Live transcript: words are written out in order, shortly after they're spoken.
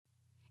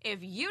If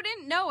you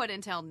didn't know it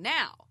until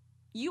now,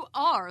 you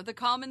are the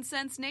Common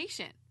Sense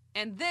Nation.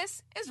 And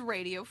this is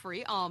Radio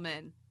Free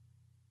Almond.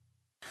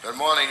 Good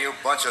morning, you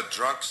bunch of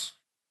drunks.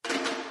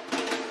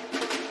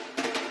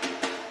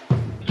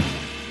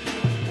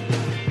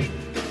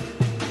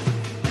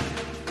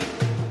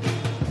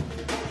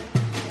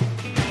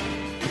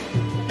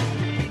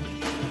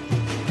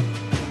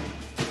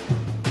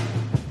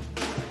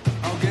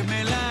 Oh, give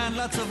me land,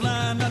 lots of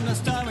land, and the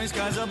starry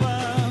skies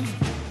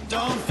above.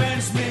 Don't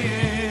fence me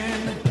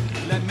in.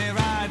 Let me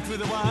ride through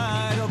the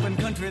wide open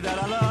country that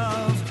I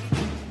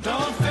love.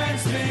 Don't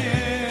fence me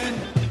in.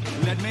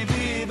 Let me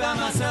be by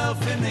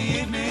myself in the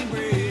evening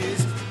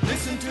breeze.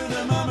 Listen to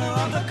the murmur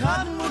of the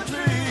cottonwood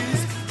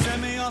trees.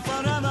 Send me off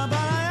forever, but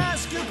I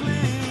ask you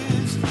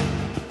please.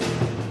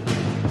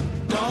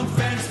 Don't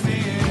fence me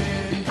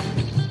in.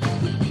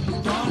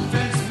 Don't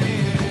fence me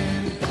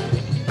in.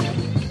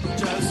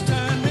 Just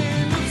turn me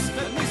loose,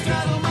 let me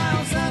straddle my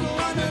own saddle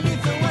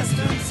underneath the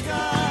western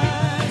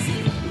skies.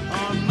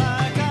 On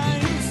my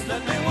cayuse,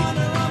 let me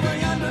wander over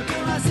yonder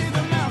till I see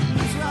the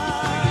mountains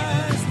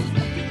rise.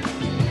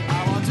 I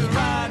want to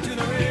ride to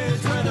the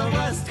ridge where the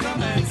west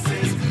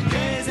commences.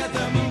 Gaze at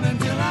the moon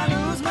until I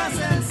lose my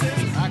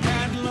senses. I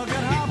can't look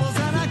at hobbles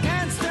and I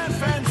can't stand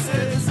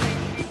fences.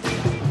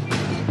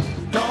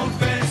 Don't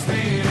fence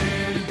me in.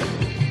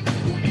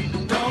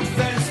 Don't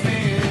fence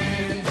me in.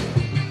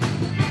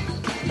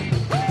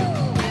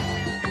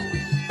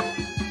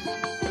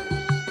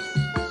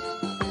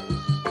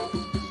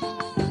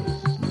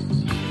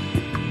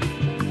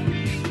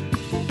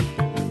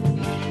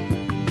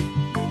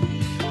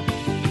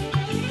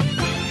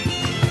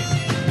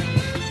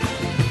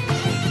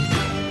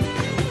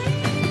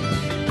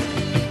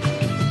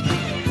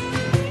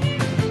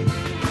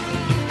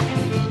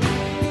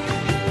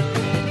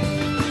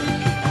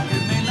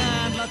 Give me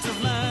land, lots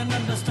of land,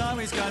 and the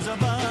starry skies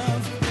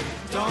above.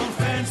 Don't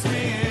fence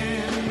me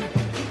in.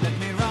 Let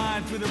me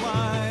ride through the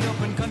wide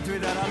open country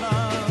that I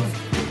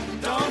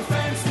love. Don't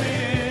fence me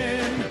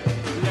in.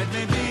 Let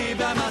me be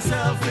by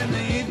myself in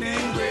the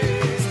evening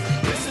breeze.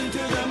 Listen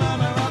to the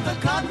murmur of the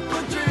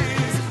cottonwood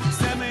trees.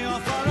 Send me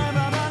off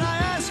forever, but I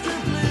ask you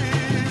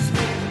please.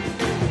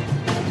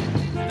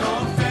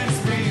 Don't fence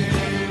me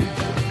in.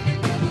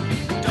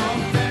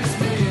 Don't fence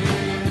me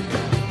in.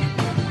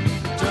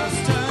 Just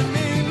turn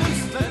me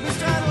loose, let me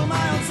straddle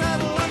my own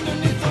saddle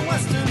underneath the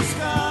western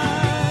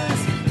skies.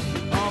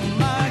 On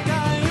my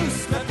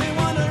cayuse, let me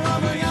wander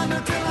over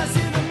yonder till I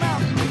see the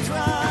mountains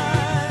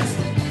rise.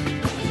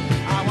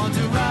 I want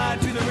to ride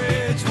to the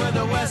ridge where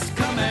the west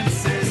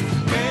commences.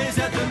 Gaze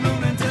at the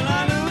moon until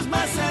I lose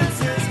my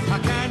senses. I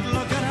can't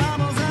look at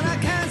hobbles and I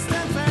can't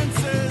stand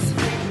fences.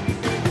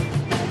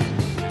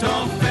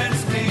 Don't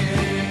fence me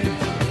in.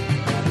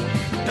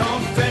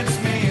 Don't fence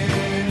me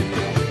in.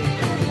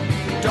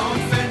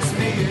 Don't fence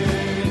me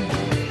in.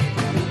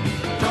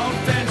 Don't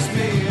fence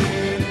me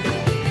in.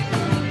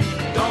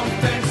 Don't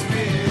fence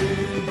me in.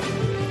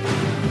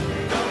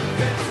 Don't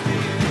fence me in.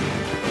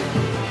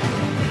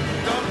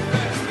 Don't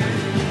fence me in.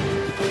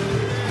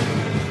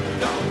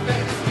 Don't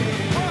fence me in.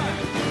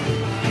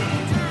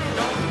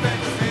 Don't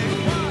fence me in.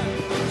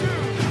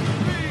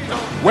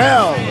 Don't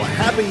Well,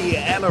 happy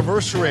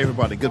anniversary,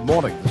 everybody. Good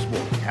morning this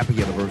morning.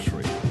 Happy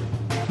anniversary.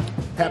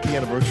 Happy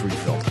anniversary,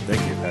 Phil.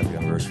 Thank you. Happy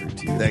anniversary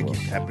to you. Thank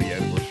as you. well. Happy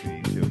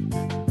anniversary to you, too.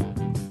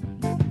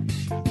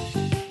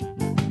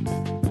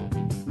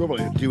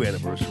 Normally, we do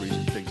anniversaries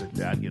and things like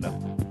that, you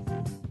know.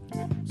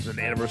 It's an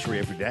anniversary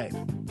every day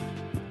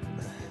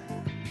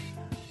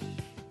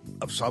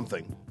of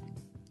something.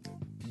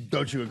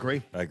 Don't you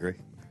agree? I agree.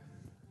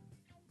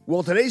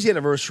 Well, today's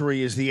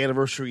anniversary is the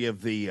anniversary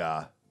of the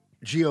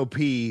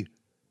GOP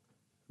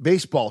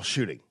baseball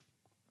shooting.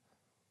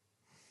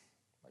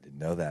 I didn't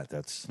know that.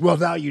 That's Well,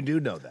 now you do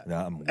know that,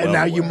 Now I'm and well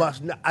now you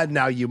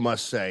aware.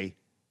 must say,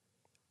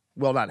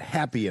 well, not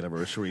happy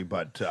anniversary,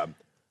 but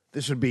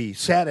this would be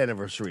sad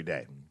anniversary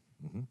day,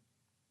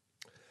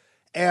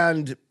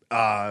 and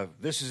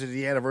this is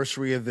the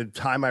anniversary of the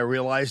time I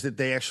realized that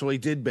they actually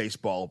did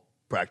baseball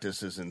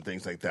practices and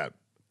things like that.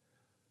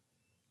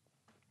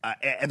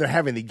 And they're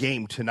having the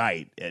game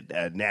tonight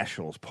at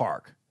Nationals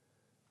Park.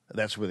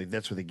 That's where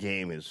the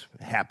game is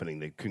happening.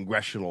 The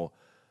congressional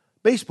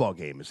baseball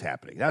game is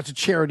happening. Now, it's a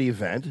charity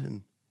event,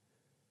 and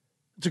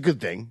it's a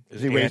good thing.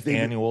 Is it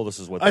annual. This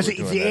is what It's they were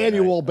doing the that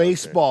annual night. Okay.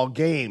 baseball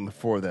game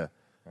for the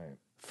Right.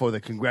 for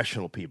the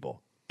congressional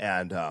people,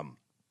 and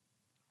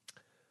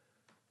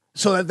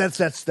so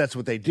that's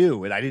what they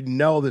do. And I didn't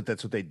know that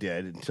that's what they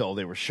did until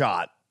they were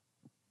shot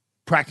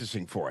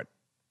practicing for it.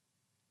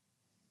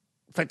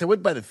 In fact, I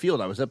went by the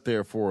field. I was up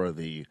there for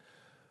a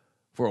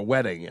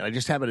wedding, and I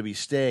just happened to be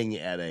staying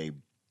at a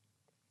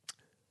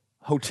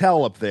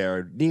hotel up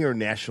there near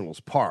Nationals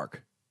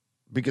Park,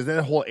 because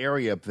that whole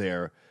area up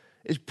there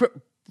is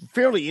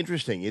fairly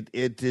interesting.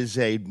 It is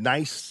a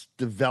nice,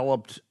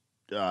 developed.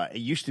 It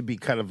used to be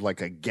kind of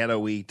like a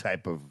ghetto-y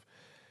type of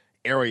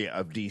area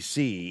of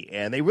D.C.,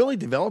 and they really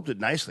developed it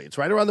nicely. It's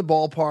right around the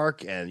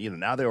ballpark, and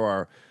now there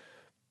are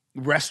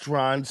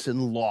restaurants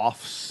and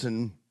lofts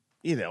and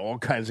all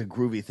kinds of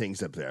groovy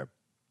things up there.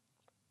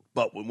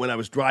 But when I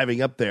was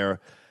driving up there,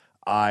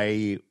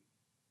 I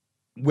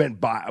went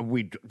by.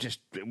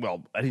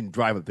 I didn't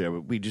drive up there,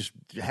 but we just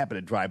happened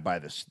to drive by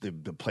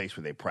the place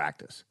where they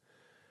practice,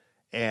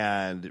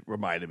 and it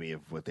reminded me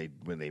of what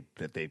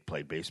they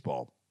played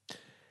baseball.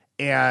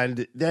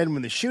 And then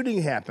when the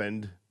shooting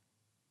happened,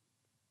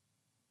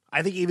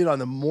 I think even on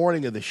the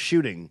morning of the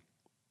shooting,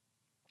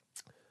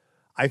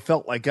 I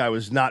felt like I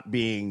was not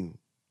being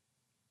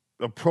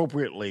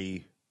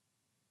appropriately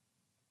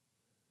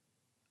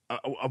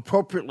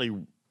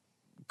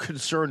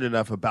concerned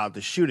enough about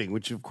the shooting,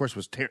 which of course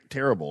was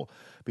terrible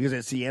because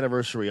it's the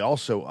anniversary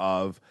also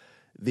of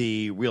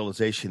the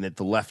realization that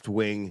the left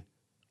wing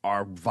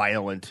are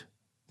violent,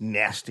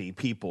 nasty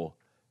people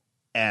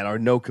and are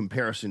no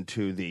comparison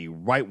to the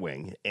right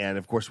wing. And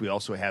of course, we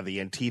also have the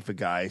Antifa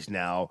guys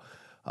now,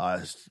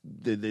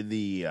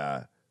 the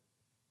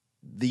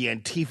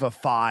Antifa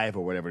 5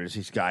 or whatever it is,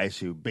 these guys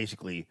who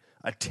basically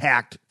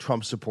attacked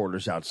Trump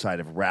supporters outside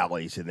of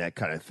rallies and that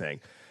kind of thing.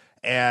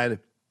 And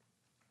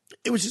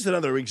it was just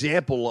another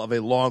example of a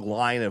long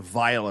line of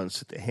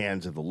violence at the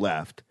hands of the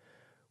left,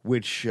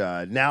 which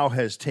now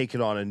has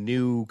taken on a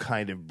new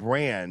kind of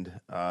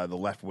brand, the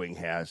left wing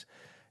has.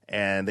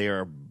 And they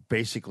are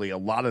basically, a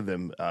lot of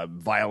them,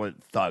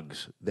 violent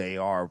thugs. They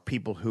are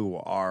people who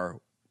are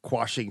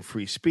quashing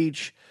free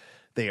speech.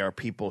 They are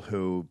people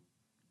who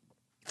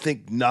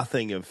think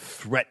nothing of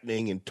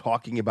threatening and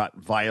talking about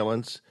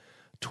violence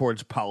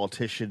towards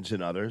politicians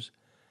and others.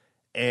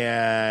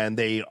 And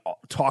they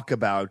talk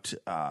about,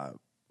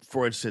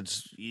 for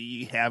instance,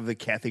 you have the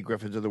Kathy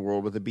Griffins of the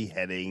world with the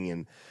beheading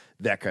and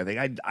that kind of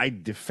thing. I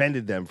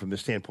defended them from the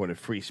standpoint of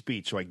free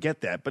speech, so I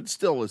get that. But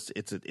still,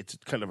 it's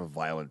kind of a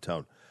violent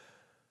tone.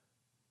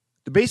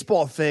 The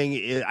baseball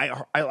thing,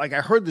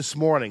 I heard this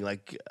morning,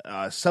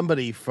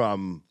 somebody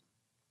from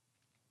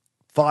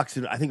Fox,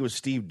 I think it was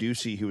Steve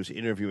Ducey, who was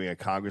interviewing a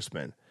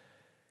congressman.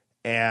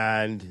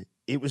 And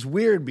it was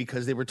weird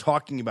because they were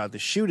talking about the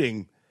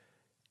shooting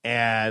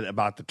and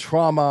about the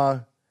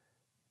trauma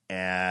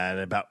and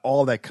about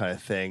all that kind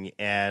of thing.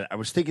 And I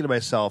was thinking to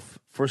myself,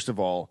 first of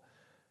all,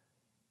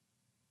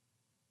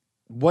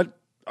 what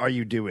are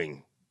you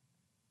doing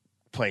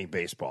playing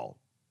baseball,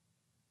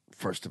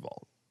 first of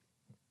all?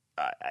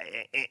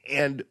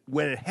 And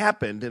when it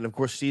happened, and of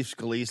course Steve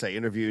Scalise, I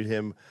interviewed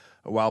him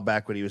a while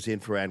back when he was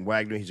in for Ann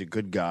Wagner. He's a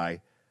good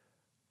guy.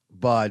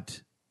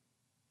 But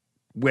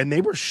when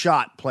they were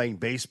shot playing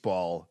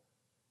baseball,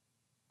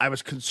 I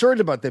was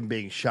concerned about them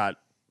being shot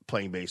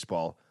playing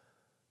baseball,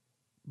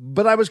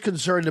 but I was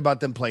concerned about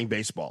them playing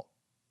baseball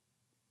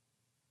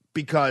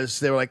because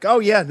they were like, "Oh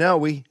yeah,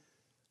 no,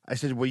 I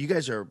said, well, you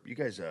guys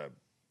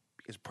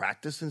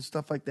practice and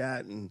stuff like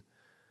that, and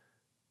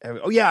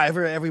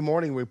every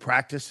morning we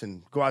practice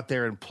and go out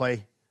there and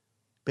play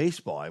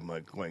baseball." I'm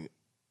like going,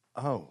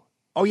 oh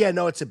yeah,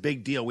 no, it's a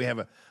big deal. We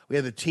have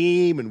the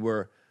team, and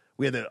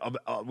we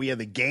have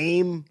the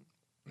game.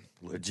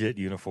 Legit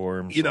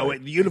uniforms.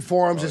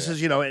 Uniforms. Oh,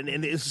 this yeah. is,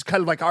 and this is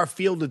kind of like our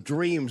field of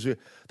dreams.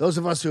 Those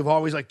of us who have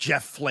always like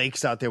Jeff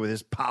Flakes out there with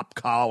his pop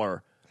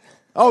collar.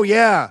 Oh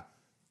yeah.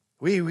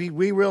 We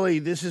really,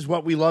 this is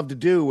what we love to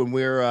do when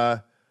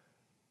we're,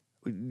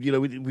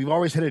 we've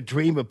always had a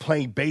dream of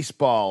playing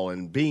baseball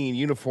and being in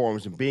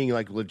uniforms and being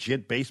like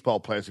legit baseball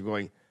players and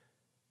going,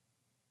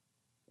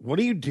 what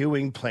are you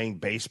doing playing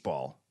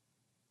baseball?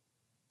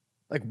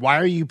 Like, why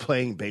are you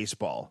playing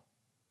baseball?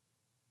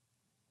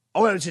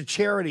 Oh, it's a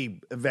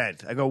charity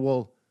event. I go,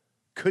 well,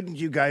 couldn't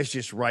you guys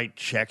just write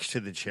checks to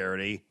the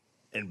charity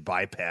and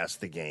bypass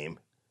the game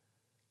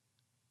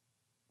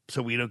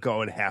so we don't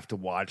go and have to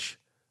watch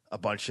a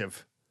bunch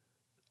of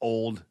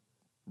old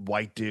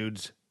white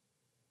dudes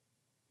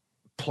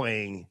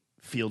playing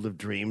Field of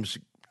Dreams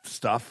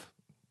stuff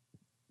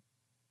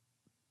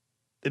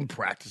and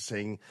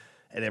practicing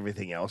and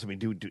everything else? I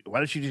mean, why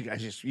don't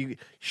you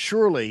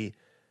surely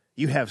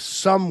you have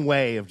some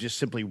way of just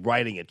simply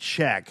writing a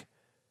check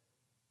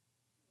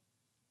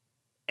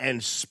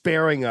and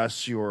sparing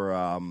us your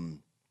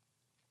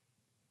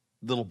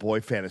little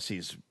boy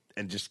fantasies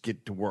and just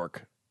get to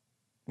work.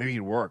 Maybe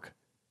you'd work.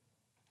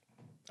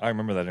 I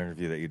remember that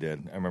interview that you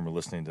did. I remember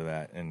listening to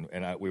that, and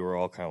we were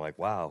all kind of like,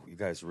 wow, you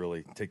guys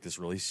really take this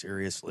really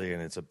seriously,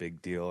 and it's a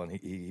big deal. And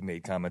he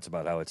made comments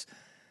about how it's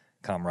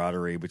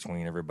camaraderie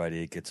between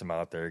everybody. It gets them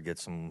out there,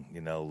 gets them,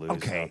 loose.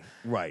 Okay,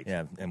 right.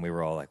 Yeah, and we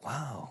were all like,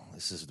 wow,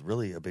 this is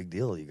really a big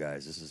deal, you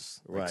guys. This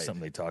is like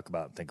something they talk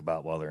about and think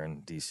about while they're in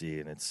D.C.,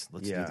 and let's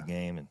do the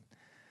game. And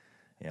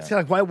yeah. See,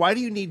 like, why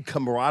do you need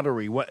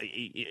camaraderie? What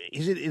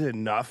is it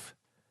enough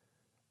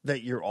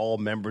that you're all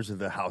members of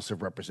the House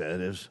of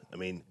Representatives? I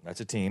mean, that's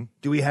a team.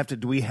 Do we have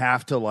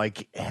to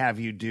like have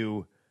you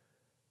do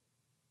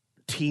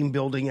team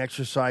building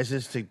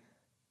exercises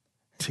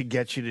to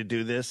get you to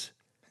do this?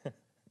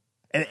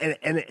 And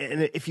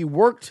if you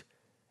worked,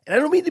 and I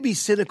don't mean to be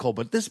cynical,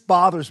 but this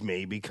bothers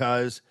me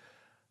because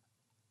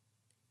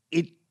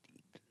it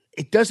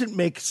doesn't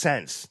make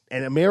sense.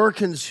 And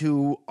Americans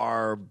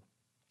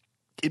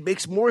it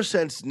makes more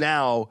sense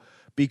now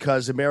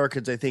because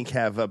Americans, I think,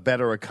 have a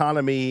better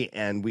economy,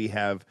 and we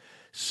have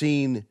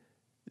seen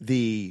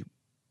the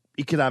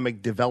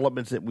economic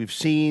developments that we've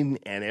seen,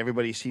 and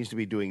everybody seems to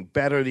be doing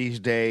better these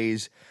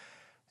days.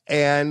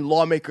 And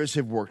lawmakers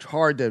have worked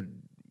hard to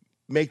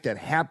make that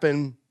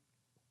happen.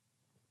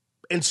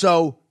 And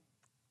so,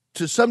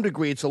 to some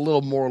degree, it's a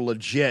little more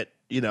legit.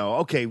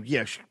 Okay,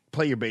 yeah,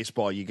 play your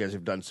baseball. You guys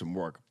have done some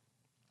work.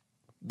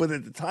 But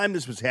at the time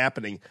this was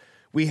happening,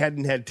 we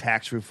hadn't had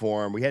tax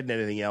reform. We hadn't had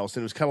anything else.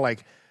 And it was kind of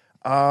like,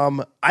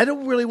 I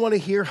don't really want to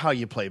hear how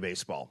you play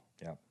baseball.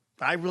 Yeah.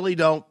 I really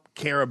don't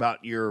care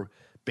about your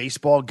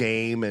baseball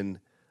game and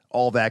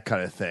all that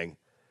kind of thing.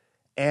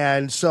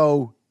 And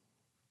so,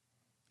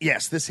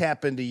 yes, this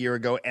happened a year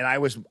ago, and I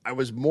was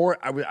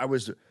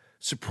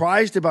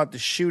surprised about the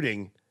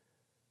shooting,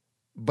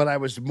 but I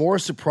was more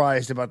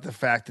surprised about the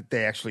fact that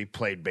they actually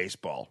played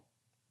baseball.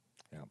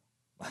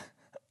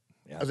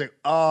 Yeah. I was like,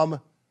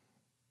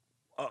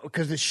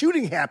 because the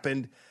shooting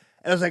happened,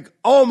 and I was like,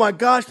 oh my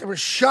gosh, they were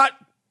shot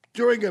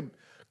during a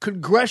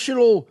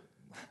congressional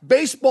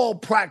baseball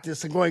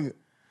practice. And going,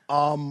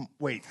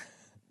 wait,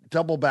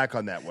 double back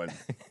on that one.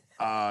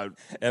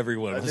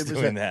 Everyone was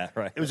doing that,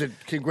 right? It was a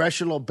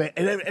congressional,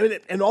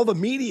 and all the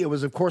media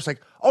was, of course,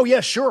 like, "Oh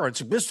yeah, sure,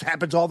 this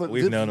happens all the."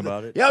 We've known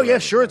about it. Yeah,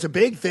 sure, it's a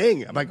big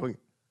thing. I'm like going,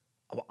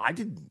 oh, I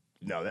didn't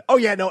know that. Oh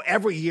yeah, no,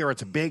 every year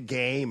it's a big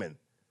game, and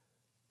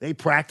they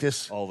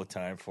practice all the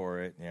time for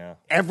it. Yeah,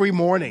 every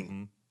morning.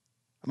 Mm-hmm.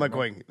 I'm like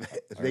going,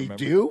 they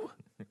do?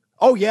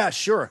 Oh yeah,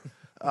 sure.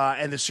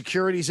 And the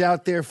security's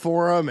out there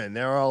for them, and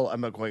they're all.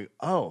 I'm like going,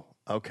 oh,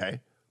 okay.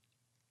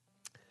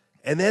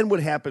 And then what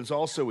happens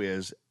also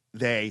is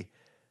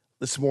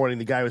this morning,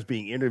 the guy was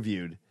being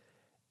interviewed,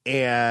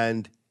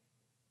 and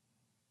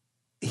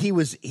I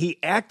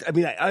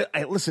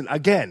listen,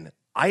 again,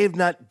 I have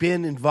not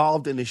been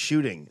involved in a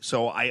shooting,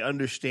 so I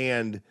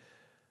understand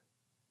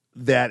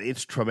that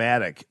it's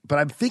traumatic. But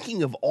I'm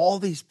thinking of all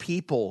these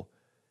people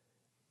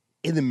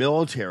in the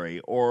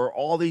military, or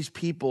all these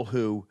people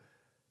who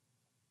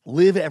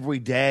live every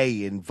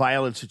day in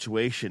violent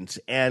situations,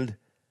 and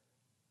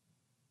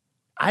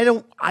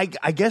I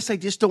guess I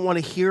just don't want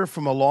to hear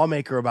from a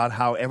lawmaker about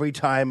how every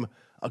time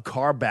a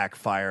car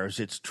backfires,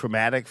 it's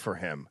traumatic for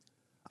him.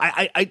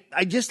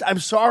 I'm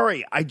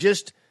sorry. I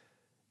just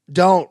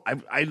don't.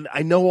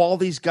 I know all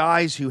these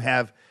guys who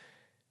have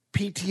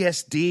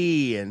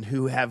PTSD and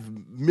who have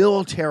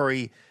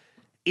military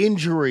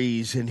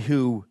injuries and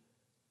who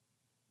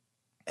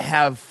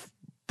have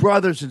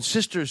brothers and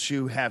sisters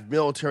who have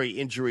military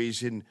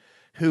injuries and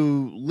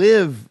who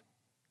live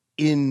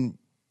in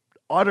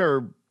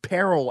utter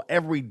peril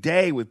every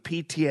day with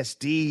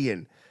PTSD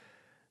and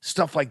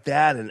stuff like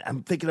that. And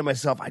I'm thinking to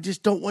myself, I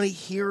just don't want to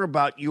hear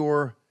about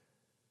your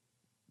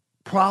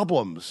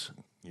problems.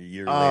 A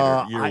year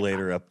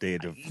later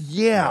update of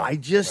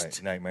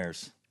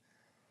nightmares.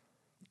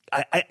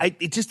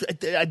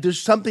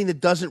 There's something that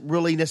doesn't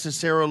really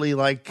necessarily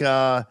like.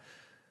 I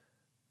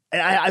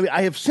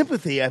have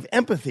sympathy. I have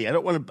empathy. I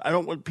don't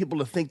want people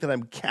to think that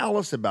I'm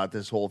callous about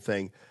this whole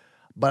thing,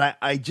 but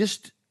I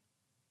just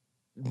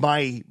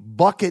my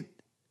bucket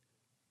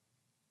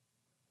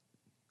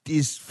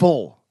is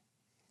full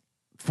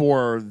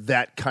for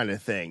that kind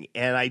of thing.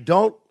 And I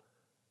don't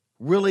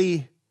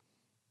really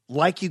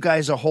like you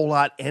guys a whole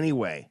lot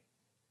anyway.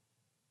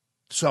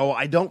 So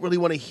I don't really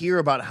want to hear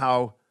about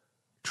how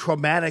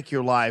traumatic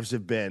your lives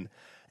have been.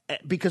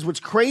 Because what's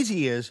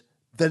crazy is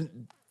the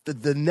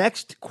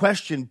next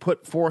question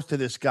put forth to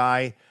this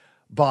guy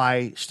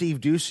by Steve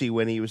Ducey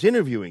when he was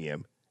interviewing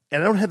him,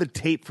 and I don't have the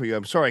tape for you,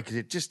 I'm sorry, because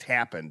it just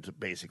happened,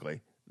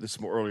 basically,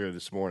 earlier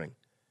this morning,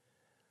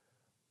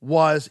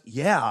 was,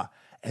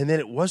 and then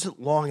it wasn't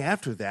long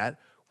after that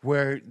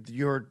where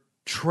your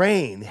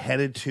train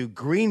headed to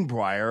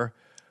Greenbrier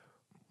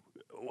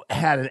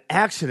had an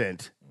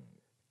accident,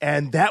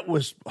 and that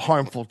was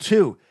harmful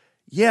too.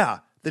 Yeah,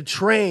 the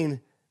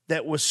train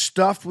that was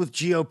stuffed with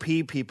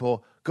GOP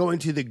people going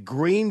to the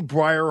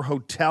Greenbrier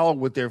Hotel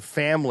with their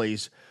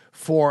families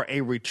for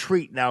a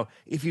retreat. Now,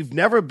 if you've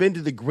never been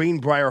to the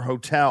Greenbrier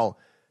Hotel,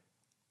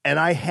 and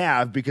I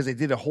have, because I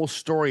did a whole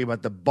story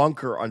about the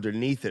bunker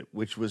underneath it,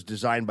 which was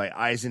designed by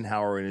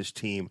Eisenhower and his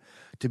team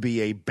to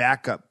be a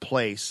backup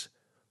place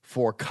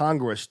for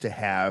Congress to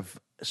have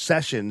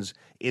sessions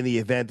in the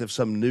event of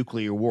some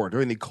nuclear war.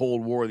 During the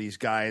Cold War, these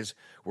guys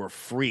were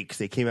freaks.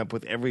 They came up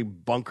with every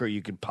bunker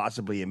you could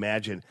possibly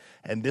imagine,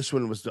 and this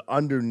one was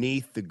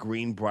underneath the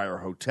Greenbrier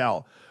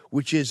Hotel,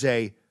 which is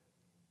a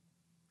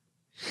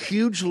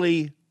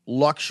hugely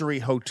luxury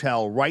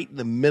hotel right in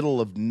the middle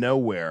of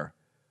nowhere,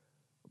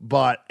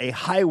 but a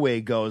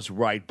highway goes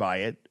right by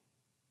it.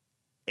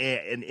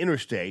 An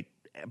interstate,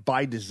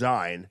 by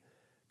design,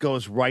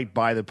 goes right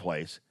by the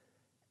place,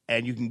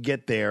 and you can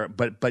get there,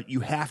 but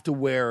you have to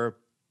wear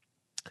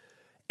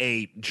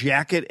a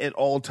jacket at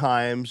all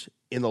times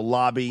in the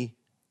lobby.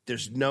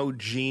 There's no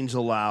jeans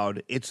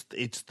allowed. It's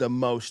the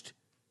most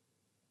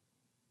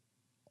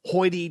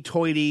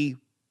hoity-toity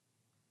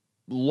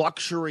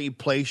luxury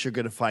place you're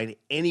going to find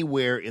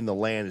anywhere in the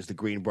land is the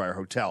Greenbrier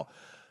Hotel.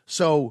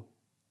 So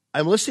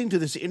I'm listening to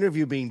this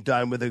interview being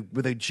done with a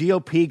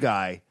GOP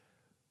guy,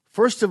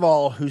 first of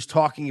all, who's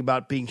talking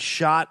about being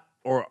shot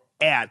or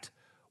at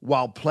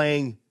while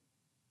playing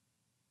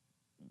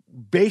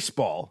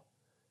baseball,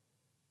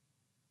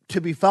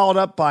 to be followed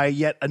up by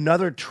yet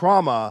another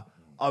trauma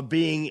of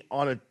being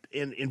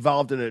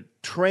involved in a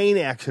train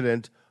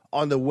accident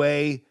on the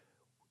way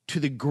to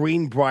the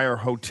Greenbrier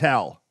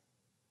Hotel.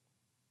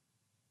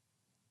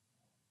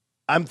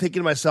 I'm thinking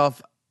to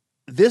myself,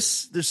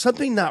 there's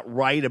something not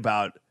right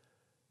about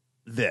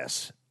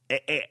this.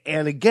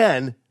 And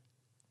again,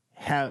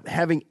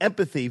 having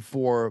empathy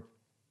for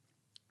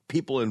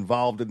people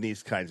involved in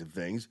these kinds of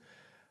things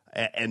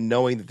and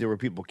knowing that there were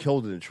people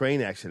killed in a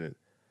train accident,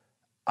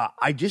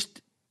 I'm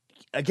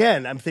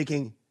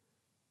thinking,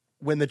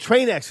 when the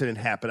train accident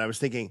happened, I was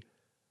thinking,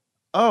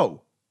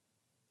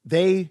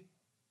 they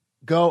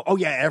go,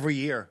 every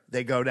year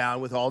they go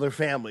down with all their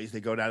families.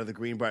 They go down to the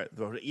Greenbrier.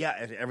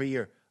 Yeah, every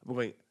year. I'm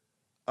going,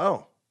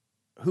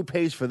 who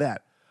pays for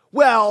that?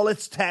 Well,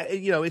 it's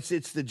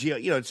the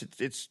geo,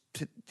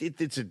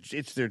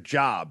 it's their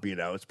job,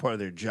 it's part of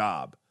their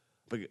job.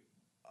 But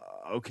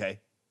okay,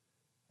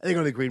 and they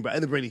go to the Greenbrier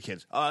and they bring the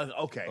kids.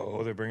 Okay.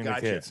 Oh, they're bringing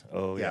Gotcha. the kids.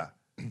 Oh, yeah.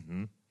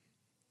 Mm-hmm.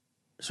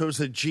 So it's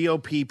the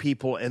GOP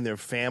people and their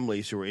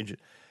families who were injured.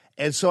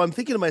 And so I'm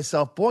thinking to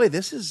myself, boy,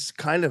 this is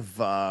kind of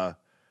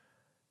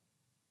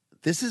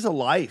this is a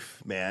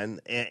life, man.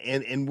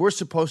 And we're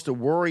supposed to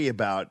worry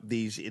about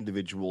these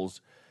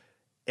individuals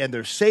and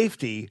their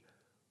safety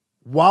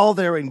while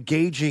they're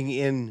engaging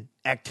in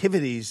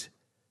activities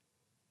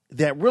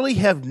that really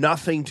have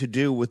nothing to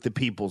do with the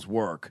people's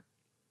work.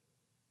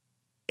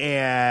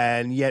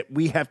 And yet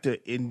we have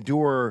to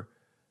endure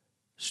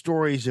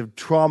stories of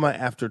trauma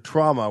after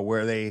trauma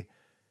where they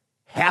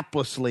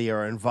haplessly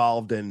are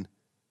involved in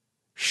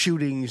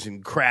shootings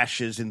and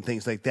crashes and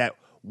things like that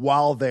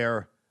while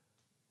they're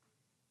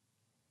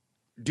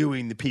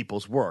doing the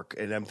people's work.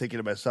 And I'm thinking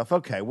to myself,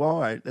 okay, well, all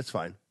right, that's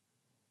fine.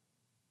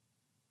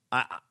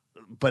 I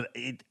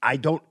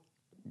don't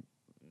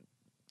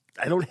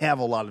have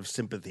a lot of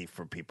sympathy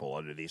for people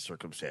under these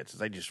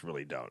circumstances. I just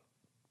really don't.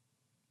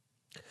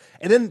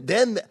 And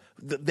then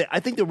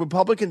I think the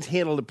Republicans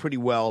handled it pretty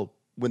well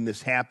when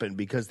this happened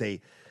because they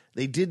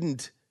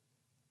didn't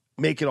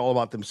make it all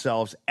about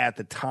themselves at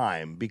the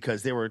time,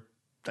 because there were,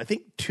 I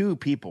think, 2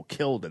 people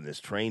killed in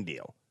this train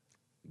deal.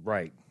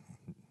 Right.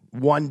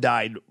 One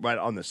died right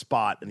on the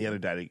spot and the other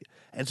died.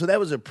 And so that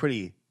was a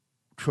pretty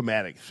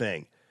traumatic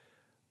thing.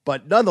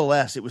 But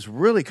nonetheless, it was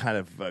really kind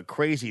of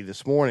crazy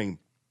this morning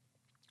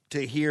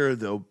to hear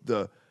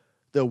the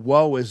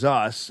woe is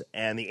us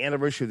and the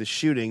anniversary of the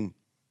shooting,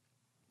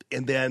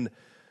 and then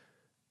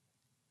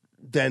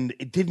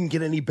it didn't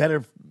get any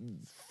better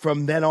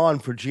from then on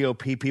for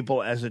GOP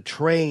people as a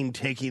train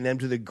taking them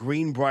to the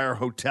Greenbrier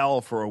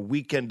Hotel for a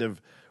weekend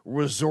of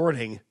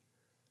resorting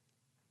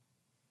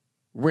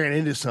ran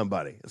into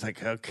somebody. It's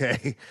like,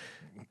 okay,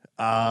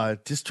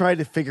 just trying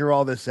to figure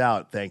all this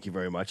out. Thank you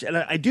very much. And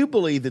I do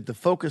believe that the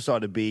focus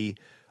ought to be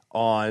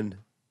on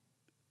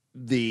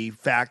the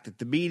fact that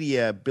the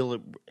media,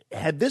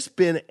 had this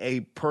been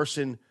a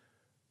person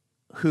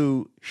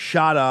who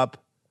shot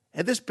up,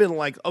 had this been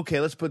like,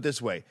 okay, let's put it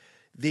this way,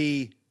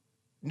 the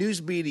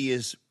news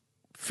media's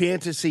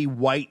fantasy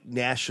white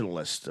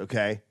nationalist,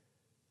 okay?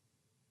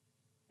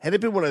 Had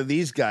it been one of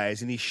these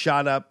guys and he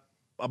shot up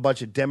a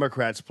bunch of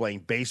Democrats playing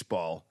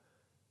baseball,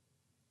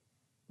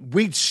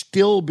 we'd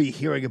still be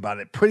hearing about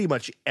it pretty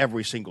much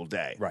every single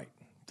day. Right.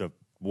 The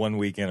 1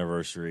 week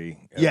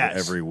anniversary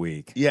every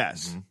week.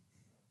 Yes. Mm-hmm.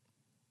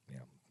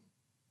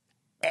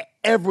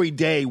 Every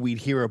day we'd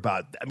hear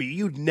about,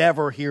 you'd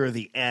never hear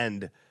the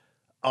end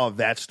of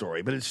that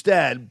story. But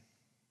instead,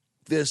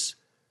 this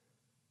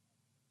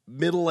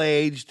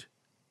middle-aged,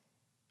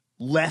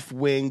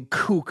 left-wing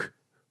kook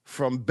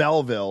from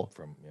Belleville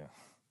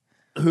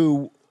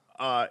who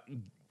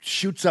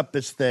shoots up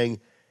this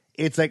thing,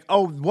 it's like,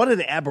 oh, what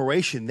an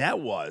aberration that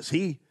was.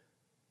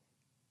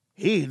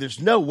 There's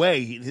no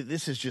way.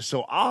 This is just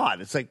so odd.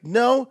 It's like,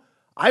 no,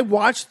 I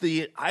watched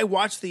the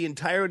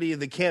entirety of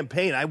the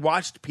campaign. I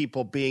watched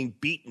people being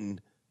beaten.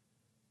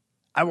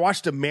 I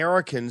watched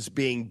Americans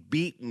being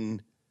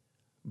beaten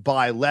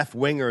by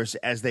left-wingers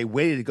as they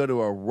waited to go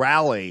to a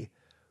rally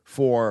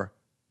for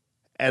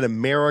an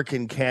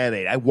American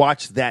candidate. I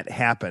watched that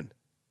happen.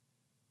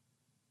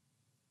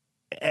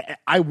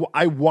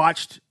 I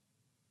watched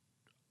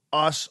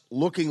us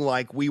looking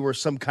like we were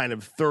some kind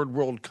of third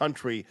world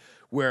country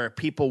where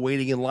people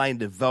waiting in line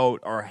to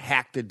vote are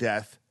hacked to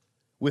death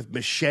with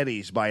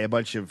machetes by a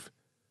bunch of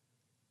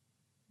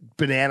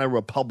Banana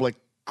Republic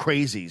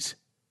crazies.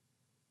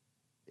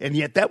 And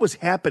yet that was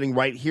happening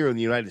right here in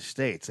the United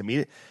States.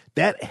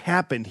 That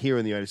happened here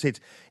in the United States.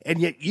 And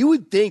yet you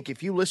would think,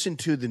 if you listen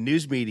to the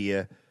news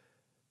media,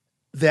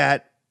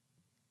 that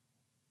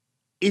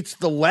it's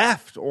the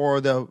left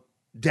or the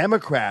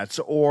Democrats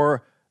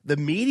or the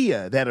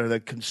media that are the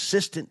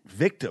consistent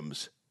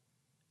victims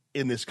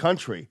in this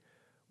country,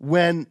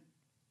 when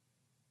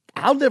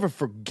I'll never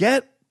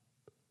forget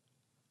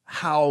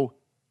how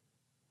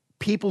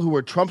people who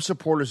were Trump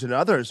supporters and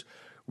others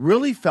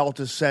really felt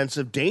a sense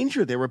of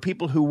danger. There were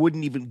people who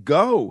wouldn't even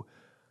go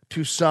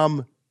to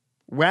some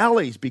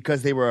rallies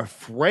because they were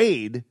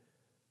afraid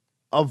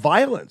of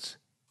violence.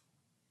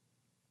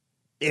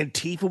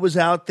 Antifa was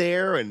out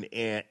there,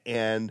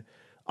 and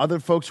other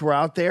folks were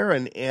out there,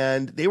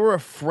 and they were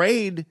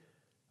afraid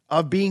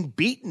of being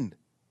beaten.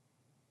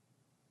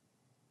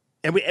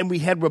 And we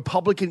had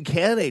Republican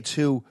candidates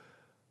who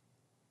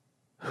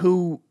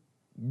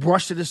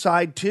brushed it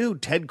aside too.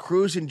 Ted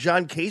Cruz and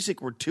John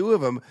Kasich were two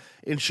of them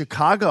in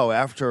Chicago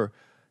after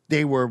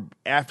there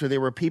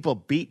were people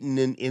beaten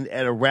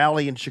at a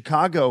rally in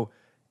Chicago,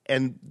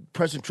 and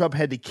President Trump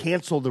had to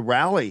cancel the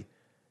rally.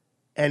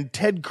 And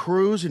Ted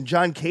Cruz and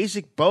John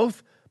Kasich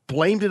both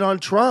blamed it on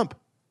Trump.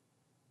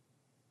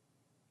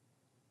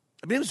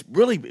 I mean, it was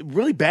really,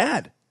 really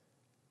bad.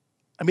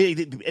 I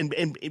mean, and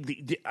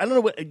I don't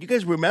know what you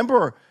guys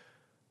remember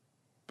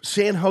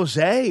San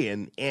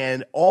Jose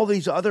and all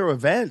these other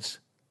events.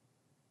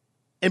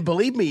 And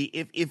believe me,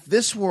 if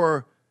this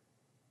were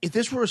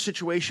a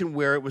situation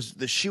where it was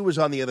the shoe was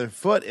on the other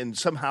foot and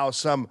somehow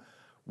some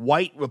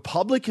white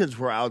Republicans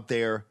were out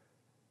there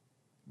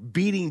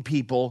beating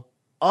people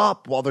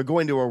up while they're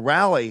going to a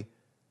rally,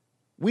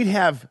 we'd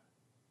have,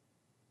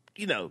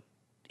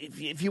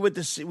 if you went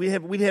to see,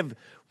 we'd have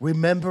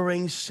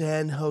Remembering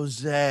San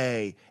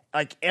Jose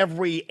like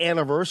every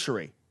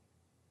anniversary.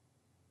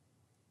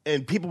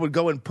 And people would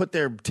go and put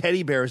their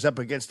teddy bears up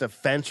against a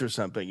fence or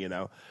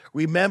something,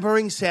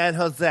 Remembering San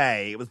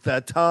Jose. It was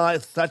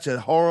such a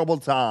horrible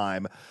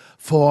time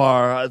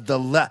for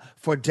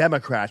for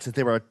Democrats that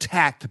they were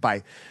attacked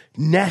by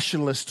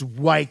nationalist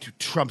white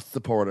Trump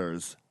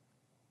supporters.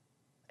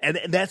 And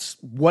that's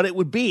what it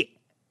would be.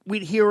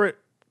 We'd hear it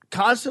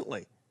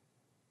constantly.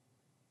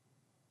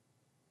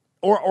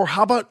 Or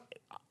how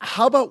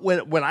about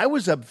when I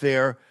was up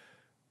there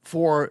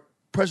for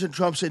President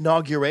Trump's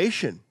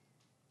inauguration,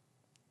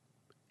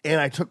 and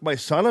I took my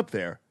son up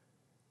there,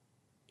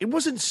 it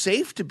wasn't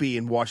safe to be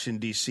in Washington,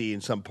 D.C.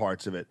 in some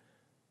parts of it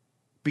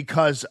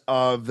because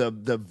of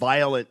the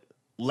violent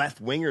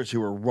left-wingers who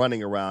were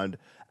running around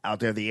out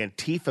there, the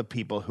Antifa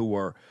people who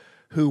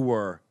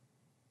were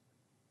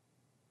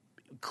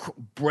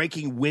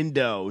breaking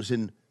windows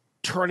and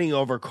turning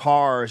over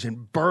cars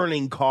and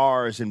burning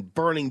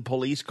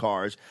police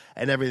cars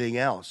and everything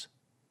else.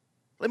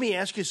 Let me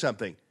ask you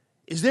something.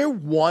 Is there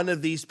one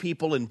of these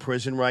people in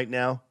prison right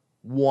now?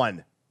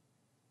 One.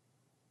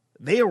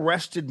 They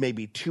arrested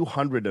maybe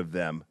 200 of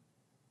them.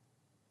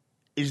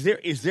 Is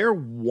there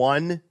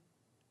one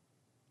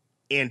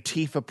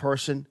Antifa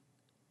person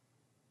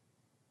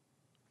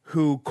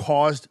who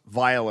caused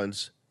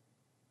violence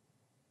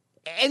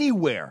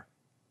anywhere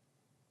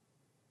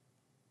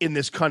in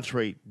this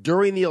country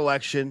during the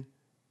election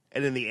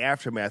and in the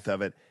aftermath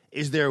of it?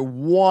 Is there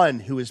one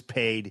who has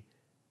paid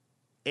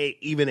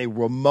even a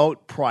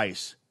remote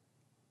price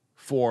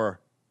for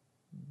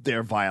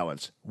their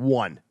violence?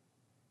 One.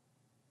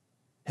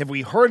 Have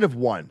we heard of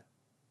one?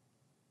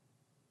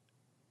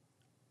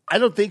 I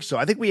don't think so.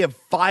 I think we have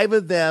 5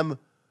 of them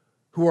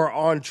who are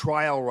on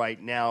trial right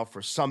now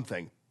for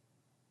something.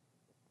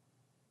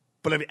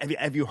 But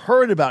have you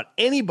heard about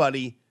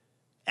anybody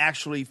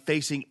actually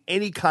facing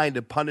any kind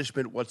of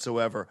punishment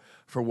whatsoever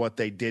for what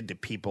they did to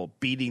people,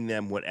 beating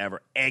them,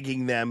 whatever,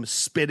 egging them,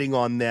 spitting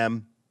on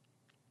them,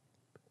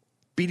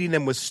 beating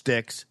them with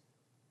sticks?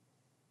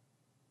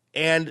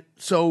 And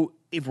so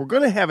if we're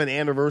going to have an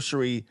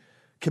anniversary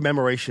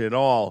commemoration at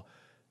all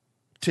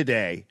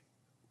today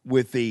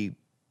with the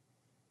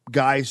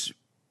guys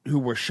who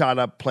were shot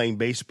up playing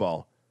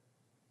baseball,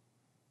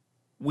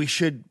 we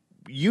should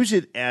use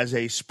it as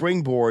a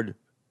springboard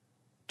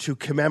to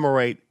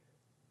commemorate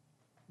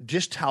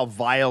just how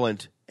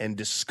violent and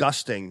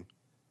disgusting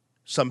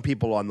some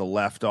people on the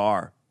left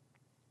are.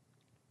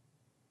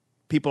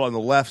 People on the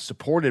left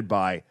supported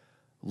by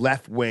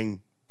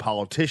left-wing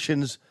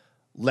politicians,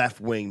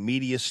 left-wing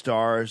media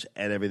stars,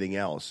 and everything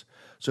else.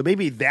 So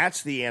maybe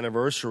that's the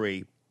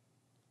anniversary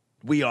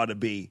we ought to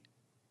be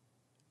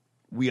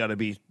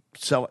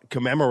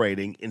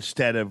commemorating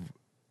instead of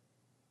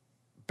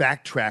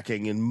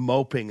backtracking and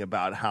moping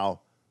about how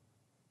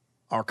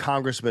our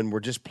congressmen were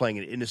just playing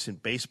an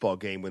innocent baseball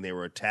game when they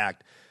were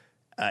attacked.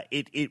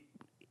 It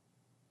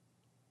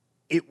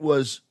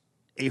was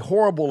a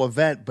horrible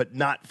event, but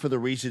not for the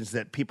reasons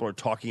that people are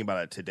talking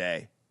about it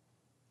today.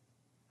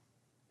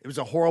 It was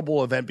a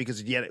horrible event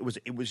because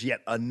it was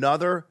yet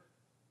another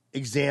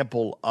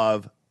example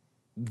of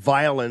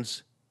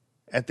violence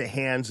at the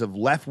hands of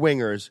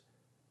left-wingers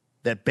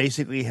that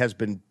basically has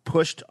been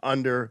pushed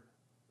under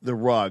the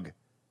rug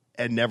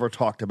and never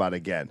talked about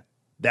again.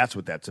 That's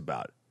what that's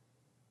about.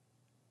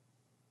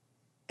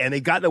 And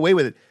they've gotten away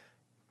with it.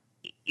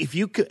 If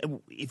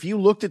you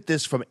looked at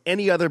this from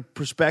any other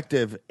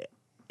perspective,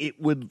 it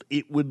would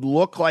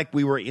look like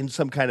we were in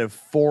some kind of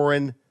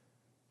foreign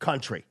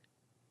country.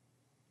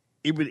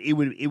 It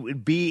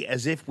would be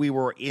as if we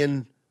were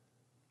in,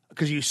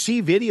 because you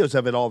see videos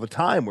of it all the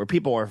time where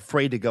people are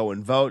afraid to go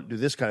and vote, do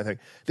this kind of thing.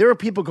 There are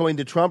people going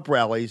to Trump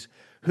rallies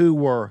who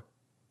were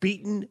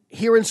beaten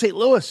here in St.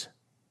 Louis.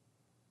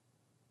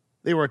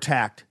 They were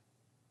attacked.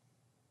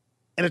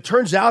 And it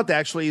turns out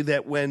actually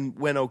that when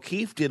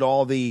O'Keefe did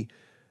all the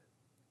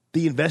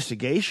the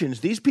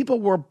investigations, these people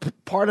were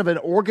part of an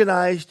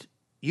organized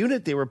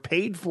unit. They were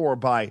paid for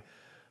by,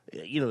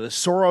 the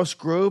Soros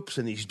groups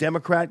and these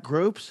Democrat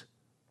groups.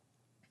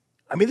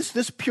 I mean,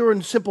 this pure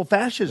and simple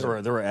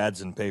fascism. There were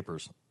ads in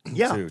papers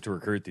Yeah. to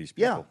recruit these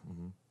people. Yeah.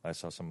 I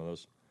saw some of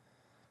those.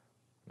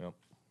 Yep.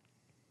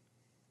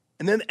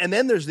 And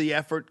then there's the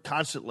effort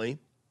constantly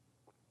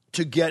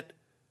to get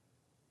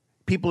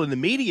people in the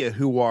media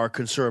who are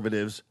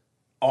conservatives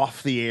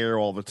off the air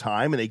all the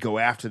time, and they go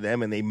after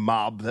them and they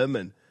mob them,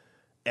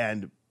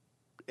 and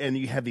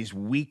you have these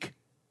weak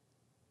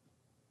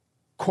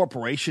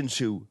corporations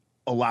who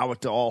allow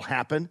it to all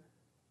happen.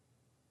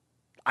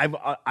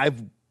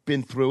 I've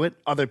been through it.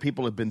 Other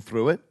people have been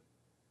through it.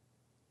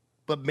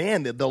 But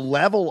man, the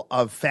level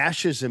of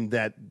fascism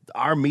that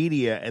our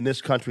media and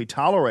this country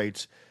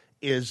tolerates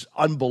is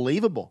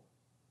unbelievable.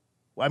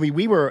 I mean,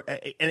 we were,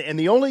 and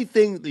the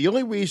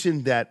only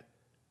reason that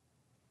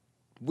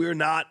we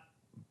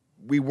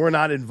were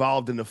not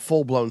involved in a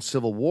full-blown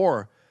civil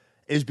war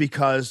is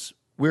because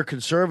we're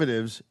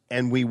conservatives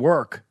and we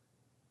work.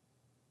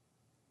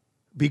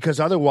 Because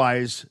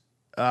otherwise,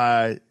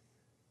 I'll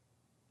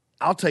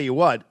tell you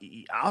what,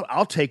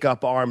 I'll take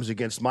up arms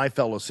against my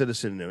fellow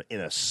citizen in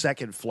a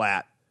second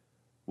flat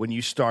when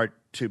you start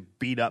to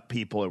beat up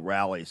people at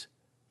rallies.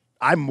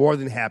 I'm more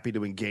than happy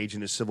to engage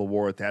in a civil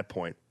war at that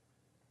point.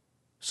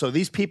 So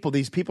these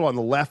people on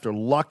the left are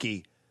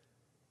lucky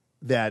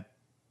that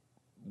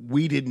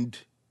we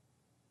didn't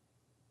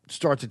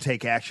start to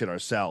take action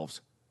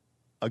ourselves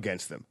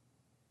against them.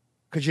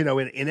 Because,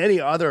 in any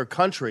other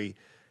country,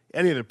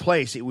 any other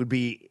place, it would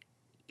be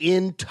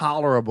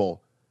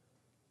intolerable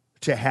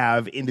to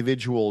have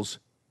individuals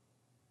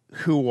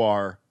who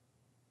are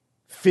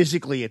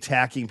physically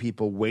attacking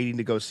people waiting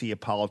to go see a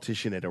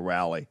politician at a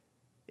rally.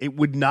 It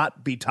would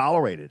not be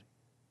tolerated.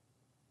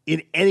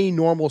 In any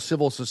normal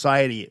civil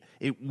society,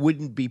 it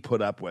wouldn't be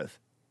put up with.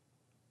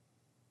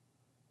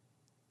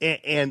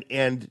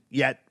 And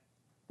yet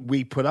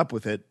we put up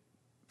with it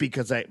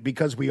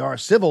because we are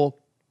civil,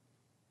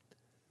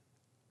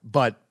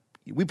 but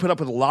we put up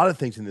with a lot of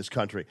things in this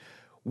country.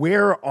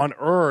 Where on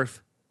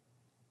earth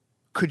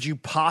could you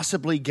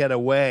possibly get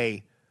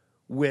away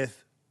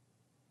with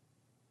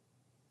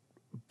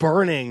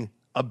burning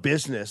a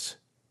business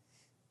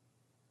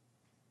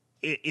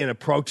in a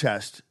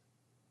protest?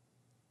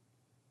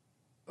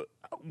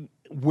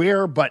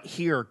 Where but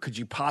here could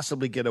you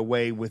possibly get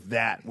away with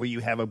that, where you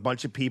have a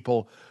bunch of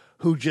people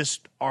who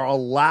just are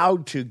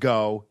allowed to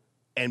go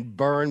and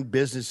burn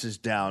businesses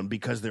down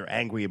because they're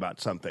angry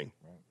about something?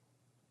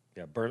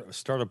 Yeah,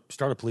 start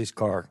a police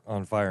car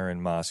on fire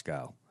in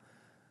Moscow.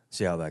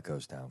 See how that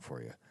goes down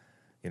for you.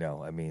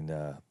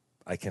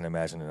 I can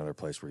imagine another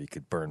place where you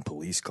could burn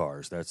police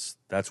cars.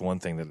 That's one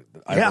thing that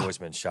I've always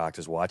been shocked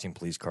is watching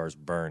police cars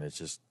burn. It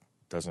just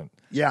doesn't.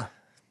 Yeah,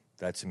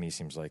 that to me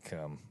seems like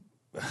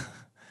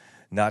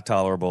not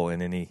tolerable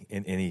in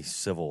any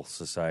civil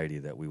society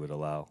that we would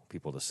allow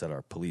people to set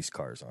our police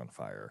cars on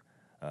fire.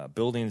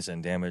 Buildings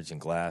and damage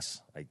and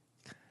glass, I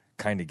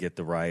kind of get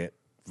the riot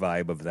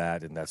vibe of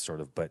that and that sort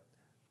of, but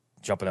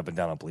jumping up and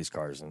down on police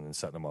cars and then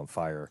setting them on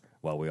fire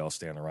while we all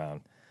stand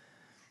around.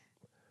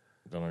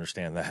 Don't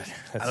understand that.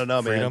 That's I don't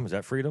know, freedom? man. Is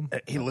that freedom?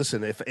 Hey,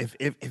 listen, if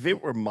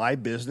it were my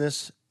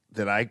business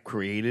that I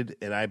created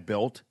and I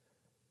built,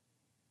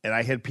 and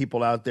I had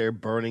people out there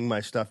burning my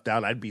stuff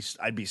down, I'd be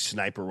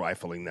sniper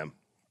rifling them.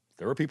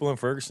 There were people in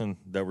Ferguson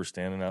that were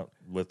standing out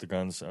with the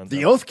guns.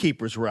 The Oath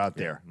Keepers were out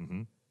there.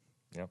 Mm-hmm.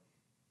 Yep.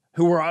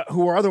 Who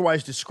were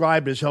otherwise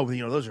described as,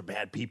 those are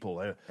bad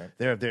people.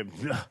 They're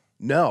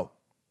no.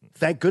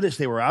 Thank goodness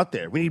they were out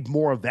there. We need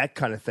more of that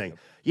kind of thing.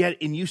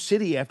 Yet in U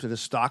City, after the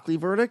Stockley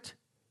verdict,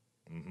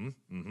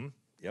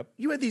 Yep.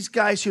 you had these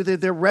guys who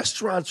their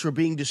restaurants were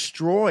being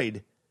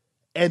destroyed,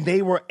 and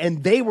they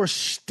were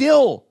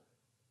still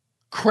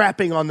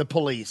crapping on the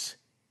police.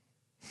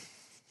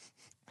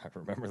 I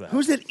remember that.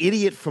 Who's that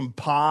idiot from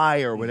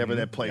Pie or whatever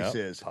that place Yep,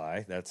 is?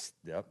 Pie. That's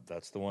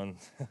the one.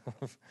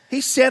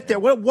 He sat there.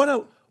 What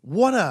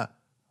a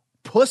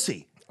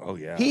pussy. Oh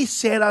yeah. He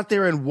sat out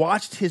there and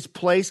watched his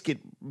place get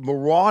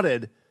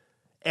marauded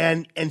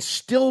and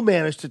still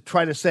managed to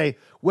try to say,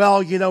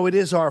 well, it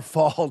is our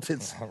fault.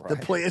 It's the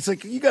place. It's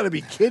like, you got to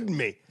be kidding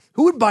me.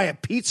 Who would buy a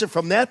pizza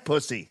from that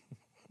pussy?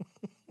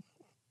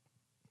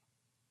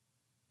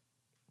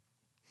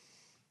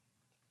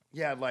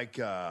 Yeah, like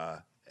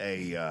a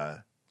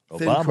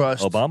thin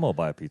crust Obama will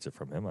buy a pizza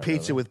from him.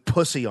 pizza with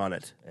pussy on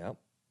it. Yep.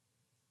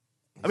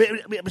 I mean,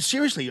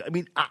 seriously. I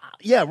mean,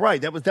 yeah,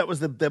 right. That was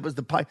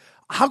the pie.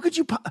 How could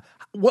you?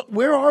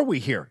 Where are we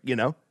here?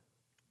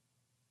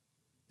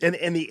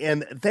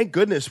 And thank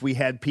goodness we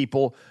had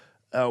people.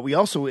 We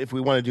also, if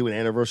we want to do an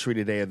anniversary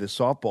today of this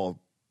softball,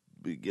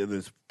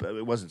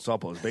 it wasn't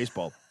softball, it was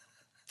baseball.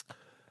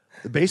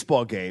 The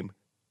baseball game,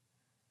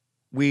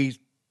 we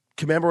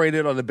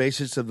commemorated on the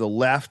basis of the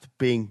left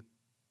being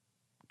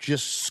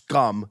just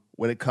scum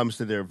when it comes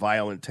to their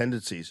violent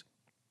tendencies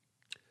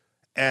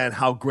and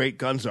how great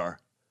guns are.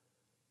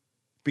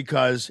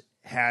 Because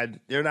had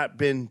there not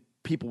been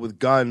people with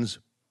guns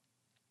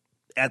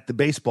at the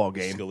baseball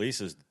game,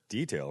 Scalise's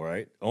detail,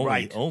 right?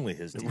 Right. Only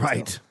his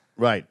detail.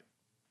 Right.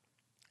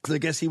 Because I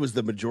guess he was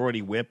the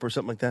majority whip or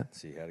something like that.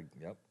 So he had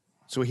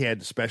So he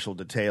had special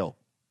detail.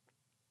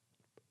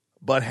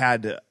 But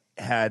had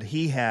not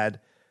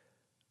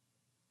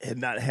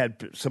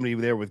had somebody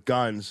there with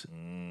guns,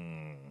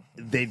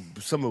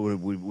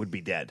 someone would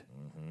be dead.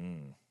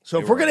 So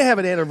if we're going to have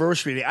an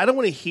anniversary, I don't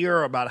want to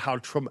hear about how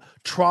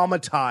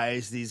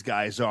traumatized these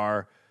guys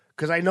are,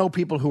 because I know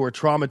people who are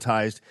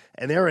traumatized,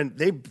 and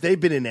they've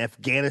been in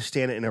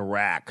Afghanistan and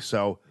Iraq.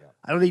 So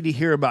I don't need to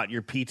hear about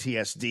your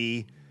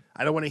PTSD.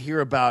 I don't want to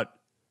hear about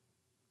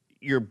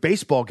your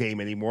baseball game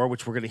anymore,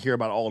 which we're going to hear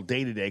about all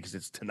day today because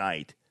it's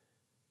tonight.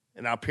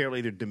 And now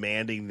apparently they're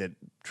demanding that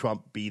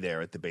Trump be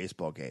there at the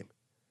baseball game.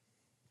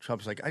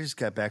 Trump's like, I just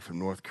got back from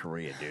North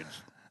Korea, dude.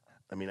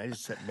 I mean, I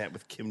just met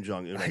with Kim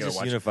Jong-un. I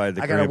just unified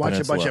the I got to Korean watch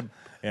Peninsula. a bunch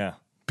of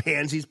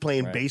pansies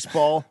playing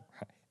baseball.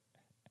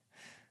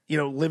 You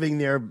know, living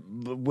their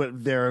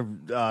their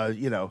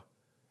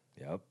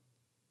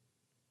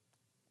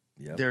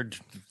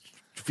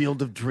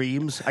field of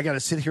dreams. I got to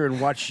sit here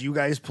and watch you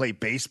guys play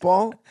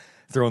baseball.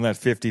 Throwing that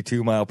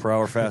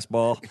 52-mile-per-hour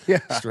fastball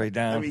straight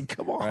down. I mean,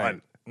 come on.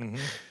 Right. Mm-hmm.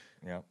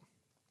 Yeah.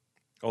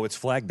 Oh, it's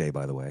Flag Day,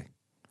 by the way.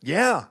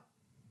 Yeah.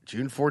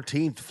 June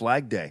 14th,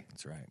 Flag Day.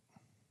 That's right.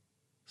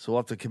 So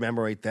we'll have to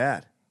commemorate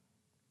that.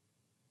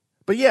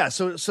 But yeah,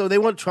 so they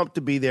want Trump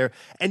to be there.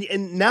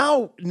 And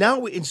now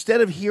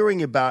instead of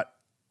hearing about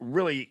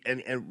really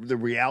and the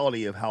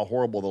reality of how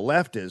horrible the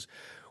left is,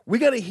 we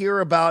got to hear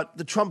about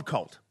the Trump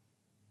cult.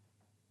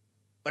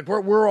 Like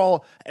we're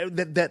all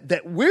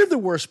that we're the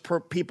worst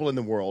people in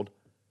the world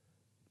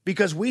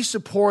because we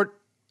support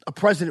a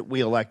president we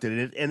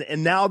elected,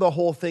 and now the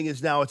whole thing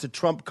is it's a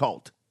Trump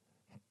cult,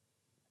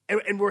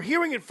 and we're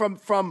hearing it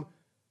from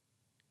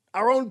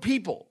our own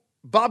people.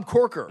 Bob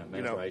Corker,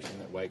 administration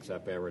that wakes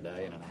up every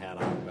day on a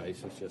hat-on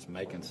basis, just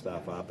making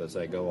stuff up as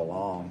they go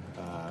along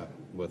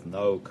with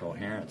no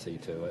coherency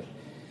to it.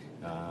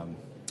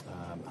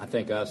 I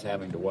think us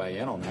having to weigh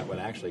in on that would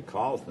actually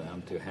cause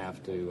them to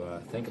have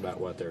to think about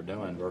what they're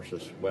doing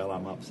versus, well,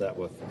 I'm upset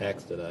with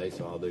X today,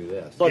 so I'll do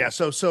this. Yeah,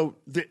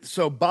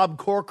 so Bob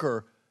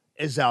Corker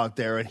is out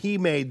there, and he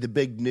made the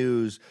big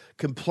news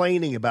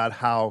complaining about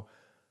how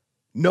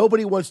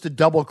nobody wants to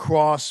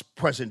double-cross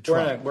President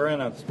Trump. We're in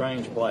a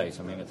strange place.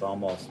 I mean, it's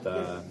almost,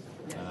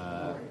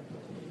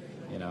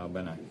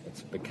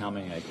 it's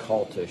becoming a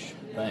cultish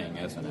thing,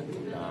 isn't it?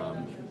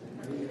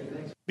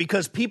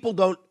 Because people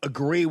don't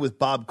agree with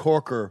Bob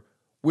Corker,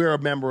 we're a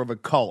member of a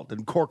cult.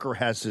 And Corker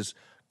has his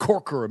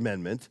Corker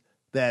Amendment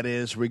that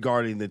is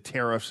regarding the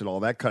tariffs and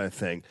all that kind of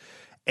thing.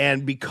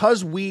 And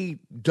because we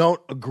don't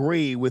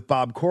agree with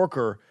Bob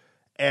Corker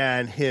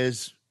and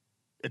his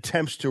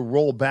attempts to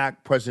roll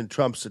back President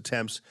Trump's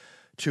attempts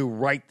to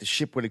right the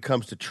ship when it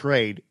comes to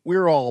trade,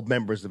 we're all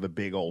members of a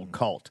big old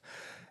cult.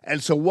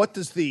 And so what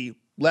does the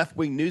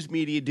left-wing news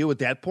media do at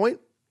that point?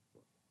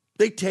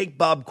 They take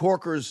Bob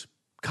Corker's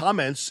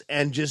comments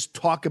and just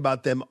talk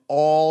about them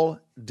all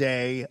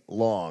day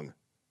long.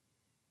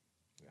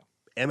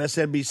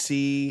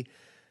 MSNBC,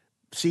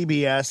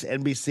 CBS,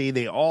 NBC,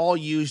 they all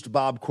used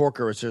Bob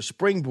Corker as their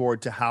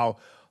springboard to how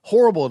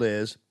horrible it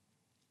is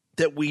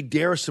that we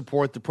dare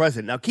support the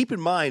president. Now, keep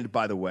in mind,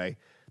 by the way,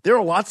 there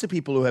are lots of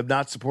people who have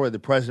not supported the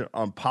president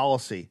on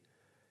policy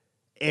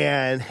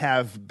and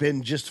have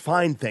been just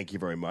fine, thank you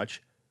very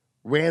much.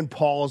 Rand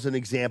Paul is an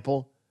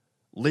example.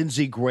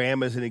 Lindsey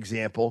Graham is an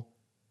example.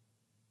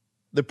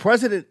 The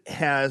president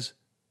has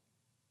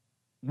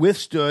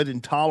withstood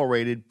and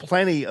tolerated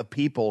plenty of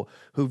people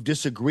who've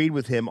disagreed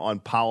with him on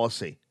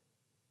policy.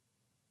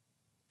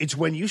 It's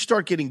when you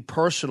start getting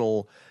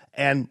personal,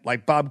 and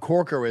like Bob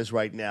Corker is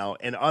right now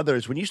and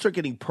others, when you start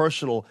getting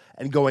personal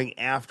and going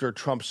after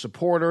Trump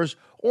supporters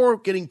or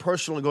getting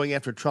personal and going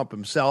after Trump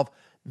himself,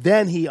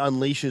 then he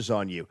unleashes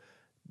on you.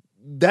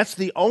 That's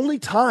the only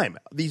time.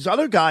 These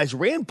other guys,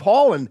 Rand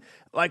Paul and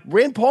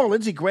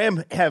Lindsey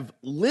Graham, have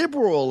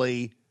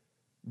liberally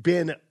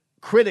been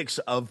critics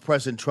of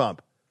President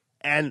Trump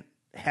and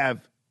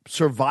have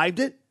survived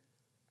it.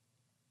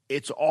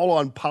 It's all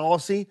on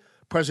policy.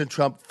 President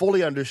Trump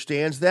fully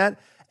understands that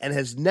and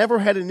has never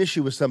had an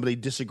issue with somebody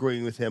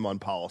disagreeing with him on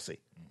policy.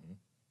 Mm-hmm.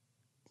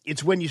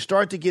 It's when you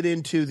start to get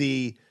into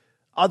the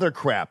other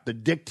crap, the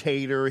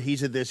dictator,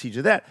 he's a this, he's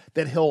a that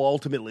he'll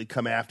ultimately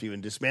come after you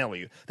and dismantle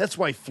you. That's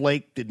why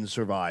Flake didn't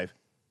survive.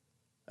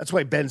 That's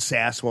why Ben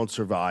Sass won't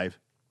survive.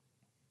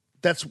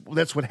 That's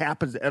what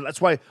happens. And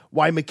that's why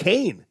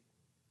McCain,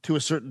 to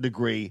a certain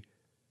degree,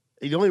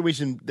 the only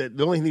thing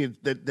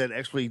that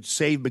actually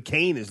saved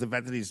McCain is the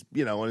fact that he's,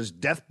 on his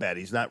deathbed.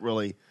 He's not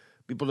really,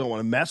 people don't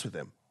want to mess with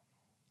him.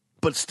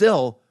 But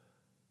still,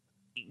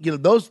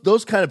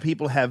 those kind of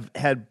people have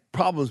had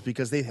problems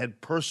because they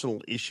had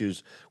personal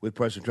issues with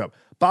President Trump.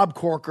 Bob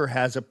Corker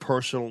has a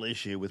personal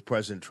issue with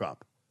President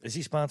Trump. Is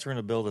he sponsoring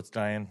a bill that's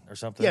dying or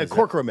something? Yeah,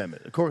 Corker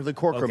Amendment. The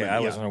Corker Amendment. I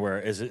wasn't aware.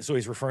 Is it so?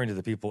 He's referring to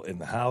the people in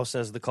the House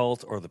as the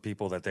cult, or the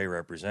people that they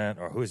represent,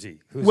 or who's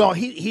he?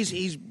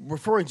 He's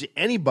referring to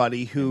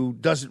anybody who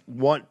doesn't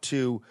want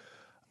to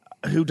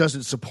who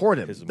doesn't support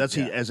him. His- That's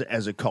yeah.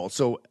 as a cult.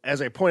 So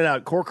as I pointed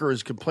out, Corker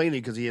is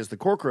complaining because he has the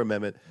Corker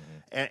Amendment,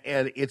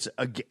 and it's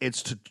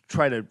to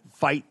try to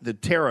fight the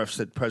tariffs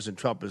that President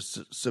Trump is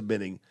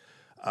submitting,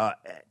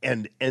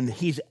 and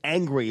he's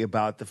angry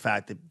about the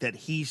fact that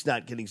he's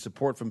not getting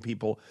support from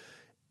people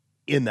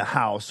in the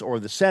House or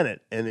the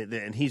Senate,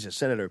 and he's a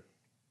senator,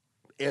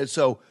 and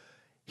so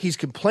he's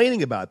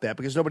complaining about that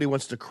because nobody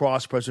wants to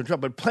cross President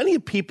Trump. But plenty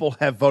of people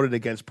have voted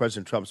against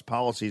President Trump's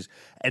policies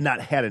and not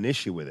had an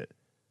issue with it.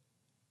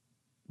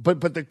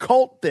 But the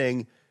cult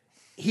thing,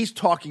 he's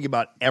talking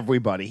about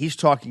everybody. He's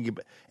talking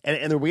about,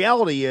 and the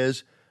reality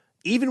is,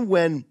 even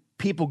when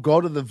people go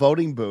to the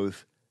voting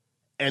booth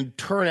and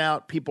turn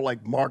out people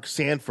like Mark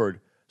Sanford,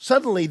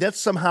 suddenly that's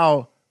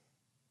somehow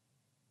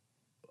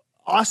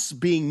us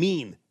being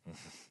mean,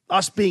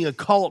 us being a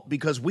cult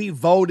because we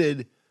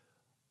voted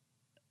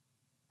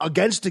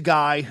against a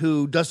guy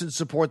who doesn't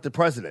support the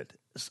president.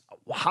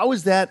 How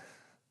is that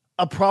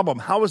a problem?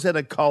 How is that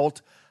a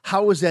cult?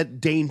 How is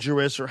that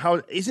dangerous? Or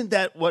how isn't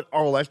that what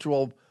our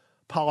electoral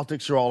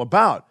politics are all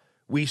about?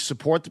 We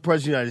support the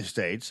president of the United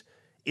States.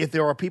 If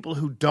there are people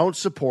who don't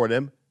support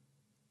him,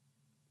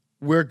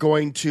 we're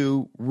going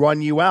to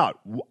run you out.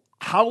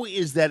 How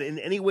is that in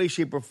any way,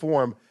 shape, or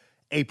form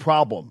a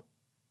problem?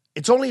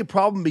 It's only a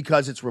problem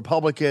because it's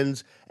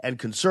Republicans and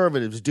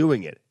conservatives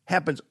doing it.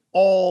 Happens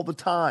all the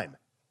time.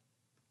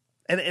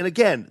 And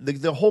again,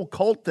 the whole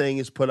cult thing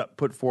is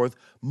put forth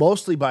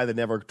mostly by the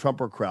Never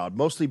Trumper crowd,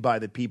 mostly by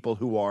the people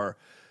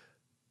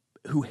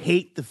who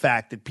hate the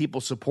fact that people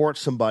support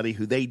somebody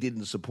who they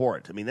didn't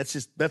support. I mean, that's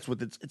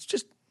what it's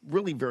just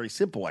really very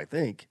simple. I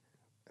think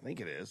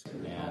it is.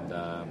 And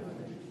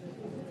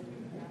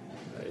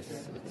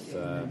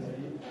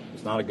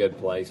it's not a good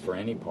place for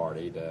any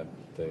party to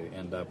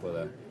end up with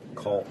a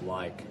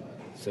cult-like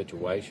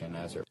situation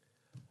as it.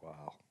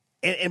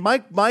 And my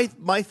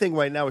thing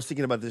right now, I was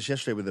thinking about this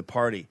yesterday with the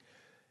party,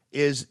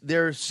 is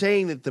they're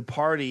saying that the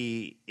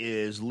party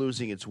is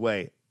losing its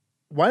way.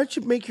 Why don't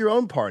you make your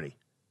own party?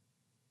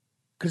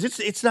 Because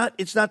it's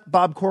not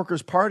Bob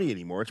Corker's party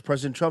anymore. It's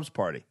President Trump's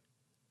party.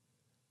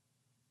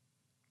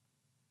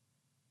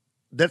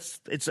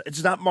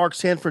 It's not Mark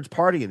Sanford's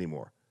party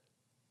anymore.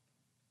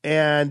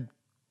 And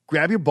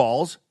grab your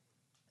balls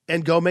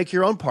and go make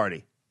your own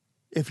party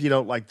if you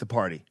don't like the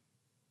party,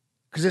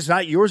 because it's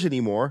not yours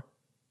anymore.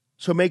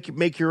 So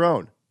make your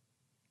own.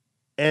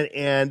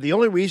 And the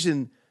only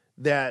reason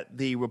that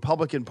the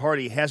Republican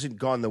Party hasn't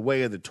gone the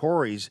way of the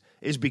Tories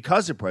is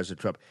because of President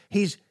Trump.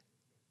 He's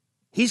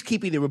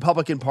keeping the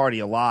Republican Party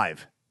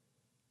alive.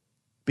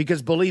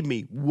 Because believe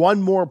me,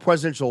 one more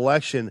presidential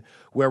election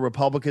where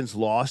Republicans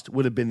lost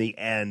would have been the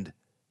end.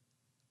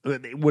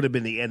 It would have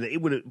been the end.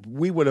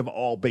 We would have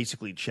all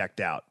basically checked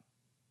out.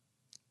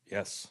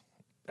 Yes,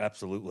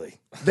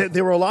 absolutely.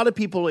 There were a lot of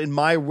people in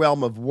my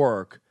realm of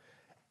work.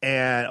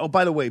 And, oh,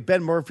 by the way,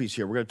 Ben Murphy's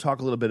here. We're going to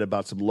talk a little bit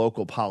about some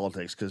local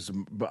politics because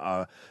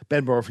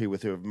Ben Murphy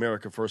with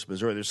America First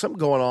Missouri, there's something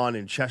going on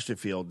in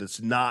Chesterfield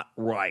that's not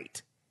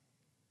right.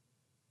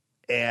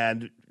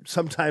 And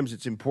sometimes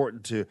it's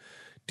important to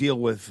deal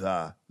with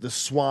the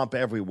swamp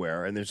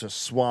everywhere. And there's a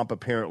swamp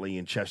apparently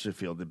in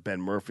Chesterfield that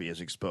Ben Murphy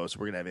has exposed. So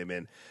we're going to have him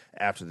in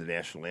after the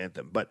national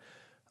anthem. But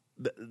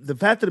the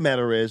fact of the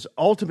matter is,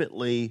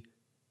 ultimately,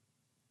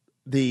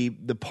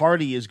 the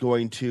party is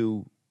going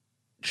to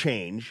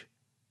change.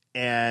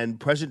 And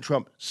President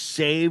Trump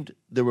saved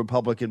the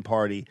Republican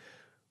Party.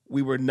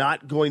 We were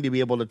not going to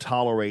be able to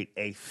tolerate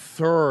a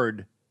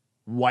third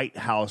White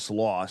House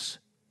loss.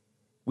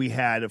 We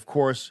had, of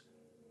course,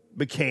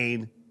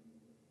 McCain.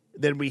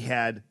 Then we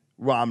had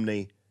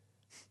Romney.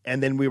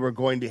 And then we were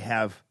going to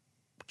have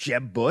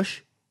Jeb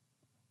Bush.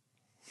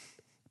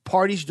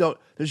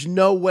 There's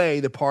no way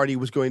the party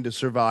was going to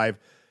survive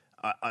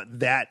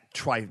that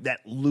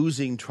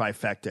losing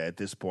trifecta at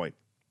this point.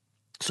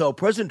 So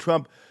President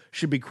Trump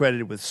should be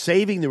credited with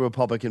saving the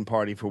Republican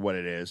Party for what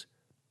it is,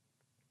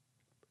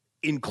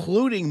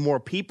 including more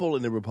people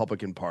in the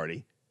Republican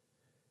Party.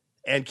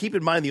 And keep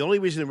in mind, the only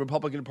reason the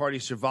Republican Party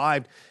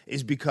survived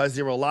is because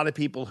there were a lot of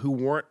people who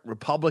weren't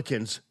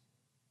Republicans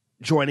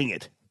joining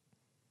it.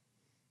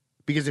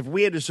 Because if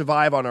we had to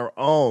survive on our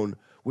own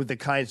with the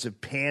kinds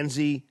of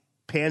pansies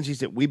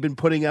that we've been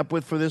putting up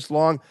with for this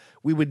long,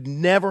 we would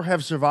never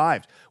have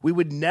survived. We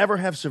would never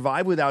have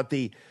survived without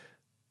the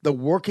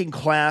working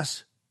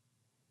class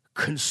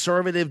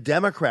conservative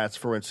Democrats,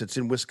 for instance,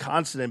 in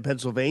Wisconsin and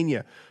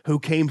Pennsylvania, who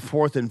came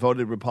forth and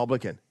voted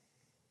Republican.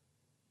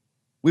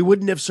 We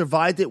wouldn't have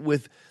survived it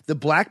with the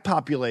black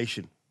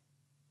population,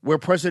 where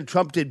President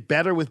Trump did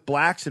better with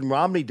blacks than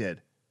Romney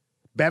did,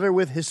 better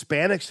with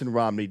Hispanics than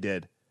Romney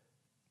did.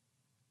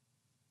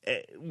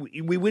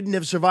 We wouldn't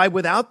have survived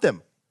without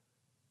them.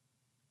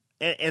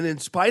 And in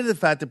spite of the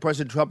fact that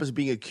President Trump is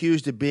being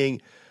accused of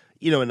being,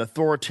 an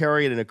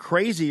authoritarian and a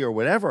crazy or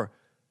whatever,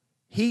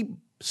 he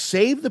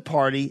saved the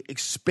party,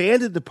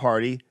 expanded the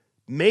party,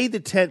 made the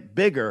tent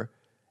bigger,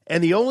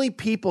 and the only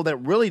people that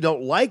really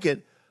don't like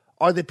it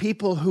are the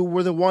people who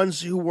were the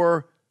ones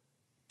who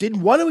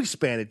didn't want to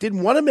expand it,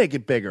 didn't want to make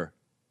it bigger.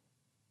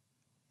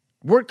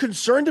 weren't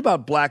concerned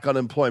about black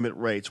unemployment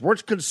rates,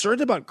 weren't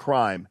concerned about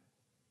crime.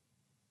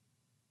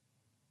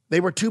 They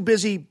were too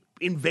busy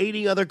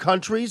invading other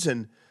countries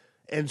and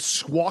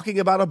squawking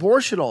about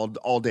abortion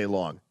all day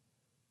long,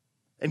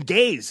 and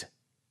gays.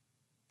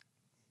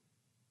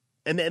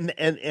 And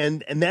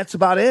that's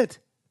about it.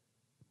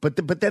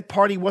 But that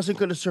party wasn't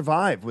going to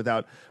survive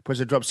without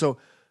President Trump.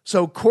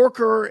 So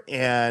Corker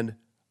and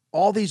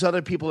all these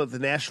other people at the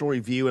National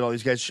Review and all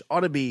these guys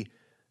ought to be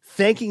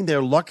thanking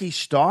their lucky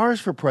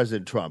stars for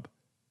President Trump,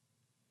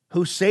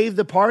 who saved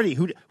the party,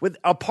 with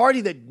a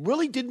party that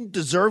really didn't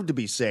deserve to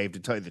be saved, to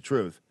tell you the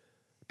truth,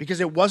 because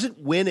it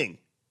wasn't winning.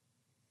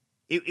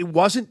 It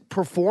wasn't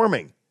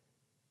performing.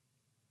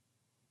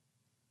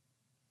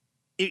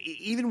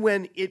 Even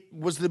when it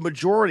was the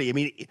majority. I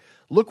mean,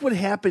 look what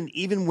happened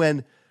even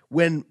when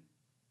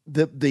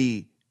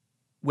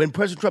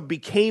President Trump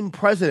became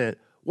president,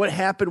 what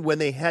happened when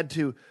they had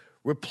to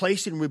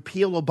replace and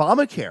repeal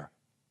Obamacare?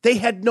 They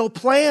had no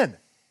plan.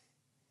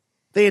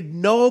 They had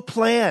no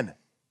plan.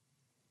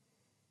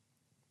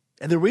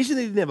 And the reason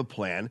they didn't have a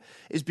plan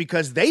is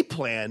because they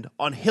planned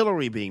on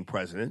Hillary being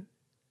president,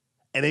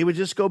 and they would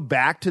just go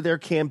back to their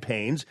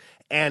campaigns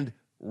and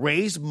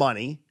raise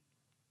money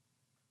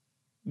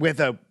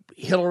with a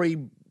Hillary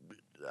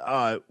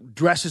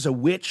dress as a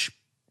witch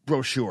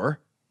brochure.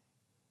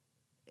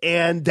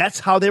 And that's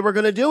how they were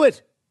going to do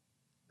it.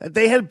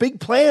 They had big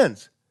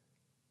plans.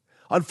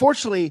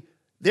 Unfortunately,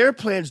 their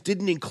plans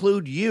didn't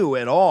include you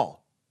at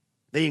all.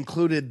 They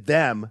included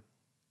them.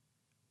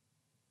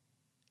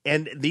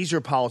 And these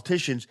are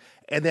politicians.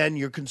 And then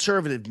your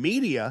conservative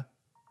media,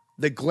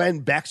 the Glenn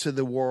Becks of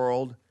the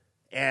world,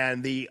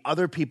 and the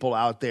other people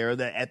out there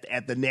that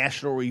at the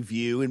National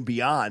Review and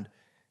beyond,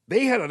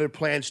 they had other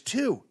plans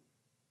too.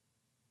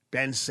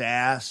 Ben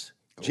Sass,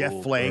 Jeff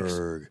Flakes,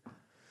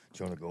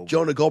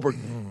 Jonah Goldberg.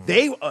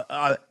 They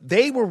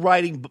were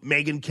writing,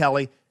 Megyn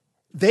Kelly,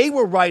 they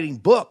were writing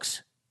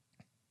books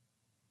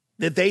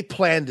that they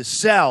planned to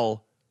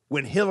sell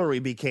when Hillary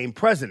became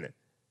president.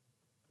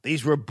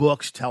 These were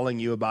books telling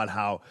you about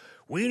how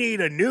we need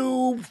a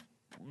new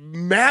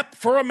map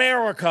for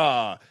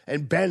America.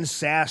 And Ben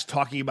Sass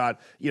talking about,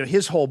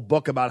 his whole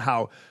book about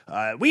how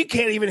we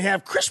can't even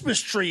have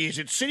Christmas trees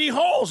at city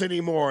halls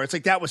anymore. It's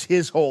like that was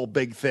his whole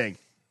big thing.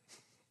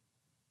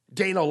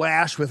 Dana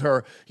Lash with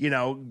her,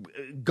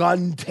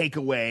 gun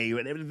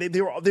takeaway.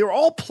 They were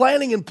all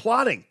planning and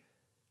plotting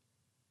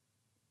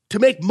to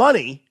make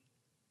money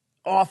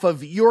off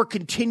of your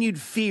continued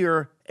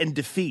fear and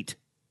defeat,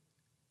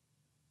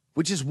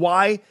 which is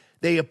why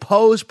they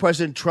oppose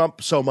President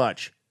Trump so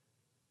much.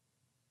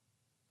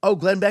 Oh,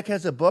 Glenn Beck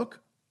has a book?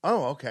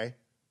 Oh, okay.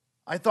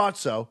 I thought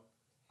so.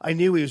 I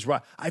knew he was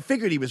right. I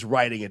figured he was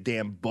writing a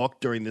damn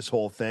book during this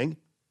whole thing.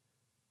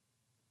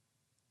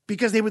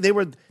 Because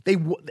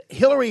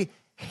Hillary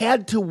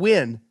had to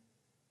win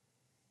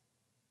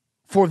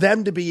for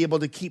them to be able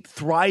to keep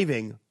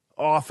thriving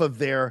off of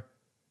their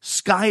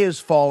sky is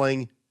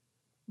falling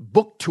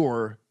book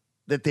tour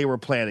that they were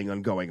planning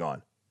on going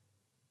on.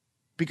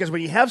 Because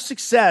when you have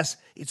success,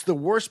 it's the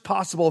worst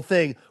possible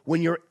thing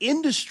when your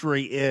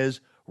industry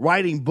is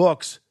writing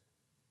books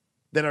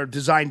that are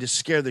designed to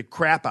scare the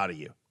crap out of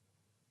you.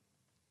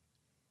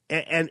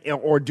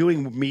 Or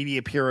doing media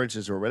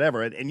appearances or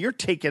whatever, and you're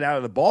taken out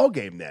of the ball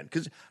game then.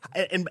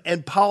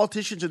 And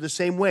politicians are the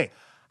same way.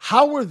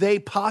 How are they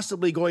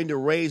possibly going to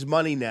raise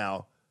money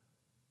now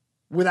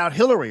without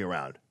Hillary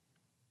around?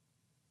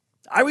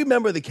 I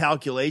remember the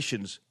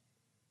calculations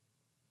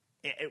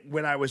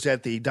when I was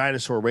at the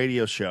Dinosaur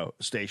Radio show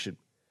station,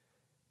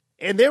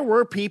 and there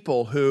were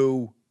people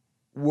who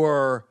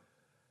were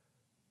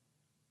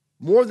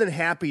more than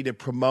happy to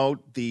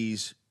promote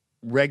these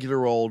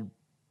regular old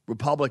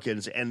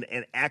Republicans and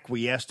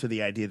acquiesce to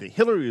the idea that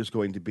Hillary was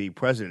going to be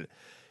president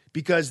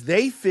because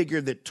they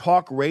figured that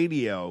talk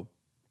radio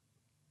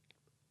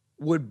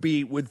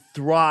would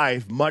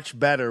thrive much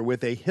better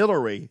with a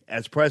Hillary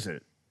as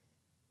president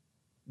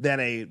than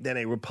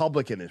a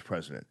Republican as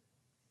president.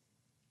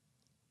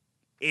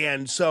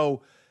 And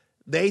so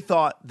they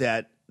thought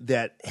that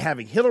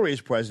having Hillary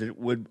as president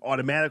would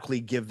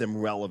automatically give them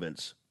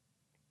relevance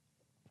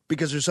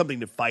because there's something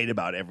to fight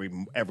about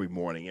every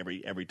morning,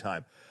 every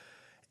time.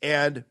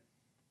 And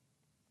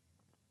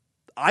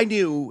I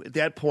knew at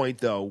that point,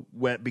 though,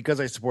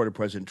 because I supported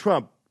President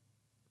Trump,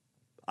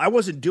 I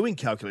wasn't doing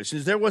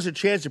calculations. There was a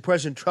chance that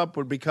President Trump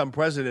would become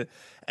president,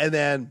 and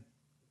then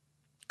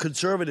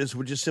conservatives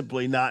would just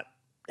simply not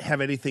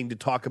have anything to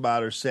talk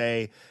about or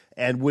say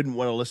and wouldn't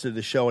want to listen to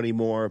the show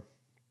anymore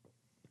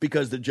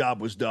because the job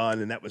was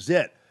done and that was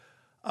it.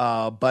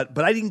 But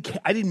I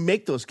didn't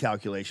make those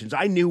calculations.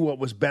 I knew what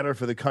was better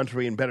for the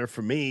country and better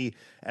for me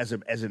as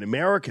an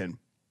American.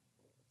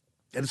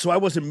 And so I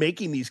wasn't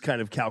making these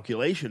kind of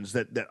calculations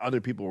that other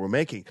people were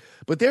making.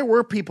 But there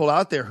were people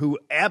out there who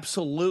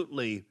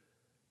absolutely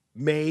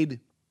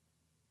made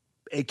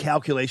a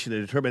calculation,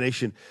 a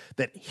determination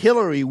that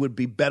Hillary would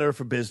be better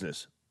for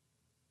business.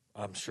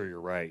 I'm sure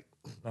you're right.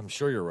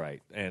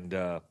 And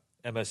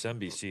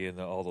MSNBC and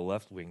all the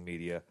left-wing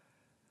media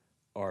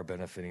are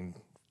benefiting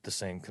the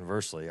same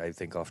conversely. I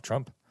think off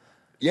Trump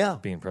Yeah.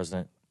 being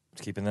president,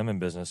 it's keeping them in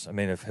business. I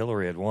mean, if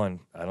Hillary had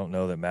won, I don't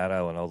know that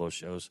Maddow and all those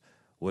shows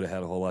would have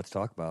had a whole lot to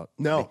talk about.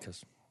 No.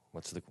 Because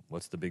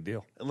what's the big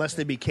deal? Unless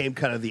they became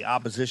kind of the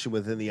opposition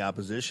within the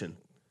opposition.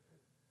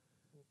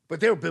 But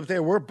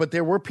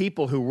there were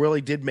people who really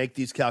did make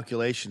these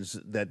calculations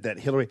that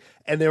Hillary,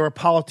 and there were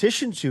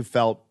politicians who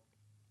felt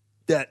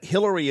that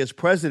Hillary as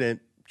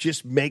president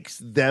just makes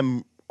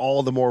them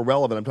all the more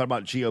relevant. I'm talking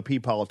about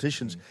GOP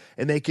politicians,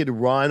 and they could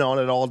run on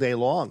it all day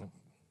long.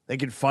 They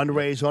could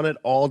fundraise on it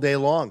all day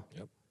long.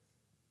 Yep.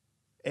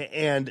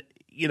 And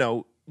you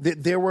know,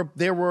 there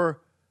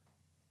were.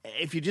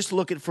 If you just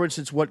look at, for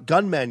instance, what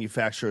gun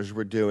manufacturers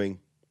were doing,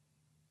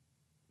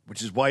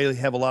 which is why you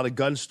have a lot of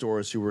gun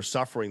stores who are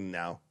suffering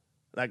now.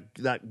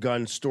 Not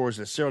gun stores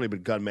necessarily,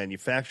 but gun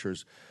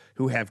manufacturers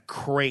who have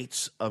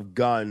crates of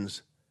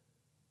guns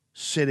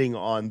sitting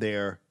on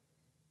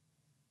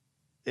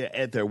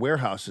at their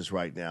warehouses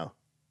right now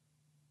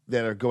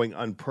that are going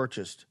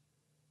unpurchased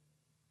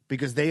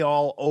because they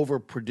all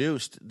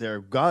overproduced their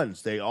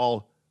guns. They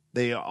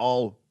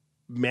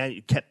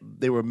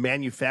were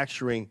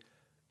manufacturing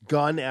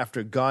gun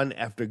after gun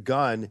after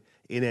gun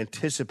in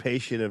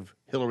anticipation of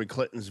Hillary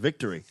Clinton's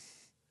victory.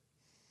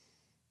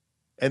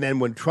 And then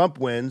when Trump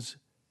wins,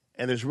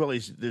 and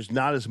there's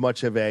not as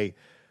much of a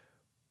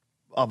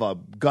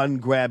gun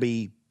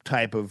grabby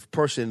type of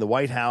person in the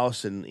White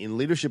House and in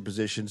leadership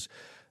positions,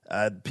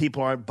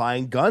 people aren't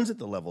buying guns at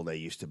the level they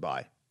used to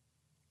buy.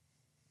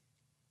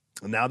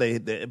 And now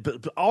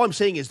but all I'm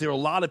saying is there are a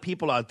lot of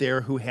people out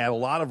there who had a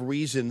lot of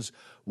reasons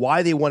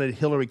why they wanted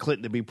Hillary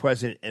Clinton to be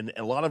president and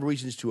a lot of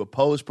reasons to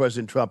oppose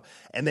President Trump,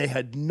 and they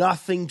had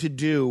nothing to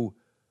do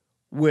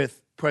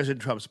with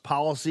President Trump's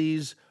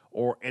policies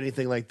or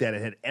anything like that.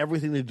 It had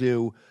everything to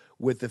do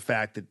with the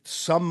fact that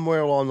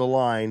somewhere along the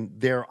line,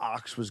 their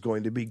ox was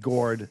going to be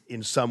gored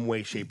in some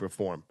way, shape, or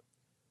form.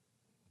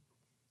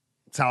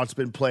 It's how it's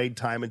been played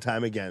time and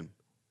time again.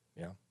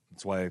 Yeah.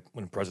 That's why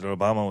when President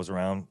Obama was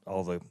around,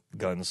 all the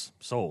guns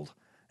sold.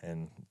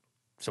 And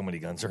so many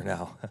guns are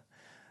now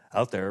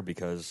out there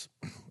because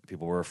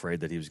people were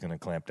afraid that he was going to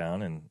clamp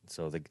down. And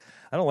so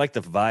I don't like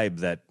the vibe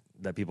that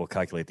people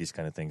calculate these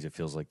kind of things. It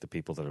feels like the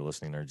people that are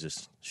listening are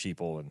just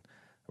sheeple and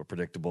or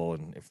predictable.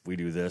 And if we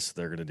do this,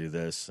 they're going to do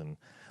this.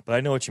 But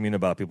I know what you mean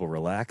about people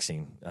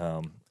relaxing.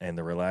 And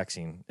the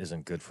relaxing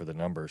isn't good for the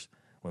numbers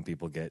when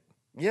people get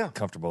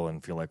comfortable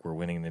and feel like we're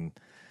winning, and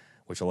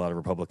which a lot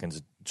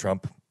of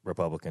Trump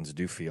Republicans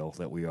do feel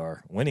that we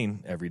are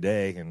winning every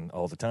day and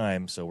all the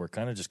time. So we're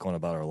kind of just going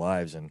about our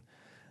lives and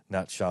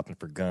not shopping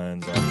for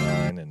guns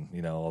online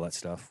and all that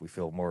stuff. We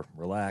feel more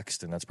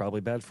relaxed, and that's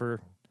probably bad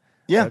for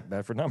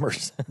bad for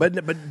numbers.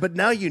 but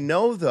now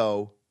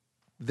though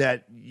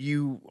that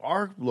you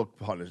are looked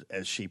upon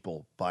as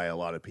sheeple by a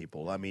lot of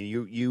people. I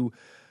mean, you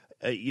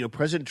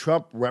President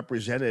Trump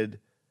represented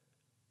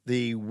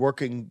the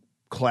working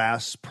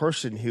class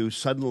person who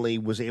suddenly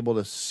was able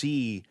to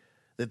see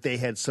that they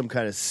had some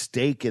kind of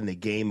stake in the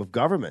game of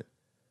government.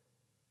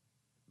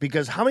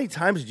 Because how many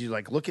times did you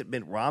look at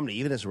Mitt Romney,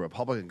 even as a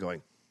Republican,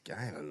 going,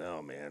 I don't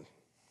know, man.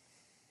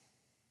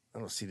 I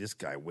don't see this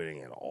guy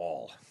winning at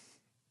all.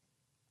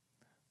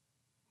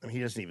 I mean,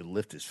 he doesn't even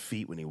lift his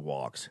feet when he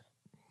walks.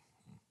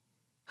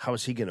 How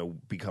is he going to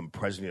become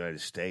president of the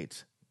United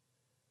States?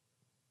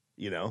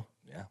 Yeah.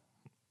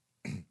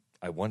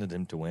 I wanted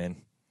him to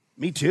win.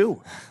 Me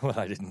too. Well,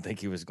 I didn't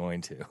think he was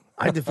going to.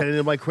 I defended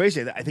him like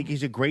crazy. I think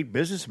he's a great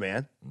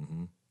businessman.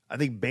 Mm-hmm. I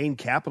think Bain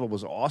Capital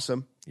was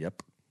awesome.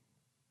 Yep.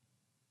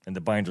 And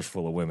the binder's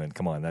full of women.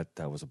 Come on,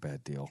 that was a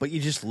bad deal. But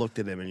you just looked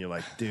at him and you're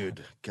like,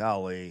 dude,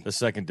 golly. The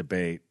second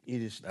debate,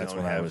 that's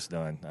when I was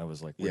done. I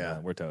was like, we're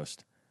done. We're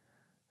toast.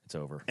 It's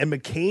over. And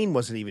McCain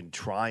wasn't even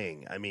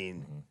trying. I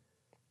mean,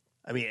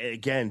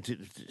 again,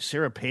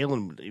 Sarah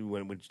Palin, it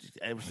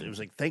was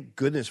like, thank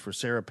goodness for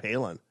Sarah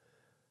Palin,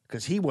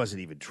 because he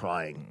wasn't even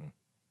trying. Mm-hmm.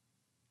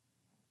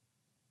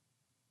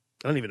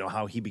 I don't even know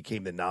how he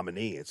became the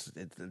nominee. It's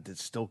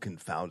still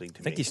confounding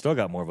to me. I think he still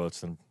got more votes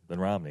than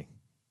Romney.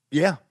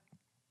 Yeah.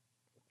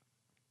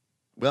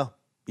 Well,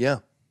 yeah.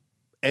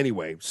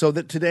 Anyway, so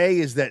today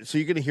is that. So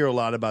you're going to hear a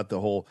lot about the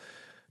whole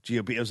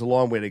GOP. It was a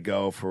long way to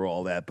go for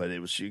all that, but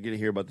you're going to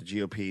hear about the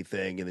GOP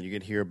thing, and then you're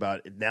going to hear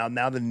about it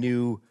now the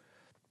new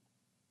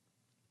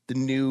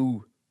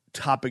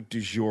topic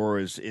du jour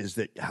is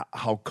that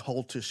how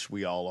cultish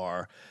we all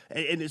are,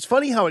 and it's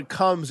funny how it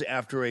comes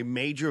after a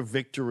major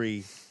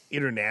victory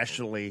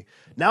internationally.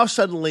 Now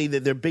suddenly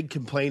their big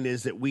complaint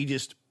is that we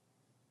just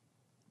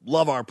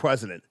love our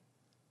president.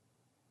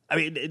 I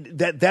mean,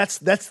 that's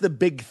the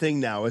big thing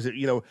now, is it,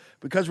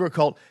 because we're a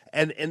cult.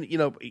 And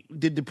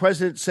did the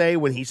president say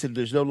when he said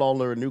there's no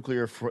longer a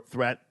nuclear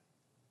threat,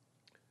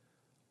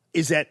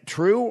 is that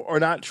true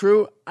or not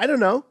true? I don't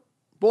know.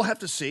 We'll have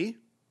to see.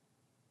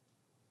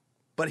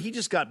 But he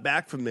just got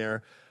back from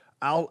there.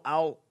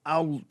 I'll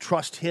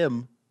trust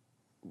him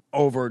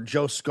over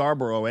Joe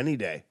Scarborough any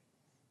day,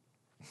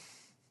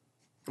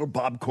 or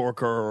Bob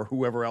Corker, or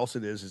whoever else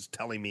it is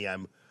telling me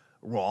I'm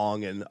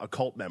wrong and a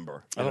cult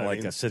member. I don't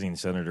like a sitting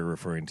senator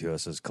referring to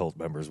us as cult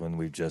members when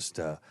we've just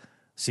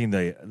seen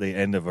the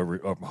end of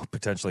or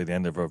potentially the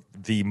end of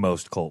the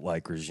most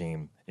cult-like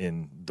regime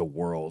in the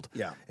world.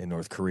 Yeah. In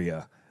North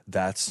Korea,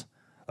 that's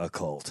a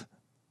cult.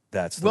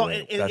 That's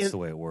the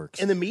way it works.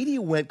 And the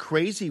media went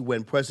crazy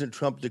when President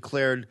Trump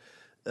declared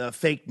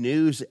fake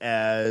news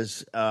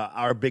as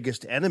our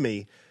biggest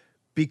enemy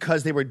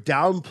because they were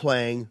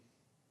downplaying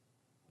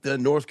the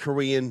North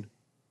Korean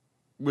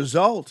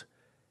result.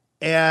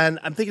 And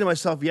I'm thinking to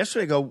myself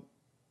yesterday, I go,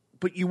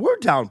 but you were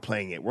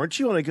downplaying it, weren't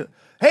you? And I go,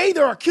 hey,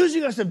 they're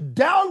accusing us of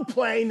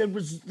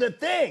downplaying the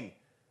thing.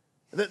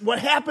 What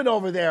happened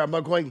over there? I'm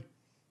going,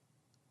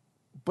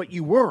 but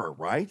you were,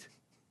 right?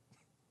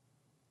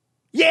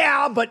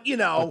 Yeah, but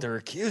But they're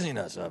accusing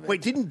us of it.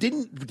 Wait,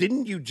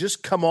 didn't you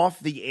just come off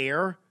the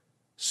air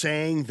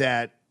saying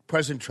that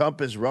President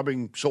Trump is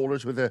rubbing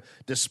shoulders with a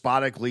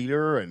despotic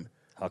leader? And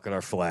how could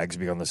our flags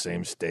be on the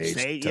same stage?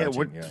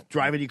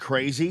 Driving you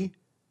crazy.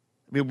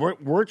 I mean,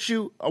 weren't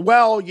you?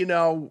 Well,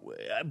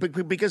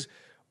 because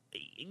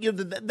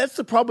that's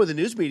the problem with the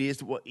news media.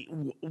 Is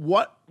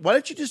why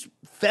don't you just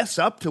fess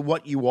up to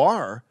what you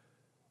are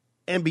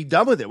and be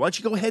done with it? Why don't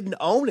you go ahead and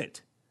own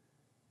it?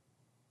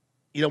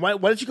 Why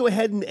don't you go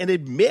ahead and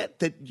admit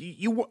that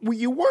you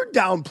were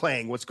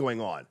downplaying what's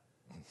going on?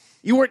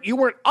 You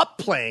weren't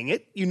upplaying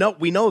it.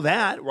 We know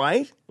that,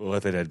 right? Well,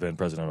 if it had been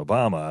President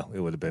Obama, it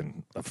would have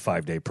been a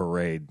 5-day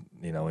parade,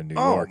 in New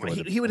York. Oh,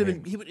 He would have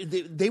been.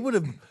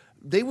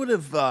 They would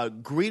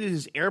have greeted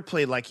his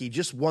airplane like he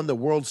just won the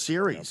World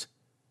Series. Yep.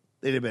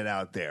 They'd have been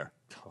out there.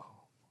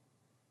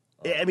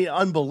 I mean,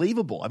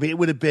 unbelievable. I mean, it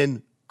would have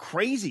been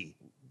crazy.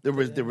 The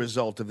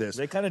result of this.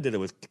 They kind of did it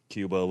with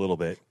Cuba a little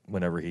bit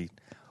when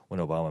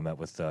Obama met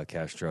with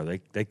Castro.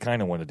 They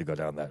kind of wanted to go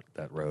down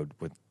that road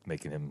with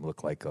making him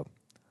look like a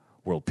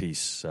world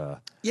peace.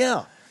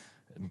 Yeah.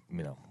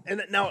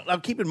 And now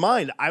keep in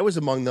mind, I was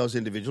among those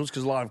individuals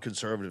because a lot of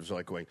conservatives are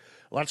like going,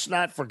 let's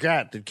not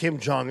forget that Kim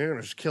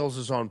Jong-un kills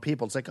his own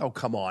people. It's like, oh,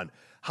 come on.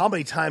 How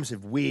many times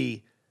have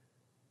we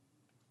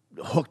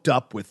hooked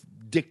up with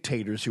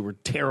dictators who were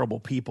terrible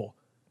people?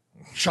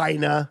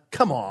 China,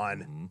 come on.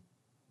 Mm-hmm.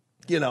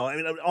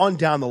 On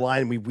down the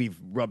line, we've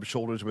rubbed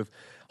shoulders with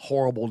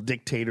horrible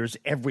dictators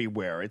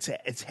everywhere.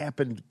 It's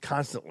happened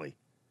constantly.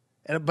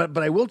 But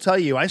I will tell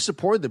you, I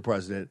supported the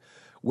president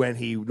when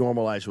he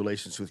normalized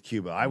relations with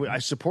Cuba. I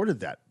supported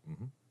that.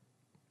 Mm-hmm.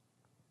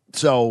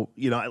 So,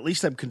 at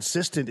least I'm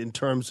consistent in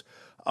terms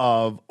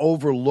of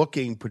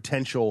overlooking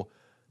potential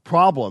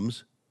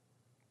problems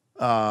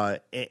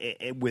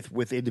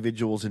with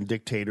individuals and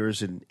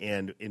dictators. And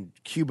in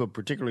Cuba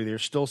particularly,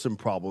 there's still some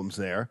problems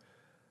there.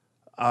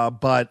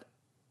 But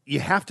you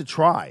have to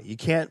try. You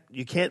can't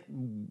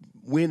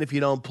win if you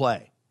don't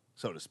play,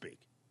 so to speak.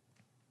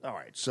 All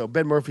right, so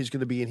Ben Murphy's going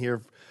to be in here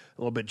a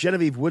little bit.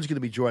 Genevieve Wood's going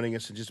to be joining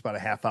us in just about a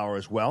half hour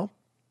as well.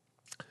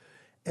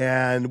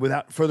 And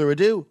without further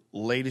ado,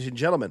 ladies and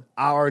gentlemen,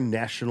 our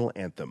national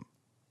anthem.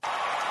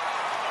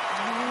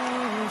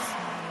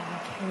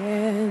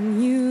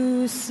 Can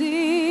you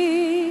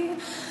see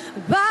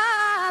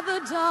by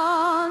the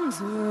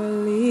dawn's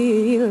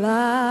early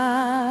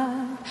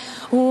light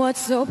what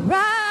so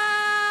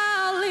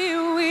proudly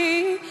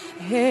we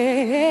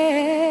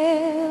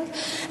hailed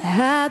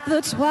at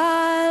the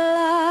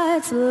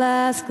twilight's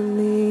last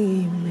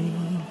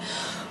gleaming,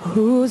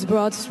 whose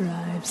broad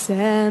stripes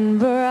and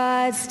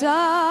bright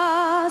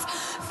stars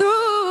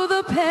through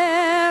the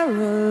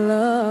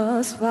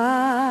perilous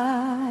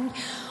fight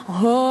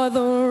o'er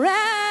the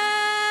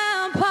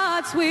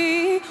ramparts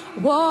we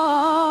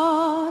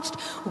watched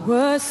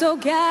were so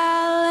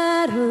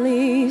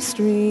gallantly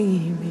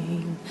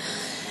streaming,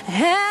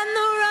 and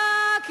the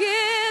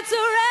rockets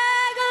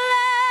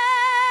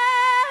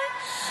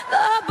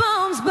the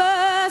bombs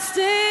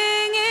bursting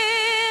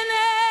in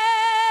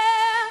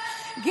air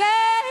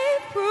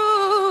gave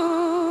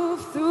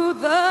proof through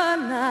the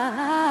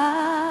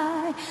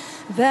night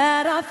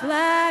that our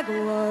flag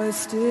was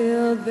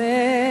still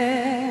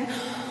there.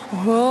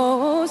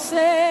 Oh,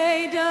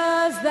 say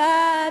does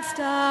that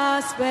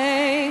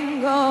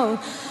star-spangled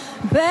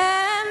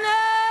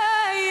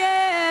banner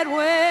yet wave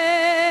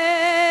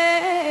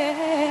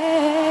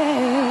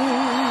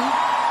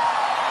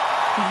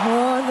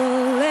o'er the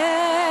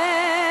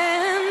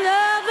land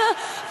of the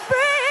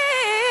free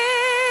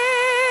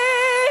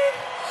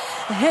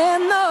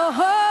and the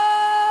home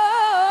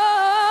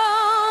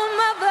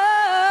of the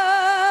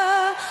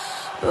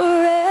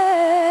brave?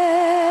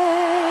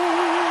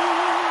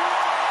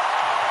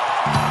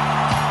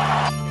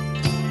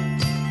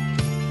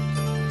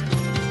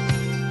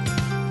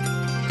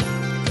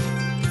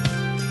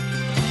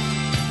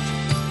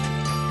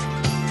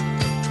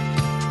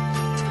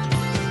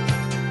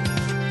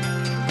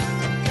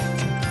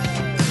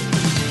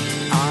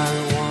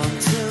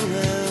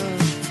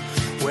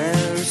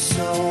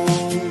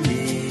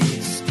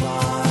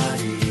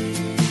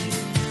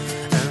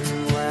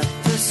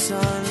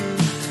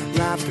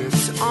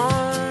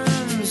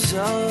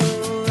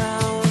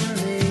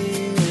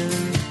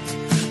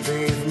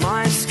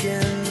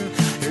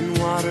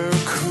 Water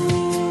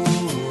cool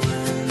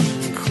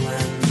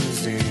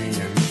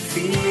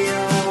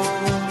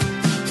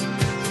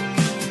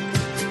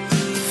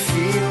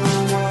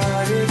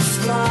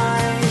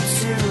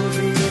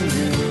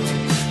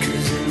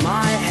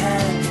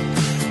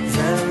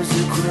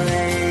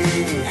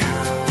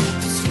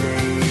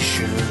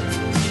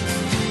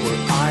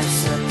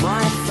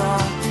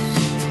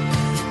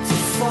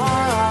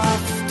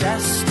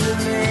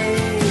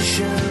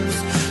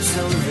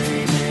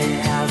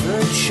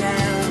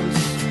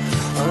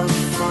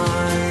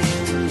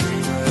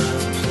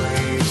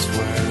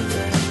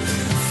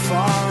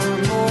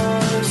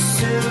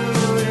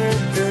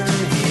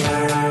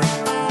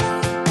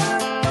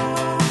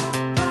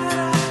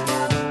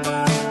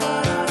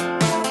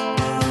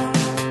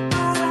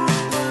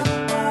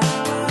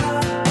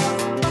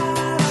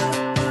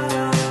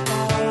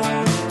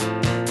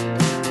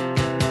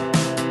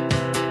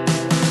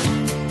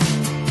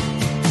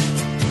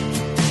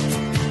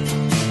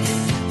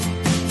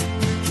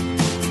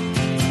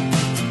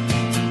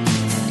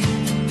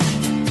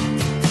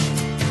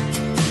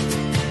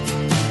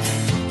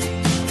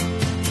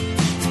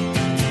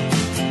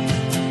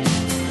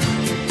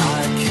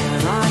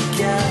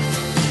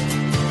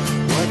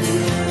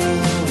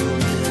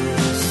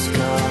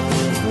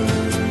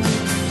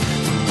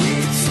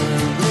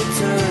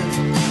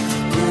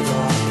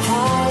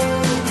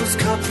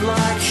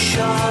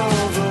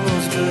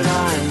shovels, but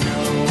I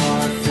know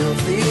our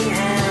filthy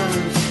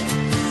hands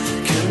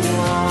can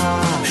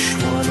wash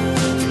one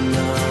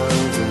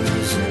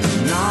another's, and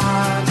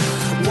not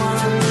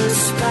one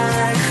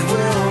speck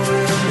will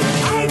remain.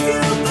 I do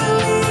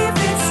believe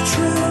it's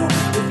true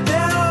that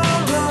there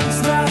are roads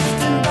left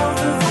in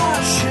both of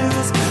our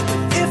shoes.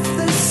 But if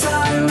the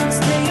silence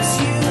takes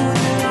you,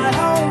 then I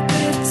hope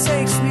it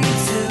takes me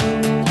too.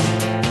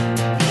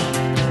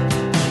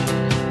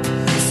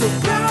 So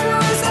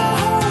brothers, I'll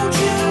hold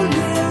you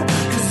near,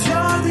 'cause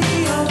you're the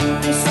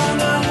only song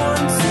I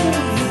want to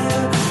hear.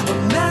 A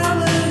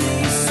melody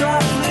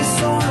softly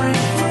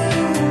soaring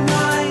through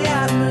my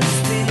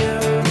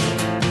atmosphere,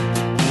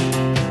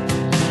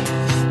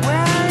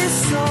 where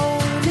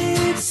soul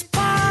meets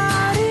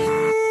body,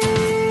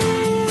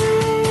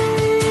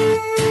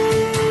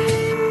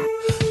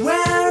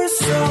 where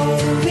soul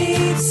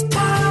meets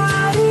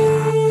body,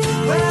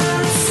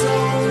 where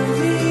soul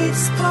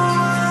meets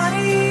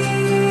body.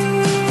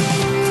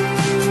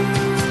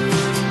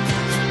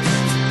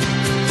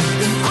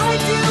 And I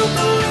do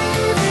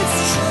believe it's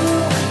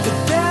true that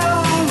there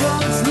are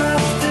roads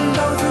left in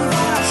both of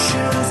our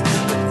shoes.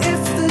 But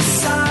if the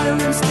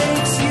silence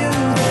takes you,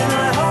 then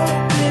I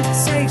hope it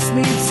takes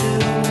me too.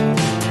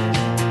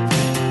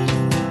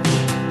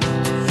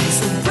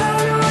 So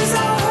brothers,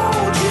 I'll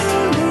hold you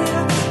near,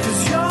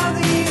 'cause you're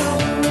the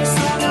only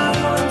song I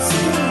want to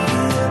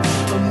hear.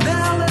 A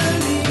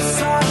melody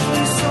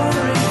softly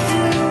soaring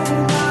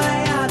through my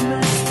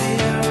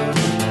atmosphere,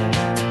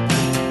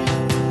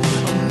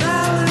 a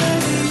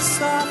melody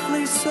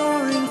softly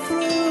soaring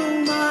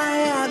through my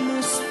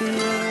atmosphere,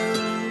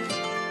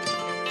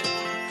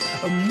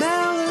 a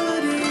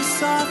melody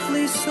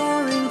softly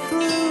soaring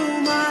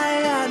through my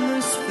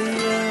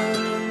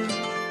atmosphere,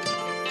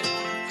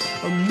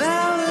 a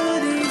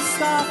melody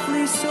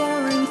softly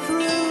soaring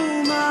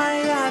through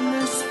my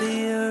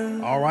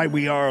atmosphere. All right,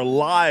 we are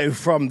live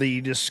from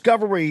the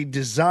Discovery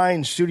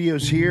Design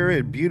Studios here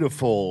at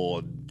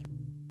beautiful,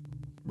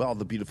 well,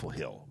 the Beautiful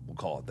Hill, we'll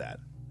call it that,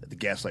 at the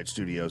Gaslight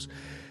Studios.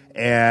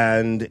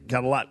 And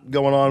got a lot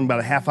going on. About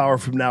a half hour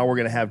from now, we're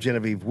going to have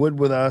Genevieve Wood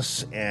with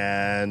us.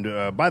 And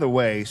by the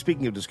way,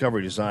 speaking of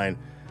Discovery Design,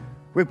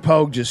 Rick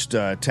Pogue just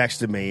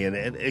texted me.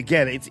 And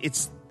again,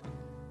 it's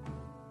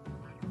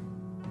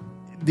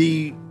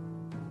the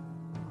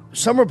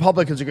some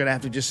Republicans are going to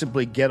have to just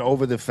simply get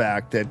over the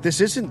fact that this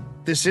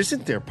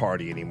isn't their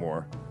party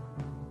anymore.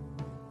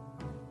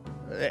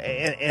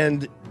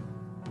 And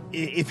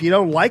if you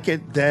don't like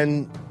it,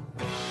 then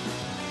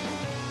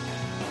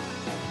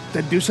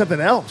do something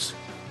else.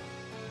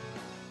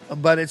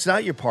 But it's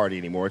not your party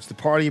anymore. It's the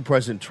party of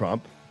President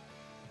Trump.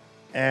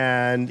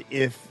 And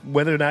if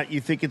whether or not you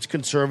think it's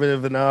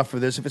conservative enough or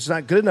this, if it's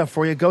not good enough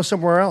for you, go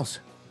somewhere else.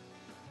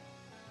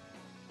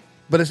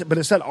 But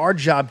it's not our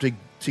job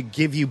to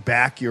give you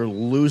back your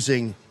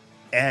losing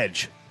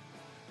edge.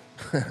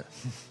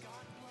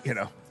 You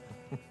know,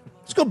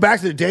 let's go back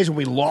to the days when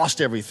we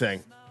lost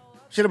everything.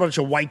 See a bunch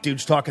of white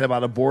dudes talking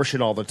about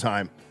abortion all the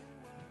time.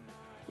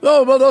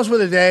 Oh, well, those were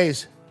the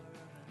days.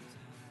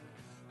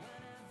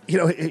 You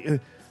know,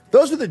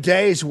 those were the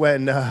days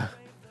when,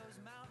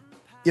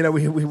 you know,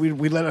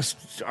 we let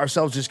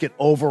ourselves just get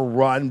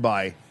overrun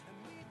by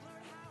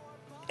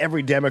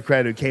every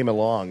Democrat who came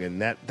along, and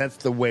that's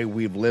the way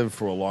we've lived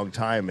for a long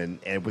time,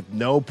 and with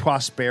no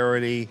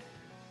prosperity,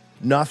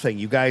 nothing.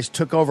 You guys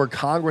took over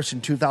Congress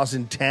in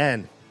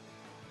 2010.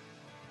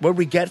 What did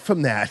we get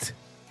from that?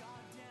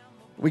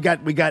 We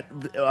got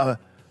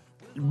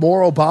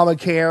more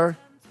Obamacare.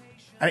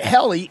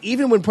 Hell,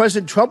 even when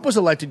President Trump was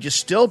elected, you're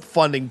still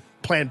funding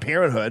Planned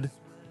Parenthood.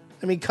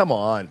 I mean, come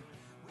on.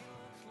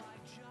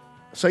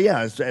 So, yeah,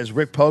 as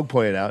Rick Pogue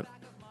pointed out,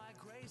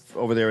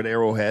 over there at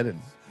Arrowhead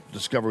and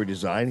Discovery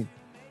Design,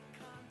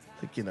 I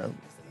think, you know,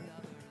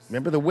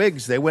 remember the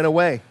Whigs, they went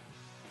away.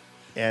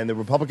 And the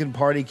Republican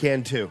Party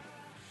can too.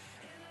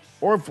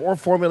 Or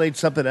formulate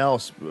something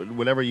else,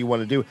 whatever you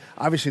want to do.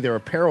 Obviously, there are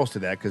perils to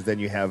that because then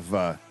you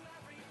have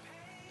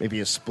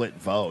maybe a split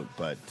vote.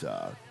 But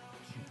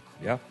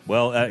yeah,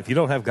 well, if you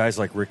don't have guys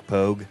like Rick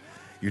Pogue,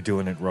 you're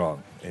doing it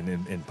wrong. And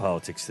in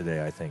politics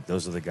today, I think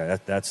those are the guys.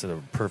 That's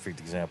a perfect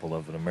example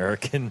of an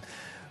American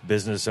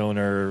business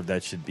owner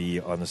that should be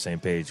on the same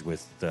page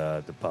with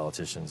the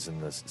politicians in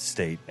the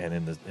state and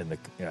in the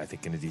I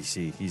think in the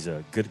D.C. He's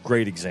a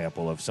great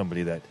example of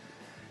somebody that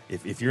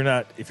if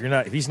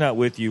he's not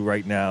with you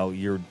right now,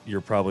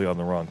 you're probably on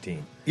the wrong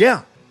team.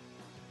 yeah,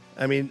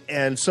 I mean,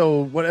 and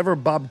so whatever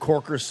Bob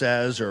Corker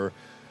says or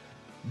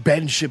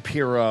Ben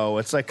Shapiro,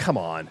 it's like, come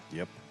on.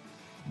 Yep.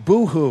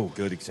 Boo-hoo.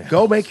 Good example.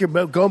 Go make your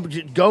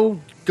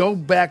go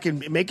back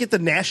and make it the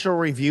National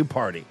Review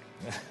Party.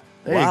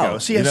 There Wow. you go.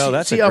 See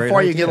that's how a great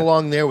far you idea. get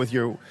along there with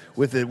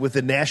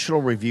the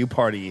National Review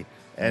Party,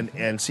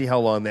 and see how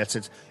long that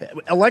sits.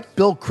 Elect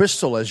Bill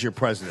Kristol as your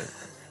president.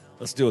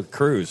 Let's do a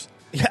cruise.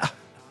 Yeah.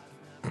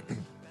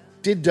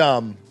 Did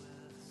Bill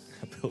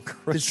did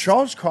Kristol.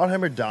 Charles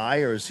Krauthammer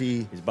die, or is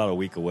he? He's about a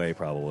week away,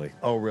 probably.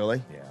 Oh,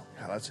 really? Yeah.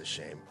 Oh, that's a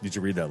shame. Did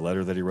you read that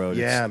letter that he wrote?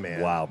 Yeah,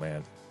 man. Wow,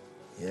 man.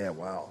 Yeah,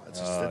 wow.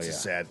 That's Oh, a yeah.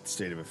 sad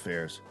state of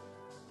affairs.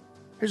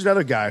 Here's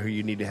another guy who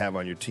you need to have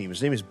on your team.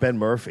 His name is Ben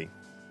Murphy,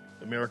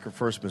 America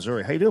First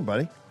Missouri. How you doing,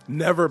 buddy?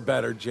 Never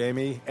better,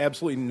 Jamie.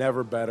 Absolutely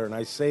never better. And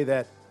I say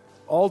that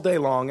all day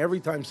long, every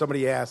time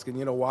somebody asks, and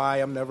you know why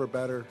I'm never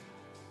better?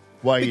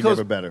 Why are you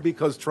never better?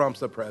 Because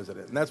Trump's the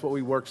president. And that's what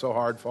we work so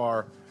hard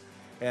for.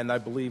 And I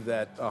believe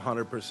that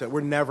 100%.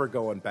 We're never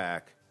going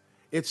back.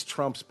 It's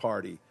Trump's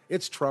party.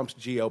 It's Trump's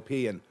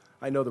GOP. And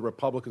I know the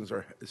Republicans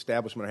or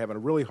establishment are having a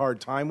really hard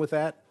time with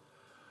that.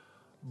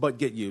 But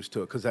get used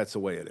to it because that's the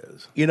way it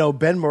is. You know,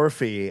 Ben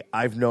Murphy,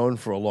 I've known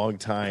for a long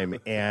time,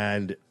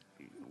 and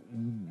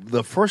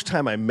the first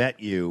time I met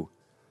you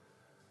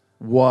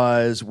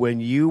was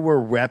when you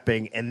were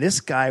repping, and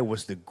this guy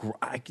was the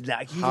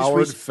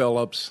Howard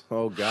Phillips.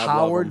 Oh, God.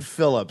 Howard love him.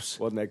 Phillips.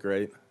 Wasn't that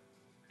great?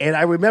 And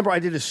I remember I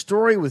did a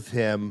story with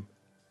him.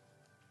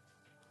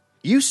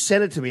 You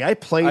sent it to me. I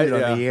played it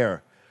on the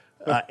air.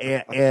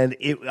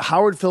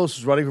 Howard Phillips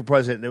was running for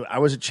president. I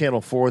was at Channel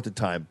 4 at the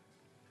time.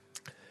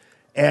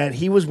 And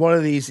he was one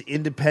of these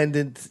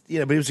independent,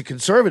 but he was a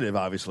conservative,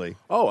 obviously.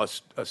 Oh, a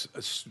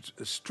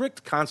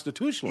strict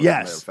constitutionalist, as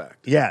a matter of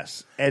fact.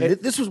 Yes. And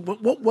this was,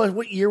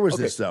 what year was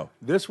this, though?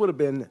 This would have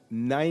been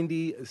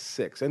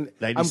 96. And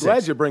 96. I'm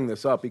glad you bring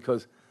this up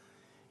because,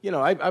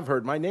 I've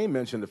heard my name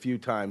mentioned a few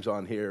times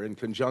on here in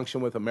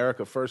conjunction with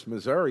America First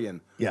Missouri.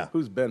 And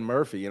who's Ben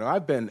Murphy?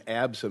 I've been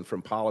absent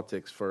from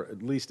politics for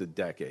at least a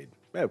decade,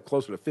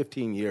 closer to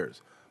 15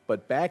 years.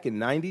 But back in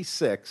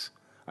 96,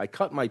 I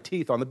cut my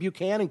teeth on the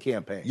Buchanan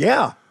campaign.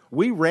 Yeah.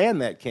 We ran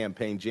that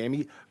campaign,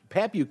 Jamie.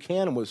 Pat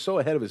Buchanan was so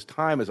ahead of his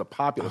time as a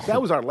populist.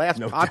 That was our last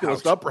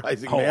populist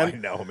uprising, man. I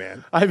know,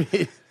 man. I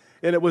mean,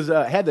 and it was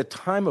had the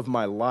time of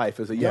my life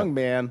as a young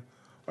man,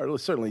 or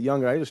certainly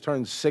younger. I just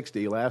turned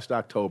 60 last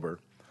October.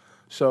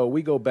 So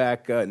we go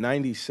back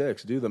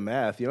 96, do the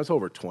math. It's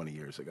over 20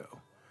 years ago.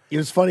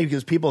 It's funny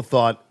because people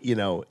thought,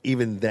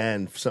 even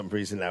then, for some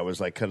reason, I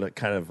was like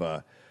kind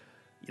of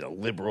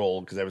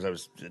liberal because I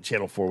was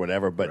Channel 4,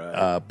 whatever. But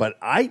Right. But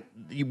I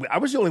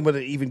was the only one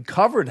that even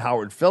covered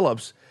Howard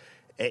Phillips,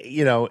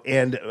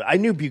 and I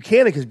knew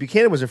Buchanan because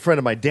Buchanan was a friend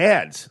of my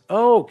dad's.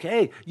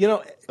 Okay.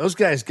 Those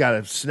guys got a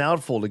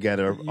snoutful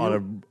together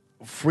on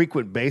a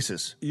frequent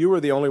basis. You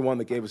were the only one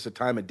that gave us the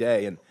time of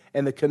day.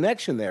 And the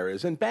connection there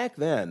is, and back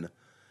then,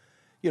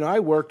 I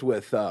worked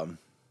with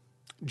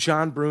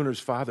John Bruner's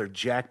father,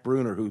 Jack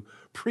Bruner, who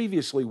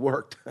previously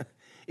worked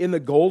in the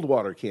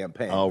Goldwater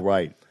campaign. Oh,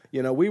 right.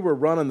 We were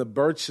running the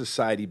Birch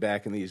Society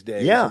back in these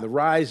days. Yeah. And the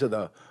rise of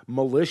the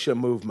militia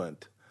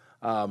movement.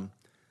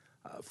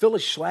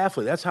 Phyllis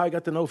Schlafly, that's how I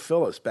got to know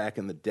Phyllis back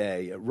in the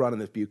day, running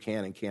this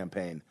Buchanan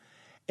campaign.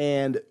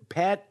 And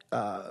Pat,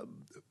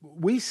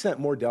 we sent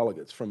more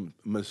delegates from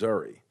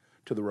Missouri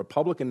to the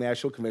Republican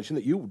National Convention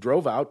that you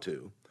drove out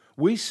to.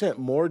 We sent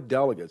more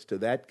delegates to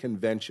that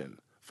convention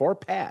for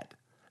Pat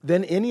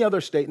than any other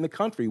state in the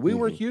country. We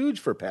were huge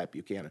for Pat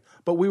Buchanan,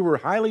 but we were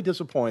highly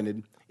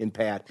disappointed in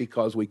Pat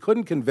because we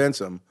couldn't convince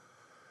him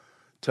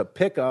to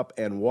pick up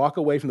and walk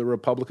away from the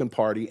Republican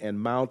Party and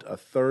mount a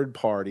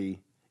third-party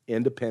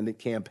independent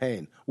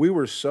campaign. We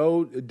were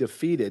so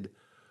defeated,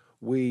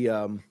 we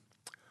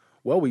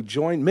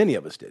joined, many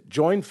of us did,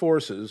 joined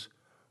forces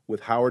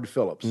with Howard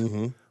Phillips.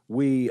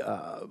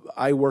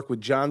 I worked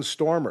with John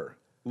Stormer,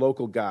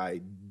 local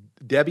guy,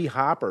 Debbie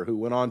Hopper, who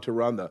went on to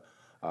run the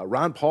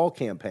Ron Paul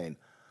campaign.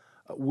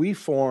 We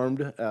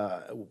formed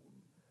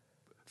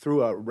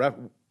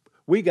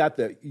we got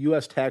the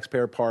U.S.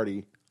 Taxpayer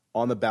Party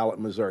on the ballot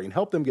in Missouri and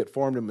helped them get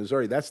formed in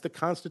Missouri. That's the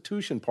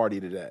Constitution Party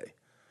today.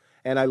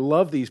 And I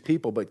love these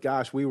people, but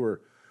gosh, we were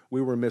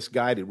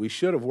misguided. We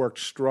should have worked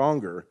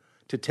stronger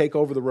to take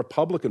over the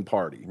Republican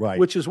Party, Right.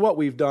 which is what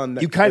we've done.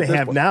 You kind at of this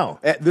have point. now.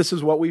 This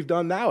is what we've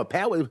done now.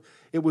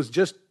 It was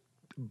just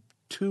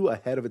too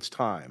ahead of its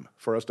time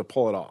for us to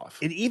pull it off.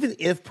 And even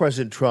if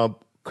President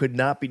Trump could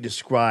not be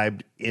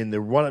described in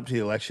the run-up to the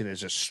election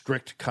as a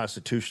strict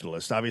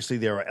constitutionalist, obviously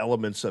there are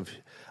elements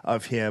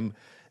of him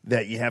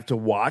that you have to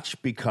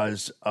watch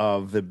because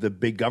of the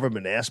big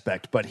government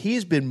aspect. But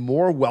he's been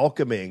more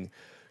welcoming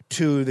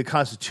to the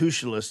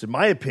constitutionalists, in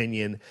my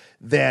opinion,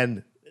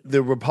 than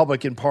the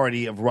Republican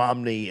Party of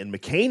Romney and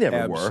McCain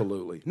ever were.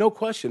 Absolutely. No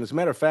question. As a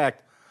matter of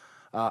fact,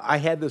 I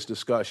had this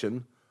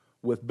discussion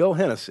with Bill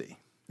Hennessy.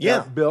 Yeah.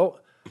 Now, Bill,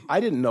 I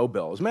didn't know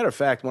Bill. As a matter of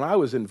fact, when I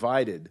was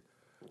invited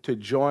to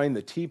join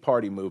the Tea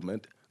Party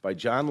movement by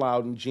John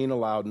Loudon, Gina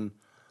Loudon,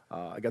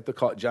 I got the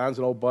call. John's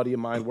an old buddy of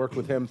mine, worked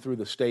with him through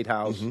the State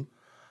House.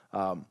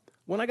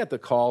 When I got the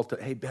call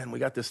to, hey, Ben, we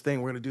got this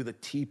thing, we're going to do the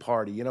Tea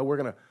Party. We're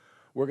going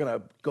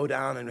to go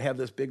down and have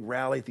this big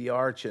rally at the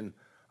Arch. And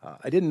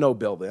I didn't know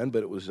Bill then,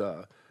 but it was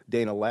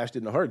Dana Lash.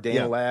 Didn't know her. Dana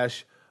Yeah.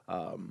 Lash.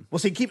 Well,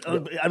 see,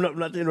 I'm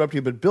not to interrupt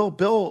you, but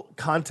Bill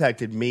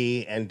contacted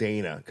me and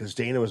Dana because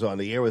Dana was on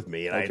the air with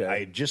me, and Okay. I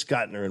had just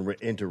gotten her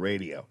into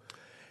radio,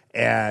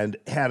 and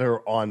had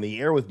her on the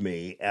air with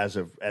me as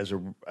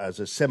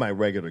a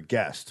semi-regular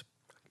guest.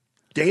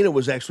 Dana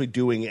was actually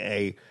doing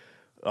a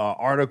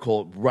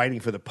article writing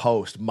for the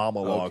Post,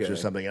 monologues Okay. or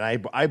something.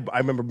 And I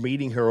remember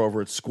meeting her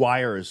over at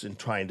Squires and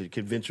trying to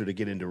convince her to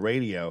get into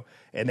radio,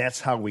 and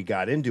that's how we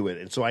got into it.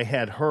 And so I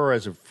had her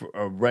as a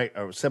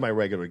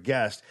semi-regular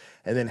guest,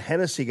 and then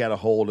Hennessy got a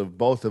hold of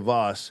both of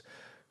us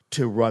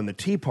to run the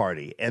Tea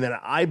Party, and then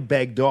I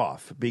begged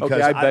off because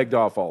Okay, I begged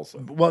off also.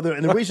 Well,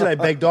 and the reason I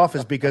begged off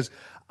is because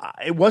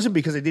it wasn't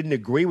because I didn't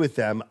agree with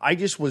them. I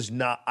just was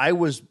not. I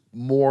was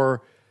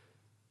more.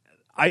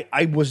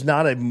 I was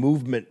not a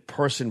movement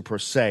person per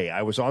se.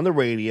 I was on the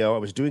radio. I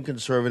was doing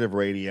conservative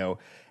radio,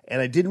 and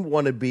I didn't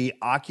want to be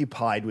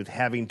occupied with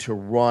having to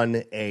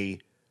run a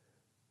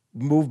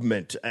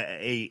movement,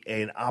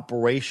 an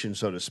operation,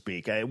 so to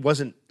speak. I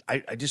wasn't.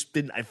 I just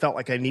didn't. I felt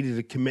like I needed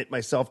to commit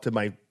myself to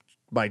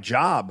my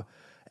job,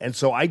 and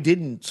so I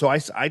didn't. So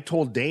I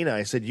told Dana.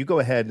 I said, "You go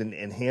ahead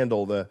and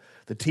handle the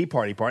Tea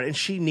Party part," and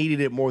she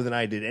needed it more than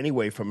I did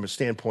anyway, from a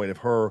standpoint of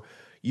her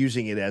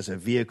using it as a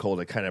vehicle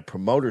to kind of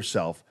promote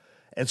herself.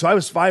 And so I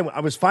was fine. I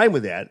was fine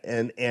with that,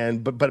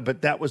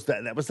 but that was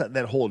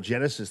that whole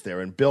genesis there.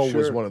 And Bill was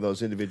Sure. one of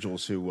those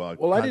individuals who.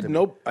 Well, I didn't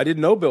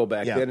know Bill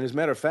back Yeah. then. And as a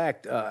matter of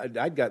fact,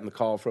 I'd gotten the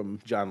call from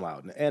John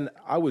Loudon, and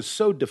I was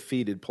so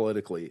defeated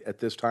politically at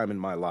this time in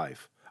my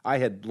life. I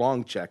had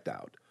long checked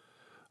out,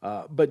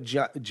 but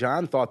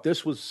John thought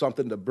this was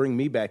something to bring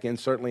me back in,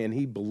 certainly, and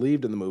he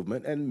believed in the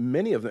movement, and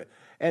many of them,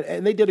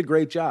 and they did a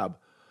great job.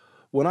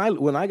 When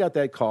I got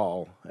that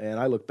call, and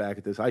I look back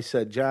at this, I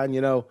said, John,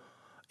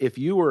 if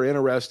you were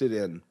interested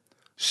in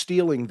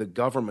stealing the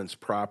government's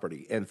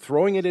property and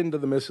throwing it into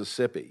the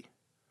Mississippi,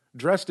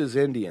 dressed as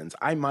Indians,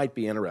 I might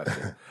be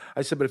interested.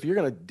 I said, but if you're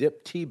going to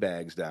dip tea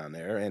bags down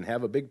there and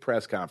have a big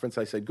press conference,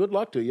 I said, good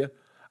luck to you.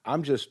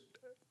 I'm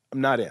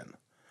not in.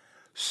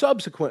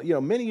 Subsequent,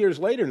 many years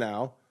later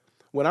now,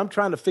 when I'm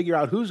trying to figure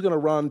out who's going to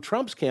run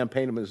Trump's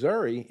campaign in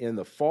Missouri in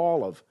the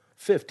fall of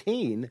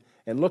 2015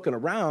 and looking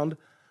around,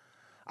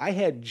 I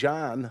had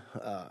John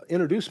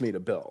introduce me to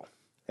Bill.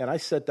 And I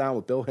sat down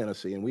with Bill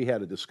Hennessy, and we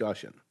had a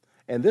discussion.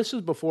 And this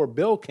is before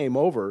Bill came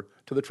over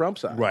to the Trump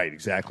side. Right,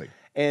 exactly.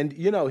 And,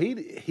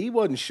 he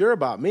wasn't sure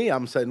about me.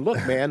 I'm saying,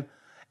 look, man,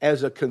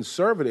 as a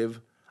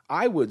conservative,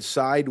 I would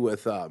side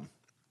with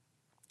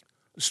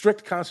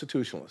strict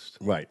constitutionalists.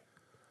 Right.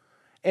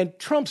 And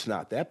Trump's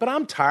not that, but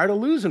I'm tired of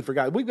losing for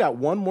God. We've got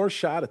one more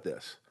shot at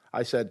this.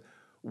 I said,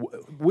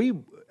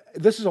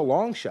 this is a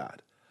long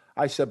shot.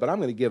 I said, but I'm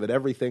going to give it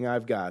everything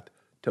I've got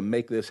to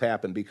make this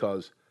happen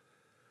because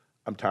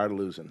I'm tired of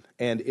losing.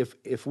 And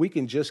if we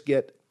can just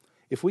get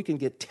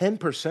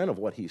 10% of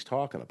what he's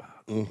talking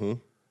about,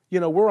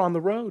 we're on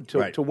the road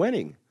to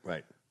winning.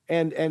 Right.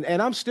 And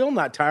I'm still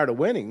not tired of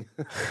winning.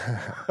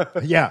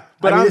 Yeah.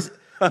 But I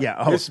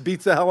mean, this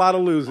beats the hell out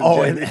of losing.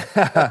 Oh, Jamie.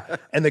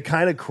 and the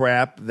kind of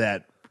crap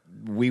that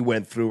we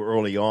went through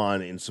early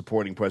on in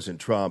supporting President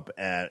Trump,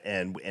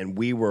 and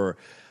we were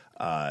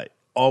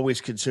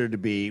always considered to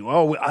be,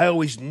 I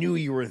always knew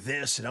you were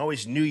this, and I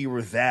always knew you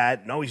were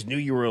that, and I always knew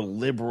you were a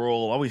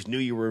liberal, always knew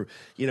you were,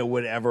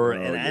 whatever.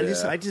 And I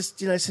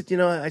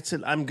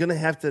said, I'm going to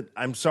have to,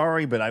 I'm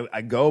sorry, but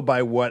I go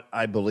by what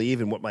I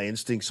believe and what my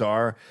instincts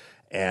are.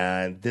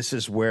 And this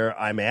is where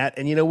I'm at.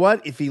 And you know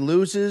what? If he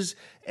loses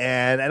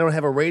and I don't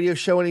have a radio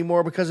show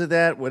anymore because of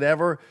that,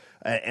 whatever,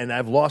 and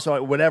I've lost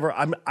all whatever,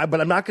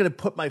 but I'm not going to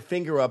put my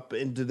finger up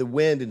into the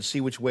wind and see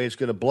which way it's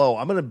going to blow.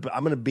 I'm going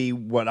to be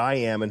what I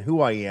am and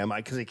who I am,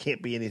 because I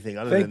can't be anything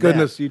other Thank than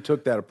goodness that. you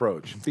took that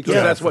approach, because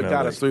Yeah, that's what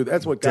got us through.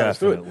 That's what got us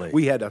through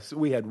Definitely. it.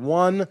 We had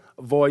one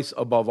voice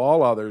above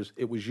all others.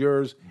 It was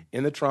yours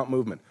in the Trump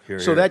movement. Hear,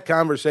 So hear. that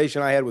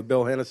conversation I had with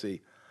Bill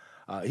Hennessy,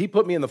 he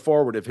put me in the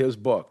forward of his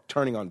book,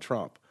 Turning on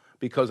Trump,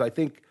 because I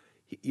think,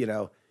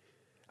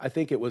 I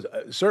think it was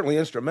certainly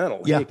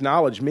instrumental. Yeah. He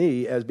acknowledged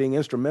me as being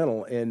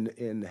instrumental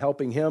in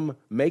helping him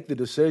make the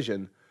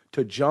decision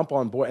to jump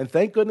on board. And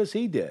thank goodness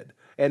he did.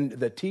 And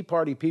the Tea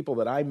Party people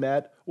that I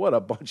met, what a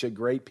bunch of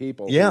great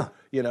people. Yeah.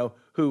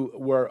 Who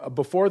were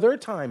before their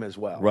time as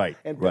well. Right,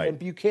 And right.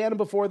 Buchanan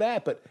before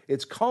that. But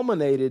it's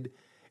culminated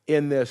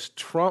in this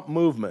Trump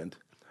movement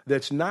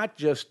that's not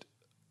just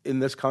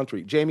in this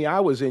country. Jamie, I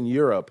was in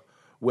Europe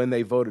when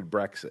they voted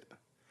Brexit.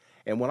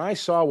 And when I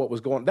saw what was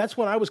going, that's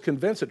when I was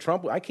convinced that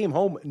Trump. I came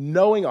home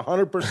knowing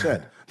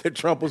 100% that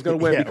Trump was going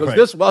to win, Yeah, because right.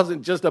 this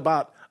wasn't just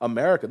about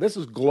America. This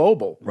is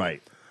global.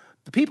 Right.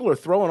 The people are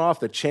throwing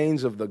off the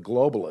chains of the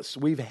globalists.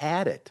 We've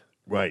had it.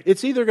 Right.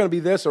 It's either going to be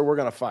this or we're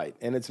going to fight,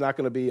 and it's not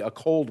going to be a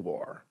Cold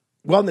War.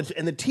 Well,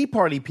 and the Tea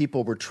Party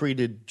people were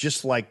treated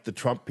just like the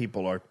Trump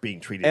people are being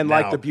treated And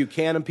now. like the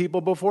Buchanan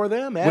people before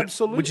them,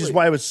 absolutely. Which is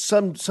why it was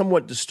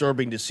somewhat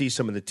disturbing to see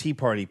some of the Tea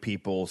Party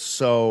people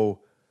so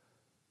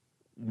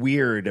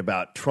weird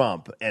about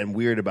Trump and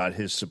weird about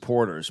his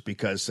supporters,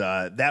 because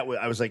I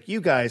was like, you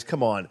guys,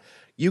 come on.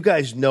 You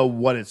guys know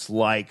what it's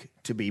like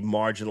to be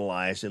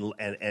marginalized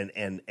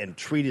and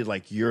treated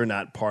like you're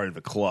not part of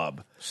the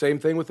club. Same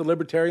thing with the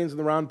Libertarians and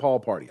the Ron Paul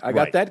Party. I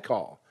got Right. that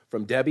call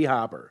from Debbie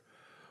Hopper.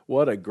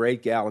 What a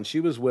great gal. And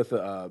she was with,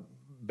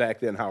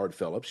 back then, Howard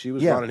Phillips. She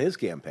was Yeah. running his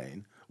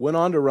campaign. Went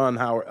on to run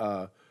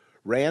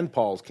Rand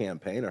Paul's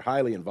campaign, or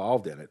highly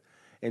involved in it.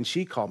 And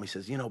she called me,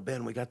 says,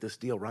 Ben, we got this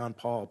deal, Ron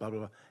Paul, blah, blah,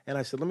 blah. And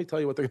I said, let me tell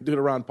you what they're going to do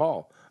to Ron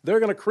Paul. They're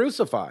going to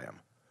crucify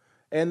him.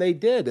 And they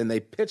did, and they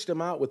pitched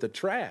him out with the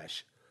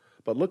trash.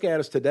 But look at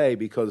us today,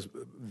 because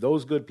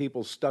those good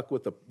people stuck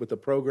with the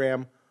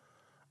program.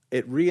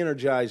 It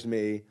re-energized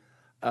me,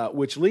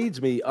 which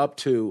leads me up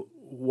to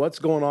what's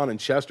going on in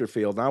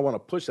Chesterfield. And I want to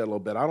push that a little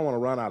bit. I don't want to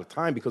run out of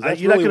time, because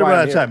that's you're really not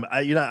going to why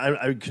run out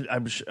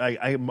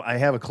of time. I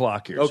have a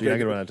clock here, so Okay, you're not going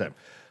to good. run out of time.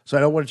 So I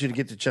don't want you to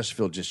get to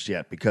Chesterfield just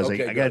yet, because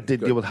Okay, I got to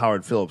good. deal with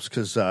Howard Phillips,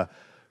 because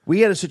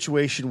we had a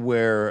situation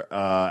where,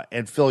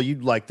 and Phil,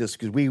 you'd like this,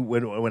 because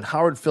when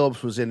Howard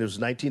Phillips was in, it was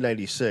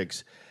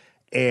 1996,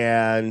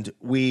 and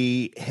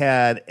we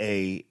had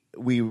I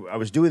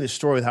was doing this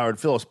story with Howard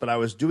Phillips, but I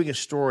was doing a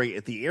story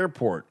at the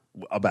airport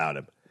about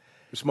him.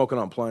 smoking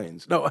on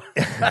planes. No,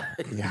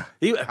 Yeah.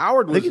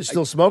 Howard was. They could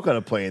still smoke on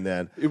a plane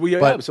then. Yeah,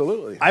 But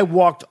absolutely. I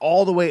walked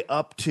all the way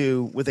up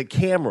to, with a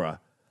camera,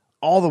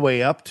 all the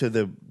way up to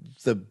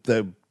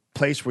the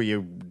place where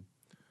you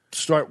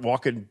start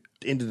walking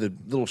into the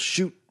little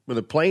chute where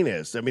the plane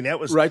is. I mean, that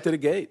was right to the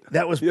gate.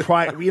 That was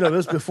prior. That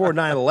was before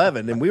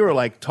 9/11, and we were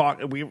like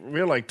talking. We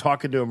were like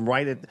talking to him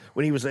right at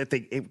when he was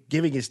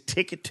giving his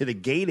ticket to the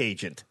gate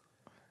agent,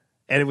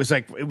 and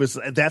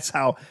that's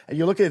how. And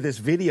you're looking at this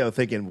video,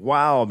 thinking,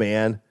 "Wow,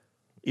 man,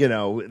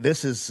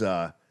 this is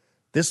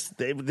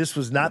this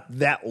was not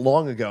that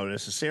long ago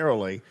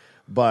necessarily."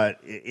 But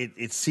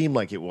it seemed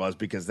like it was,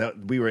 because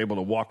we were able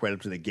to walk right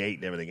up to the gate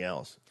and everything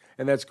else.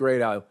 And that's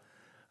great.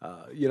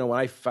 When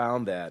I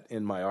found that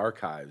in my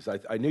archives,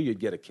 I knew you'd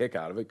get a kick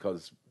out of it,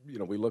 because,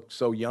 we looked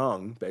so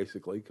young,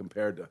 basically,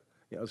 compared to,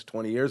 it's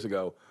 20 years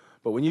ago.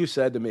 But when you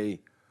said to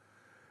me,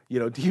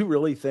 do you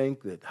really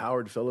think that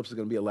Howard Phillips is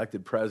going to be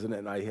elected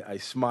president? And I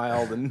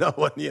smiled, and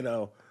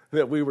knowing,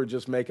 that we were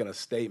just making a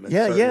statement.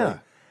 Yeah, certainly. yeah.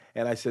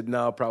 And I said,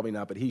 no, probably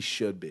not, but he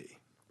should be.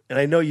 And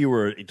I know you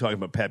were talking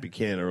about Pat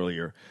Buchanan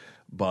earlier,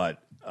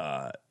 but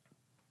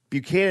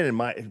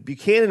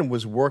Buchanan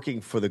was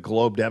working for the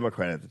Globe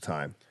Democrat at the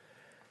time,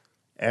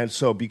 and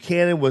so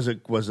Buchanan was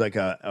like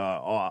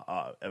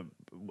a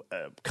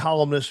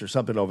columnist or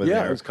something over there.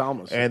 Yeah, he was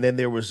columnist. And then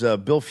there was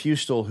Bill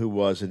Fustel, who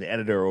was an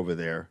editor over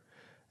there,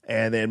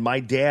 and then my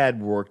dad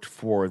worked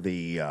for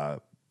the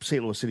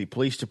St. Louis City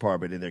Police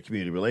Department in their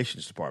community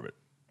relations department.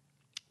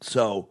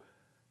 So,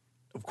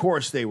 of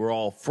course, they were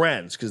all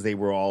friends, because they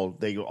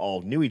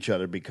all knew each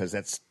other, because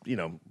that's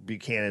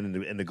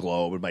Buchanan and the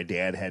Globe, and my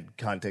dad had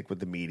contact with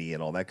the media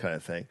and all that kind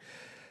of thing.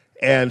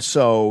 And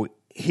so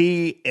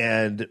he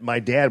and my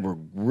dad were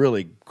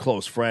really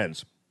close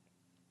friends.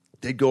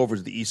 They'd go over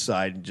to the east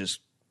side and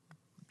just,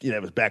 it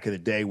was back in the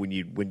day when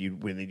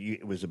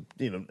it was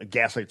a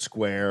Gaslight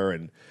Square,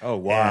 and oh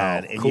wow,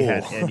 and cool.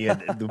 you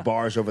had the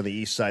bars over on the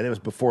east side. That was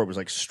before it was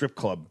like Strip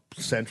Club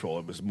Central.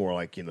 It was more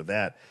like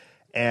that.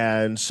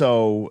 And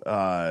so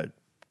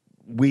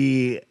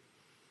they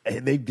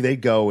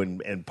go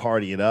and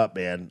party it up,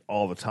 man,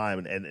 all the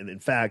time. And in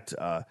fact,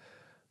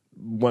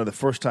 one of the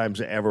first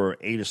times I ever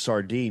ate a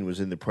sardine was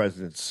in the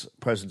presence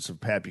of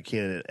Pat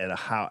Buchanan at a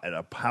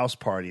house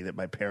party that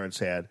my parents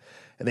had.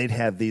 And they'd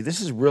have this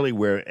is really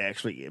where,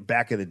 actually,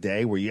 back in the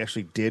day, where you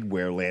actually did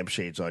wear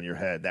lampshades on your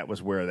head. That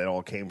was where that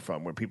all came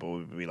from, where people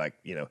would be like,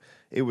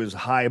 it was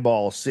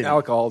highball city.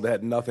 Alcohol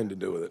had nothing to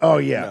do with it. Oh,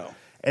 yeah. No.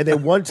 And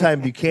then one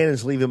time,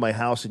 Buchanan's leaving my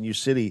house in U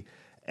City,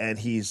 and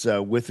he's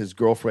with his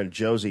girlfriend,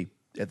 Josie,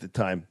 at the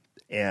time.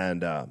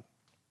 And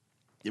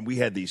we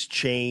had these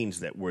chains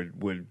that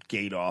would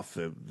gate off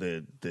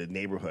the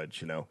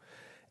neighborhoods,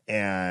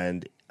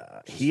 And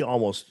he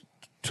almost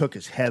took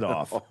his head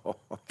off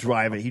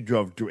driving.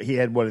 He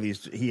had one of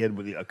these, he had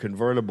a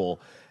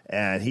convertible,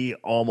 and he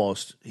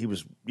was,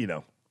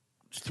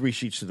 3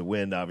 sheets to the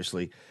wind,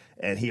 obviously.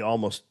 And he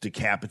almost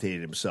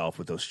decapitated himself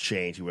with those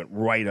chains. He went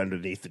right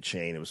underneath the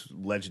chain. It was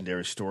a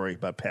legendary story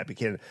about Pat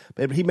Buchanan.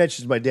 But he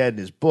mentions my dad in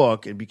his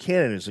book, and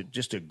Buchanan is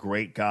just a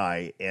great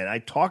guy. And I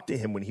talked to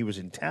him when he was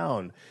in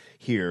town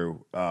here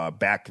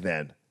back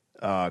then,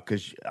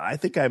 because I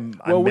think I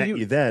met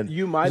you then.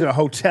 You He might was at a have-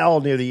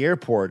 hotel near the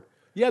airport.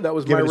 Yeah, that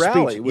was my Giving a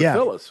rally speech. with Yeah,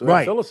 Phyllis. We right.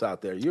 had Phyllis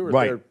out there. You were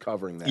Right. there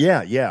covering that.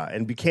 Yeah.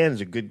 And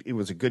Buchanan's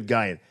was a good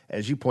guy, and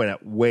as you point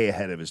out, way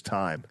ahead of his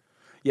time.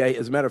 Yeah,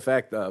 as a matter of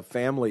fact,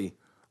 family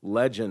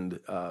legend,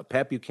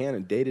 Pat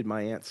Buchanan dated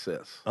my Aunt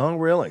Sis. Oh,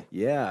 really?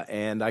 Yeah,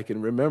 and I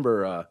can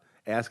remember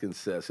asking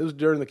Sis. It was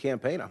during the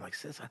campaign. I'm like,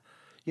 Sis,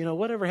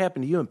 whatever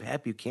happened to you and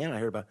Pat Buchanan? I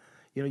heard about,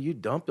 you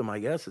dumped him, I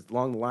guess. It's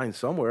along the line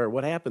somewhere.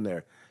 What happened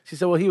there? She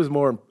said, well, he was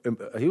more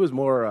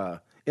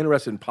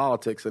interested in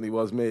politics than he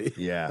was me.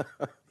 Yeah.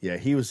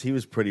 He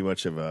was pretty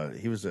much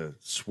he was a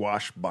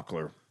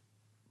swashbuckler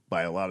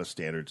by a lot of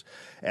standards.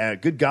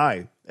 Good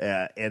guy.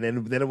 And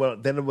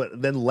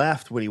then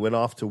left when he went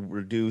off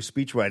to do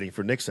speech writing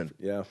for Nixon.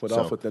 Yeah, went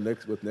off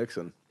with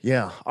Nixon.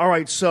 Yeah. All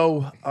right.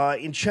 So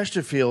in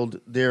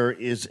Chesterfield, there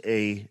is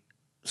a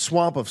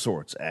swamp of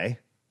sorts, eh?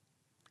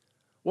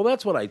 Well,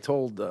 that's what I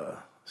told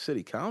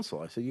city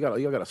council. I said, you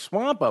got a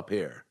swamp up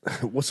here.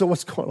 So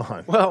what's going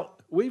on? Well,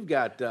 we've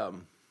got a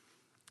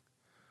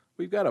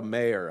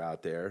mayor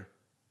out there,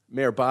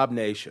 Mayor Bob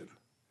Nation,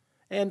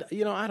 And,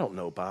 I don't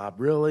know Bob,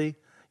 really.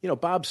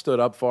 Bob stood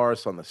up for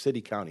us on the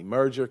city-county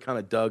merger, kind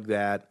of dug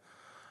that.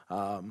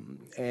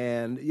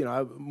 And,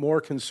 I'm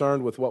more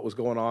concerned with what was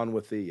going on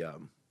with the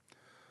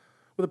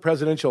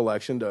presidential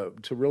election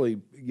to really,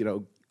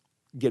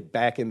 get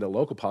back into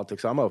local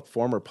politics. I'm a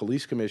former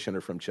police commissioner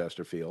from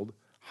Chesterfield,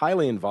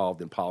 highly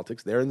involved in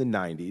politics there in the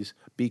 90s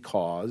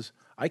because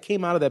I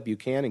came out of that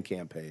Buchanan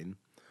campaign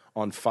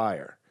on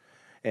fire.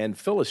 And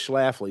Phyllis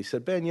Schlafly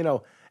said, Ben,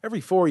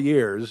 every 4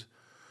 years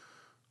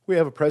we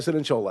have a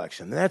presidential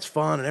election. And that's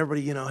fun, and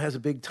everybody, has a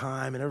big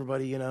time, and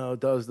everybody,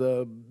 does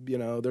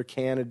their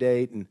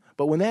candidate.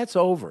 But when that's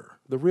over,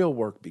 the real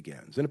work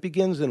begins, and it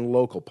begins in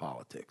local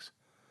politics.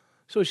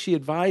 So she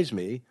advised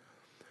me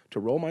to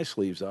roll my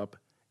sleeves up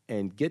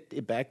and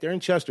get back there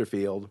in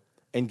Chesterfield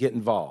and get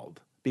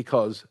involved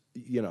because,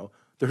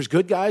 there's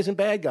good guys and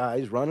bad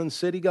guys running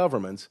city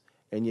governments,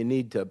 and you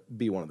need to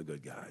be one of the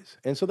good guys.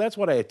 And so that's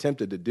what I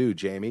attempted to do,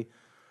 Jamie.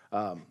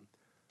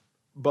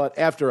 But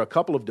after a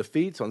couple of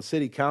defeats on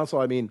city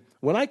council,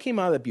 when I came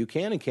out of the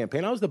Buchanan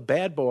campaign, I was the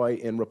bad boy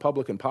in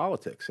Republican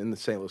politics in the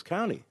St. Louis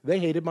County. They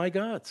hated my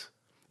guts.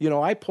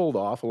 I pulled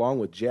off, along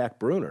with Jack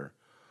Bruner,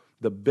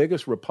 the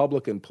biggest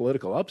Republican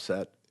political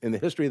upset in the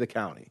history of the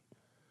county.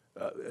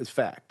 It's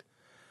fact.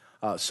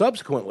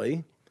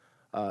 Subsequently,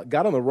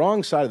 got on the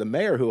wrong side of the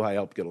mayor who I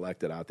helped get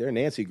elected out there,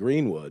 Nancy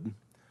Greenwood,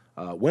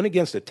 went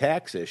against a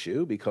tax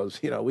issue because,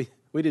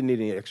 we didn't need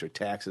any extra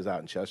taxes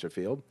out in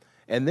Chesterfield,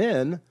 and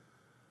then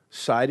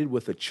sided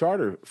with the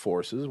charter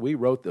forces. We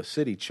wrote the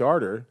city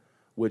charter,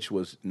 which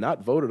was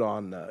not voted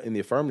on in the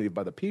affirmative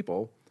by the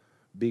people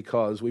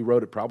because we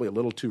wrote it probably a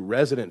little too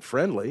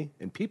resident-friendly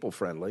and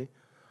people-friendly,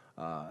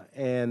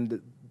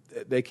 and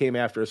they came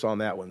after us on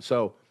that one.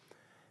 So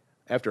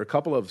after a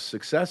couple of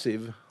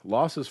successive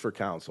losses for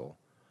council,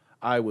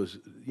 I was,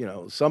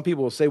 some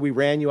people will say we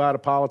ran you out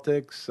of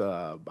politics.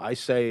 I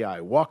say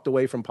I walked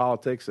away from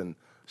politics, and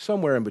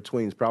somewhere in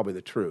between is probably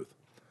the truth.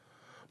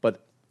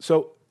 But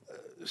so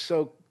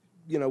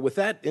with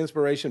that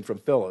inspiration from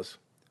Phyllis,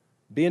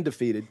 being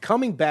defeated,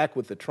 coming back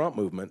with the Trump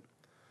movement,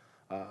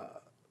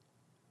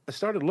 I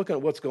started looking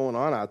at what's going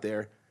on out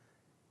there.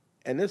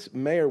 And this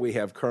mayor we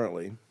have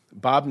currently,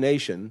 Bob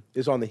Nation,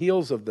 is on the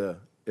heels of the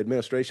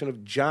administration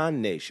of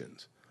John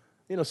Nations.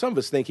 Some of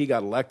us think he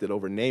got elected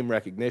over name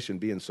recognition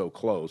being so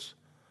close.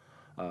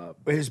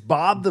 Is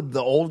Bob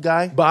the old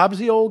guy? Bob's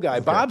the old guy.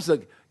 Okay.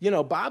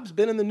 Bob's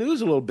been in the news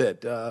a little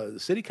bit.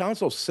 City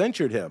council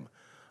censured him.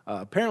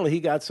 Apparently he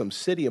got some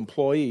city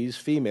employees,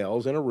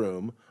 females, in a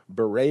room,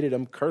 berated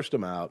him, cursed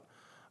him out.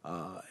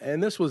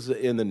 And this was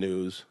in the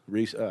news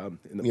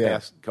in the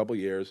past couple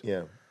years.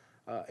 Yeah.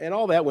 And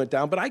all that went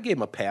down, but I gave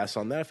him a pass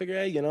on that. I figured,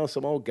 hey,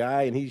 some old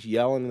guy, and he's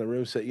yelling in the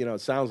room, so, it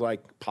sounds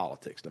like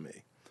politics to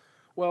me.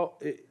 Well,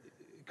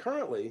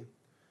 currently,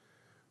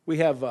 we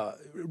have,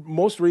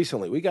 most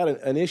recently, we got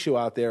an issue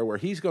out there where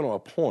he's going to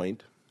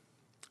appoint,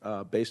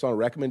 based on a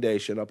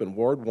recommendation up in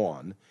Ward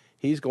 1,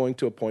 he's going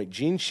to appoint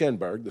Gene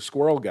Schenberg, the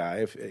squirrel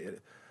guy,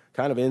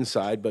 kind of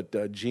inside,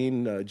 but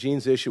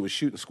Gene's issue was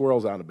shooting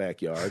squirrels out in the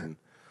backyard, and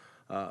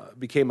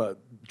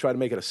tried to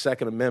make it a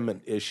Second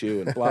Amendment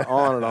issue, and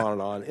on and on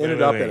and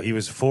on. He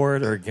was for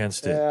it or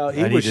against it? Yeah,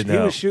 he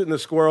was shooting the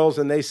squirrels,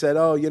 and they said,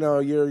 "Oh, you're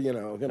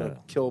going to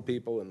kill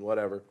people and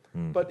whatever."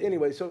 But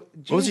anyway, so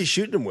What was he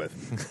shooting them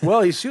with?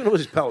 Well, he's shooting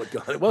with his pellet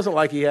gun. It wasn't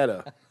like he had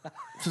a.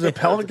 This is a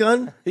pellet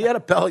gun? He had a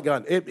pellet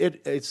gun.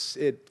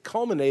 It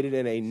culminated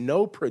in a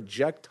no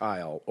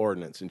projectile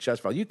ordinance in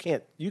Chesterfield.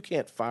 You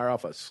can't fire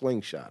off a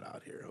slingshot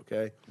out here.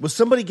 Okay. Was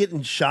somebody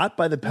getting shot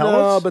by the No,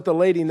 pellets? but the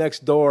lady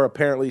next door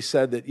apparently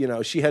said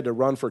that she had to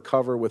run for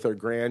cover with her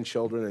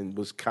grandchildren and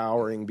was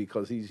cowering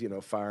because he's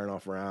firing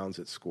off rounds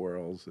at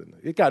squirrels, and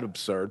it got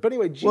absurd. But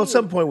anyway, Gene, Well, at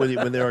some point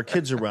when there are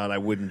kids around, I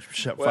wouldn't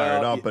fire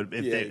it up. But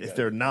if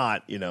they're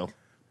not,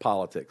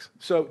 politics.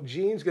 So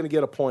Gene's going to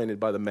get appointed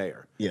by the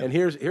mayor. Yeah. And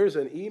here's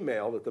an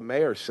email that the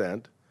mayor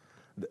sent.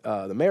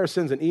 The mayor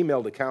sends an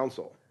email to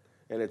council,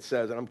 and it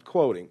says, and I'm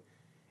quoting,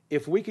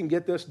 "If we can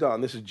get this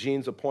done," this is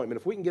Gene's appointment,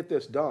 "if we can get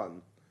this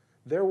done,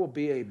 there will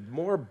be a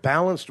more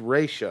balanced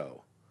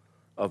ratio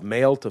of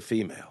male to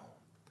female."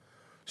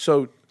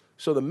 So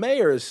the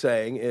mayor is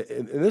saying,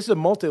 and this is a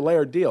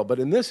multi-layered deal, but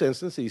in this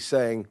instance, he's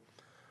saying,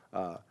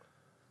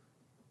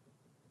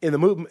 in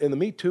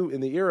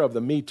the era of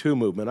the Me Too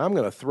movement, I'm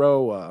going to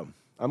throw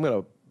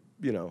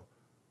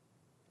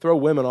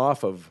women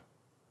off of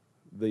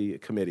the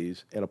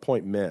committees and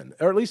appoint men,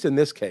 or at least in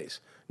this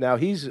case. Now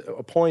he's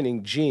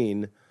appointing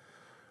Gene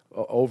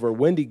over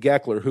Wendy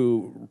Geckler,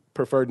 who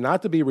preferred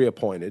not to be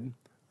reappointed.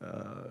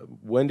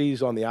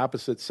 Wendy's on the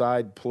opposite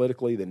side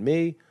politically than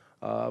me,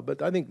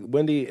 but I think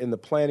Wendy in the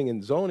Planning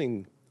and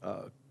Zoning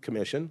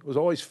Commission was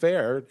always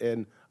fair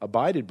and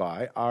abided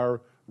by our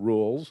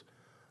rules.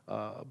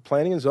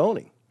 Planning and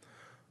zoning.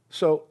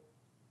 So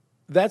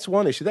that's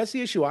one issue. That's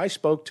the issue I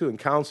spoke to in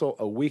council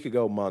a week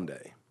ago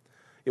Monday.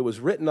 It was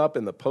written up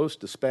in the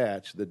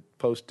Post-Dispatch, the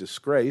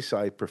Post-Disgrace,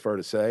 I prefer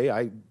to say.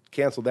 I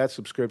canceled that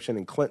subscription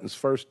in Clinton's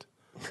first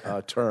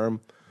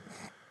term.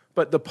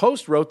 But the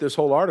Post wrote this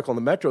whole article in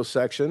the Metro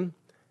section,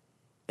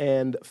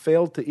 and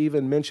failed to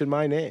even mention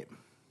my name.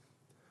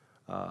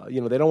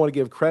 They don't want to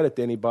give credit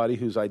to anybody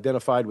who's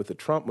identified with the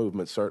Trump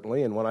movement,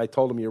 certainly. And when I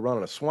told them you're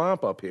running a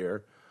swamp up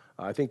here,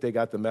 I think they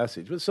got the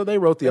message. So they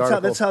wrote the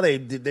article. That's how they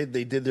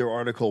did their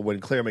article when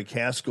Claire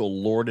McCaskill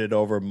lorded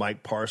over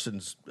Mike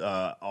Parsons'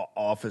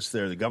 office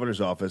there, the governor's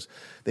office.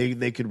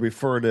 They could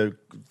refer to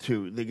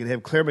they could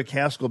have Claire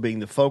McCaskill being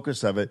the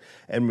focus of it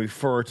and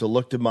refer to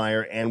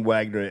Luchtenmeyer and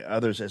Wagner and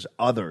others as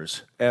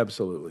others.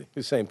 Absolutely,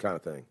 the same kind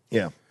of thing.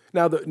 Yeah.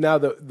 Now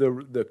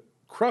the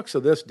crux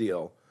of this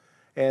deal,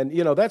 and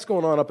that's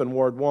going on up in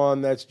Ward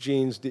 1. That's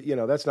Gene's.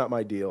 That's not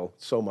my deal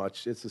so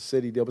much. It's a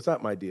city deal, but it's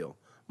not my deal.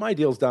 My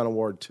deal's down in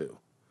Ward 2.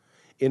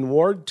 In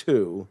Ward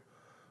 2,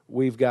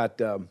 we've got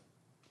a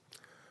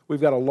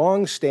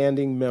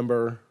long-standing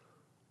member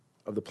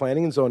of the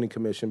Planning and Zoning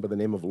Commission by the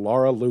name of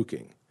Laura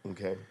Luking.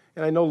 Okay.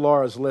 And I know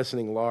Laura's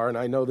listening, Laura, and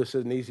I know this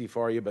isn't easy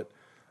for you, but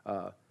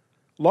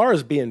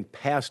Laura's being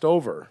passed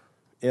over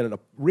in a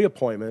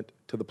reappointment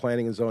to the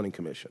Planning and Zoning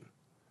Commission.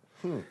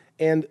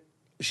 And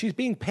she's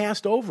being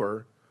passed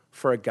over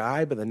for a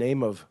guy by the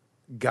name of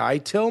Guy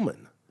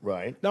Tillman.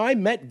 Right. Now, I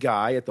met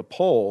Guy at the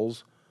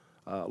polls.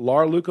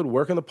 Laura Luke would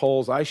work in the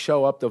polls. I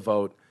show up to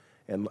vote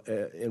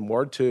in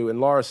Ward 2,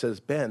 and Laura says,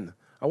 Ben,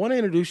 I want to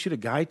introduce you to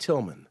Guy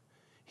Tillman.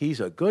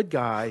 He's a good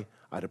guy.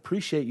 I'd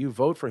appreciate you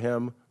vote for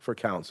him for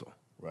council.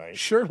 Right.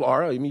 Sure,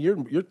 Laura. I mean,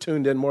 you're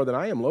tuned in more than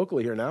I am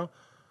locally here now.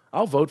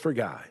 I'll vote for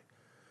Guy.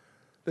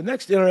 The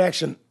next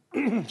interaction,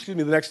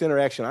 the next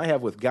interaction I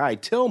have with Guy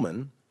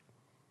Tillman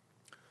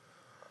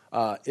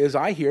is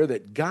I hear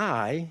that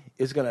Guy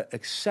is going to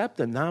accept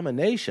a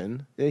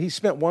nomination. He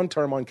spent one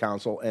term on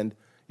council, and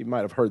you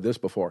might have heard this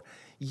before.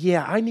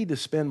 Yeah, I need to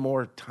spend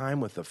more time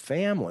with the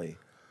family,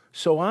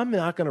 so I'm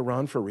not going to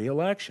run for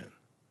re-election.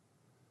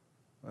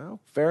 Well,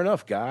 fair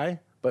enough, Guy.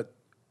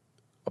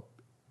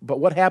 But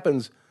what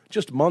happens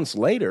just months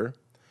later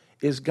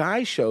is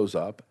Guy shows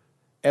up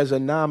as a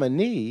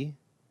nominee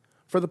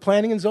for the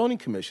Planning and Zoning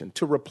Commission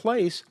to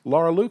replace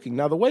Laura Luking.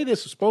 Now, the way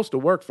this is supposed to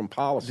work from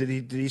policy...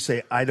 Did he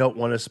say, I don't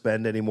want to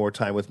spend any more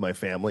time with my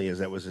family?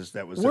 His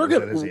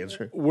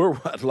answer?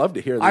 I'd love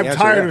to hear the I'm answer.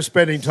 tired of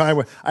spending time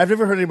with... I've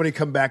never heard anybody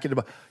come back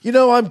into...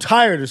 I'm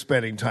tired of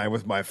spending time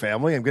with my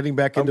family. I'm getting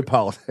back into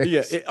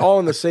politics. Yeah, all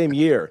in the same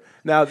year.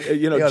 Now, ought to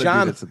do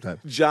that sometime.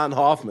 John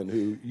Hoffman,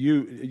 who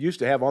you used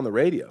to have on the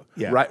radio,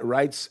 Yeah.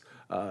 writes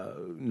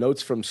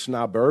notes from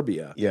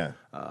Snobburbia. Yeah.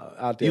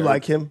 Out there. You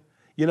like him?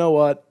 You know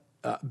what?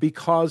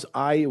 Because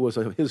I was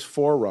his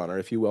forerunner,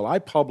 if you will, I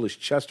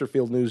published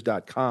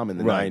ChesterfieldNews.com in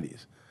the Right.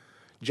 90s.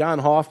 John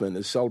Hoffman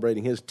is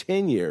celebrating his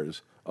 10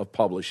 years of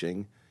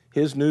publishing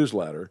his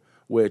newsletter,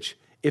 which,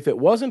 if it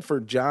wasn't for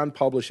John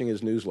publishing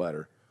his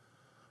newsletter,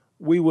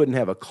 we wouldn't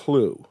have a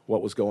clue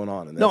what was going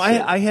on in that No, city.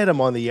 I had him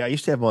on the air. I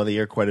used to have him on the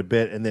air quite a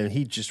bit, and then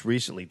he just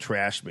recently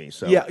trashed me.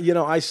 So Yeah,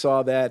 I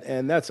saw that,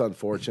 and that's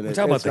unfortunate. You're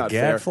talking It's about the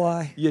not fair.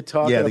 gadfly? You're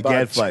talking Yeah, the about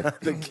gadfly.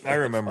 I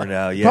remember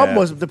now. Yeah.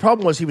 The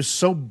problem was he was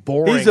so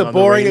boring He's a on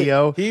boring- the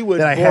radio he would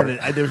that I bore-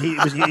 had to,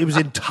 it was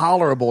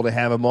intolerable to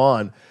have him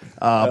on.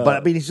 But I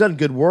mean, he's done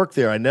good work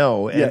there, I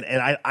know, and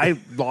I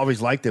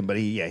always liked him, but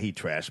he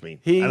trashed me.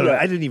 He, I don't know, uh,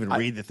 I didn't even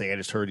read the thing; I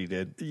just heard he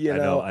did. You I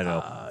know,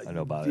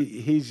 know about it.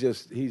 He's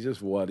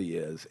just what he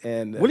is.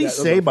 And What did he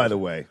say, by the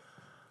way?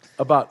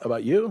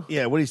 about you?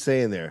 Yeah, what did he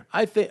say in there?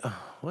 I think.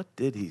 What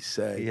did he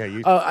say? Yeah,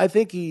 you- I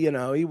think he.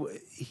 I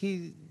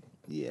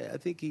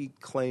think he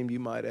claimed you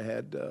might have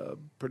had a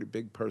pretty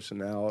big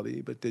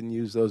personality, but didn't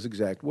use those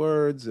exact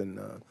words. And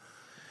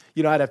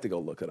I'd have to go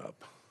look it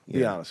up.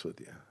 Be honest with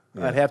you.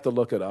 I'd have to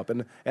look it up,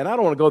 and I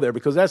don't want to go there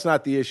because that's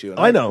not the issue. And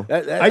I know.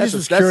 I just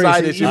was curious.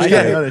 Side issue. You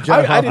Yeah. got it, John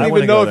I Hoffman. didn't I even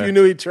wanna know go if there. you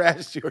knew he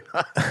trashed you or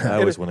not. I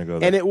always want to go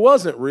there. And it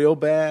wasn't real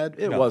bad.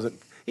 It No. wasn't.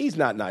 He's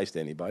not nice to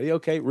anybody.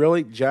 Okay,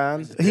 really,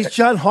 John? He's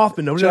John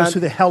Hoffman. Nobody knows who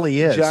the hell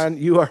he is. John,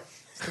 you are.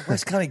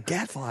 West County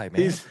gadfly,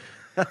 man. He's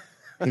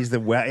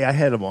I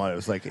had him on. It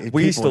was like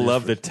We used to people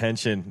love just- the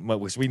tension.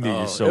 We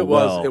knew you so it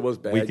was- well. it was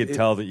bad. We could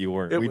tell that you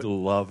weren't. it We was-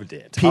 loved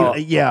it.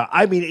 Yeah,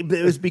 I mean,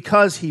 it was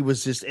because he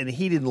was just, and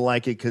he didn't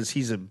like it because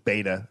he's a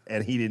beta,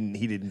 and he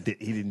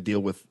didn't deal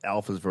with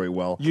alphas very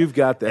well. You've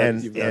got that.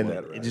 And You've got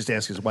that right. just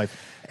ask his wife,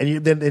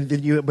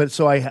 but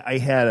so I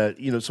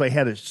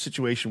had a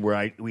situation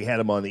where we had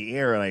him on the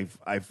air, and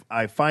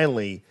I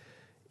finally,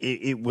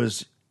 it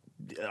was,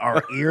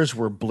 our ears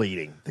were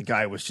bleeding. The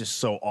guy was just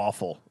so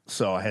awful,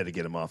 so I had to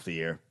get him off the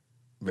air.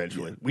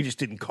 Eventually, we just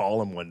didn't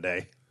call him one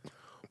day.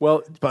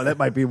 Well, But that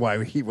might be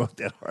why he wrote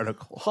that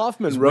article.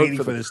 Hoffman Just wrote waiting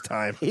for for the- this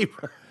time.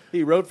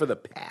 He wrote for the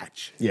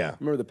Patch. Yeah.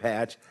 Remember the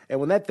Patch? And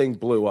when that thing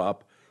blew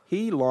up,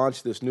 he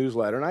launched this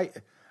newsletter. And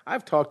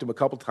I've talked to him a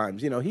couple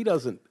times.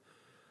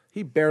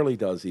 He barely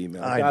does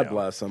email. I God know.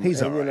 bless him.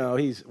 He's and, all right.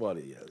 he's what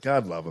he is.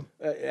 God love him.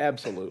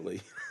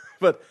 Absolutely.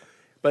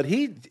 But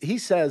he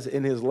says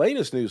in his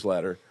latest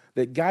newsletter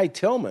that Guy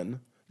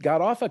Tillman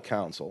got off of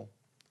council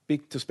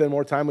to spend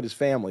more time with his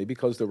family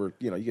because there were,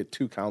 you get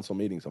 2 council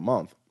meetings a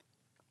month.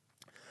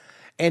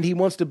 And he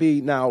wants to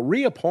be now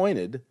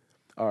reappointed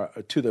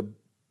to the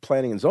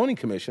Planning and Zoning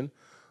Commission,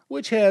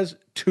 which has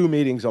 2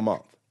 meetings a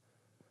month.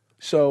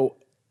 So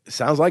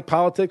Sounds like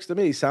politics to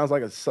me. Sounds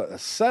like a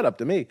setup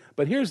to me.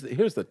 But here's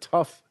the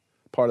tough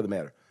part of the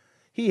matter.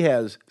 He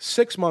has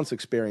 6 months'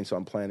 experience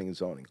on planning and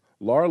zoning.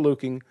 Laura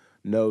Luking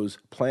knows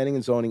planning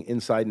and zoning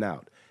inside and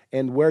out.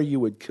 And where you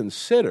would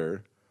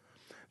consider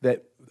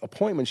that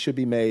appointments should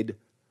be made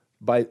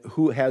by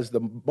who has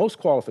the most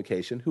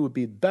qualification, who would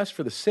be best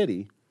for the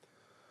city,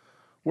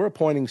 we're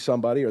appointing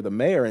somebody, or the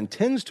mayor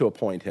intends to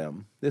appoint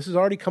him. This has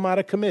already come out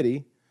of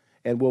committee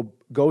and will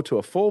go to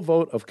a full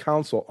vote of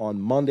council on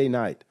Monday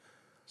night.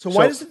 So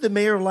why doesn't the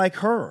mayor like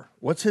her?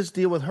 What's his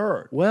deal with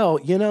her? Well,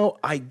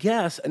 I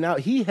guess, now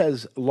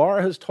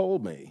Laura has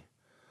told me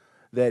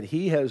that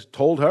he has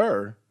told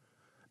her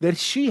that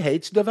she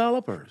hates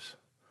developers.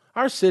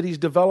 Our city's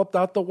developed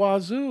out the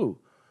wazoo.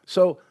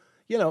 So,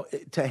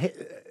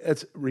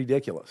 it's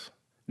ridiculous.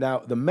 Now,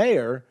 the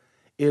mayor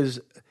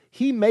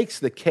he makes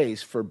the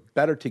case for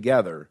Better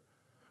Together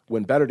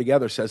when Better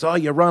Together says, oh,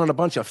 you're running a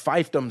bunch of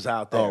fiefdoms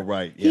out there. Oh,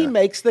 right, yeah. He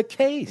makes the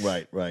case.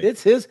 Right.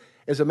 It's his.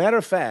 As a matter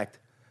of fact,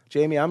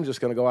 Jamie, I'm just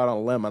going to go out on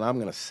a limb and I'm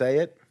going to say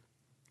it.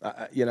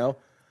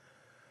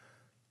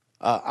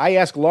 I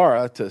asked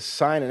Laura to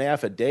sign an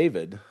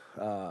affidavit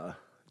to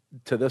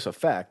this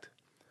effect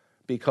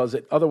because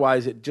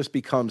otherwise it just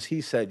becomes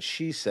he said,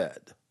 she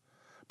said.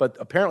 But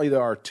apparently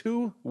there are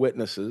 2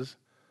 witnesses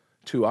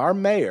to our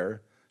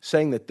mayor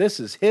saying that this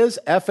is his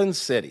effing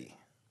city.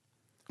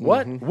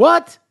 What? Mm-hmm.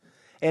 What?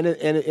 And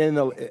in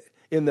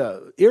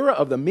the era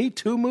of the Me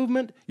Too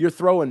movement, you're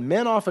throwing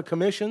men off of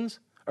commissions,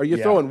 or you're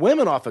throwing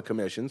women off of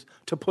commissions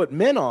to put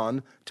men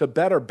on to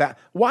better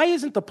Why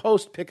isn't the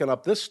Post picking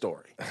up this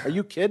story? Are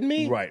you kidding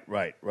me? Right.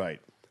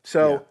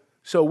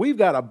 So we've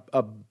got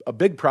a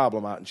big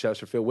problem out in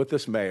Chesterfield with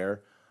this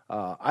mayor.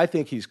 I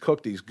think he's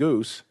cooked his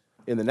goose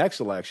in the next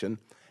election.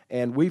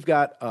 And we've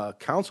got a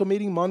council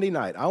meeting Monday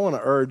night. I want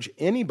to urge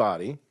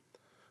anybody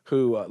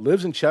who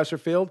lives in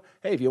Chesterfield,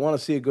 hey, if you want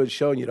to see a good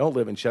show and you don't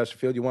live in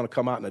Chesterfield, you want to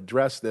come out and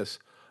address this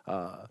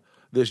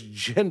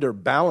gender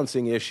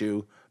balancing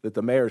issue that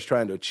the mayor is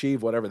trying to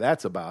achieve, whatever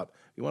that's about.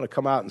 You want to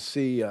come out and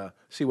see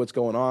what's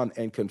going on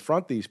and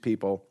confront these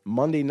people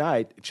Monday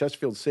night,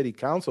 Chesterfield City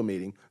Council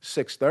meeting,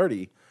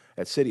 6:30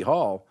 at City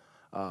Hall.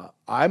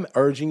 I'm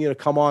urging you to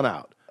come on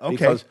out. Okay.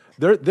 Because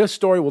this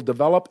story will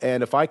develop,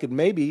 and if I could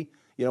maybe,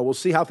 we'll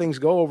see how things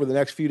go over the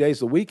next few days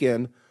of the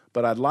weekend,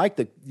 but I'd like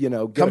to, get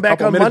come a back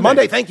couple on minutes.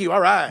 Monday. Thank you. All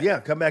right. Yeah,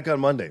 come back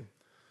on Monday.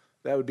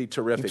 That would be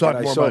terrific. We'll talk and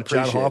I more so about John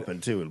appreciate it. Hoffman,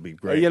 too. It'll be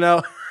great.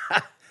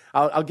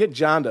 I'll get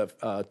John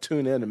to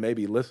tune in and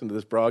maybe listen to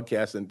this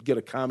broadcast and get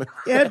a comment.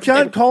 Yeah,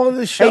 John, call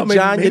into the show. Hey,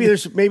 John,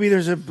 maybe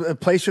there's a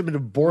place for him to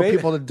bore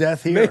people to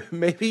death here.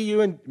 Maybe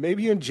you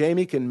and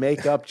Jamie can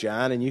make up,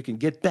 John, and you can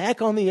get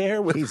back on the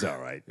air with. He's all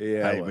right.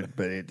 Yeah,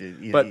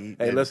 but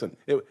listen,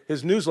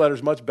 his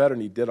newsletter's much better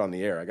than he did on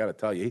the air. I got to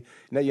tell you,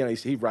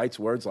 he writes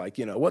words like,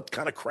 what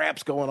kind of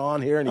crap's going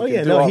on here, and he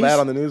can do all that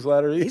on the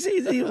newsletter. He's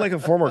like a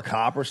former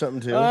cop or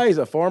something too. He's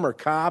a former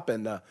cop,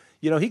 and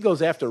he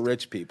goes after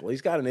rich people.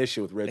 He's got an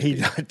issue with rich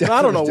people. definitely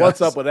I don't know what's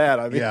does. up with that.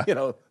 I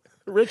mean,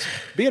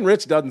 being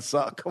rich doesn't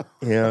suck.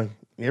 Yeah,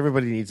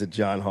 everybody needs a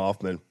John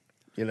Hoffman.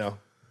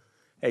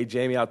 Hey,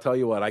 Jamie, I'll tell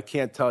you what. I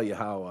can't tell you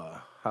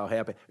how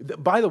happy.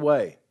 By the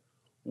way,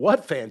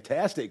 what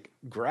fantastic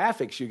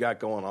graphics you got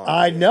going on.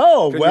 I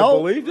know. Can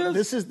Well, you believe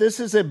this? This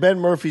is a Ben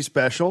Murphy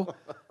special.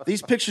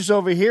 These pictures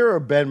over here are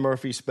Ben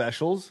Murphy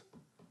specials.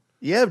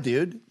 Yeah,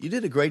 dude, you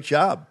did a great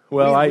job.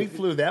 Well, we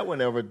flew that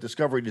one over at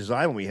Discovery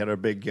Design when we had our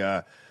big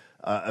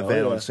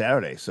event on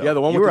Saturday. So the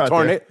one with the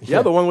tornado.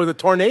 Yeah, the one where the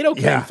tornado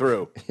came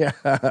through. Yeah.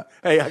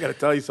 Hey, I got to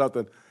tell you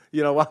something.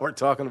 While we're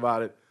talking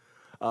about it,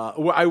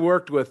 I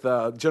worked with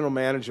general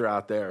manager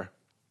out there,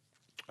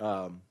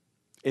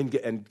 in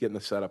getting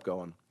the setup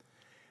going.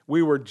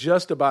 We were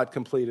just about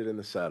completed in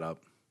the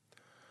setup.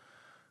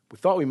 We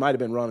thought we might have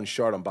been running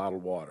short on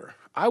bottled water.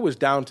 I was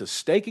down to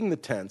staking the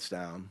tents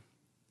down,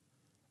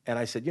 and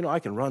I said, I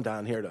can run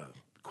down here to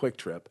Quick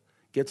Trip,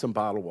 get some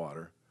bottled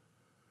water.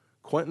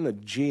 Quentin, the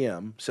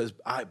GM, says,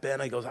 Ben,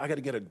 he goes, I got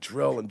to get a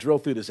drill and drill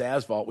through this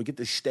asphalt. We get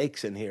the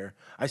stakes in here.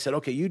 I said,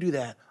 okay, you do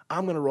that.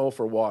 I'm going to roll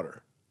for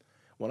water.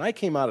 When I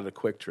came out of the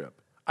Quick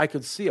Trip, I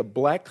could see a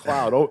black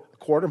cloud a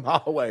quarter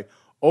mile away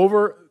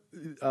over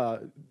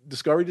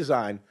Discovery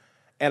Design,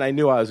 and I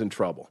knew I was in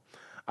trouble.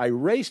 I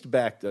raced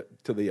back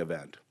to the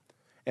event,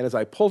 and as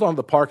I pulled onto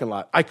the parking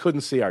lot, I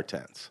couldn't see our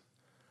tents.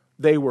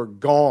 They were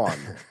gone.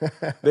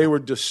 They were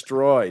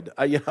destroyed.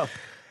 You just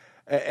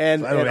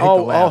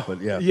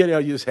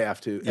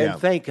have to. Yeah. And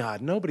thank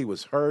God, nobody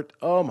was hurt.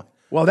 Oh my!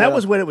 Well, that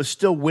was when it was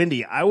still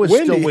windy. I was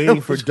still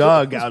waiting for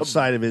Doug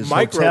outside of his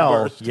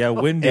hotel. Microburst. Yeah,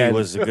 windy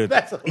was a good.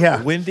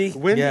 Yeah, windy.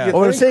 Yeah.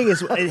 What I'm saying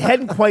is, it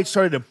hadn't quite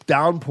started to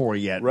downpour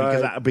yet,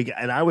 Right.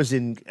 I was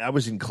in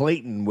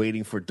Clayton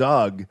waiting for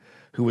Doug,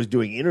 who was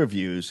doing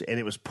interviews, and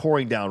it was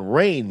pouring down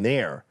rain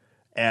there,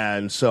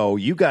 and so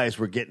you guys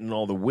were getting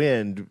all the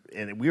wind,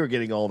 and we were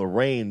getting all the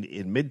rain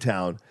in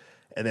Midtown,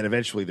 and then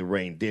eventually the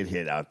rain did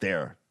hit out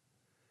there.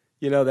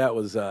 That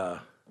was.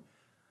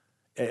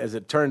 As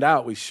it turned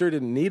out, we sure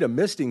didn't need a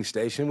misting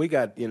station. We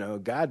got,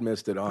 God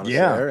misted on us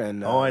there.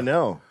 And, I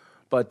know.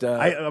 But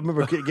I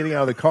remember getting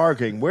out of the car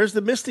going, where's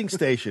the misting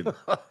station?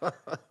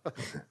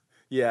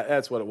 yeah,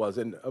 that's what it was.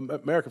 In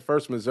America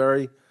First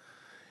Missouri,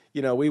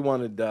 we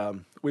wanted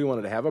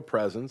to have a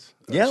presence.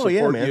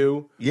 Support man.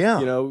 you.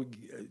 Yeah.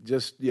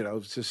 Just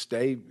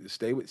stay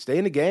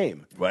in the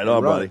game. Right and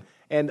on, run. buddy.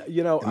 And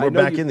And we're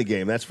back in the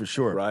game, that's for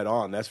sure. Right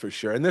on, that's for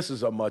sure. And this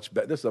is a much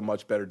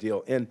better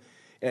deal. And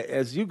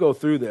as you go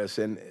through this,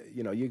 and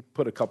you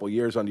put a couple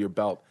years under your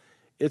belt,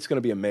 it's going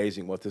to be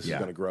amazing what this is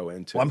going to grow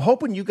into. Well, I'm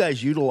hoping you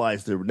guys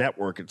utilize the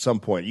network at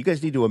some point. You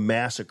guys need to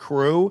amass a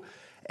crew,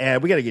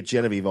 and we got to get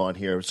Genevieve on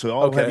here. So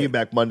I'll have you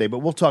back Monday, but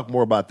we'll talk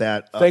more about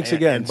that. Thanks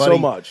again buddy, so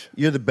much.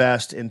 You're the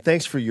best, and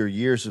thanks for your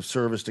years of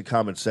service to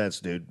Common Sense,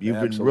 dude. You've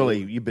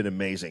been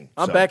amazing.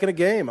 I'm back in the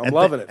game. I'm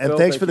loving it. And Phil,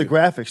 thanks for the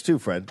graphics too,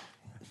 friend.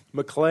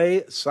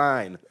 McClay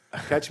Sign.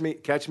 Catch me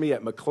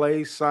at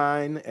McClay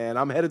Sign, and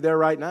I'm headed there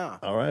right now.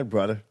 All right,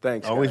 brother.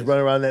 Thanks. Always guys. run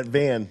around that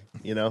van,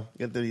 He's Now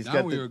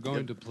got we are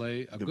going to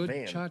play a good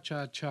van.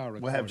 cha-cha-cha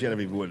recording. We'll have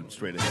Genevieve Wood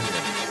straight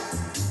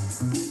ahead.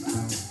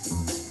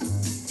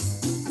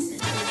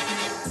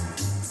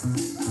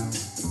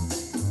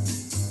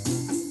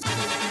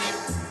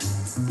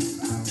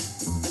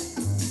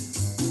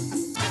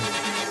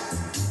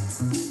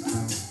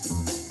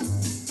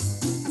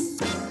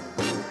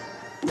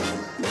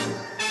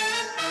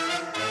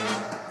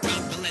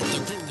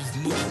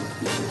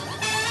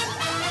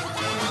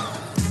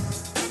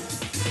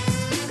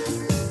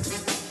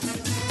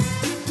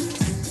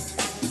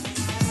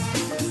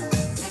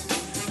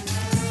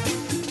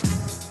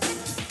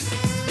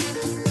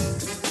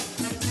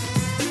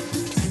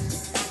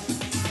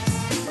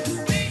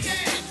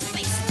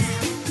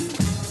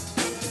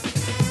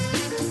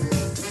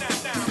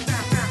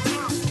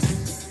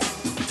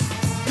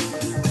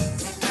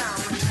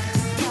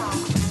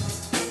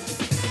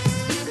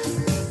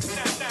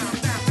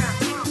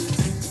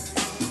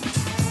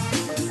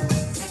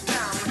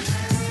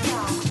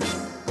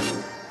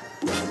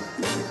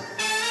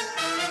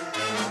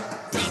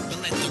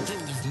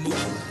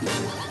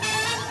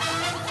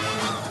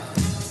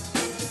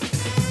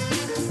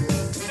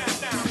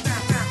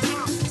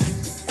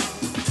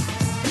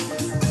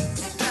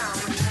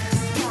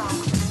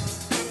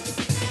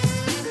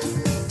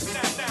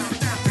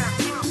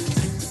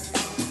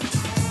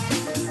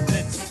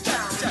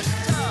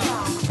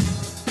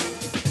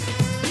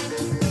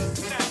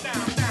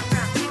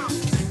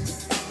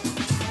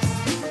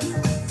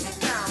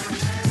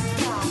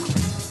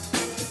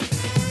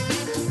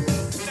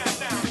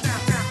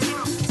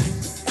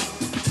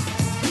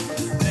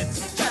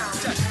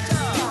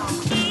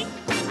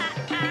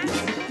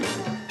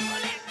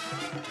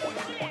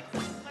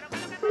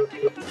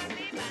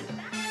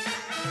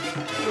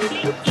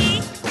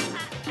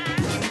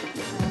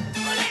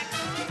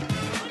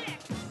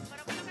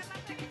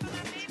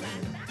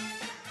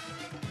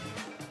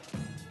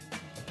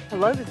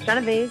 Hello, this is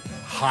Genevieve.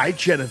 Hi,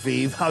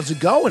 Genevieve. How's it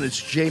going? It's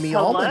Jamie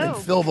Hello. Allman and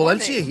Phil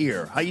Valencia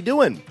here. How you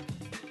doing?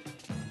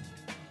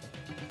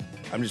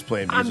 I'm just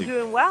playing music. I'm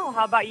doing well.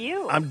 How about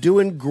you? I'm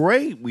doing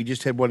great. We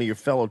just had one of your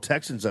fellow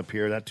Texans up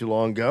here not too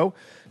long ago.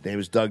 His name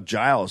is Doug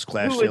Giles.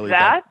 Who was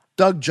that?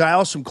 Doug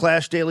Giles from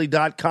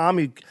ClashDaily.com.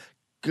 He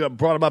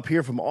brought him up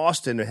here from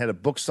Austin and had a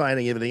book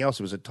signing, everything else.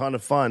 It was a ton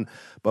of fun.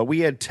 But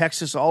we had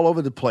Texas all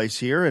over the place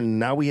here, and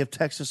now we have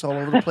Texas all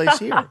over the place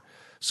here.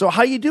 So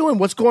how you doing?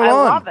 What's going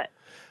on? I love it.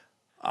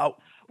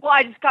 Well,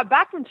 I just got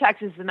back from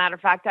Texas, as a matter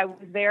of fact. I was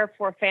there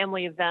for a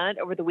family event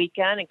over the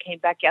weekend and came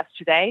back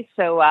yesterday.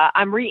 So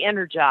I'm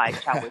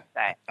re-energized, shall we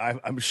say.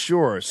 I'm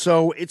sure.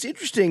 So it's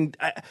interesting,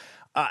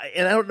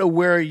 and I don't know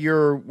where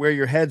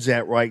your head's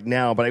at right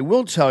now, but I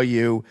will tell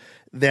you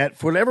that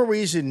for whatever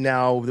reason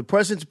now, the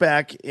president's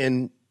back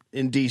in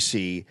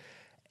D.C.,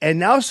 and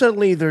now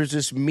suddenly there's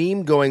this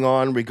meme going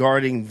on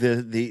regarding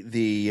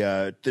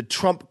the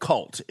Trump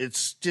cult.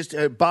 It's just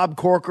Bob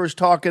Corker's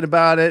talking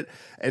about it,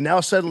 and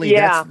now suddenly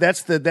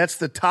that's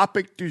the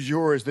topic du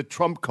jour is the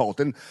Trump cult.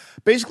 And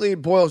basically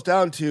it boils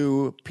down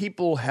to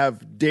people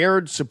have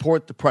dared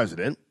support the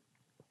president.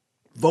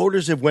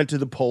 Voters have went to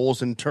the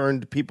polls and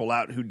turned people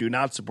out who do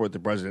not support the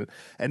president,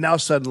 and now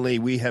suddenly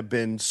we have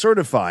been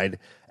certified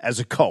as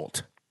a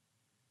cult.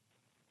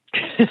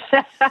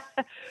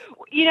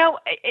 You know,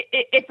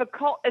 if a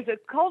cult is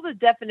a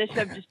definition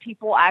of just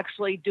people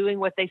actually doing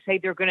what they say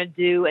they're going to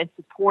do and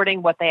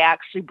supporting what they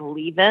actually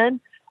believe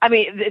in. I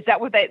mean, is that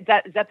what is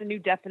that the new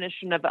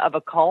definition of a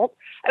cult?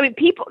 I mean,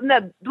 people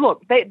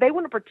look, they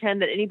want to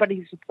pretend that anybody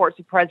who supports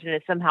the president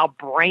is somehow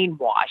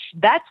brainwashed.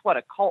 That's what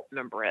a cult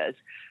member is.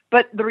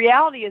 But the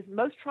reality is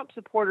most Trump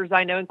supporters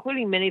I know,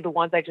 including many of the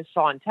ones I just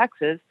saw in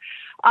Texas,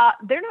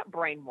 they're not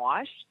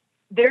brainwashed.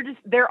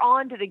 They're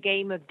on to the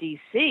game of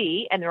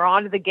DC, and they're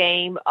on to the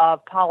game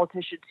of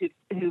politicians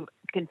who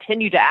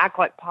continue to act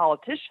like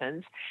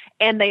politicians,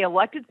 and they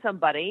elected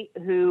somebody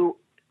who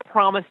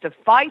promised to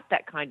fight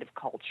that kind of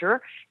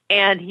culture,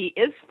 and he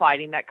is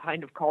fighting that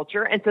kind of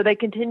culture, and so they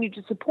continue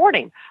to support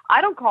him. I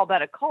don't call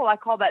that a cult. I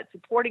call that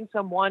supporting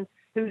someone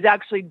who's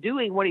actually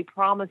doing what he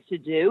promised to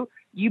do,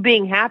 you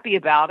being happy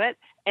about it,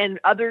 and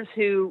others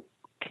who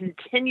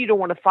continue to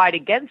want to fight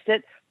against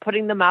it,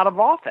 putting them out of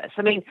office.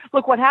 I mean,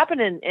 look what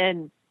happened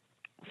in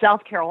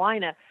South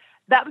Carolina.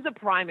 That was a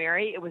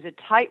primary. It was a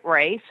tight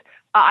race.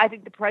 I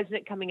think the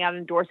president coming out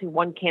endorsing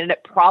one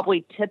candidate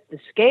probably tipped the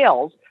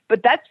scales,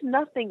 but that's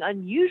nothing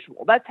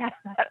unusual. That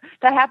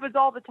happens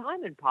all the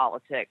time in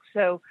politics.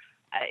 So,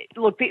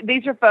 look,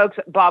 these are folks,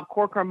 Bob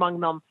Corker among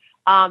them,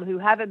 who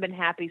haven't been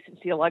happy since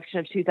the election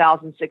of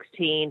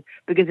 2016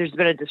 because there's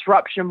been a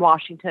disruption in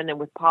Washington, and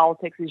with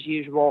politics as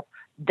usual,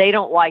 they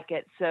don't like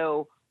it,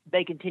 so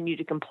they continue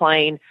to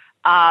complain.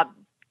 I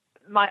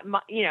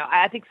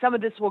think some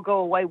of this will go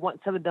away once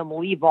some of them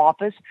leave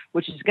office,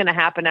 which is going to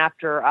happen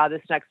after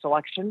this next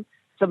election.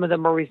 Some of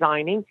them are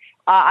resigning.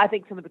 I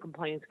think some of the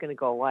complaining is going to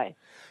go away.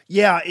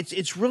 Yeah,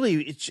 it's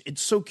really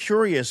so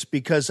curious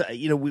because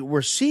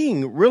we're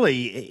seeing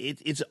really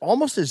it's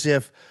almost as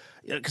if,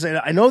 because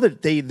I know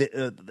that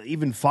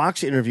even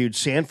Fox interviewed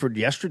Sanford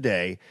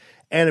yesterday,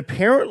 and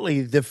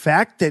apparently the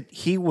fact that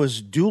he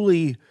was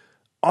duly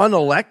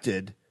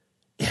unelected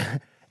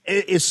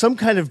is some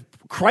kind of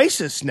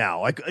crisis now.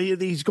 Like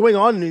he's going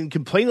on and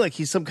complaining like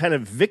he's some kind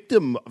of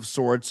victim of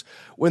sorts,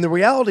 when the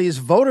reality is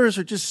voters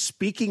are just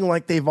speaking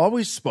like they've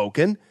always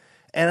spoken.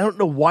 And I don't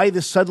know why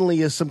this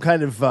suddenly is some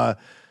kind of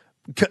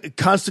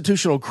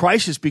constitutional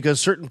crisis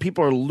because certain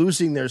people are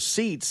losing their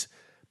seats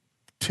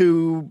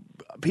to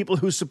people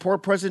who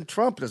support President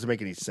Trump. It doesn't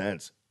make any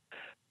sense.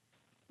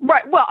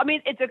 Right. Well, I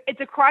mean,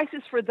 it's a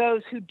crisis for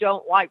those who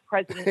don't like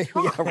President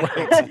Trump. Yeah,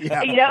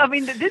 right. Yeah. I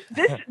mean, this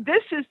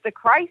is the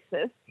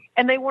crisis,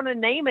 and they want to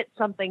name it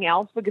something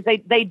else because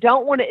they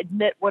don't want to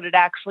admit what it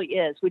actually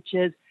is, which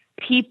is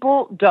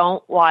people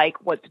don't like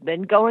what's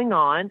been going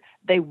on.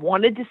 They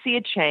wanted to see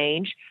a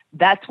change.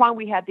 That's why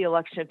we had the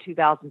election of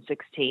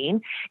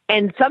 2016.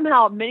 And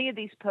somehow many of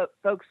these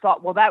folks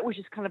thought, well, that was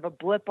just kind of a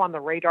blip on the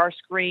radar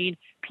screen.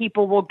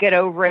 People will get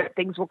over it.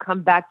 Things will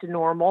come back to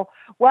normal.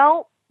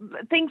 Well,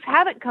 things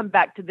haven't come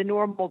back to the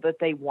normal that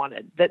they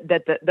wanted,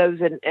 that those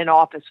in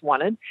office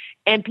wanted.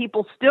 And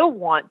people still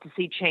want to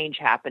see change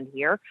happen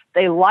here.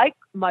 They like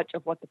much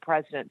of what the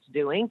president's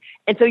doing.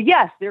 And so,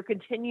 yes, they're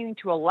continuing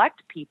to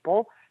elect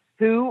people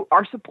who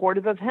are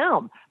supportive of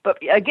him. But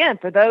again,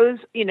 for those,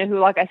 who,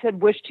 like I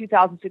said, wish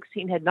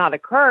 2016 had not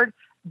occurred,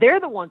 they're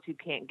the ones who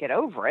can't get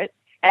over it.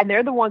 And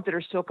they're the ones that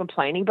are still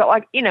complaining.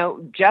 But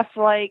Jeff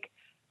Flake,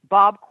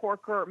 Bob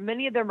Corker,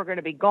 many of them are going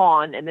to be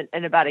gone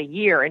in about a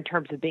year in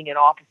terms of being in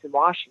office in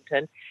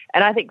Washington.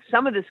 And I think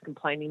some of this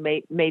complaining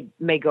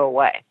may go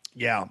away.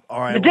 Yeah.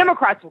 All right. The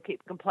Democrats will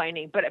keep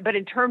complaining. But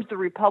in terms of the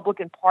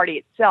Republican Party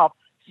itself,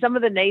 some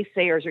of the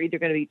naysayers are either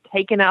going to be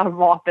taken out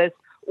of office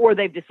or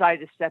they've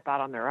decided to step out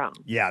on their own.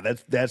 Yeah,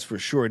 that's for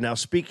sure. Now,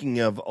 speaking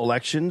of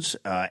elections,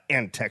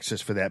 and Texas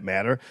for that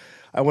matter,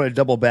 I want to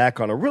double back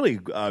on a really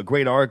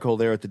great article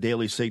there at the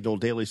Daily Signal,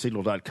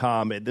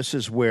 dailysignal.com. And this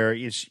is where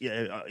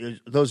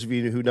those of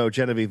you who know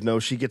Genevieve know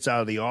she gets out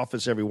of the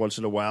office every once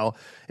in a while.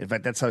 In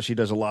fact, that's how she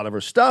does a lot of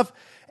her stuff.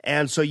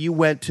 And so you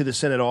went to the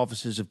Senate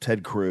offices of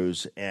Ted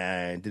Cruz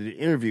and did an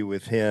interview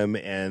with him.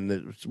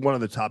 And one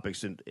of the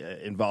topics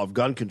involved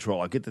gun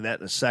control. I'll get to that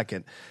in a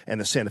second.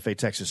 And the Santa Fe,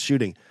 Texas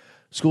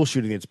school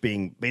shooting that's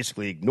being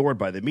basically ignored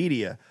by the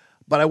media.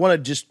 But I want to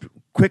just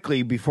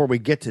quickly, before we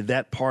get to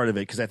that part of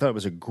it, because I thought it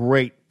was a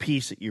great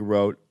piece that you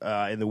wrote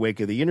in the wake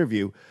of the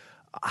interview,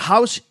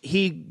 how's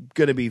he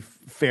going to be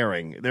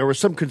faring? There was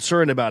some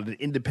concern about an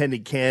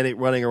independent candidate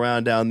running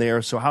around down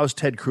there. So how's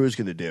Ted Cruz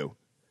going to do?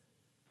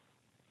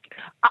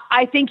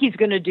 I think he's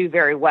going to do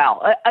very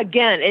well.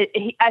 Again,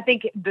 I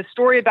think the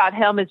story about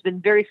him has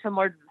been very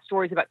similar to the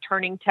stories about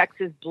turning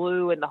Texas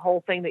blue and the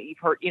whole thing that you've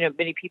heard,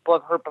 many people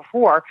have heard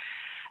before.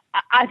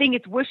 I think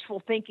it's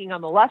wishful thinking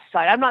on the left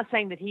side. I'm not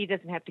saying that he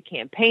doesn't have to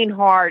campaign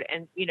hard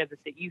and,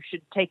 that you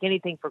should take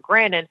anything for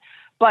granted,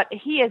 but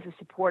he has the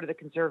support of the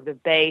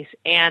conservative base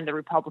and the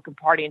Republican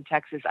Party in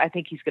Texas. I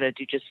think he's going to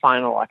do just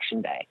fine on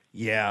Election Day.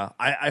 Yeah,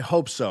 I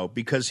hope so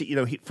because,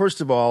 first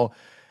of all,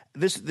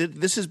 this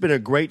has been a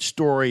great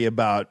story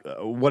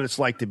about what it's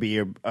like to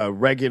be a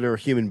regular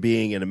human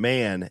being and a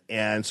man.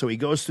 And so he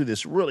goes through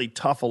this really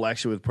tough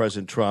election with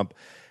President Trump,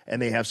 and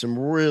they have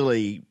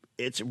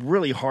it's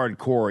really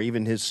hardcore.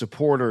 Even his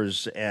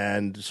supporters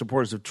and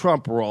supporters of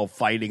Trump were all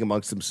fighting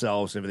amongst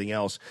themselves and everything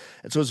else.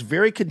 And so it's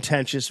very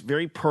contentious,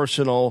 very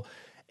personal.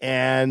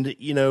 And,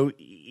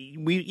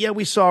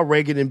 we saw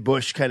Reagan and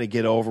Bush kind of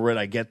get over it.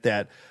 I get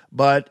that.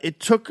 But it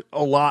took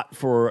a lot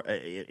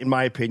in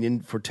my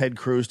opinion, for Ted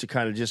Cruz to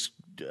kind of just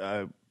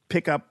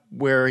pick up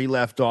where he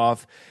left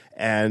off.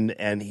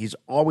 And he's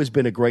always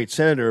been a great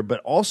senator, but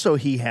also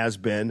he has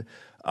been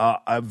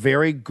a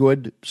very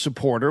good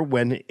supporter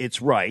when it's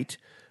right.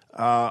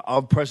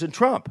 Of President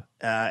Trump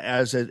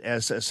as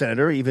a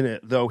senator, even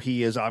though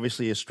he is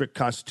obviously a strict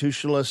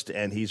constitutionalist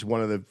and he's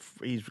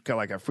he's kind of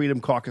like a Freedom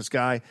Caucus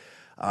guy.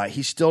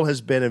 He still has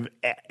been an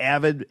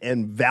avid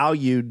and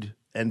valued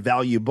and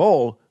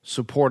valuable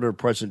supporter of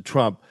President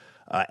Trump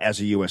as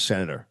a U.S.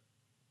 senator.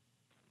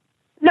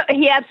 No,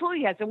 he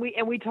absolutely has,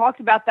 and we talked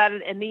about that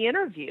in the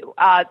interview.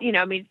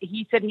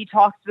 He said he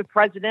talks to the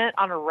president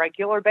on a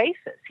regular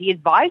basis. He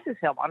advises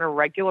him on a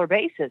regular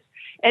basis,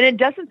 and it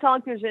doesn't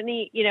sound like there's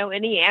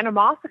any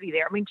animosity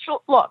there. I mean,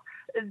 look,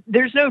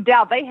 there's no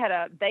doubt they had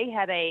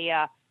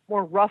a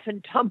more rough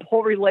and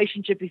tumble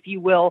relationship, if you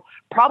will,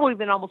 probably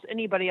than almost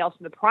anybody else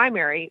in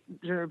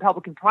the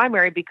Republican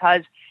primary,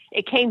 because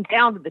it came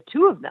down to the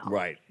two of them.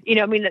 Right.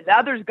 The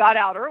others got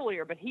out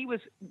earlier, but he was,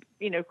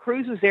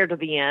 Cruz was there to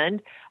the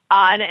end,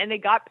 and they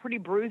got pretty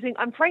bruising,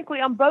 frankly,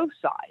 on both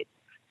sides.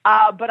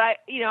 But I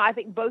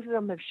think both of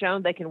them have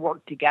shown they can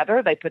work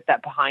together. They put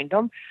that behind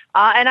them.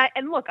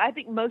 And look, I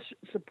think most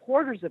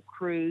supporters of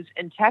Cruz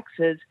in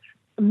Texas,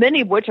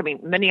 many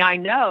I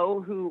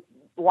know who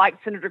like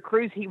Senator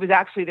Cruz, he was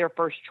actually their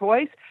first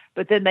choice,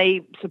 but then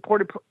they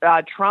supported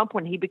Trump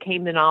when he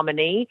became the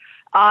nominee.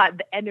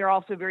 And they're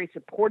also very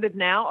supportive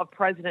now of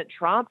President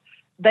Trump.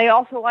 They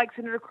also like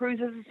Senator Cruz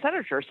as a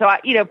senator. So,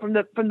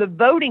 from the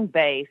voting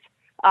base,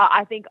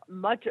 I think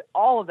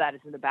all of that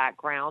is in the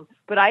background.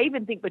 But I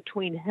even think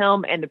between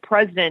him and the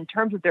president, in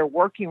terms of their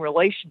working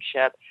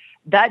relationship,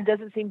 that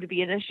doesn't seem to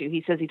be an issue.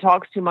 He says he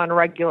talks to him on a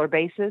regular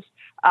basis,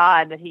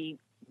 and that he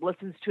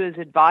listens to his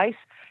advice.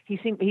 He's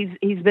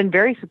been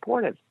very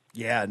supportive.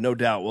 Yeah, no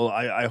doubt. Well,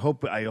 I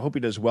hope he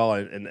does well,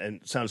 and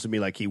it sounds to me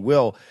like he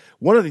will.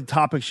 One of the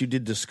topics you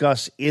did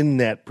discuss in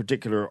that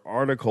particular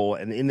article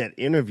and in that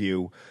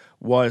interview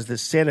was the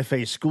Santa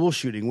Fe school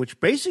shooting, which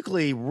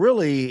basically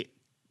really,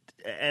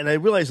 and I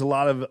realize a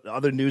lot of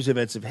other news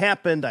events have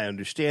happened. I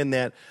understand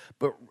that,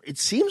 but it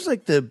seems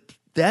like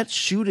that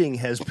shooting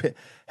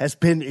has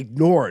been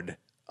ignored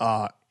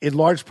in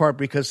large part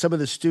because some of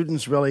the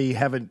students really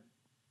haven't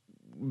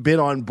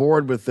been on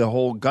board with the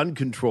whole gun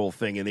control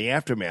thing in the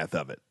aftermath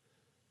of it.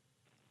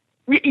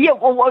 Yeah,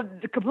 well,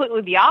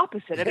 completely the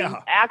opposite. I mean,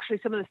 actually,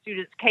 some of the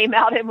students came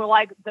out and were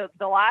like,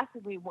 the last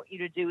thing we want you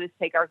to do is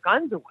take our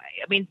guns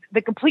away. I mean,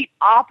 the complete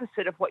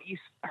opposite of what you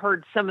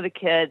heard some of the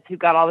kids who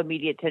got all the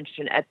media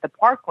attention at the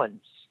Parkland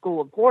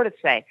School in Florida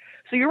say.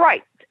 So you're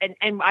right.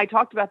 And I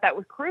talked about that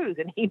with Cruz,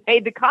 and he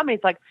made the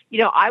comments like,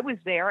 I was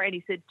there, and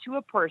he said to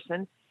a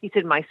person, he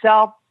said,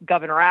 myself,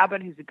 Governor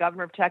Abbott, who's the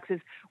governor of Texas,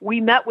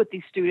 we met with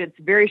these students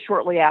very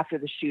shortly after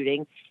the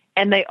shooting,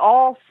 and they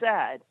all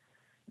said,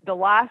 the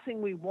last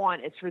thing we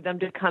want is for them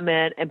to come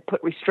in and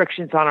put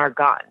restrictions on our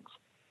guns.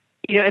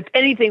 If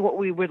anything, what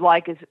we would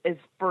like is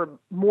for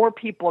more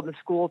people in the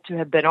school to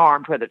have been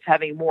armed, whether it's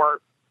having more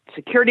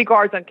security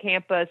guards on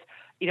campus,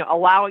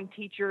 allowing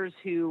teachers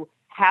who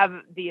have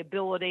the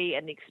ability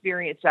and the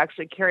experience to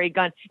actually carry a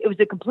gun. It was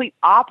a complete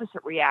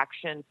opposite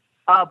reaction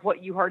of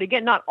what you heard.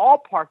 Again, not all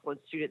Parkland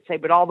students say,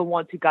 but all the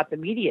ones who got the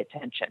media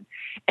attention.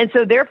 And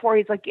so therefore,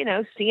 he's like,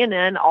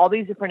 CNN, all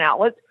these different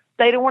outlets,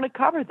 they don't want to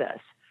cover this.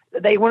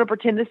 They want to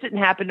pretend this didn't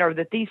happen or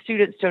that these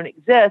students don't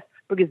exist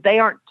because they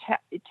aren't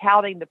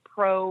touting the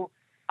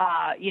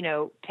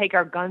take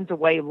our guns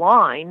away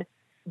line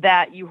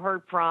that you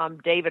heard from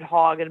David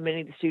Hogg and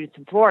many of the students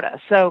in Florida.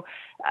 So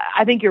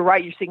I think you're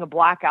right. You're seeing a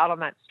blackout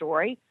on that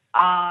story.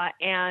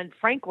 And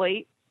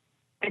frankly,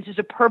 it's just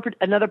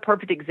another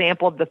perfect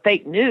example of the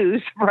fake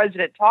news the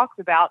president talks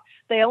about.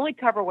 They only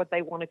cover what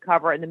they want to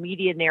cover in the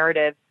media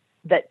narrative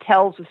that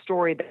tells the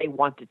story that they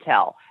want to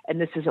tell. And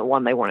this isn't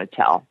one they want to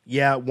tell.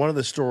 Yeah, one of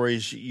the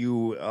stories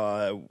you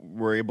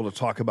were able to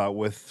talk about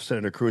with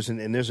Senator Cruz,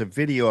 and there's a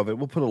video of it.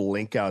 We'll put a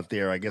link out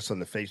there, I guess, on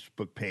the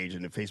Facebook page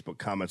and the Facebook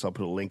comments. I'll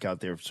put a link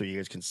out there so you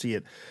guys can see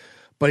it.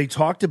 But he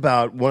talked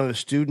about one of the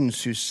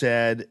students who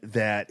said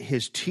that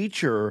his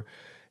teacher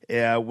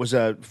was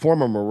a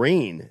former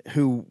Marine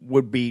who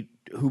would be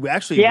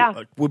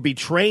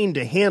trained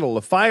to handle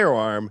a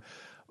firearm,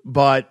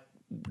 but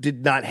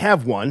did not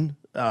have one.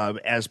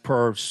 As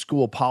per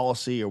school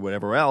policy or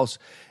whatever else.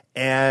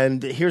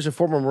 And here's a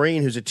former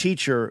Marine who's a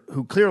teacher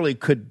who clearly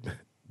could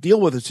deal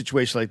with a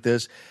situation like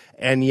this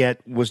and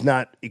yet was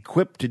not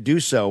equipped to do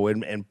so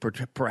and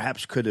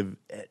perhaps could have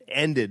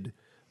ended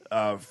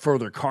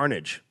further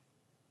carnage.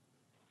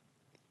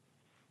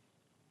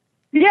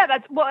 Yeah,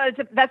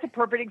 that's a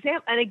perfect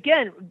example. And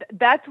again,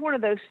 that's one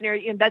of those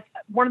scenarios. And that's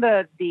one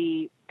of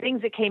the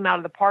things that came out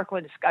of the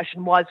Parkland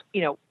discussion was,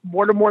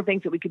 what are more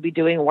things that we could be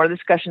doing? And one of the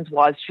discussions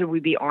was, should we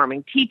be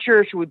arming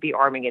teachers? Should we be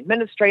arming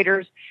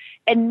administrators?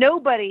 And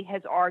nobody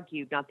has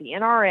argued, not the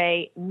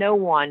NRA, no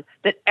one,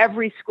 that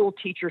every school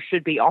teacher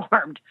should be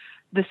armed.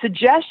 The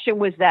suggestion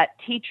was that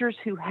teachers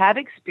who have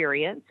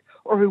experience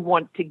or who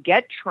want to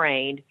get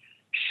trained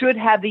should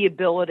have the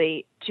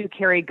ability to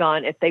carry a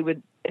gun if they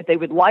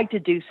would like to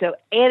do so,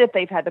 and if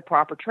they've had the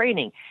proper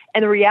training.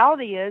 And the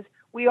reality is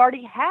we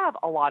already have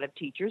a lot of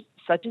teachers,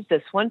 such as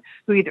this one,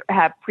 who either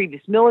have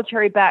previous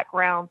military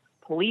background,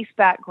 police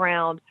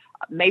background,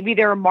 maybe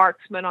they're a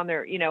marksman on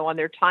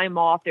their time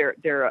off.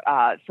 They're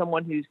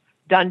someone who's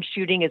done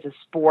shooting as a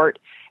sport.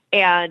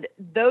 And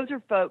those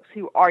are folks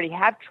who already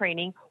have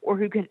training or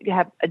who could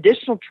have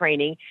additional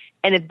training.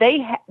 And if they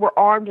were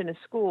armed in a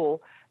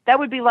school, that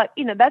would be like,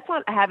 that's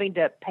not having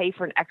to pay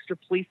for an extra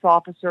police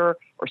officer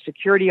or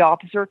security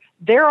officer.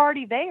 They're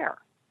already there.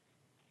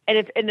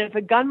 if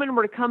a gunman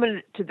were to come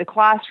into the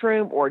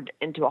classroom or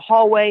into a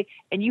hallway,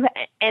 and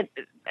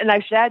I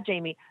should add,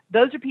 Jamie,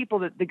 those are people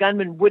that the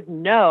gunman wouldn't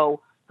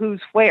know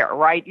who's where,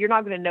 right? You're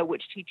not going to know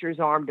which teacher is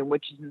armed and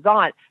which is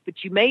not,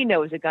 but you may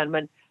know as a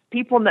gunman,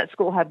 people in that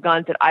school have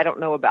guns that I don't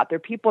know about. There are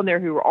people in there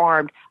who are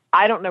armed.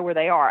 I don't know where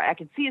they are. I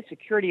can see a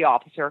security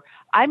officer.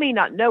 I may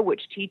not know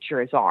which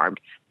teacher is armed.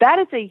 That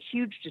is a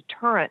huge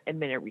deterrent in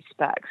many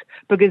respects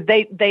because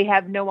they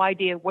have no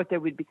idea what they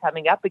would be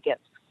coming up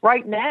against.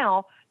 Right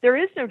now, there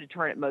is no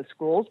deterrent at most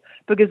schools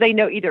because they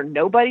know either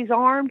nobody's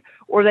armed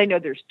or they know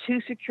there's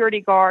 2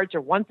 security guards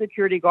or 1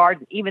 security guard.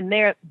 And even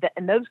there,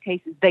 in those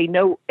cases, they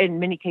know in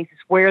many cases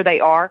where they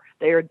are.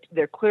 They're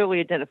clearly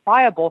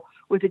identifiable.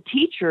 With the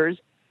teachers,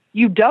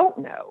 you don't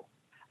know.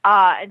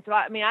 And so,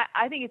 I mean,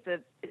 I think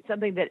it's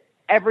something that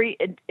every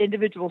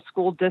individual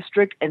school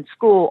district and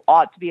school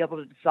ought to be able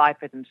to decide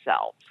for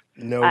themselves.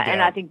 No doubt.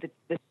 And I think that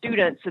the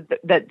students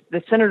that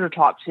the senator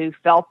talked to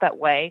felt that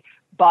way.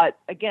 But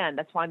again,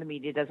 that's why the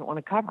media doesn't want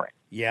to cover it.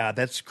 Yeah,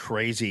 that's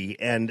crazy.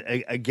 And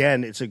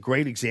again, it's a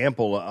great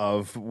example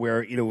of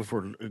where, if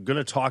we're going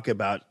to talk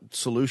about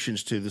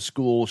solutions to the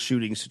school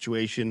shooting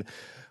situation,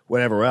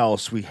 whatever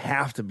else, we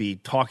have to be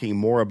talking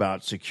more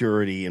about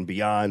security and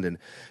beyond. And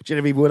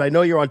Genevieve Wood, I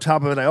know you're on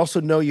top of it. I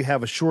also know you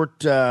have a short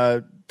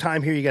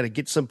time here. You got to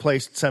get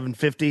someplace at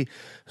 7:50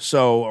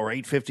 or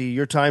 8:50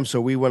 your time.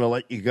 So we want to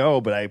let you go,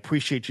 but I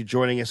appreciate you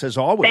joining us as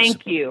always.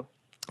 Thank you.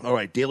 All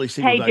right, Daily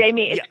Signal. Hey,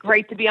 Jamie, it's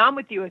great to be on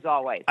with you as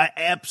always.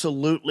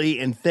 Absolutely,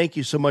 and thank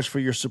you so much for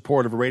your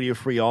support of Radio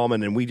Free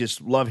Allman, and we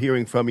just love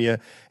hearing from you,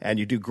 and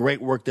you do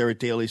great work there at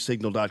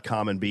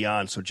dailysignal.com and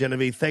beyond. So,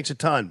 Genevieve, thanks a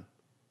ton.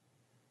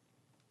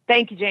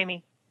 Thank you,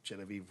 Jamie.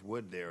 Genevieve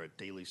Wood there at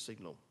Daily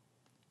Signal.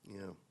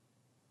 Yeah.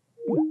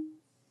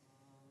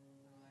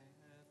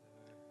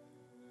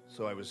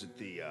 So I was at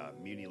the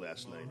Muni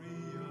last night.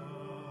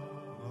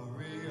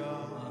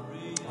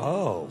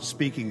 Oh.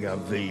 Speaking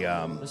of the...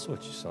 this is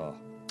what you saw.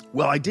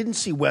 Well, I didn't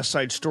see West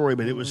Side Story,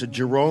 but it was a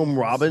Jerome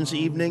Robbins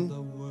evening.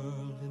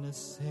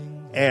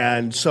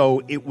 And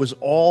so it was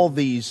all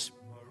these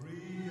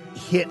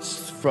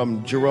hits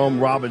from Jerome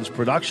Robbins'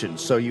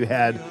 productions. So you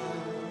had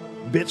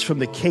bits from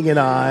The King and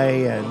I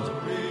and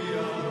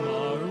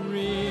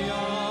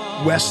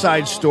West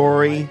Side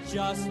Story.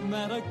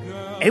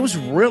 It was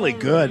really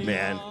good,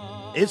 man.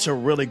 It's a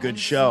really good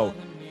show.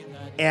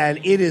 And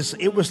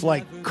it was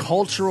like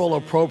cultural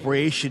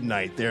appropriation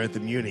night there at the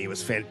Muni. It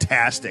was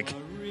fantastic.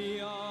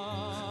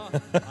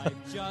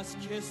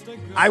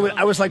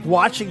 I was like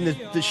watching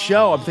the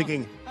show. I'm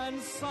thinking,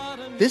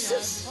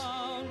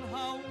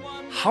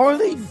 how are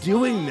they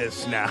doing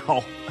this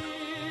now?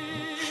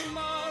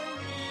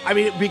 I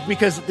mean,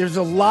 because there's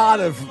a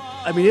lot of,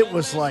 it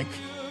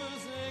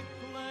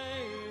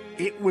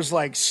was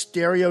like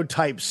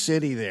stereotype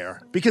city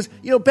there. Because,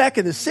 back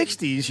in the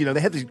 60s,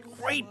 they had these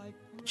great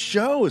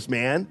shows,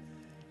 man.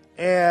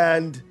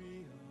 And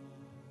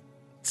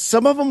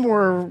some of them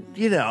were,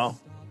 a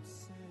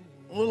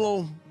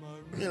little,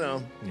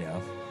 Yeah.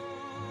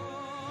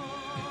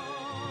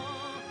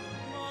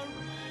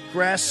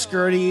 grass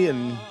skirty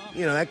and,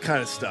 that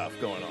kind of stuff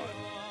going on.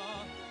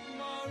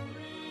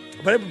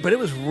 But it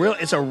was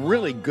it's a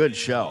really good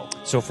show.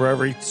 So for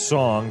every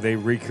song, they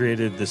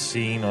recreated the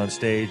scene on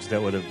stage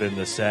that would have been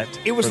the set.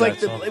 It was like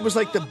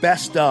the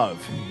best of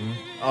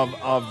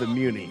the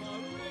Muni.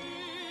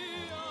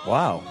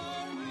 Wow.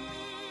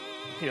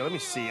 Here, let me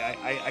see.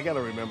 I got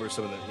to remember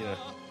some of the.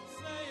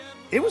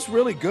 It was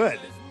really good.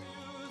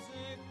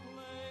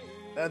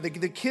 The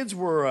kids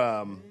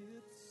were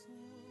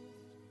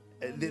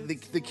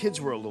the kids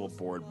were a little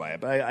bored by it,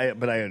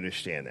 but I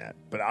understand that.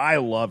 But I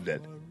loved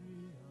it.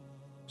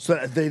 So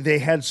they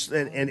had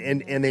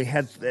and they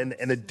had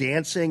and the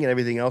dancing and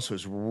everything else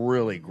was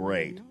really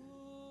great.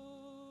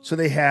 So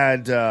they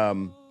had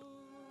the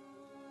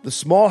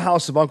Small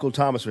House of Uncle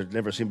Thomas, which I'd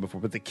never seen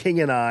before, but The King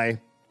and I,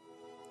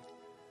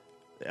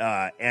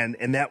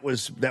 and that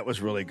was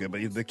really good.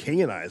 But The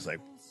King and I is like,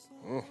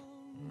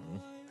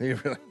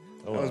 that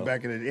was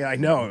back in the I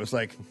know it was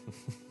like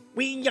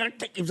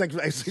it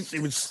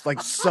was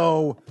like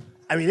so.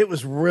 It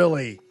was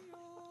really.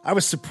 I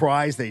was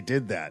surprised they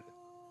did that.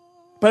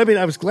 But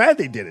I was glad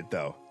they did it,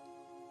 though.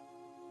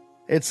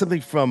 It's something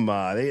from,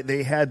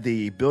 they had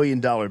the $1 Billion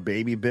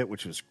Baby bit,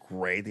 which was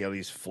great. They had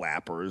these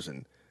flappers,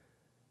 and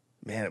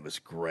man, it was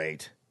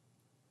great.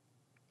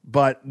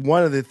 But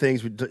one of the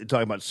things we're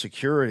talking about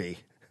security,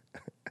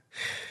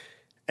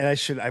 and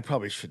I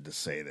probably shouldn't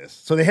say this.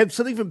 So they had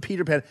something from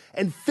Peter Pan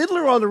and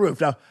Fiddler on the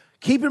Roof. Now,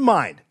 keep in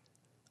mind,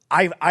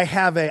 I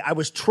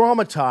was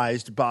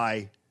traumatized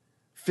by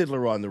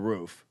Fiddler on the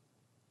Roof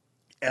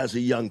as a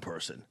young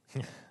person.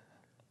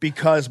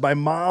 Because my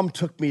mom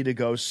took me to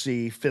go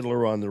see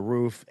Fiddler on the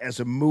Roof as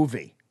a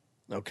movie,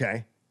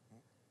 okay?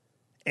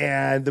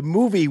 And the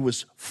movie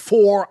was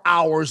 4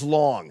 hours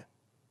long,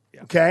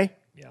 okay?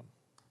 Yeah.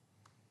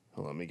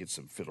 Hold on, let me get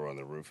some Fiddler on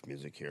the Roof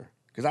music here.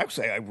 Because I would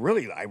say I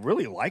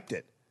really liked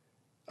it.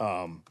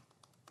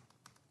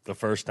 The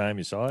first time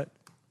you saw it?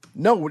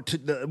 No,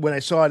 when I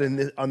saw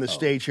it on the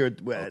stage here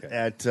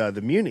at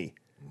the Muni.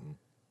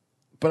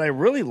 but I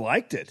really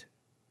liked it,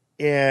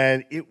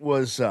 and it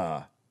was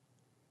good.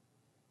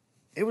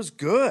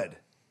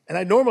 And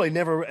I normally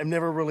I'm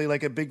never really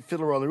like a big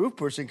Fiddler on the Roof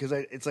person because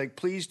it's like,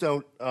 please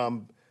don't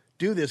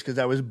do this because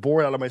I was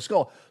bored out of my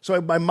skull.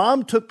 So my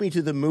mom took me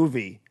to the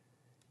movie,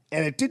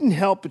 and it didn't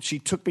help, but she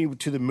took me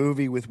to the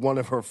movie with one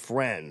of her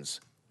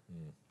friends.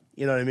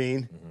 You know what I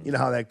mean? Mm-hmm. You know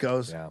how that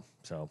goes? Yeah.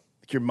 So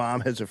your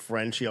mom has a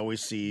friend she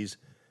always sees,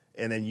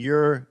 and then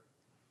you're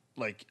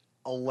like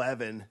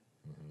 11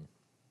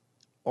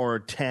 or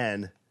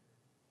 10,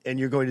 and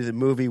you're going to the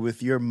movie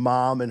with your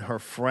mom and her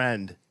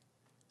friend,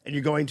 and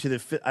you're going to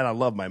and I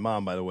love my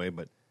mom, by the way,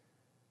 but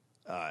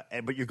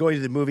you're going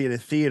to the movie at a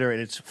theater,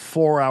 and it's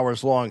 4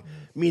 hours long,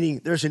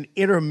 meaning there's an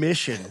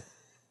intermission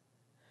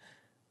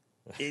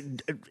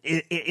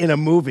in a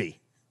movie.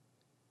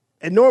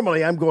 And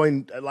normally I'm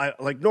going,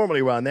 like normally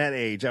around that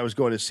age, I was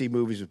going to see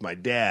movies with my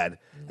dad,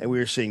 and we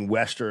were seeing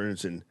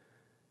Westerns and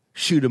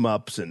shoot 'em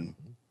ups and,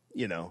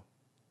 you know,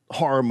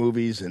 horror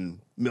movies and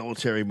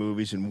military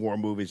movies and war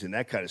movies and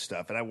that kind of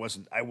stuff. And I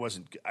wasn't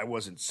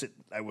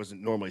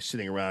normally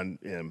sitting around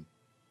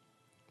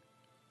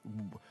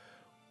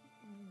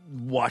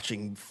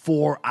watching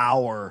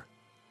 4-hour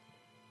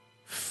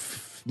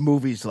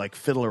movies like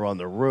Fiddler on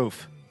the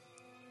Roof.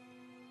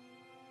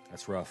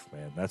 That's rough,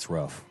 man. That's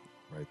rough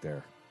right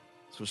there.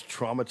 I was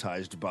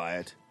traumatized by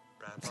it.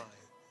 Rabbi,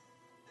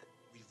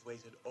 we've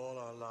waited all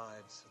our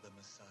lives for the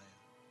Messiah.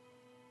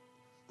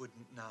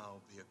 Wouldn't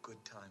now be a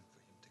good time for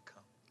him to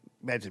come?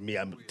 Imagine me,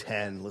 I'm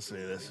 10,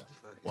 listening to this,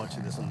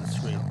 watching this on the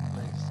screen.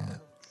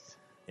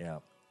 Yeah.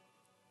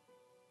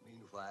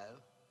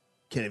 Meanwhile,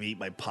 Can't even eat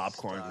my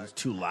popcorn because it's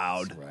too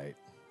loud. Right.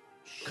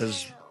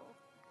 Because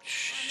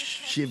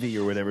Shivy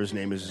or whatever his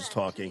name is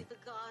talking.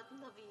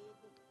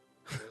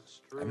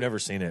 I've never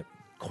seen it.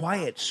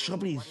 Quiet,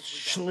 somebody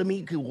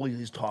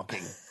Shlemmy is talking.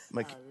 I'm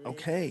like,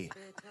 okay.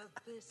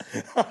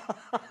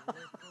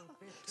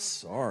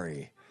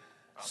 Sorry.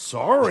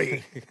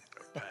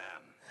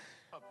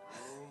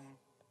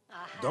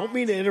 Don't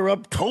mean to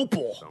interrupt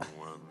Topol.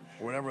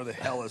 Whatever the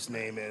hell his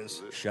name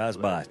is.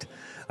 Shazbot.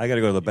 I got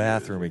to go to the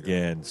bathroom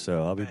again,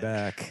 so I'll be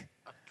back.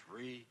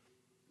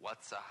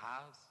 what's a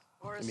house?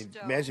 I mean,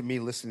 imagine me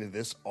listening to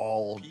this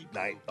all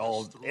night,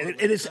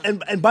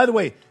 and by the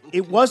way,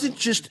 it wasn't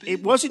just a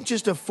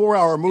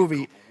 4-hour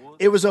movie.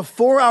 It was a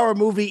 4-hour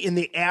movie in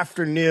the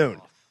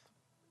afternoon.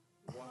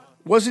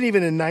 Wasn't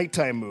even a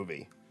nighttime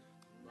movie.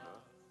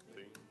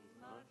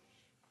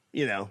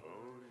 You know,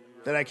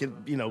 that I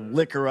could,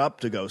 liquor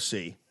up to go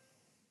see.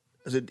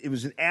 It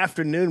was an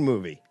afternoon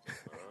movie.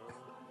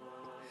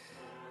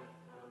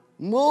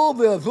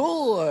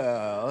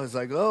 I was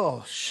like,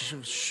 oh,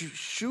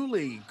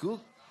 Shuli, good.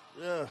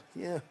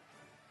 Yeah.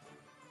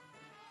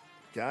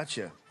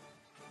 Gotcha.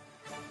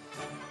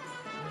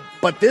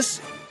 But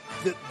this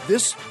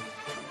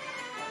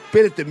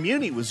bit at the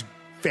Muni was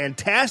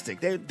fantastic.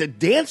 The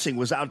dancing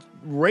was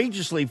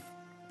outrageously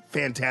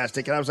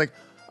fantastic. And I was like,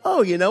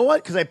 oh, you know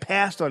what? Because I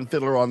passed on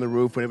Fiddler on the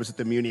Roof when it was at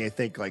the Muni, I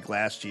think, like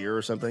last year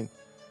or something.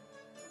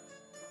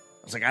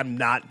 I was like, I'm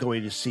not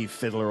going to see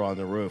Fiddler on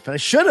the Roof. And I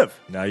should have.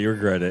 Now you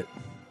regret it.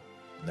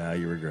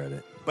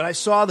 But I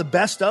saw the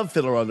best of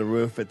Fiddler on the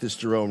Roof at this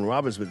Jerome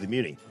Robbins with the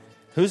Muni.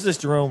 Who's this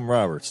Jerome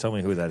Roberts? Tell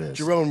me who that is.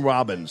 Jerome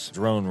Robbins.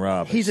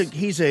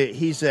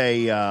 He's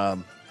a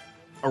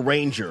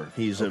arranger.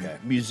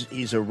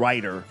 He's a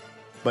writer,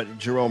 but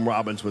Jerome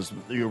Robbins was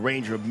the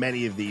arranger of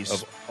many of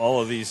these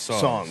all of these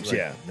songs. Like,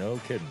 yeah, no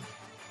kidding.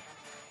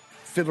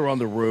 Fiddler on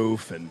the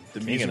Roof and the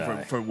King music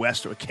and for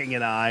Western King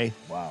and I.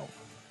 Wow.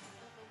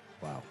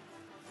 It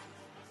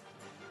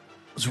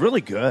was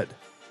really good.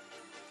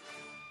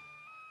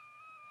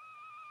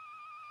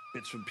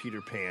 Bits from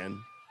Peter Pan.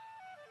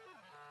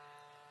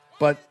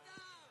 But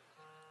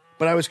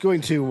I was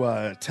going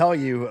to tell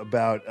you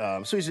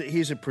about. So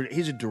he's a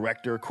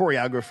director,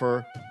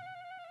 choreographer,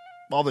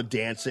 all the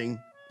dancing.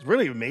 He's a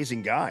really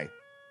amazing guy.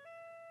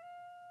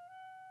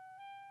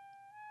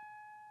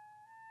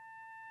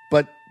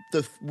 But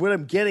what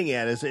I'm getting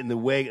at is in the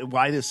way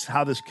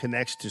how this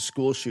connects to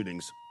school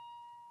shootings.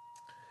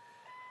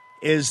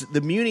 Is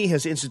the Muni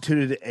has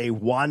instituted a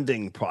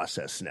wanding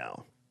process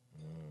now.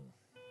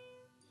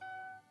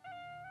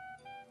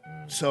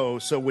 So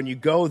when you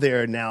go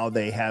there now,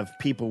 they have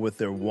people with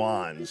their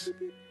wands.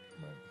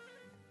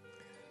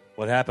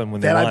 What happened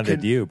when they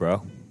wanded you,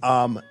 bro?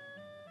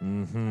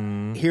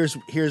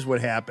 Here's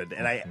what happened,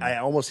 and I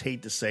almost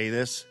hate to say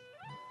this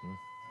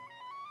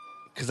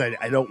because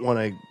I don't want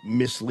to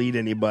mislead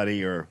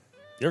anybody. Or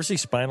you ever see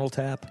Spinal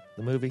Tap,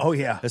 the movie? Oh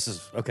yeah, this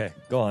is okay.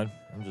 Go on.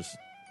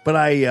 But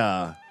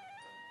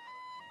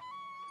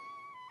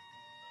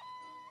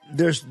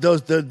there's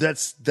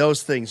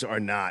those things are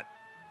not.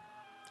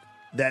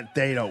 That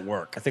they don't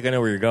work. I think I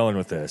know where you're going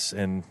with this,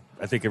 and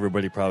I think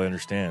everybody probably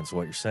understands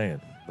what you're saying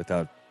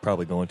without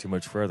probably going too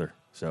much further.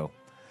 So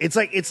it's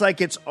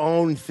like its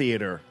own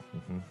theater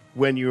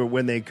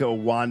when they go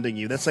wanding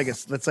you. That's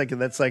its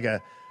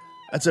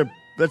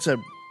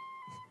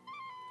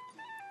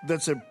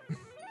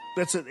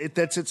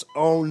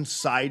own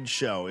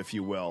sideshow, if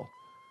you will.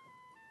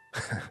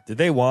 Did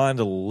they wand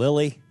a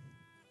Lily?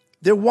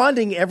 They're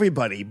wanding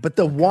everybody, but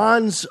the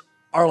wands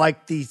are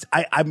like these.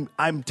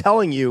 I'm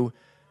telling you,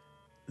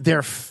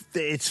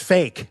 it's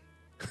fake.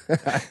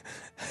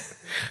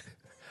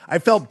 I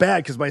felt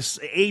bad because my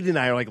Aiden and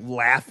I are like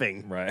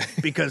laughing, right?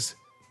 Because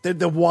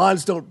the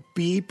wands don't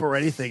beep or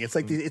anything. It's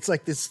like it's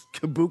like this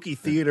kabuki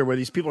theater where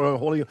these people are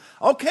holding you,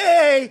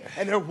 okay,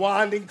 and they're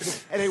wanding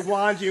and they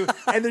wand you,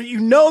 and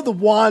the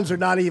wands are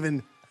not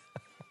even.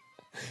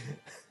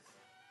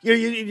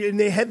 And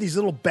they had these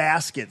little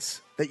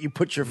baskets that you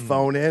put your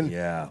phone in.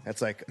 Yeah. It's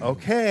like,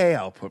 okay,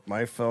 I'll put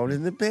my phone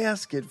in the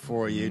basket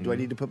for you. Do I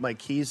need to put my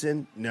keys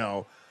in?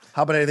 No.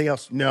 How about anything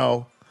else?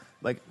 No.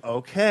 Like,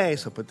 okay,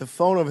 so put the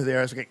phone over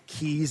there. So I got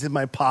keys in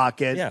my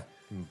pocket. Yeah.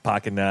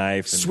 Pocket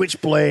knife.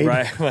 Switchblade.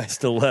 Right. My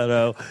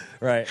stiletto.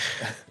 Right.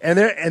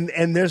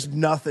 And there's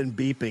nothing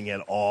beeping at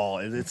all.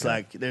 And it's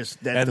like there's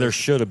that. And there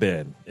should have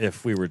been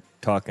if we were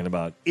talking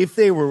about. If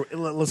they were,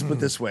 let's put it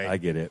this way. I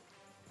get it.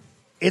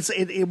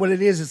 What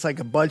it is, it's like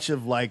a bunch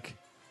of like,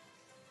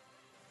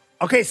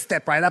 okay,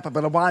 step right up. I'm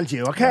going to wand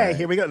you. Okay, Right.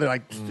 here we go. They're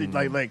like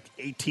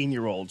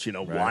 18-year-olds,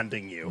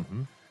 wanding you.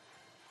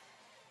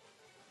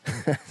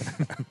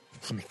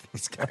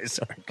 These guys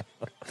are.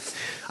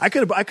 I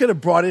could have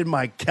brought in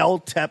my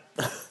Kel-Tec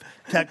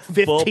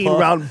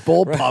 15-round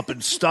bullpup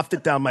and stuffed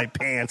it down my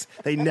pants.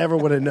 They never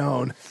would have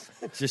known.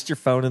 Just your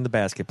phone in the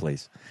basket,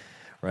 please.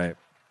 Right.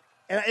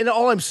 And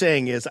all I'm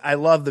saying is, I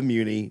love the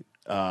Muni.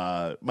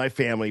 My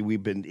family,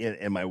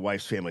 and my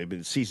wife's family have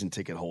been season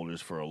ticket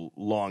holders for a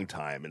long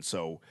time. And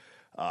so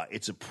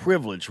it's a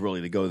privilege,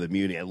 really, to go to the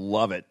Muni. I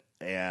love it.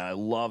 And I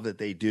love that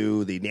they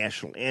do the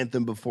national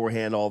anthem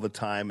beforehand all the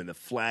time, and the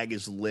flag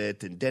is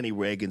lit, and Denny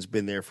Reagan's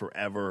been there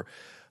forever,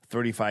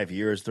 35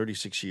 years,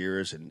 36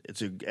 years. And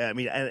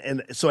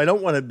and so I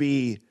don't want to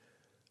be,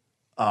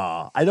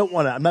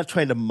 I'm not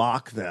trying to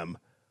mock them,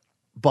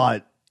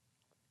 but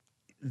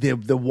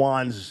the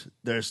wands,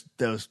 there's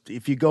those,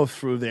 if you go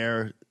through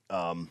there,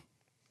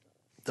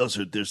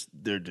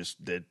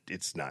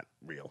 it's not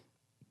real.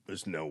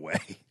 There's no way.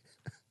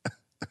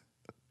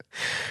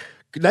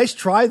 Nice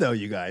try, though,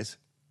 you guys.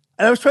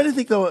 And I was trying to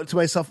think, though, to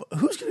myself,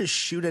 who's going to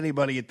shoot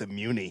anybody at the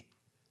Muni?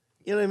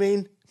 You know what I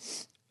mean?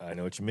 I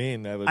know what you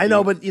mean. I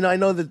know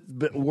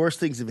that worse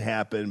things have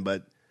happened,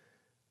 but...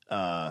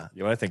 I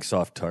think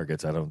soft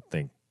targets, I don't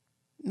think...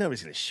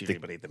 Nobody's going to shoot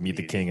anybody at the Muni. Meet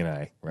the King and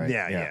I, right?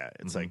 Yeah.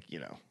 It's like,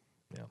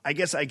 I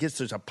guess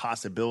there's a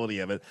possibility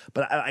of it,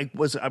 but I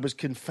was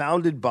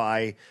confounded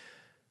by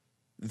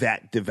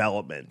that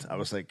development. I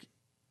was like,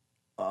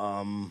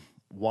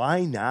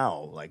 why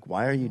now? Like,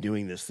 why are you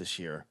doing this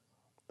year?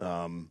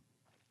 I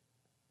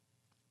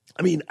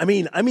mean,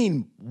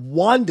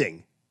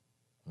 wanding.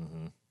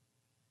 Mm-hmm.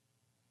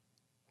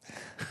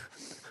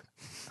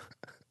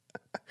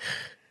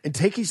 And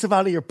taking stuff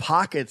out of your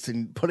pockets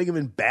and putting them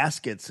in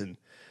baskets, and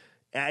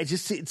it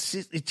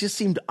just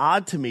seemed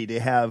odd to me to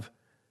have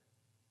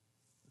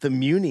the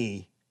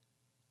Muni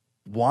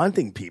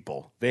wanting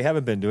people. They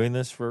haven't been doing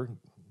this for...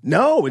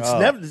 No, it's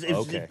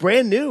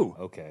brand new.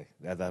 Okay,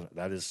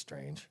 that is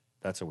strange.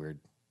 That's a good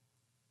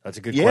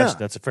question.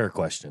 That's a fair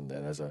question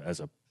then, as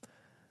a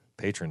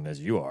patron as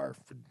you are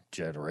for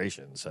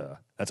generations.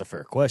 That's a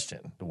fair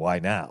question. Why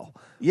now?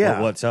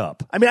 Yeah. What's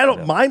up? I mean, I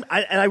don't mind,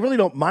 and I really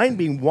don't mind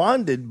being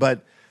wanded,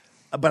 but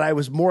I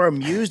was more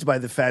amused by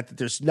the fact that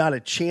there's not a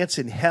chance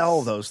in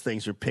hell those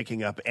things are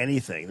picking up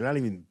anything. They're not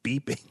even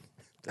beeping.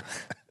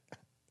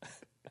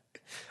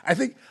 I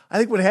think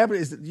what happened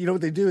is that,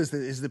 what they do is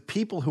the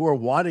people who are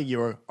wanding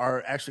you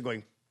are actually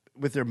going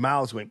with their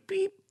mouths going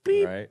beep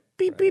beep right,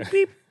 beep beep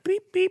beep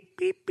beep beep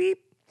beep beep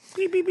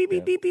beep beep beep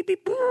beep beep beep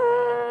beep.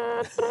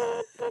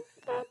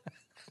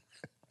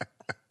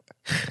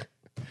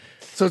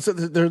 So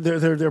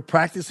they're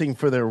practicing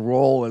for their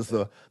role as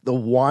the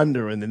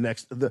wander in the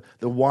next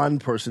the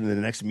wand person in the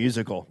next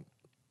musical,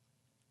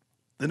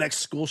 the next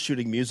school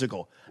shooting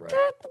musical. Right.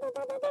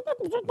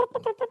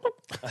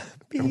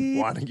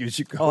 Wanding you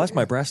should go. Oh, that's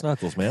my brass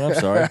knuckles, man. I'm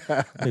sorry.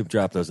 Let me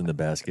drop those in the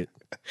basket.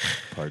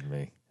 Pardon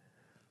me.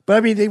 But I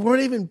mean, they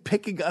weren't even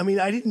picking. I mean,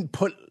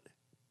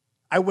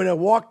 when I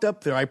walked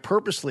up there, I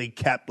purposely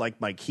kept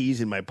like my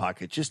keys in my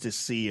pocket just to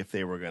see if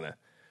they were gonna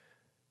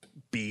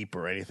beep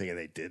or anything, and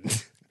they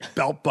didn't.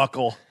 Belt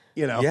buckle,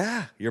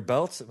 Yeah, your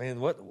belts. I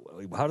mean,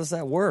 how does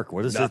that work?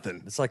 What is Nothing.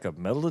 it? It's like a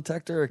metal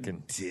detector. It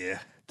can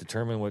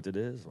determine what it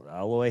is. What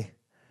alloy?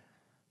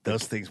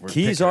 Those things were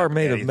keys are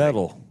made of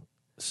metal,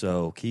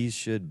 so keys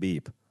should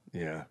beep.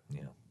 Yeah.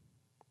 Yeah.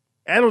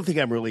 I don't think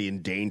I'm really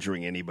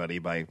endangering anybody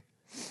by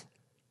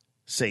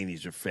saying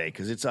these are fake,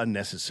 because it's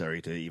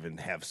unnecessary to even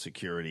have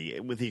security,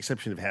 with the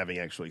exception of having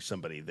actually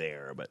somebody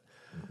there. But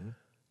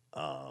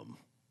I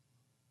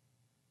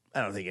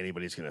don't think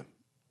anybody's going to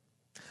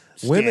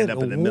stand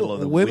up in the middle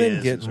of the women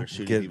whiz and start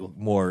shooting get people.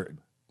 more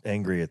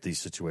angry at these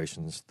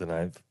situations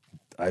than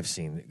I've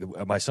seen.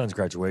 My son's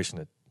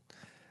graduation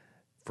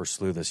for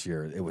SLU this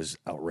year, it was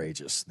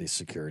outrageous. The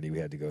security we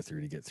had to go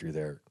through to get through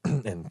there,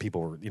 and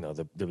people were,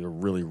 they were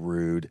really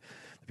rude.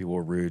 People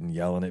were rude and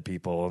yelling at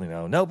people.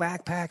 No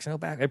backpacks, no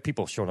back. And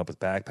people showing up with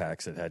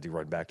backpacks that had to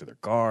run back to their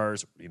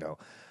cars. It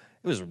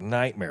was a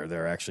nightmare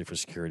there actually for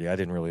security. I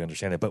didn't really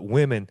understand it, but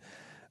women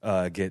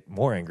get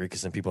more angry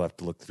because then people have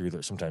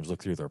to sometimes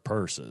look through their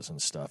purses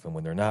and stuff. And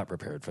when they're not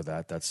prepared for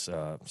that, that's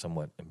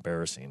somewhat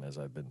embarrassing, as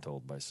I've been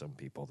told by some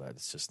people, that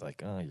it's just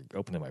like, oh, you're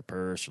opening my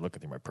purse, you're looking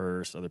through my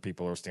purse. Other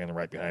people are standing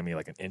right behind me,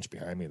 like an inch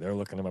behind me. They're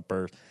looking at my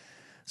purse.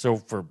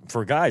 So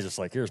for guys, it's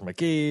like, here's my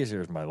keys,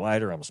 here's my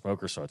lighter. I'm a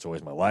smoker, so it's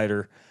always my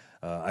lighter.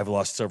 I've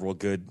lost several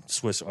good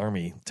Swiss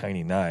Army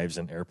tiny knives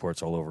in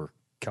airports all over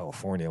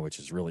California, which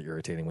is really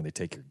irritating when they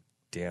take your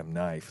damn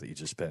knife that you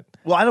just spent.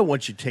 Well, I don't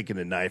want you taking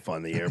a knife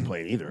on the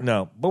airplane either.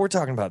 No, but we're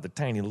talking about the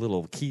tiny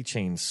little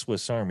keychain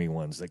Swiss Army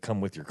ones that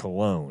come with your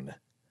cologne.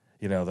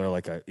 They're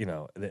like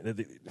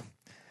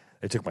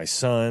they took my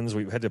sons.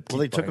 We had to. Well,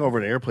 they took over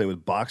an airplane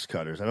with box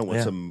cutters. I don't want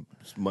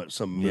Yeah.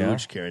 some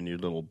mooch carrying your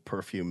little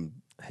perfume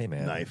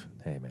knife.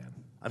 Hey, man.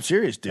 I'm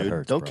serious, dude.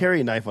 hurts, Don't bro.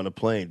 carry a knife on a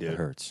plane, dude. It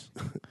hurts.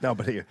 No,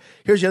 but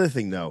here's the other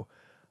thing, though.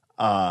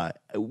 Why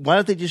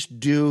don't they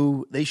just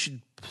they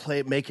should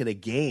make it a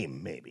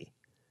game, maybe.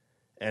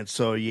 And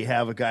so you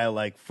have a guy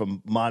like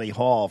from Monty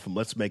Hall from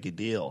Let's Make a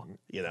Deal,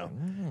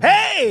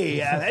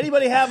 Hey,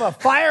 anybody have a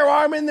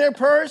firearm in their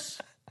purse?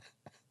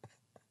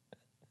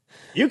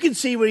 You can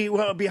see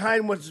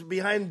what's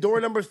behind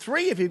door number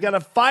 3 if you've got a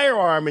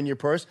firearm in your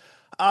purse.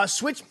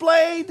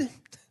 Switchblade.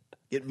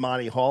 Get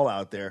Monty Hall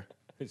out there.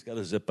 He's got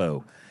a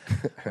Zippo.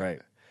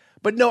 Right.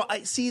 But no,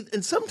 I see,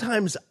 and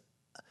sometimes,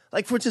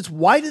 like for instance,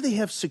 why do they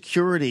have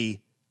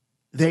security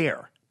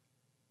there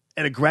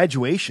at a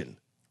graduation?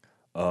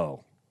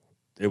 Oh,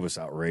 it was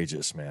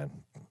outrageous, man.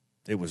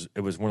 It was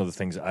one of the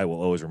things I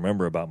will always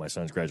remember about my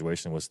son's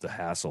graduation was the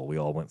hassle we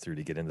all went through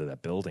to get into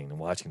that building and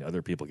watching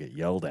other people get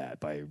yelled at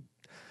by,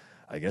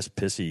 I guess,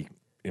 pissy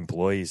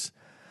employees.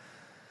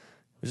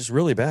 It was just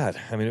really bad.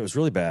 I mean, it was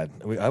really bad.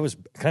 I was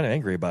kind of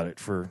angry about it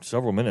for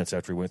several minutes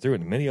after we went through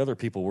it, and many other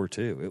people were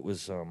too. It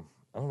was, I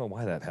don't know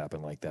why that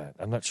happened like that.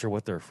 I'm not sure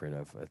what they're afraid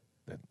of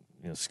at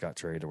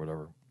Scottrade or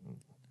whatever.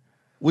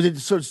 Was it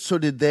so?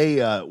 Did they?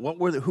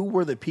 Who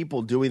were the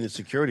people doing the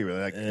security?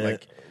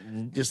 Like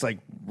just like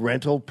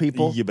rental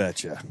people? You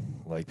betcha.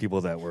 Like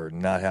people that were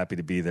not happy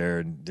to be there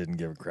and didn't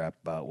give a crap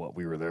about what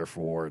we were there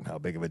for and how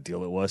big of a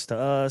deal it was to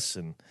us,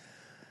 and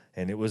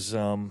it was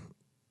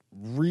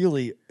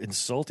really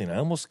insulting. I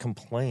almost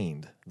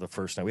complained the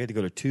first night. We had to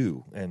go to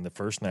 2, and the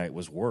first night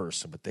was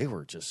worse. But they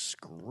were just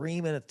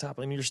screaming at the top.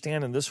 I mean, you're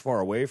standing this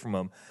far away from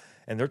them.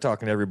 And they're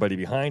talking to everybody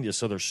behind you,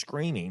 so they're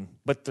screaming,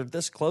 but they're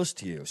this close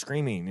to you,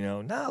 screaming,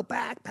 no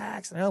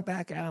backpacks, no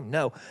backpacks,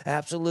 no,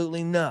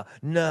 absolutely no.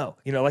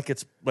 Like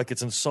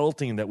it's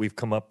insulting that we've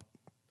come up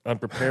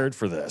unprepared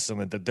for this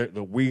and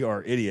that we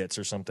are idiots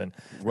or something.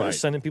 Right. They're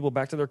sending people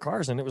back to their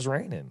cars, and it was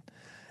raining.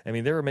 I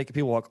mean, they were making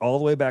people walk all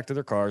the way back to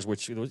their cars,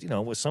 which was,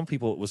 with some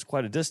people it was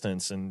quite a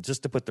distance, and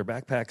just to put their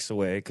backpacks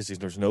away because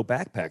there's no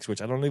backpacks,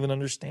 which I don't even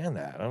understand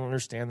that. I don't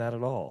understand that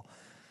at all.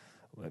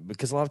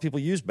 Because a lot of people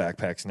use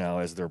backpacks now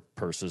as their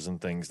purses and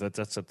things.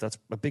 That's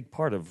a big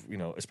part of,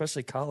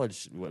 especially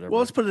college, whatever. Well,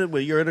 let's put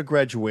it. You're at a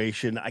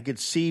graduation. I could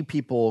see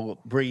people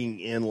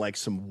bringing in like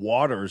some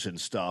waters and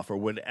stuff or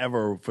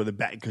whatever for the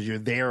back because you're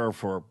there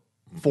for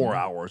 4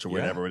 hours or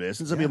whatever it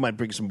is. And some people might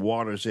bring some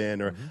waters in,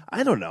 or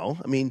I don't know.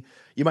 I mean,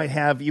 you might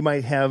have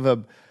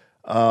a.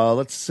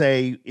 Let's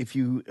say if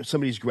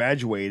somebody's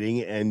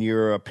graduating and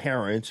you're a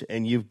parent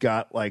and you've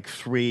got like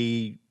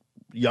 3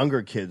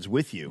 younger kids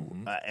with you,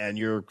 and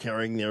you're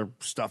carrying their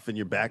stuff in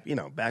your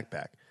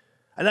backpack.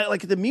 And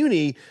like at the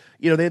Muni,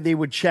 they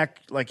would check,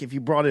 like if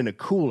you brought in a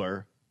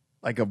cooler,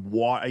 like a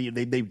water,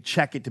 they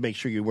check it to make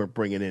sure you weren't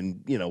bringing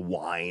in,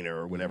 wine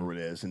or whatever it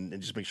is, and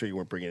just make sure you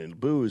weren't bringing in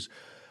booze.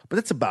 But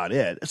that's about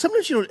it.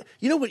 Sometimes you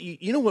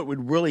know what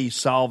would really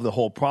solve the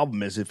whole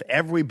problem is if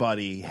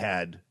everybody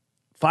had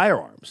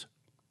firearms.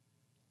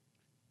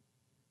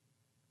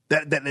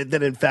 That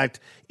in fact,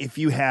 if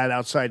you had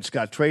outside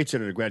Scott Trade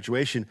Center at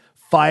graduation,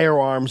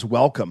 firearms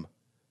welcome.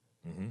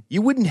 Mm-hmm.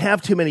 You wouldn't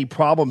have too many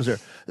problems there.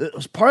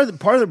 Part of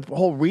the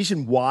whole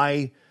reason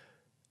why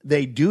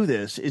they do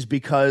this is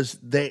because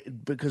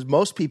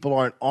most people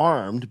aren't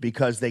armed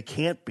because they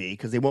can't be,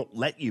 because they won't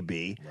let you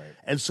be. Right.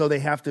 And so they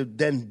have to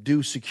then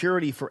do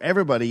security for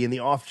everybody in the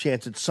off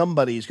chance that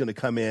somebody is going to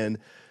come in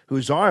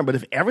who's armed. But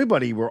if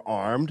everybody were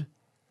armed,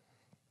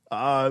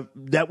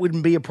 that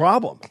wouldn't be a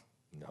problem.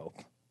 No.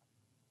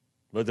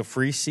 But the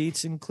free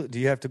seats include? Do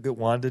you have to get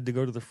wanded to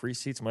go to the free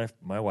seats?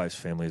 My wife's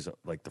family is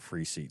like the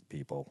free seat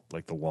people,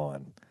 like the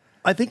wand.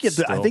 I think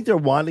they're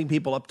wanding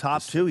people up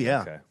top too.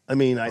 Yeah, okay. I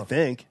mean, I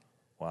think.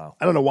 Wow.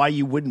 I don't know why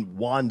you wouldn't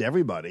wand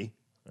everybody.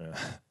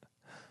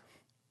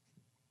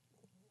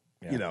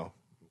 Yeah.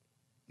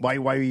 Why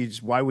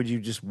would you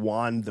just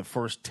wand the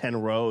first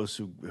 10 rows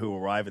who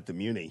arrive at the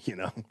Muni?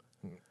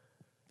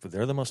 But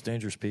they're the most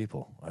dangerous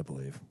people, I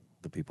believe.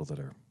 The people that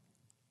are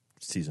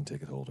season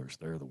ticket holders,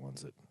 they're the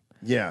ones that.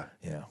 Yeah.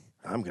 Yeah.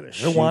 I'm gonna.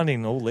 They're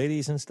wanding old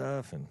ladies and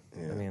stuff, and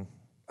I mean,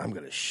 I'm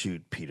going to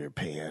shoot Peter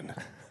Pan.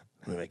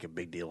 I'm going to make a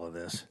big deal of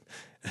this.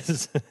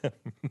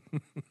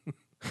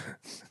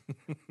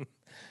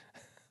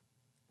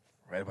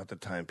 Right about the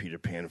time Peter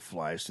Pan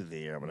flies through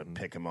the air, I'm going to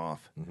pick him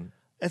off.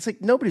 It's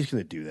like nobody's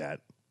going to do that.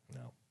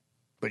 No.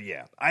 But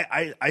yeah,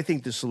 I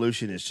think the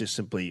solution is just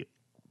simply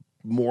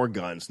more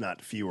guns,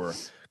 not fewer,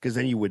 because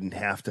then you wouldn't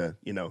have to,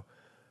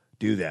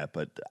 do that.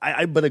 But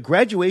but a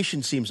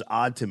graduation seems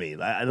odd to me.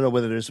 I don't know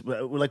whether there's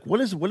like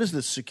what is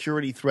the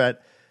security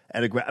threat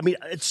at a I mean,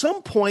 at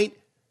some point,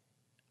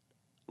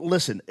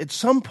 listen, at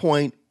some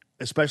point,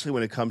 especially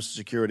when it comes to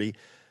security,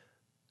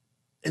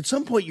 at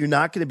some point you're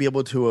not going to be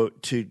able to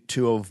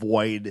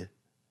avoid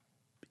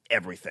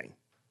everything.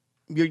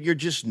 You're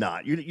just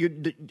not. You're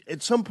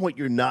at some point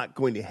you're not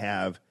going to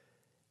have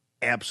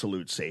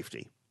absolute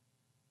safety.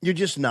 You're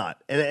just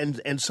not.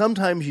 And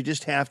sometimes you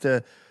just have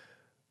to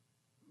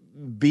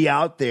be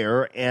out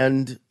there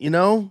and,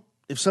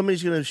 if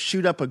somebody's going to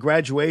shoot up a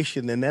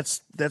graduation, then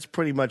that's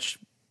pretty much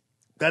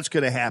that's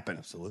going to happen.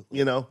 Absolutely.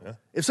 Yeah.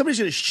 If somebody's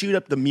going to shoot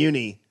up the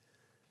Muni,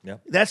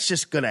 Yep.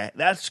 that's going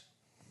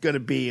to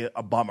be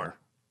a bummer.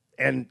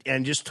 And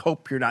just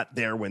hope you're not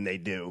there when they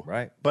do.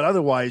 Right. But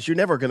otherwise, you're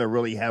never going to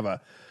really have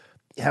a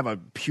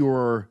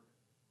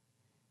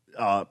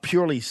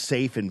purely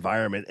safe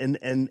environment.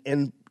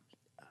 And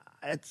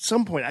at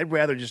some point, I'd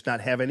rather just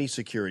not have any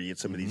security at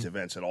some of these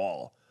events at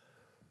all.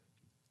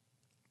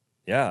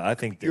 Yeah, I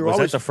think You're was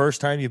always- that the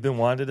first time you've been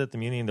wanted at the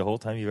Muni and the whole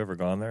time you've ever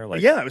gone there?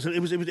 Like, Yeah, it was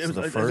as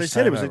I first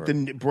said, it time was like ever.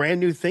 the brand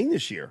new thing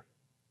this year.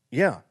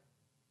 Yeah.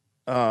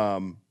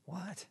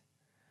 What?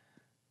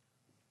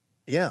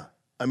 Yeah.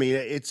 I mean,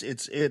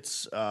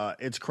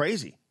 it's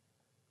crazy.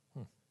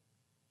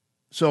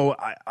 So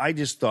I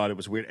just thought it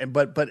was weird,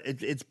 but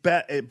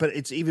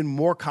it's even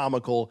more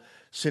comical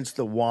since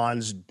the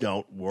wands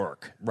don't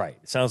work. Right.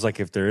 It sounds like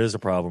if there is a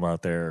problem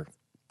out there,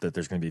 that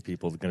there's going to be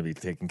people that are going to be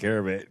taking care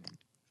of it.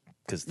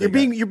 Because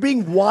You're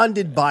being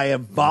wanded by a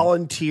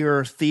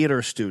volunteer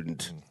theater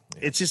student.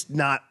 It's just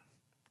not.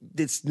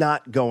 It's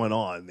not going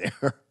on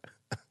there.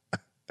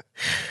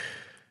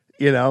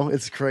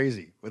 It's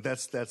crazy, but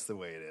that's the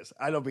way it is.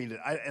 I don't mean to,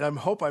 and I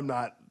hope I'm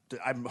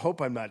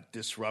not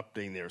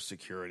disrupting their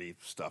security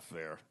stuff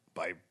there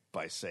by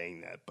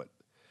saying that. But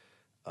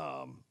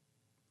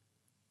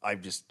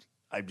I've just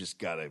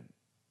got to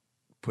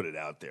put it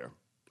out there.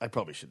 I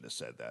probably shouldn't have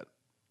said that.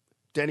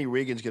 Denny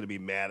Regan's going to be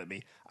mad at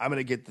me. I'm going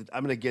to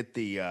get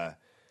the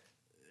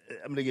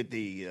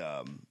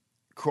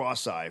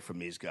cross eye from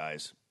these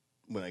guys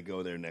when I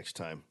go there next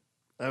time.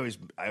 I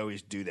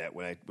always do that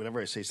whenever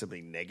I say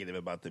something negative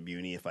about the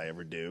Muni, if I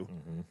ever do.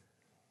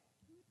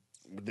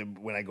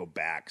 When I go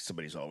back,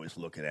 somebody's always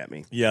looking at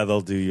me. Yeah,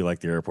 they'll do you like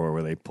the airport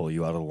where they pull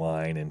you out of the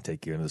line and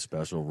take you into a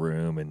special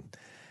room and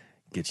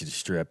get you to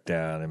strip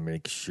down and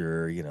make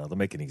sure, they'll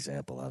make an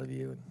example out of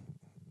you and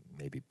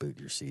maybe boot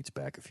your seats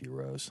back a few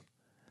rows.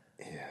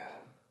 Yeah,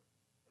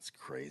 it's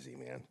crazy,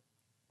 man.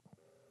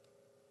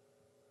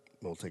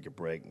 We'll take a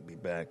break and be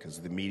back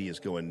because the media's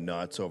going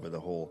nuts over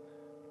the whole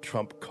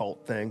Trump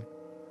cult thing.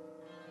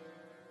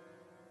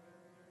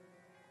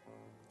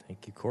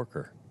 Thank you,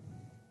 Corker.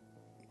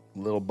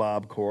 Little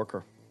Bob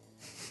Corker.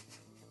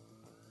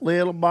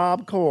 Little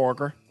Bob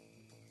Corker.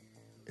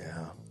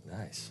 Yeah.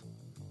 Nice.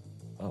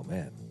 Oh,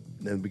 man.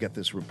 Then we got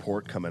this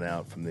report coming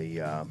out from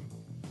the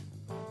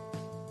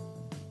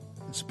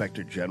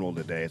Inspector General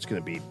today. It's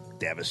going to be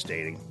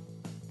devastating.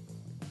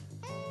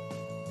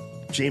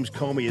 James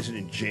Comey isn't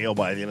in jail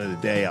by the end of the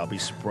day. I'll be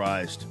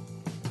surprised.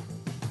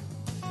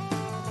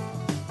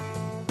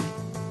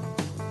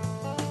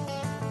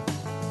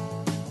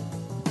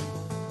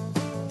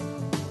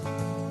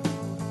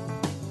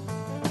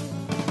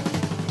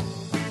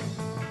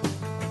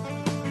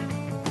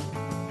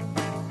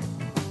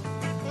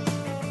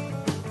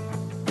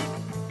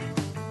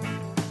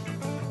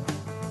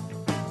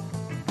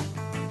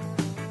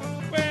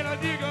 Well, I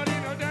dig a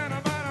little down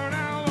about an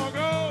hour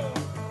ago.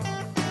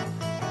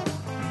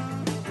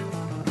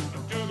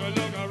 Took a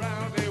look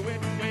around, they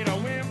went with a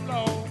wind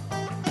blow.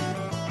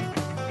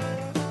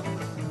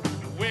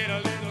 With a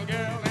little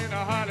girl in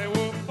a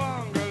Hollywood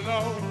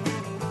bungalow.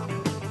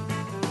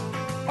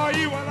 Are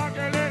you a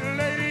lucky little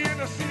lady in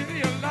the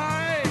city of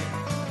light?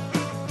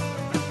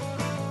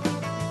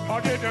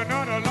 Or did you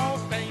know the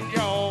lost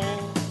angel?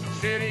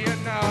 City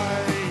of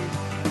night.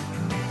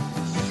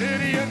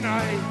 City of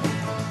night.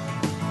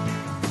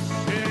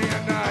 City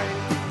of night.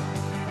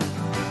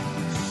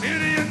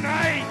 City of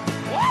night.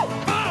 Woo!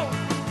 Oh!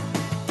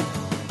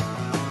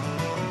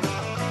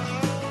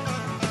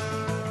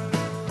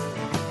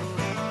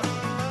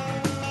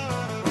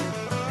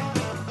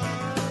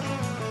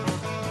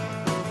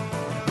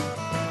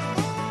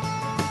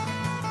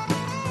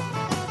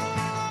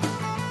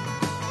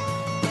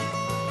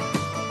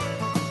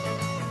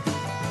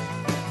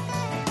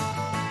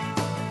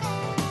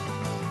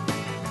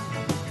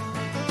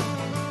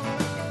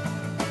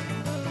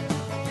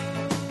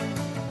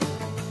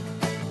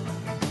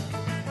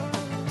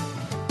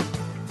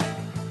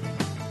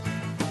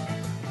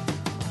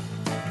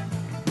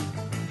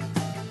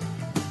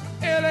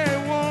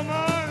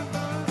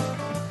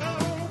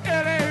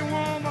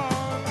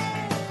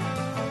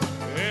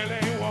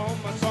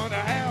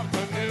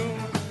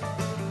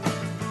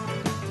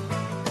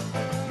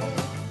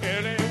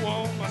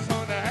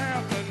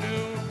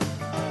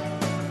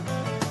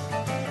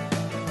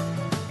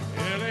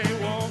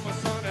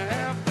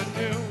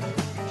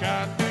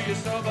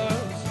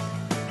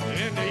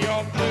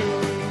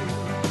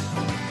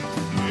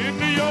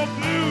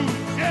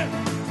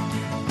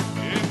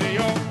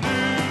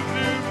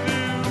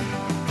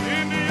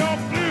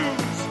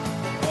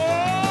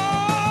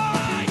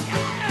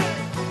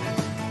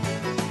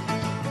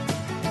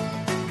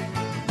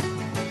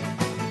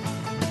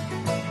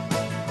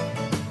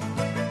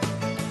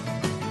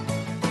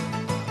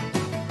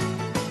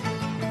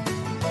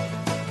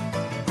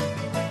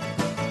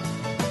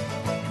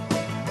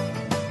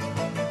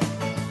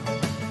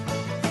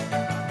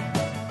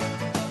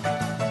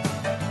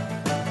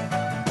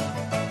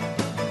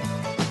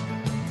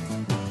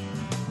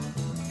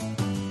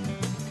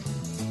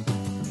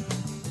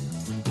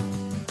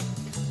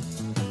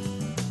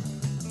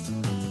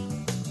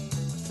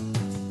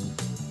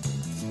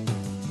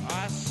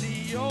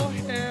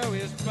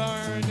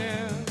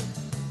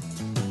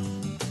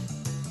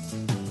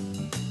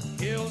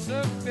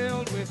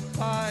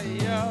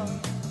 fire.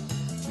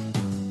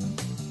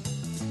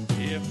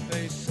 If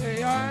they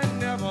say I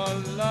never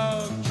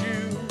loved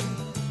you,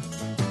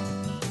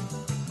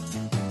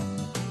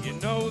 you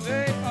know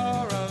they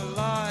are a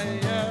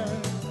liar.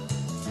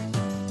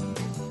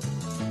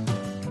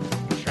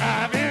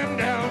 Driving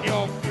down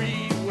your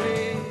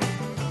freeway,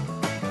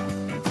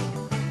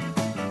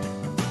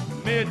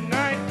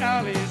 midnight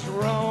alleys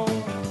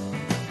roam.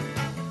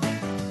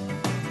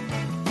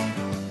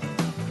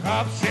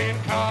 Cops in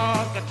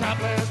cars, the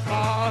topless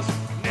bars,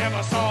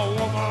 never saw a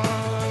woman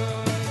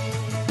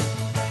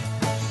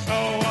so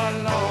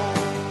alone,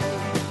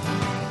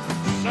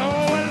 so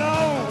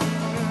alone,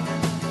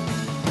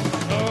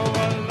 so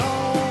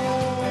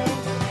alone,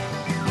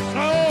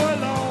 so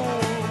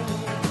alone.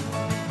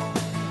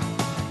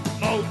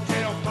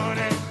 Motel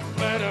money,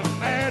 glitter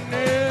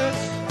madness.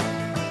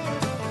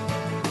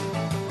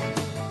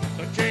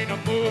 So Jane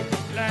moved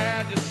from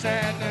glad to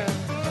sadness.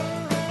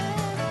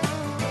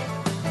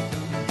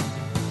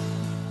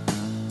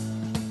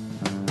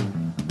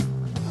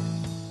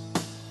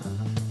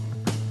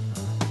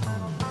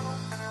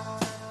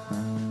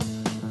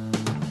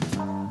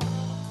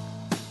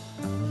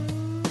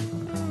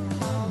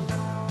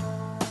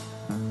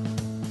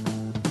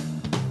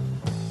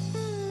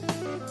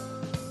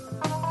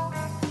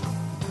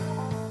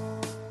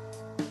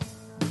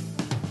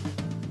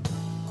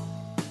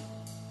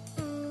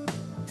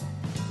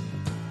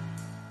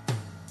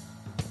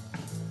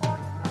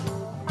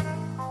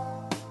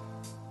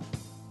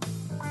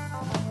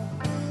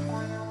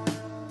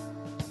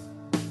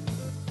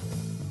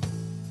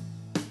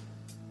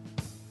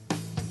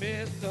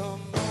 Mr.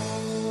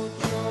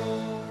 Mojo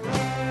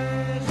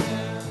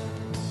Rising,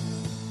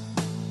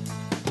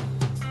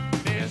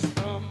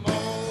 Mr.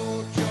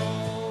 Mojo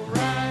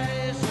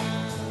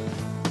Rising,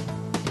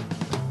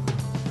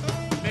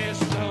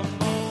 Mr.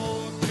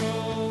 Mojo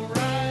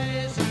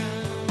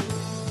Rising,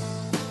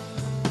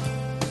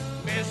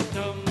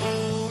 Mr.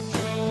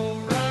 Mojo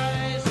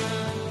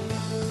Rising,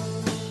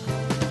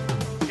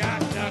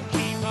 got to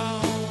keep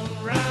on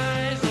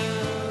rising.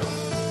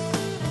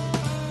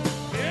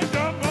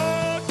 Mr.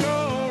 Mojo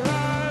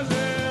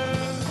Rising,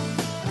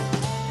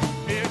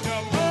 Mr.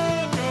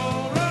 Mojo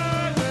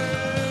Rising,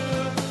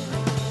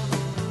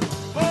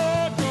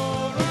 Mojo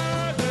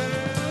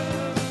Rising,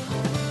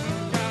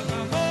 got the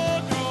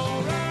Mojo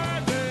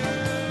Rising,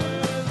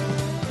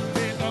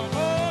 Mr.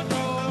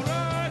 Mojo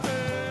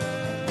Rising,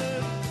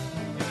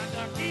 got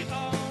to keep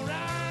on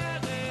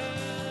rising,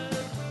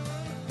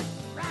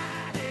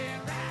 riding.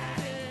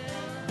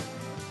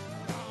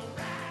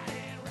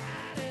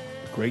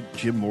 Great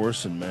Jim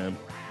Morrison, man.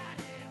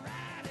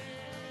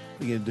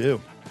 What are you going to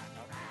do?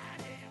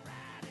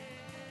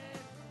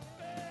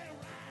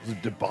 It was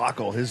a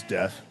debacle, his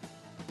death.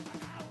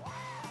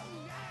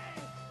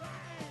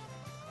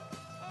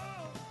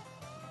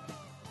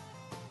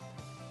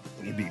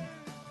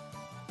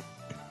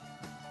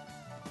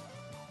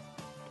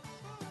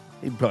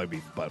 He'd probably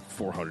be about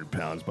 400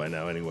 pounds by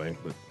now anyway,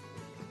 but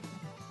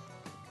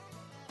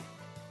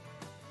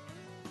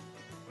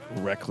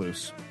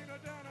recluse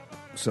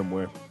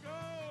somewhere.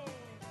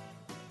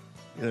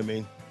 You know what I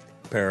mean?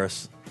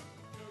 Paris.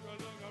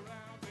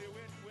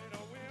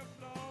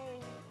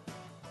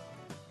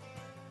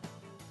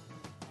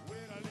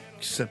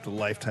 Accept a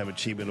Lifetime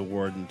Achievement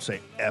Award and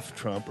say F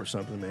Trump or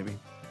something, maybe.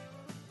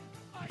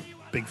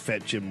 Big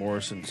fat Jim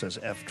Morrison says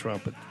F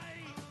Trump at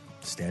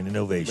Standing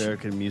ovation.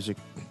 American Music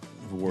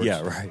Awards.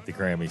 Yeah, right. The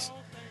Grammys.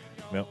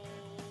 Yep.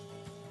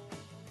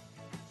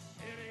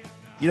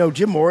 You know,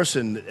 Jim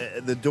Morrison,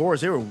 the Doors,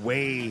 they were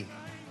way...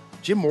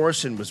 Jim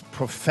Morrison was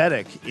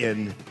prophetic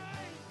in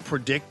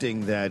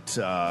predicting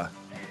that...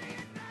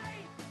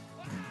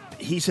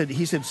 he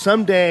said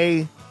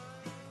someday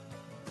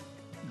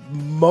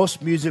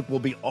most music will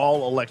be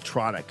all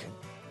electronic.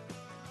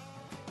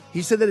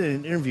 He said that in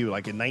an interview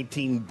like in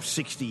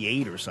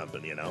 1968 or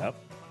something, you know?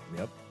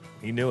 Yep.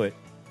 He knew it.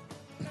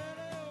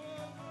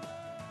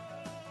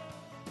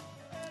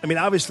 I mean,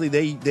 obviously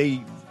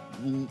they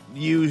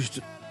used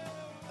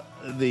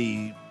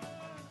the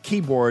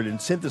keyboard and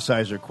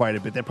synthesizer quite a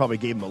bit. That probably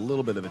gave him a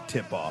little bit of a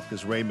tip off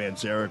because Ray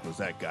Manzarek was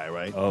that guy,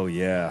 right? Oh,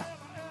 yeah.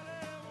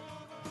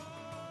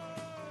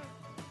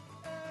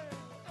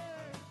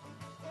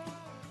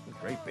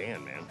 Great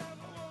band, man.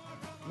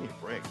 Give me a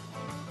break.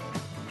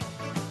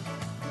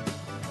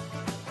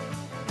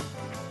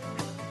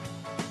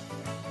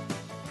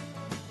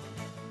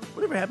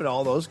 Whatever happened to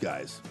all those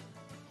guys?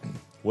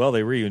 Well,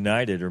 they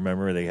reunited.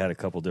 Remember, they had a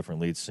couple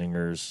different lead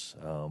singers,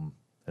 and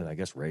I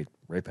guess Ray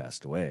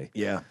passed away.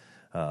 Yeah.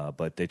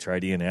 But they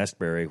tried Ian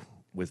Astbury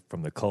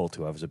from the Cult,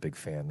 who I was a big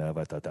fan of.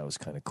 I thought that was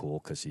kind of cool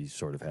because he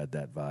sort of had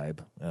that vibe.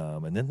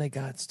 And then they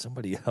got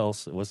somebody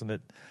else. Wasn't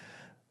it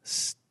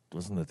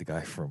the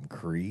guy from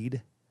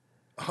Creed?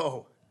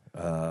 Oh.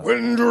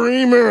 When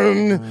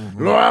dreaming.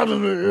 Right.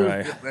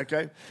 That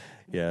guy?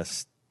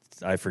 Yes.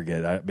 I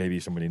forget. Maybe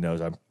somebody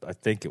knows. I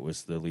think it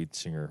was the lead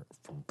singer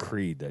from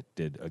Creed that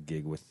did a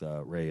gig with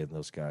Ray and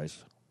those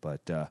guys.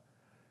 But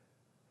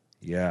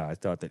Yeah, I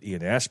thought that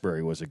Ian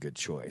Astbury was a good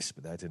choice,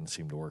 but that didn't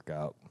seem to work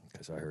out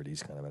because I heard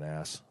he's kind of an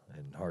ass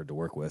and hard to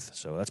work with.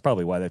 So that's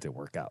probably why that didn't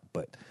work out.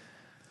 But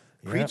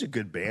Creed's a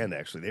good band,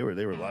 actually. They were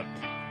a lot.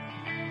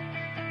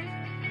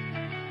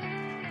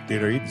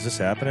 Dude, is this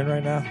happening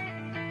right now?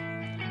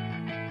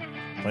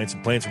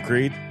 Playing some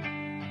Creed?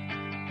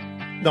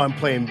 No, I'm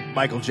playing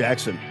Michael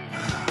Jackson.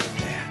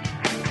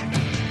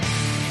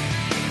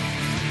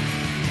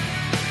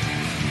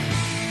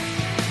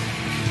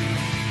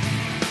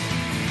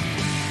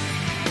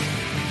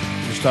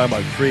 Just talking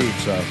about Creed,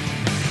 so.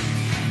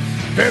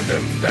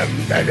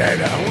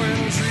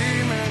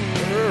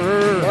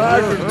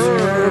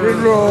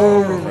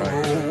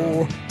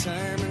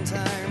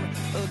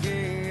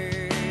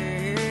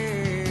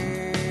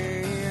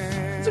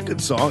 It's a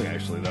good song,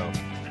 actually, though.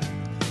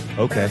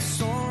 Okay.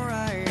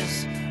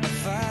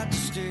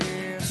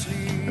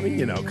 I mean,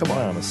 you know, come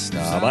on. I'm a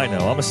snob. I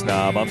know, I'm a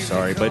snob. I'm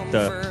sorry, but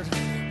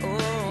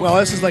well,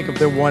 this is like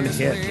their one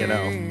hit, you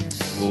know.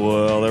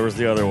 Well, there was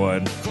the other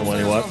one. The one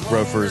he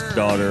wrote for his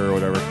daughter or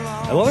whatever.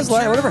 And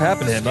whatever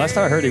happened to him? Last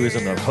time I heard, he was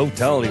in a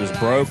hotel and he was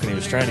broke and he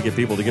was trying to get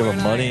people to give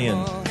him money, and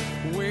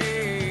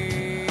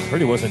I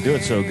heard he wasn't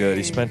doing so good.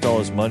 He spent all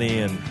his money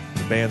and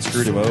the band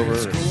screwed him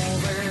over.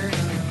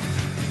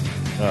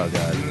 Oh,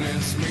 God.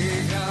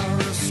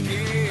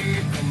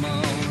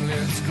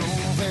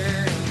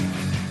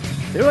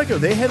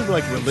 They had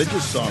like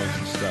religious songs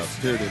and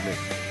stuff too, didn't they?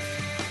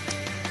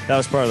 That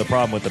was part of the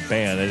problem with the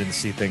band. I didn't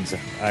see things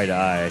eye to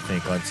eye, I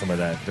think, on some of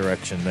that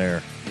direction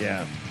there.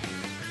 Yeah.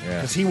 Yeah.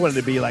 Because he wanted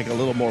to be like a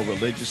little more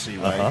religious-y,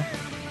 right?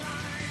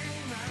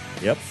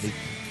 Yep. He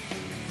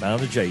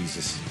found the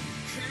Jesus.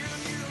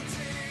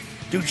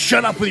 Dude,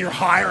 shut up with your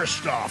higher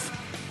stuff.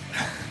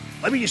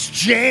 Let me just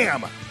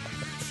jam.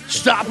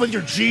 Stop with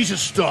your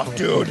Jesus stuff,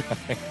 dude.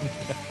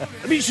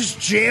 Let me just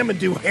jam and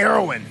do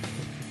heroin.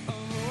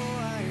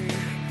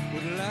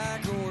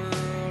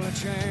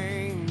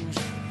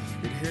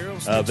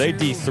 They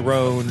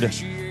dethroned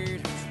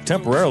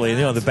temporarily. You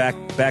know, the back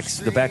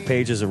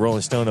pages of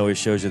Rolling Stone always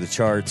shows you the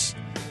charts,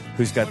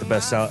 who's got the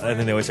best sound, and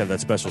then they always have that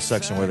special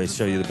section where they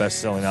show you the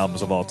best-selling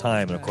albums of all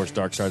time. And of course,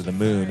 Dark Side of the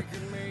Moon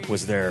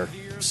was there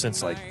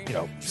since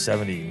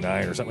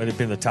 79 or something. It had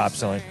been the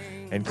top-selling,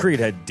 and Creed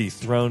had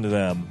dethroned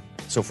them.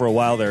 So for a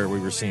while there, we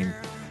were seeing,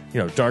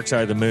 Dark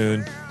Side of the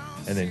Moon,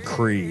 and then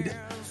Creed,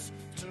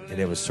 and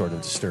it was sort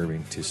of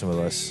disturbing to some of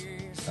us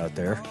out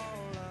there.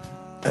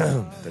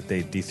 That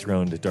they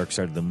dethroned Dark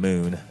Side of the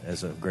Moon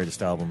as the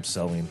greatest album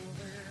selling.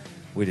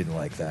 We didn't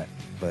like that,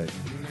 but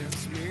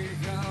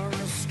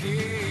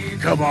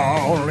come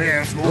on,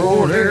 let's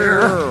go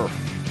there.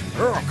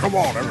 Oh, come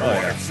on,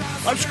 everybody.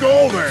 Let's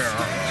go there.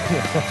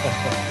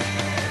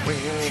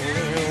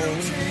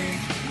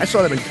 I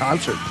saw them in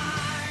concert.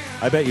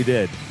 I bet you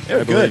did. They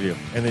were I believe good. you.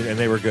 And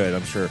they were good,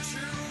 I'm sure. I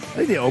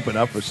think they opened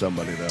up for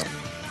somebody, though.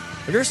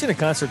 Have you ever seen a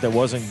concert that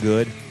wasn't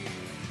good?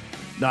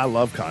 No, I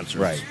love concerts.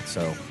 Right,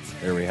 so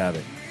there we have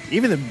it.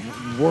 Even the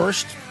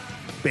worst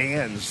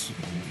bands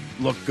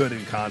look good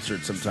in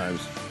concert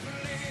sometimes.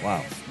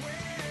 Wow.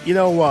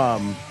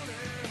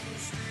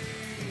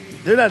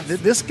 They're not.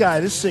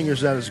 This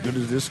singer's not as good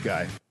as this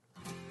guy.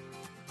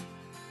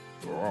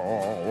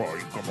 Oh,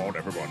 come on,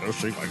 everyone. Let's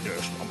sing like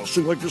this. I'm going to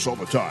sing like this all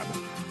the time.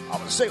 I'm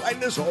going to sing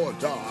like this all the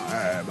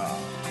time.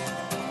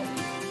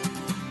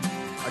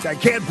 Like I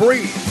can't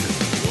breathe.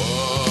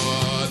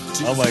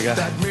 Oh, my God.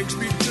 That makes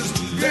me just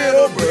a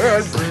little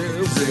bit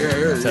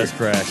crazy. Test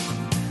crash.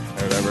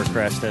 Or whatever,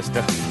 crash test.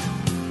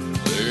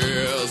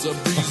 There's a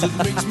breeze that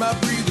makes my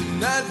breathing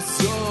not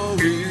so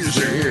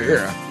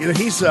easy.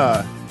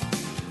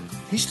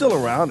 He's still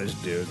around, this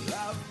dude.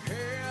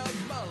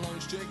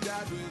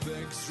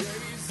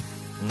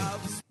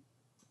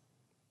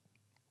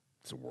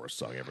 It's the worst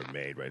song ever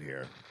made right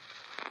here.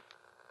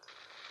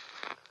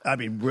 I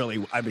mean,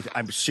 really,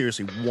 I'm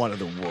seriously one of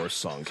the worst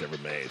songs ever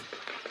made.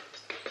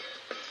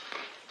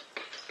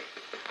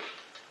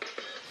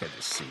 Had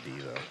the CD,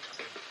 though.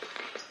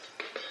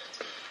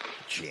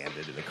 Jammed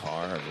it in the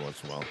car every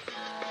once in a while.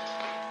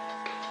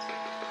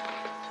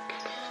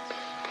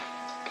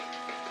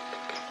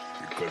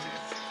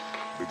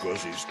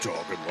 Because he's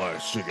talking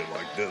singing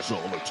like this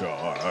all the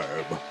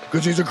time.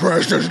 Because he's a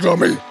crash test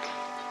dummy.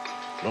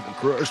 I'm a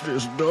crash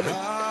test dummy.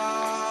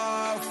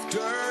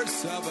 After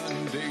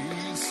 7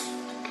 days,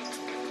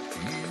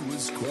 he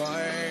was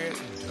quite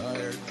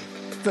tired.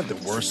 It's not the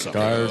worst song.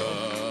 Tired.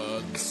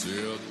 God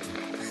said,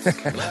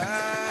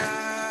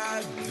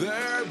 let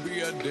there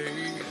be a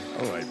day.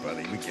 All right,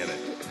 buddy, we get it.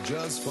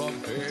 Just for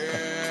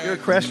You're a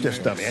crash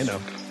test dummy, I know.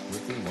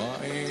 with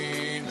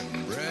wine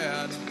and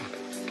bread.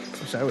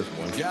 Wish I was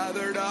one.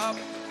 Gathered up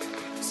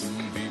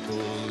some people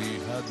he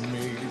had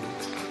made.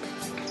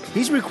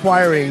 He's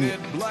requiring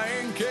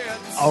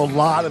Blankets. a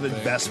lot of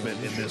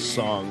investment in this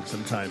song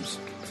sometimes.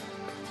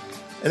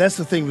 And that's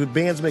the thing, when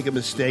bands make a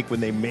mistake when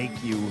they make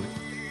you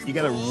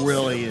got to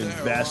really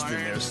invest in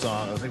their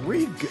song. I was like, where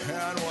are you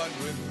And what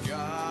with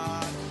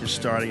God You're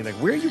starting, like,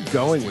 where are you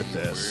going with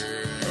this?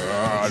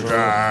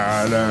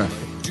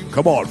 to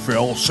Come on,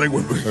 Phil, sing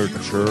with me.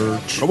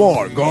 Church. Come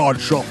on, God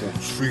shuffle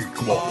his feet.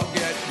 Come on.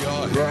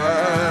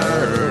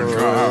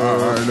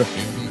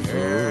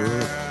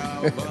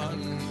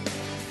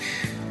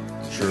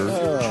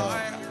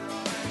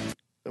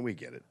 And we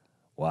get it.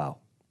 Wow.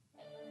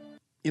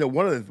 You know,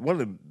 one of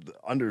the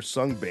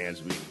undersung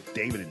bands was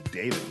David and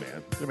David,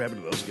 man. Whatever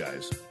happened to those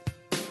guys?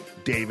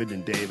 David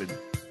and David.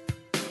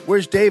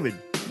 Where's David?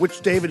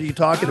 Which David are you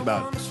talking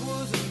about?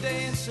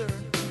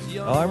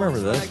 Oh, I remember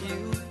this. I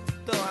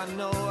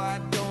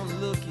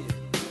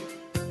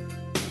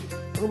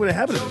don't know what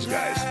happened to those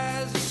guys.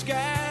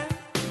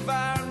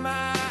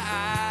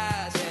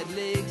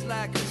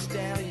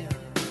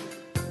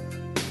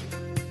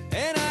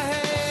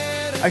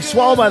 I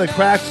Swallow by the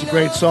Cracks is a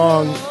great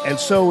song, and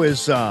so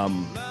is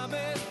the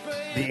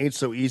Ain't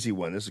So Easy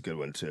one. This is a good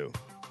one, too.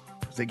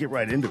 They get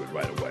right into it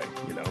right away,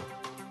 you know.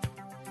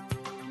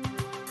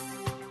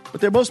 But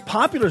their most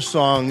popular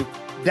song,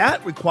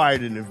 that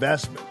required an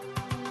investment.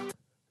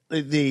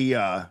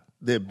 The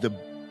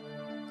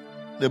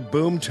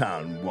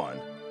Boomtown one.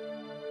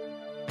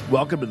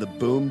 Welcome to the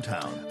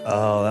Boomtown.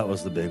 Oh, that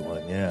was the big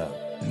one, yeah.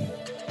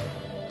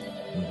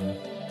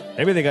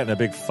 Maybe they got in a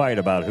big fight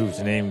about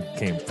whose name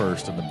came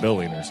first in the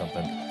billing or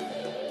something.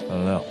 I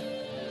don't know.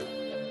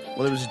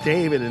 Well, there was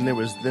David, and there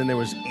was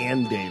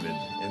Ann David,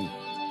 and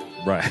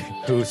right,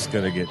 who's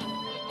gonna get?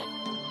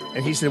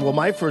 And he said, "Well,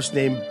 my first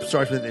name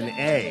starts with an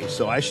A,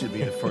 so I should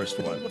be the first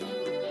one."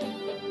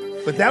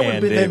 But that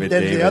would be then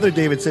the other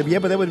David said, "Yeah,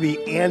 but that would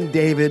be Ann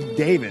David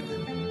David."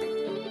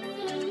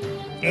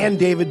 Ann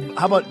David,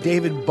 how about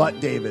David but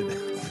David?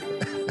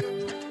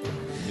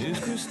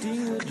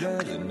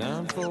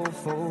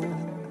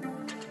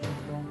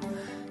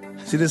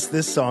 See,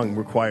 this song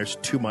requires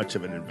too much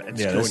of an investment.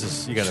 Yeah, this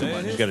is you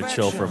gotta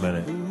chill for a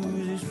minute.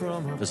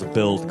 There's a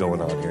build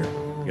going on here.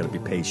 You gotta be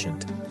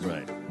patient.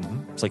 Right.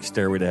 It's like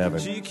Stairway to Heaven.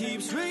 She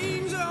keeps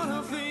rings on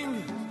her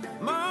finger,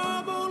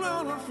 marble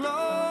on her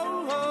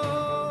floor.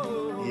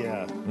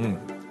 Yeah.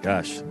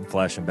 Gosh, I'm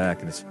flashing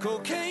back, and it's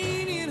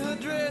Cocaine in her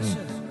dress,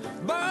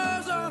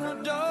 bars on her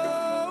door.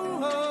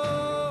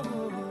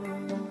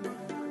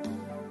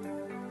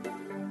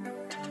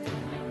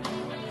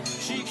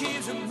 She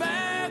keeps her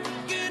back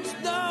against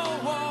the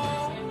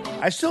wall.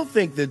 I still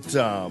think that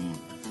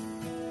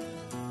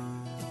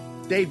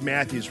Dave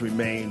Matthews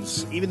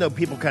remains, even though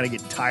people kind of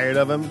get tired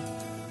of him,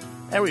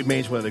 that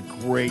remains one of the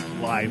great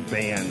live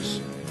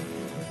bands.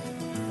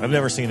 I've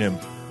never seen him,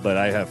 but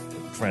I have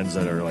friends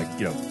that are like,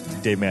 you know,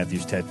 Dave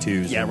Matthews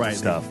tattoos and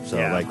stuff. So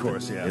yeah, like, of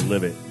course, yeah. they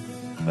live it.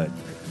 But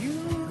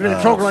We're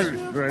gonna talk like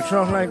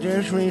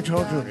this. We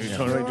talk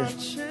like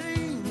this.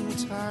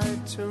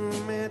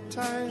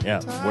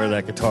 yeah, wear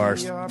that guitar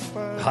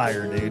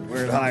higher, dude.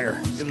 Wear it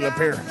higher. Get it up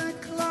here.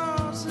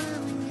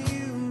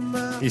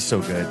 He's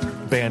so good.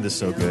 Band is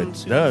so good.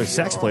 The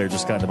sax player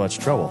just got in a bunch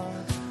of trouble.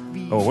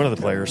 Oh, one of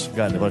the players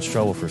got in a bunch of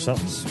trouble for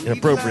something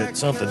inappropriate.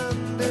 Something.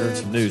 I heard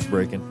some news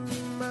breaking.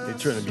 They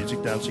turn the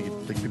music down so you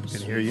think people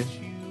can hear you.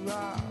 Can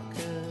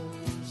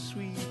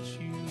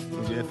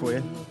I do that for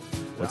you?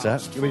 What's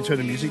that? You want me to turn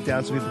the music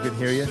down so people can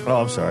hear you?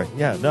 Oh, I'm sorry.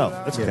 Yeah, no,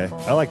 that's okay.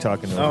 I like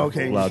talking to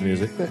loud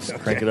music. Just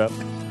crank it up.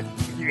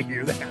 You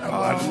hear that? How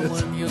loud it is?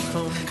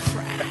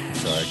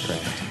 Sorry, I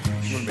cranked. I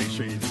want to make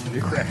sure you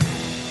do that.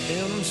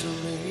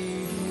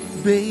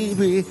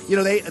 Baby. You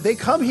know, they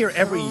come here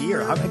every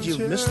year. How could you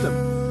have missed them?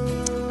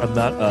 I'm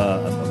not,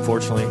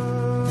 unfortunately,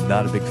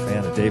 not a big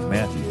fan of Dave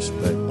Matthews.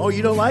 But oh,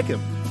 you don't like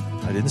him?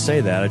 I didn't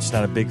say that. I'm just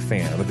not a big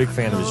fan. I'm a big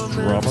fan of his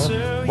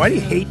drummer. Why do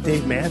you hate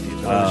Dave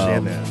Matthews? I don't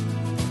understand that.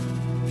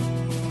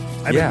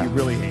 I bet you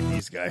really hate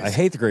these guys. I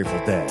hate the Grateful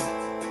Dead.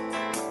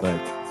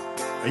 But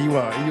are you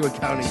a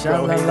Counting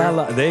Crow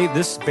hater?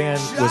 This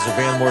band was a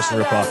Van Morrison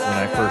ripoff. When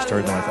I first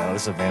heard them, I thought, oh,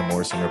 this is a Van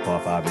Morrison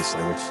ripoff,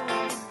 obviously.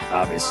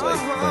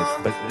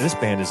 But this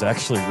band is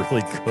actually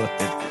really good.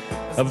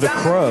 Of the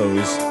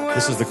Crows,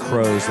 this is the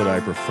Crows that I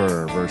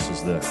prefer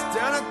versus the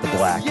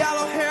Black.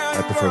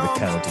 I prefer the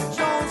Counting.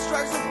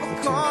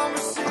 The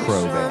two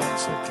Crow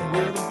bands that came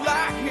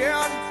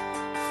out.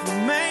 The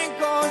man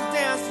goes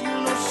dance, you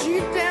know she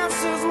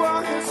dances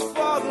while his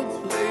father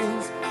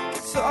plays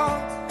guitar.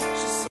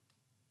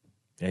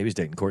 Yeah, he was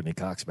dating Courtney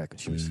Cox back when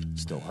she was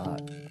still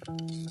hot.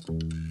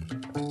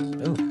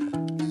 Oh.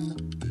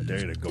 I dare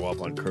you to go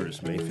up on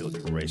Curtis Mayfield,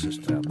 you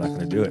racist. Yeah, I'm not going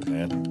to do it,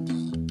 man.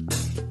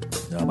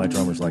 No, my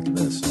drummer's like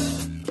this.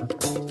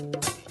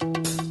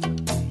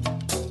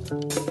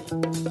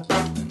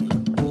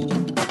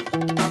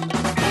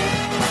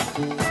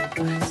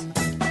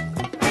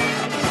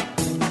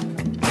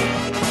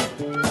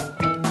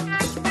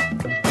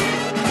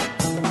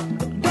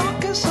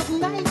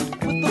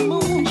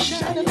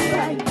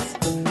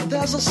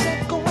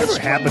 Whatever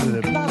happened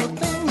to them?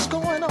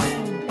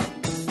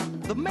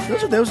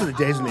 Those are the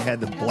days when they had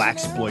the black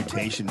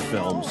exploitation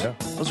films. Yeah.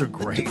 Those are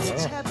great.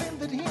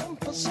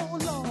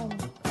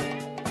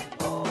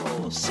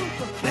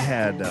 They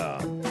had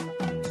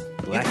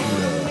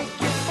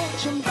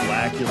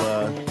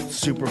Blackula,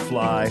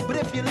 Superfly,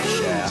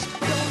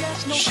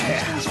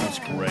 Shaft was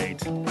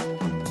great.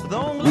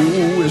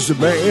 Who is the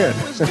man?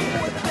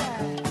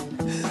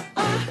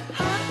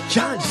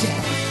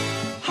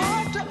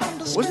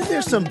 Wasn't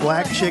there some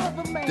black chick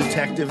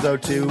detective though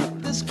too,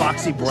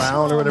 Foxy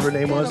Brown or whatever her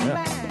name was?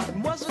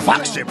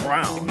 Foxy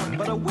Brown.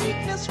 But a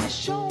weakness was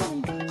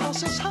shown,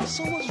 'cause his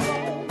hustle was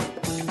wrong.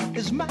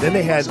 Then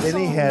they had some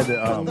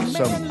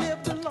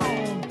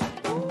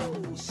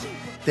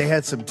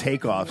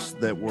takeoffs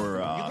that were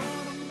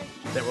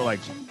like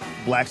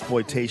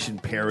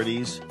blaxploitation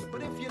parodies.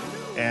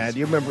 And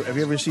you remember? Have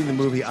you ever seen the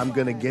movie "I'm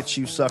Gonna Get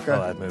You, Sucker"?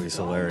 Oh, that movie's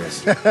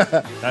hilarious.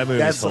 That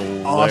movie's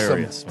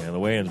hilarious, man. The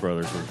Wayans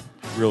brothers were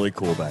really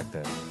cool back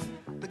then.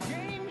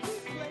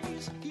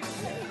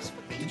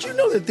 Did you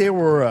know that there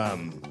were? I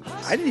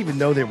didn't even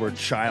know there were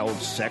child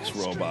sex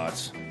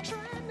robots.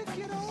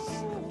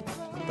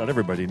 Thought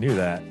everybody knew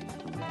that.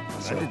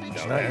 I didn't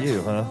know Not that.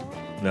 you, huh?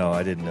 No,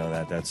 I didn't know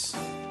that. That's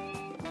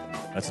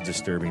a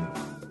disturbing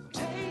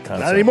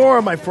concept. Not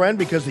anymore, my friend,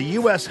 because the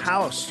U.S.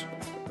 House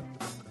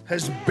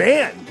has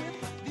banned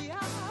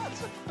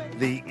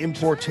the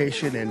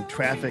importation and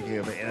trafficking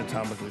of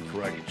anatomically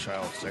correct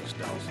child sex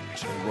dolls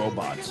and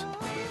robots.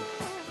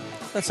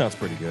 That sounds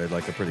pretty good,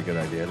 like a pretty good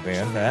idea to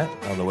ban that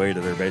on the way to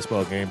their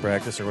baseball game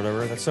practice or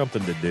whatever. That's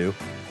something to do.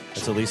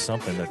 That's at least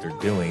something that they're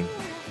doing.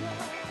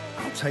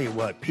 I'll tell you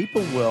what,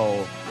 people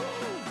will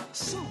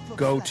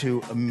go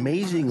to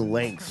amazing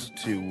lengths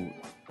to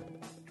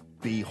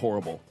be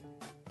horrible.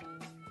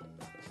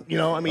 You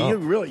know, I mean, you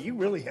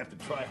really have to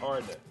try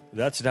hard to.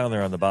 That's down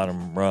there on the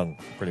bottom rung,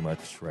 pretty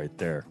much right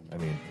there. I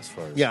mean, as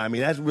far as Yeah, I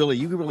mean, that's really,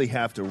 you really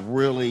have to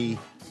really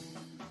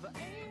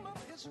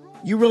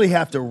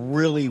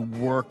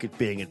work at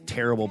being a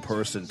terrible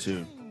person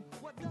to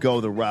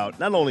go the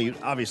route. Not only,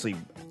 obviously,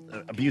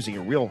 abusing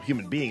a real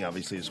human being,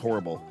 obviously, is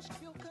horrible,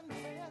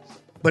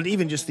 but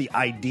even just the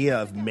idea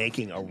of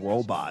making a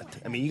robot.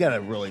 I mean, you got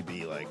to really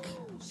be like,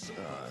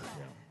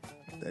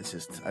 that's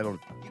just,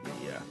 don't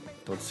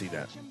see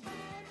that.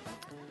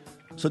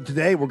 So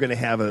today we're going to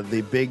have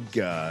the big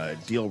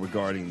deal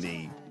regarding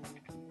the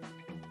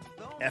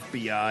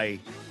FBI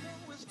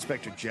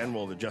Inspector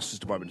General, the Justice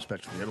Department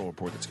Inspector General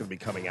report that's going to be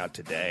coming out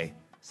today.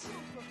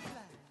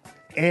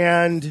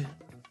 And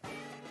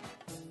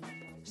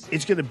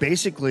it's going to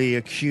basically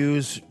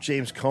accuse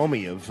James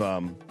Comey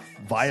of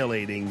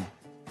violating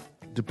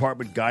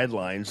department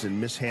guidelines and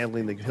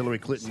mishandling the Hillary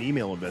Clinton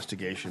email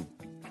investigation.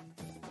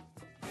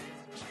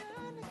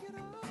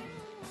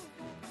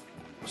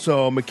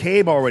 So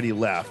McCabe already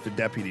left, the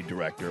deputy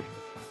director.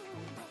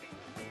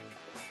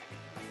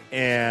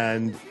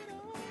 And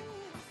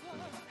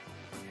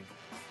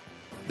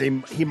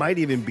he might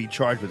even be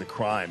charged with a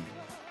crime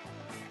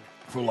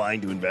for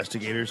lying to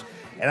investigators.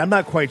 And I'm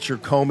not quite sure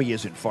Comey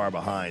isn't far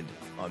behind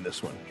on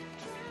this one.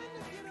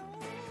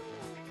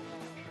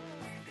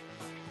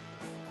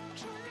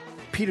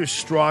 Peter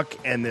Strzok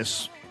and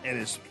his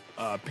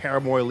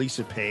paramour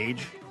Lisa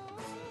Page,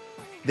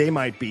 they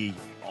might be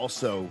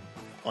also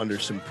under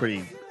some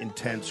pretty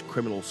intense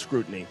criminal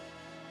scrutiny.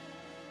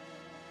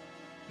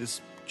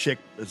 This chick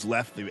has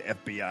left the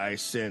FBI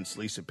since,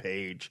 Lisa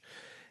Page,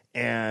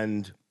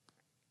 and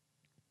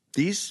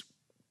this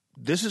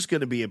is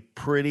going to be a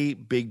pretty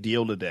big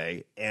deal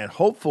today. And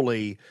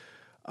hopefully,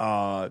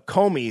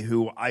 Comey,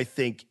 who I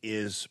think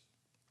is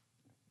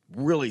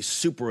really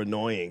super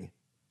annoying,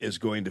 is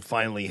going to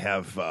finally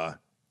have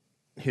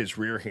his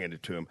rear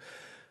handed to him.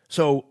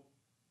 So,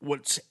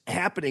 what's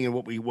happening and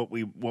what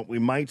we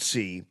might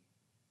see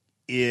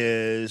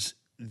is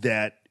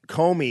that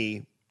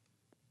Comey,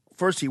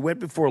 first he went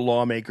before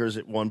lawmakers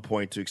at one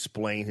point to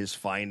explain his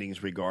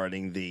findings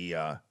regarding the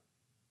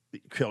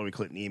Hillary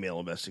Clinton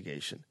email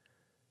investigation.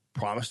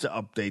 Promised to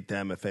update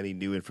them if any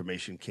new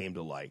information came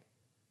to light.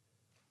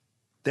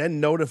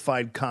 Then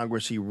notified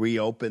Congress he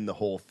reopened the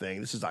whole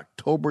thing. This is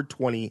October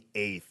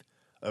 28th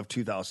of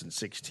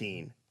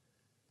 2016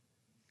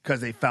 because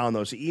they found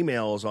those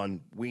emails on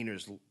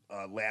Weiner's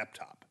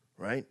laptop,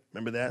 right?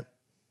 Remember that?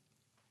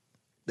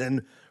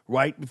 Then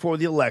right before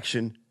the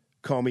election,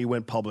 Comey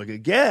went public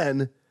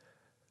again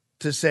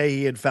to say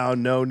he had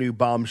found no new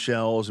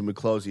bombshells and would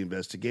close the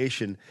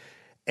investigation.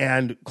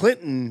 And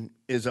Clinton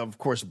is, of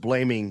course,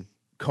 blaming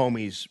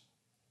Comey's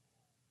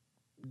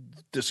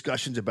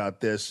discussions about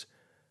this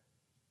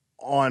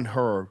on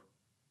her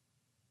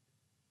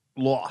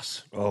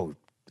loss. Oh,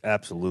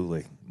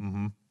 absolutely.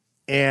 Mm-hmm.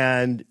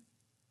 And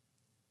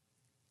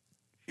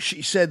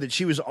she said that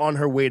she was on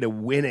her way to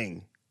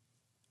winning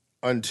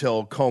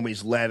until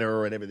Comey's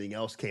letter and everything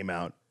else came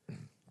out.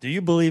 Do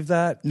you believe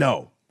that?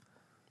 No.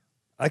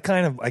 I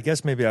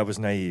guess maybe I was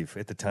naive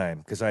at the time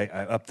because I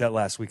up that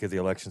last week of the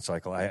election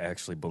cycle, I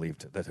actually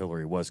believed that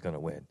Hillary was going to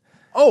win.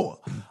 Oh,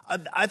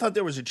 I thought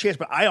there was a chance,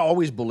 but I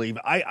always believed,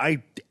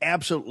 I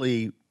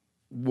absolutely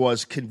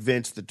was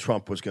convinced that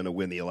Trump was going to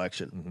win the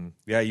election. Mm-hmm.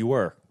 Yeah, you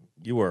were.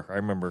 I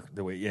remember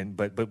the way.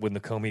 But when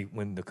the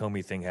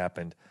Comey thing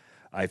happened,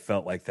 I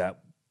felt like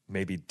that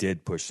maybe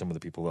did push some of the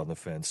people on the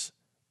fence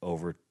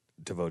over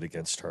to vote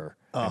against her,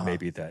 and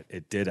maybe that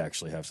it did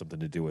actually have something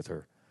to do with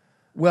her.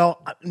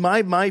 Well,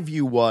 my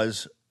view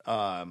was,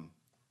 at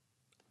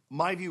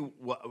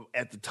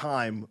the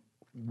time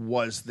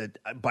was that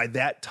by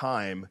that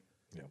time,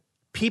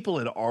 people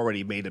had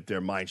already made up their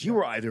minds. You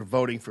were either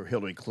voting for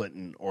Hillary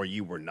Clinton or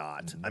you were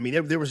not. I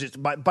mean, there was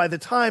just by the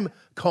time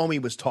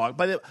Comey was talking,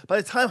 by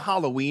the time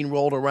Halloween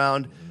rolled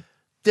around,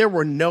 there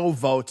were no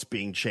votes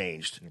being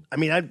changed. I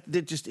mean,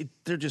 there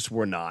just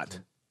were not.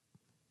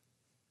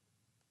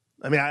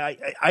 I mean,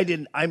 I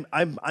didn't.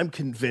 I'm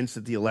convinced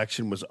that the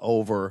election was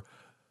over.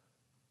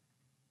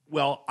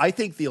 Well, I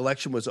think the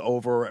election was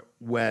over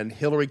when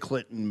Hillary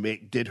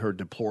Clinton did her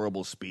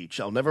deplorable speech.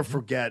 I'll never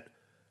forget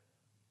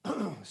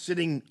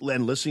sitting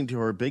and listening to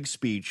her big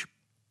speech.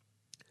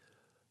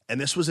 And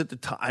this was at the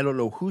time, I don't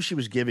know who she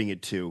was giving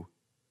it to,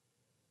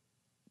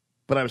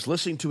 but I was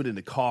listening to it in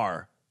the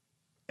car,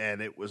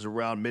 and it was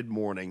around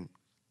mid-morning,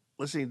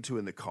 listening to it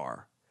in the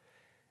car.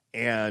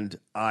 And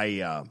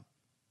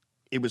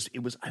it was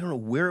I don't know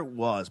where it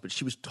was, but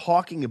she was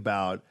talking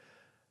about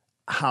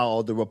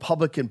how the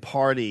Republican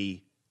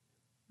Party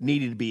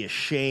needed to be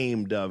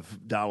ashamed of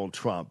Donald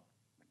Trump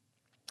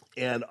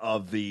and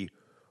of the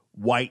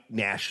white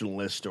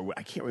nationalist, or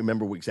I can't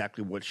remember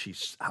exactly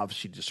how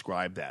she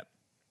described that.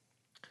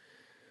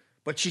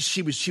 But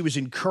she was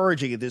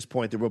encouraging at this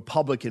point the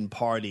Republican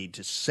Party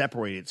to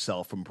separate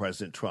itself from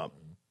President Trump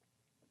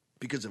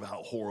because of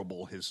how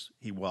horrible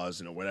he was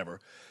and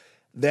whatever.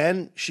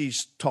 Then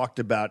she's talked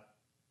about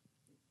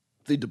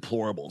the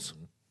deplorables.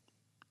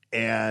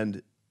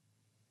 And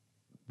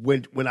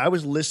when I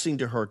was listening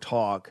to her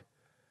talk,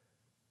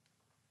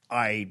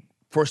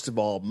 first of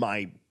all,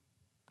 my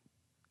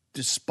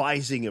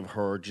despising of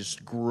her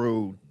just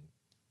grew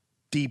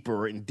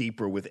deeper and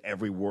deeper with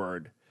every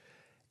word.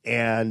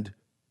 And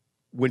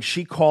when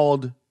she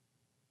used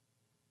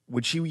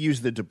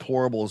the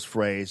deplorables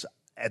phrase,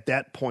 at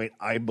that point,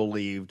 I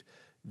believed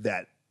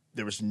that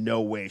there was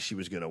no way she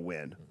was going to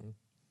win.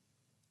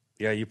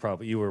 Yeah, you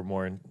were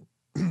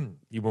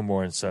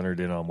more centered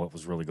in on what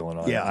was really going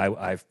on.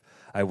 Yeah,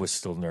 I was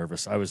still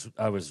nervous. I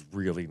was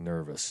really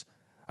nervous.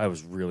 I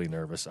was really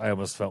nervous. I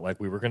almost felt like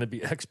we were going to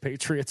be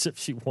expatriates if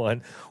she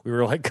won. We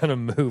were like going to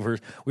move her.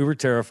 We were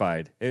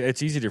terrified.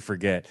 It's easy to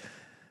forget.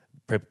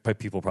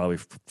 People probably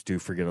do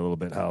forget a little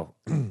bit how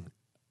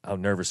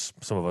nervous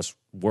some of us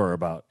were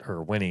about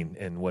her winning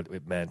and what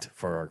it meant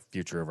for our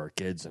future of our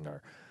kids and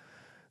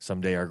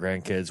someday our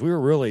grandkids.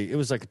 It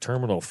was like a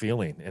terminal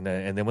feeling. And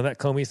then when that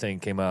Comey thing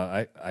came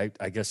out,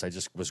 I guess I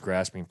just was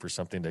grasping for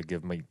something to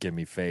give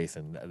me faith,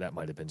 and that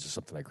might have been just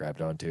something I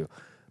grabbed onto.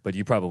 But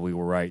you probably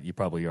were right. You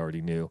probably already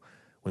knew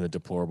when the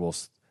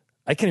deplorables.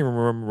 I can't even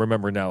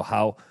remember now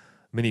how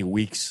many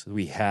weeks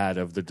we had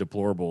of the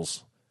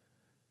deplorables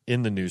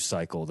in the news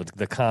cycle.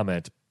 The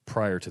comment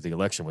prior to the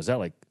election, was that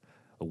like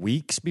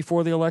weeks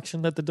before the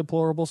election that the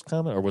deplorables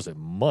comment, or was it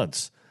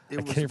months?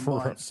 It was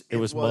months. It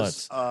was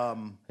months.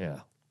 Yeah,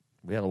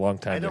 we had a long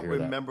time. I don't to hear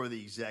remember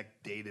the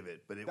exact date of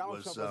it, but it Donald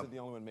was. Trump wasn't the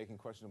only one making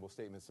questionable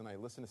statements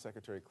tonight. Listen to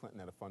Secretary Clinton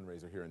at a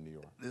fundraiser here in New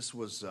York. This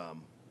was.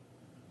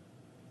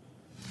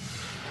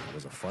 It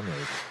was a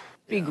fundraiser.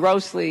 Be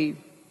grossly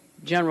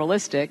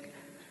generalistic.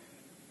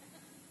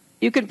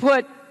 You could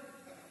put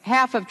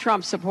half of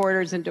Trump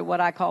supporters into what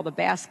I call the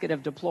basket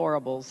of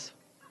deplorables.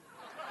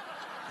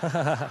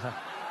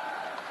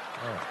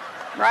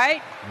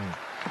 Right?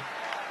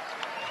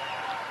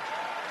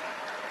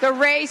 The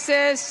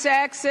racist,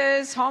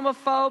 sexist,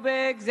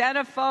 homophobic,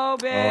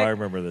 xenophobic. Oh, I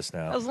remember this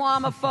now.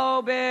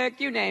 Islamophobic,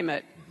 you name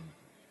it.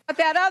 But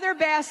that other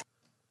basket.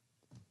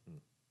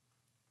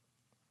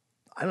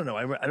 I don't know.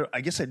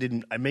 I guess I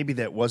didn't. Maybe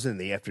that wasn't in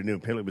the afternoon.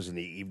 Apparently, it was in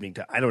the evening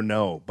time. I don't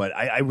know. But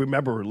I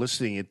remember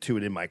listening to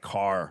it in my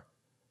car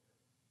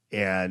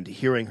and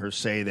hearing her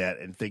say that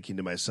and thinking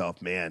to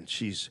myself, man,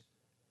 she's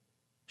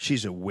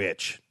a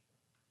witch.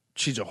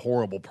 She's a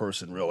horrible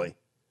person, really.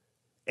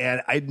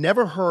 And I'd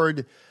never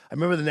heard. I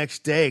remember the next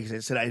day because I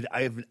said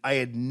I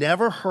had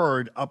never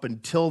heard up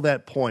until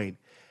that point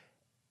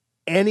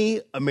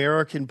any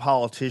American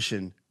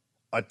politician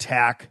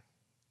attack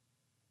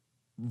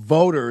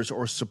voters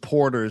or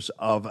supporters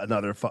of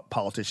another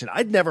politician.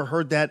 I'd never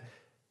heard that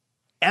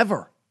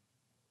ever.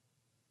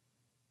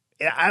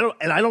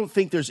 And I don't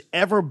think there's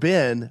ever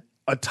been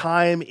a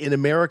time in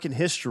American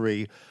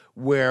history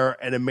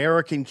where an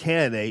American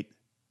candidate,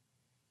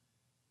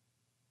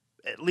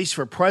 at least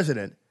for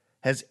president,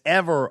 has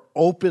ever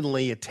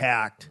openly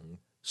attacked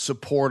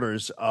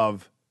supporters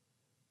of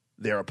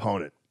their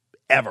opponent.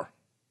 Ever.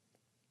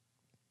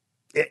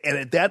 And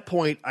at that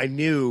point, I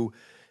knew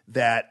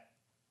that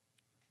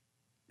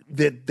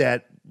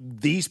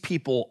these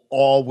people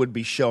all would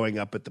be showing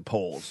up at the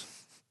polls.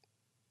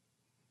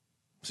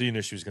 So you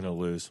knew she was going to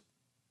lose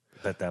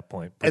at that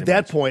point. At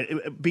that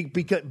point,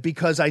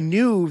 because I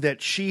knew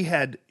that she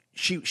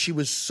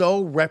was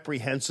so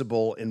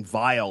reprehensible and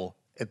vile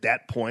at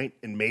that point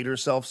and made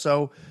herself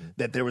so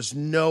that there was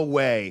no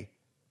way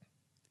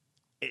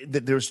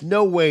that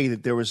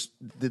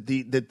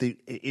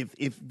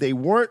if they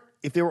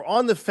were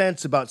on the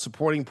fence about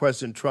supporting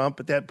President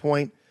Trump at that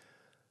point,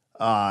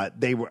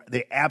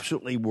 they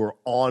absolutely were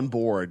on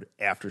board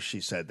after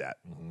she said that.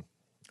 Mm-hmm.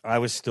 I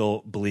was still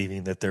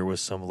believing that there was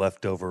some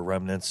leftover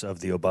remnants of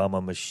the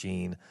Obama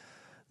machine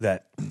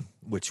that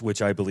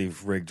which I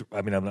believe rigged.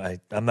 I mean,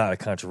 I'm not a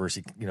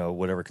controversy,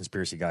 whatever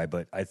conspiracy guy,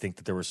 but I think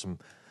that there was some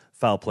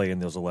foul play in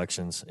those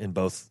elections, in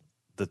both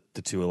the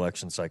two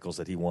election cycles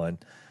that he won.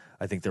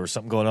 I think there was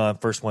something going on.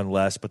 First one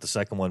less, but the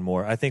second one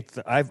more. I think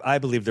I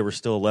believe there were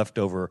still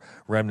leftover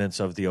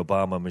remnants of the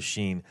Obama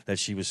machine that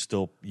she was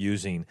still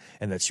using,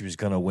 and that she was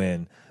going to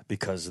win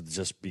because.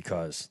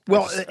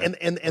 Well,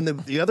 and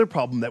the other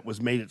problem that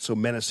was made it so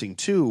menacing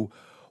too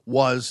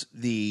was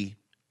the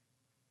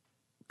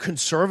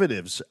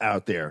conservatives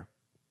out there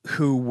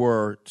who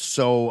were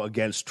so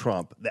against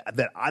Trump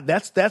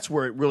that's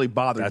where it really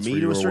bothered me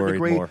to a certain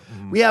degree.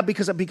 Mm-hmm. Yeah,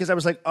 because I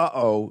was like,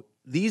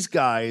 these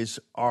guys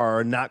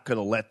are not going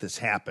to let this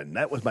happen.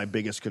 That was my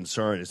biggest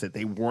concern, is that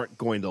they weren't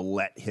going to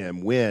let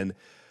him win.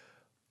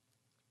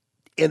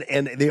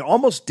 And they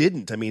almost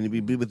didn't. I mean,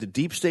 with the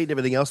deep state and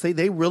everything else,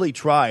 they really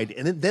tried.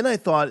 And then I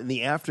thought, in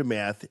the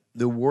aftermath,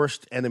 the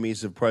worst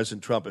enemies of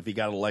President Trump, if he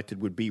got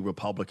elected, would be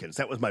Republicans.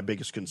 That was my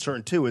biggest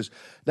concern, too, is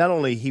not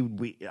only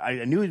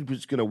I knew he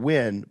was going to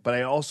win, but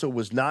I also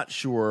was not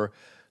sure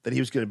that he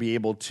was going to be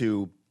able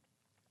to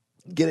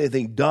get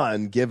anything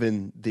done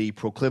given the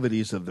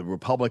proclivities of the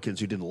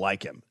Republicans who didn't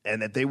like him,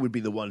 and that they would be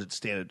the ones that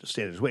stand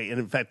his way. And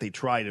in fact, they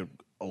tried.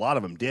 A lot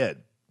of them did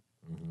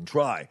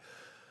try.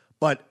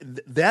 But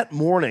that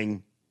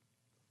morning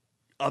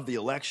of the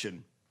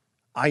election,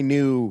 I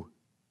knew,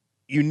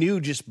 you knew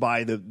just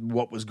by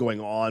what was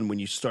going on when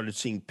you started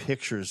seeing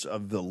pictures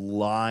of the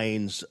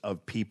lines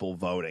of people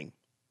voting.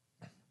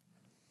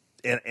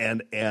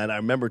 And I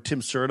remember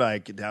Tim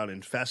Surdike down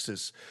in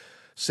Festus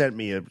sent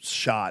me a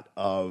shot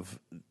of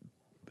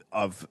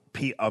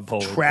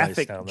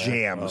traffic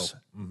jams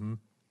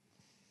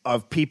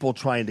of people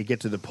trying to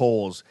get to the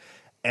polls.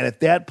 And at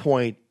that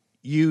point,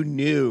 you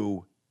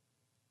knew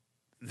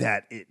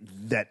that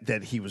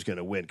he was going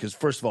to win, because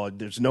first of all,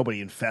 there's nobody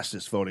in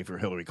Festus voting for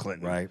Hillary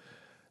Clinton, right?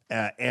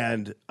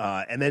 And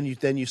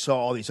then you saw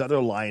all these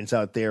other lines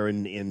out there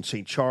in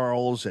St.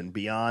 Charles and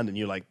beyond, and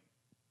you're like,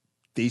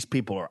 these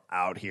people are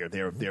out here.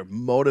 They're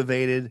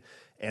motivated,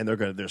 and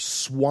they're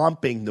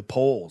swamping the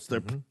polls.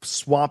 They're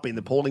swamping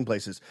the polling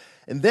places.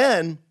 And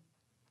then,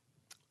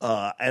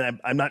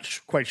 and I'm not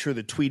quite sure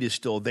the tweet is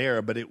still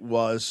there, but it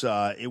was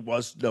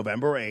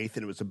November 8th,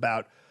 and it was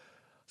about.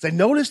 So I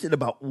noticed at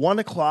about 1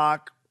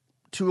 o'clock,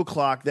 2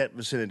 o'clock, that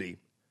vicinity,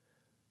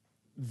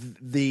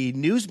 the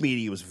news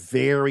media was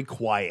very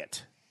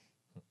quiet.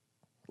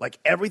 Like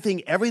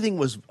everything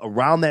was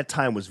around that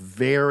time was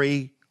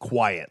very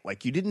quiet.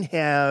 Like you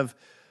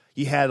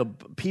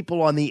had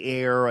people on the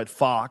air at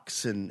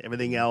Fox and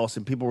everything else,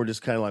 and people were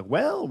just kind of like,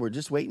 well, we're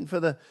just waiting for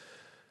the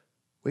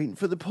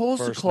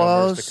polls to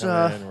close. To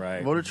come in,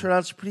 right. Voter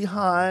turnouts are pretty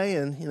high,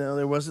 and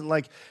there wasn't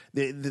like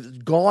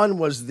gone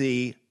was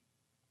the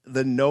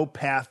no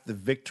path to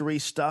victory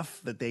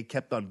stuff that they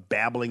kept on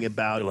babbling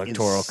about,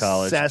 Electoral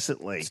college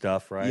incessantly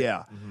stuff, right?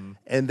 Yeah,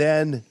 and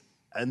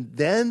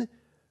then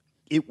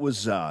it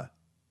was, and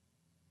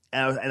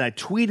I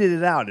tweeted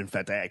it out. In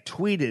fact, I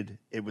tweeted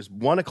it was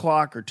 1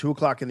 o'clock or 2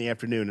 o'clock in the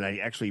afternoon, and I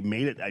actually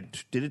made it. I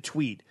did a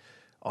tweet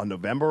on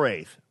November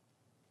 8th.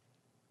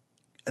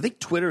 I think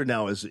Twitter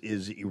now is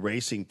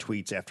erasing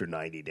tweets after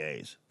 90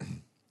 days.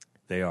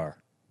 They are.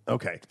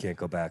 Okay, can't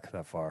go back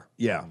that far.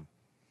 Yeah.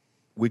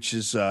 Which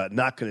is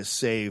not going to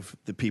save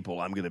the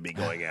people I'm going to be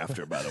going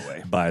after, by the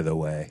way. By the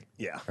way.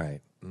 Yeah.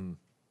 Right.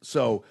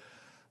 So,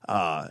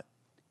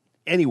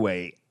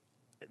 anyway,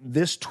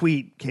 this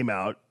tweet came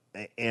out,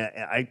 and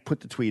I put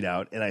the tweet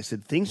out, and I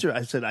said,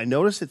 I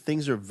noticed that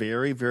things are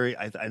very, very,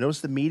 I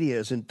noticed the media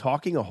isn't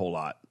talking a whole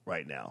lot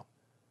right now.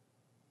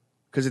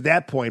 Because at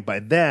that point, by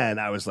then,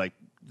 I was like,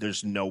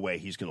 there's no way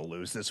he's going to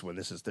lose this one.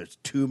 There's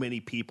too many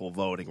people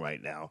voting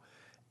right now,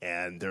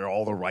 and they're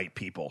all the right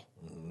people.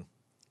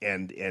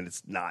 And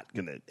it's not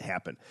going to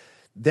happen.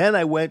 Then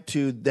I went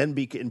to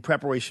in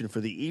preparation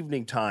for the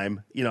evening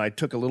time. I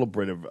took a little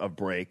bit of a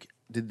break,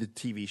 did the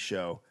TV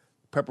show.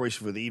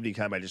 Preparation for the evening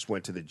time, I just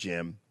went to the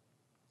gym.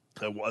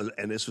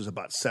 And this was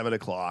about 7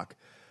 o'clock,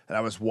 and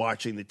I was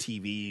watching the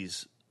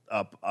TVs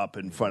up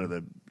in front of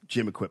the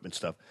gym equipment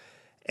stuff.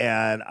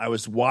 And I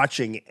was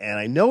watching, and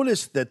I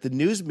noticed that the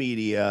news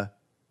media,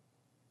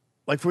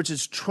 like for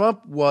instance,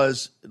 Trump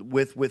was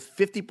with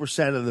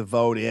 50% of the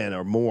vote in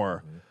or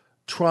more.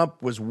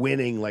 Trump was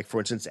winning, like, for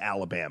instance,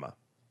 Alabama.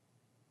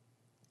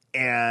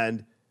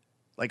 And,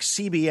 like,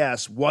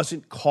 CBS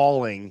wasn't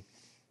calling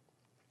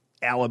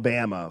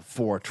Alabama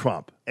for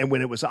Trump. And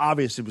when it was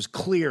obvious, it was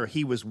clear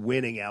he was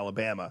winning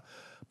Alabama.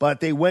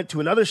 But they went to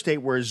another state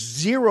where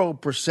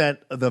 0%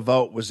 of the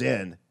vote was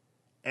in,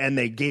 and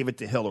they gave it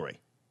to Hillary.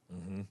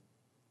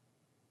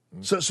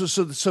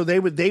 So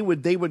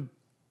they would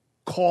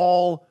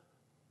call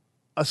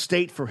a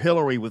state for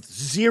Hillary with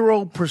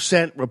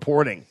 0%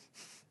 reporting.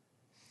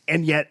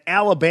 And yet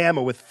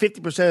Alabama, with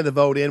 50% of the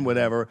vote in,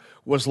 whatever,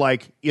 was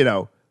like,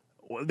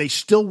 they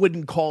still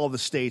wouldn't call the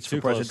states for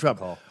President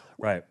Trump.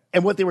 Right.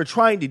 And what they were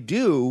trying to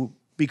do,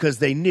 because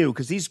they knew,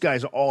 because these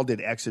guys all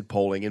did exit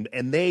polling,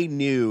 and they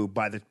knew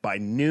by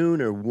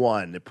noon or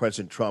 1 that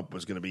President Trump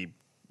was going to be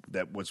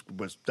that was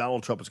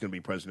Donald Trump was going to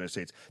be president of the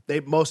United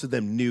States. Most of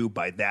them knew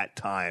by that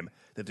time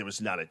that there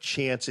was not a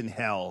chance in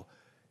hell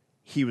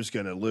he was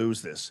going to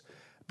lose this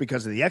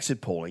because of the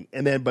exit polling.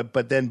 And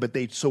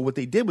then, so what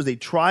they did was they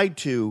tried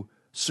to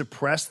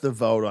suppress the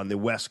vote on the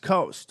West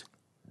Coast,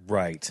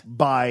 right,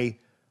 by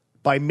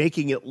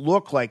making it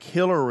look like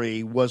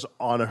Hillary was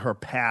on her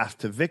path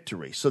to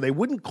victory. So they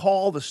wouldn't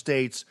call the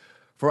states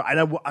for.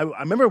 And I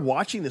remember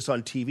watching this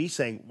on TV,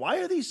 saying, "Why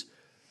are these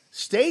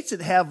states that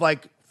have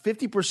like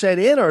 50%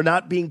 in are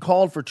not being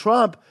called for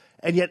Trump,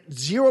 and yet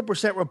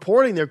 0%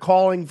 reporting they're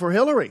calling for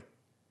Hillary?"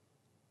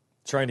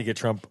 Trying to get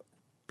Trump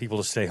people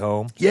to stay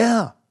home.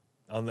 Yeah.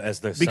 As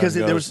the because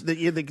sun there goes.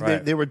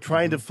 was they were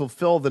trying to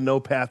fulfill the no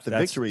path to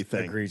victory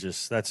thing.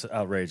 Egregious. That's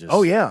outrageous.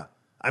 Oh yeah.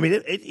 I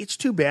mean, it's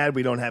too bad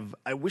we don't have.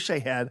 I wish I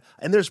had,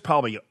 and there's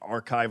probably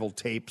archival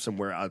tape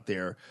somewhere out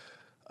there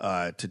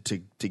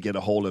to get a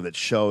hold of that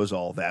shows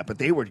all that. But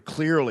they were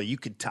clearly,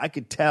 I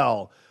could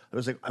tell. I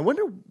was like, I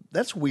wonder.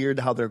 That's weird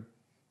how they're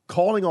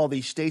calling all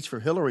these states for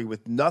Hillary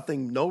with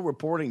nothing, no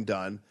reporting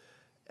done,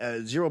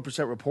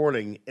 0%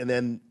 reporting, and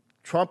then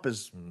Trump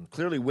is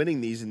clearly winning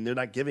these, and they're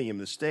not giving him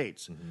the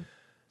states.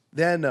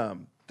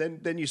 Then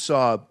you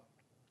saw.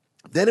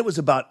 Then it was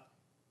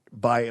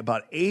by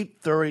about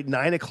 8:30,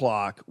 9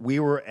 o'clock, we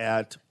were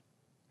at,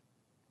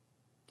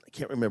 I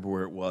can't remember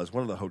where it was,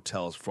 one of the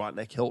hotels,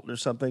 Frontenac Hilton or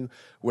something,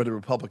 where the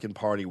Republican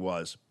Party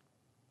was.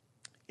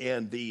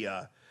 And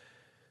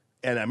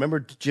and I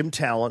remember Jim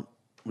Talent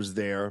was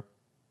there,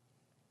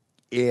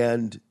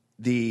 and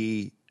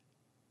I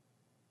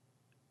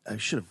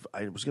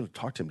was going to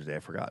talk to him today, I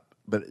forgot.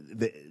 But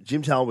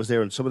Jim Talent was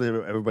there, and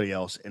everybody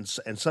else, and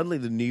suddenly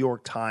the New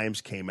York Times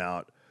came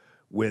out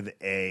with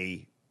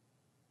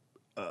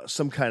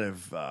some kind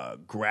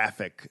of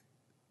graphic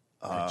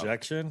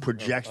projection.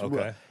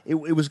 Okay.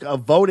 It was a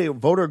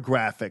voter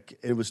graphic.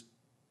 It was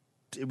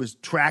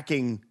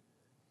tracking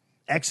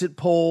exit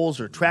polls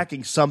or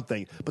tracking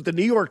something. But the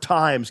New York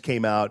Times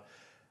came out.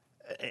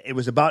 It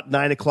was about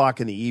 9 o'clock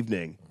in the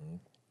evening,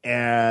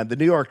 and the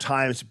New York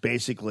Times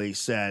basically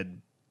said,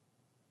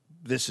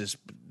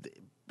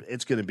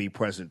 it's going to be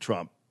President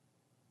Trump.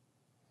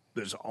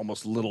 There's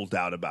almost little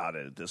doubt about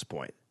it at this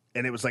point.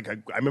 And it was like, I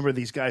remember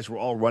these guys were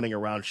all running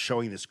around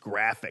showing this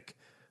graphic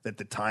that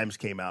the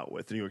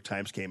New York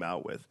Times came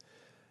out with.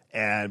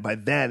 And by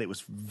then it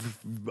was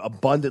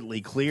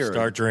abundantly clear.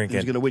 Start drinking. He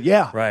was going to win.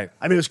 Yeah. Right.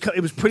 I mean,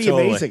 it was pretty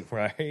Totally, amazing.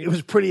 right. It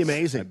was pretty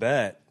amazing. I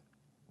bet.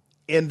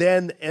 And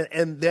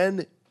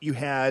then you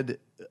had,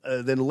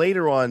 then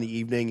later on in the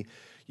evening,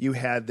 you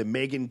had the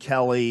Megyn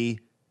Kelly,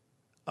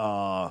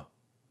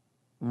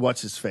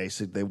 what's his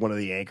face? One of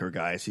the anchor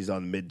guys. He's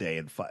on midday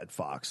at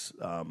Fox.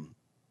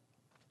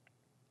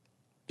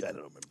 I don't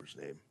remember his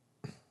name.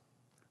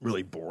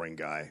 Really boring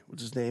guy.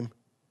 What's his name?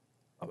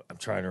 I'm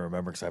trying to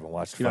remember because I haven't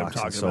watched You know Fox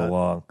what I'm in talking so about?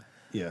 long.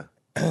 Yeah.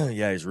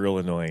 Yeah, he's real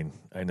annoying.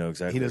 I know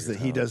exactly.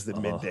 He does the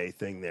midday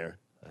thing there.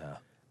 Yeah.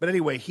 But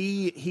anyway,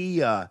 he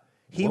what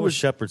was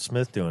Shepard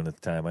Smith doing at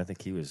the time? I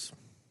think he was.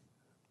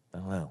 I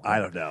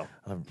don't know.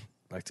 I'd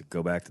like to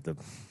go back to the.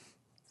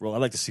 Well,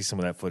 I'd like to see some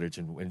of that footage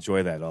and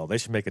enjoy that all. They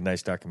should make a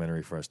nice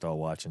documentary for us to all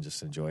watch and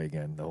just enjoy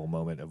again the whole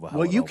moment of how it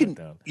all went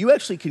down. You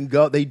actually can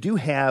go. They do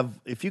have,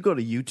 if you go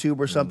to YouTube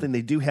or something,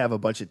 they do have a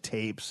bunch of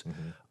tapes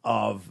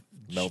of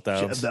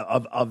meltdowns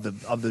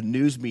of the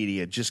news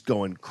media just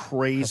going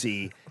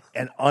crazy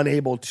and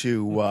unable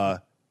to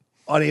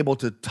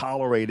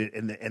tolerate it,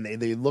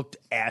 and they looked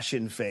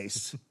ashen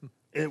faced.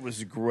 It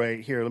was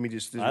great. Here, let me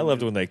just. I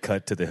loved when they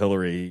cut to the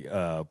Hillary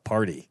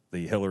party,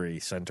 the Hillary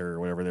Center or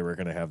whatever they were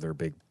going to have their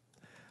big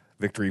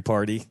victory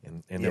party,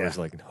 and there was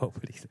like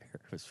nobody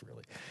there. It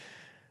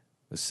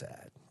was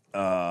sad,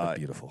 but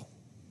beautiful.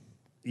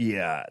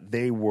 Yeah,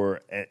 they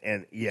were,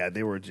 and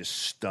they were just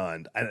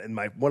stunned. And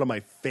one of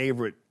my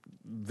favorite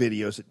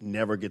videos that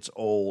never gets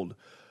old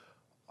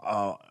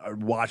are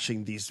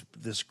watching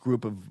this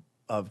group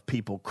of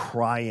people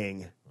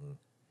crying.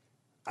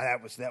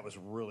 That was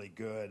really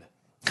good.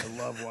 I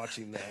love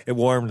watching that. It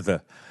warmed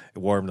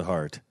the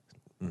heart.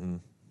 Mm-hmm.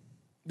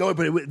 No,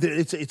 but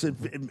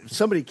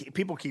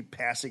people keep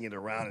passing it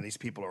around, and these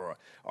people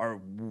are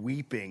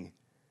weeping,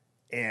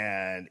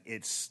 and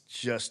it's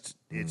just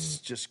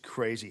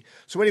crazy.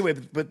 So anyway,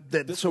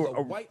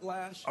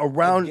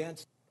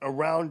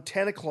 around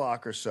 10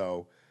 o'clock or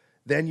so,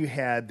 then you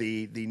had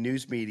the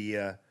news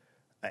media,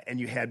 and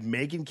you had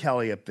Megyn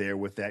Kelly up there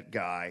with that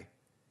guy,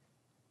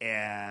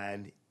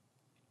 and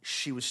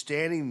she was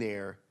standing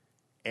there,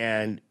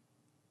 and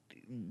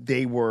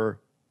they were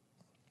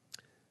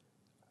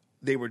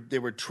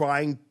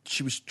trying.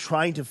 She was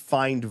trying to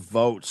find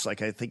votes,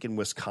 like I think in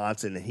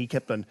Wisconsin, and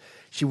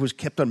she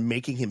kept on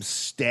making him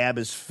stab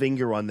his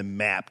finger on the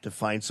map to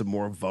find some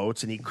more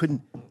votes, and he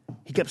couldn't.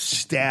 He kept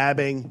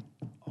stabbing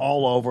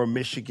all over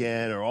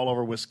Michigan or all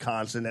over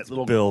Wisconsin. That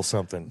little Bill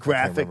something graphic.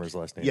 I can't remember his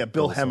last name. Yeah,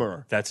 Bill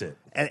Hemmer. That's it.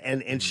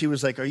 And she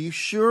was like, "Are you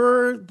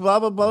sure?" Blah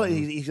blah blah. And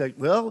he's like,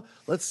 "Well,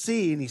 let's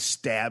see." And he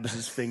stabs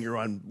his finger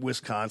on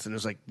Wisconsin.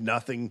 There's like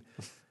nothing.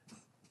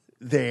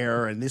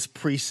 there, and this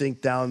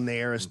precinct down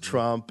there is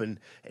Trump, and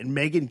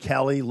Megyn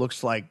Kelly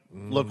looked like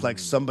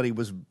somebody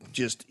was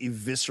just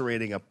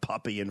eviscerating a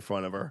puppy in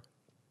front of her.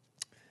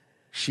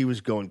 She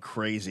was going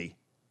crazy.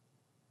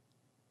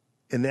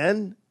 And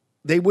then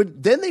they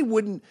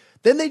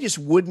just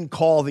wouldn't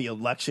call the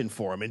election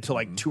for him until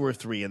like 2 or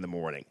 3 in the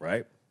morning.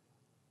 Right.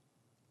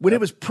 When it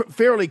was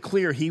fairly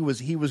clear he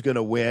was going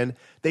to win,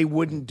 they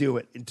wouldn't do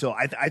it until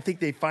I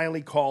think they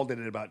finally called it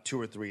at about 2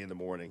 or 3 in the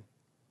morning.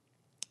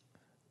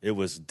 It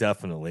was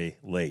definitely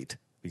late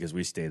because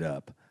we stayed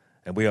up,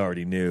 and we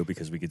already knew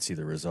because we could see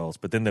the results.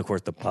 But then, of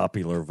course, the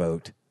popular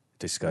vote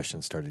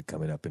discussion started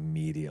coming up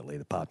immediately.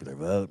 The popular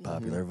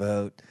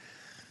vote.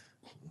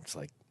 It's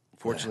like,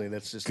 fortunately,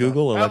 that's just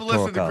Google Have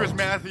electoral listened to Chris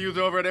college. Matthews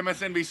over at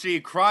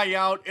MSNBC cry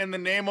out in the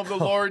name of the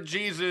Lord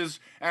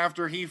Jesus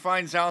after he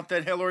finds out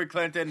that Hillary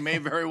Clinton may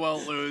very well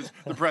lose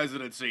the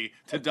presidency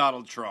to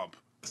Donald Trump.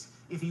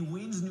 If he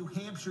wins New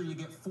Hampshire, you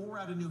get 4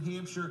 out of New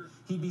Hampshire.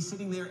 He'd be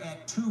sitting there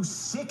at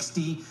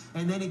 260.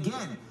 And then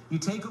again, you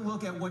take a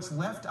look at what's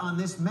left on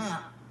this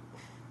map,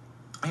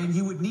 and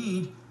you would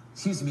need,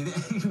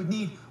 you would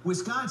need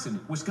Wisconsin.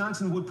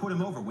 Wisconsin would put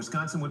him over.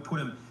 Wisconsin would put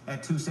him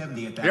at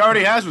 270 at that He already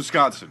point. has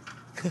Wisconsin.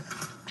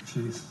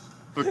 Jeez.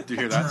 Look, do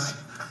you hear that?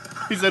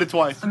 He said it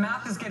twice. The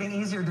math is getting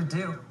easier to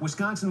do.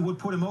 Wisconsin would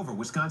put him over.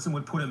 Wisconsin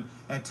would put him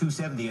at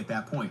 270 at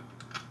that point.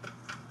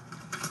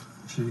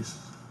 Jeez.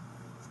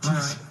 All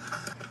right.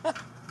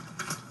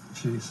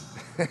 Jeez.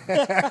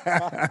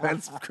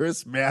 That's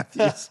Chris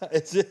Matthews.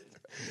 Is it?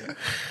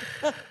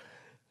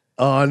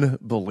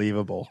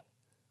 Unbelievable.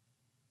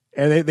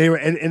 And they were,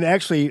 and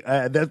actually,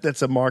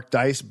 that's a Mark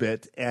Dice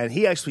bit. And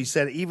he actually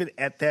said even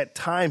at that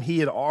time he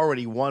had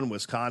already won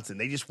Wisconsin.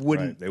 They just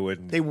wouldn't. Right, they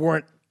wouldn't. They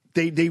weren't.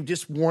 They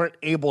just weren't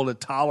able to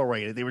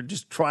tolerate it. They were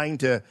just trying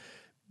to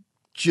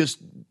just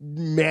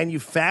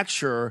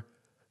manufacture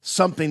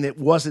something that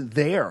wasn't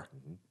there.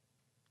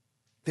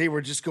 They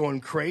were just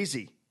going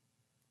crazy.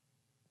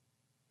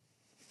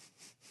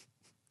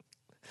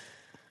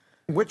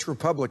 Which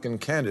Republican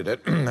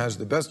candidate has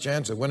the best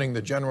chance of winning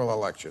the general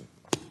election?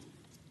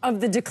 Of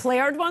the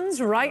declared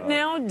ones, right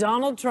now,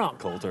 Donald Trump.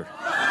 Coulter.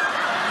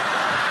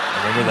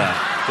 Remember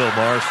that Bill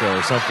Maher show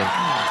or something.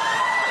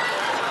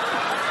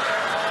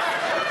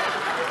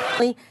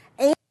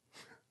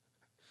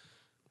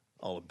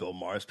 All of Bill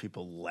Maher's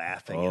people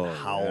laughing and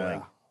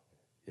howling.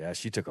 Yeah,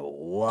 she took a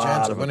lot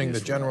Chance of of winning the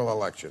abuse. general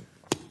election.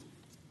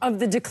 Of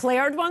the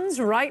declared ones,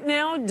 right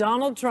now,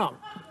 Donald Trump.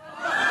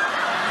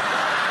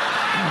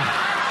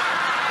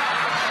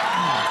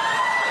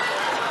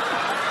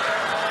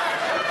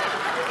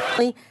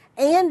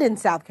 And in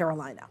South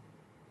Carolina.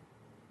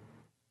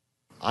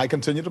 I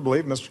continue to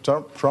believe Mr.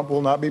 Trump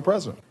will not be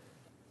president.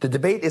 The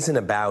debate isn't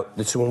about,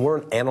 so when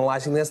we're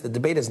analyzing this, the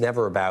debate is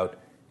never about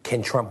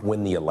can Trump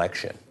win the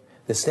election.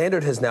 The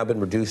standard has now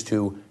been reduced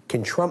to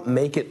can Trump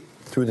make it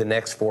through the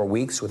next 4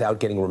 weeks without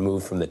getting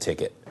removed from the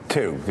ticket?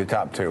 The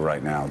top 2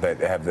 right now that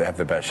have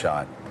the best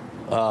shot.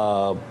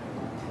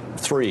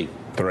 3.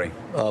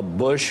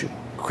 Bush,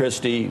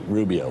 Christie,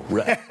 Rubio.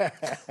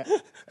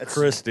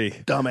 Christie.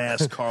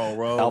 Dumbass Karl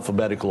Rove.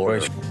 Alphabetical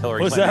order.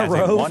 Hillary Was Clinton that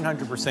has a Rove?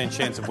 100%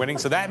 chance of winning.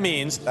 So that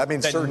means that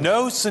certain.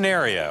 no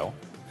scenario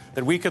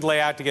that we could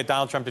lay out to get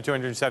Donald Trump to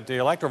 270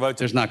 electoral votes.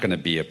 There's not going to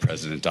be a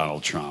President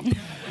Donald Trump.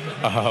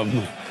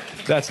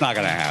 That's not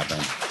going to happen.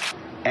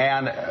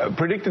 And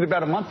predicted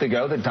about a month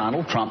ago that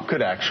Donald Trump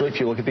could actually, if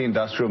you look at the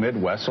industrial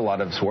Midwest, a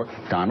lot of us work,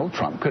 Donald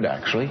Trump could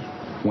actually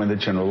win the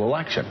general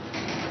election.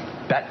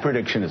 That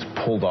prediction is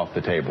pulled off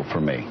the table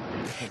for me.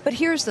 But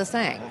here's the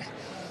thing.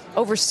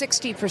 Over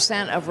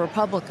 60% of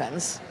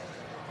Republicans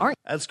aren't.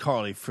 That's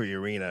Carly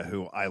Fiorina,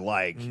 who I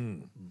like,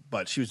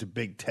 but she was a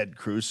big Ted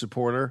Cruz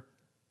supporter.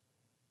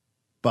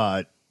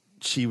 But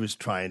she was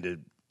trying to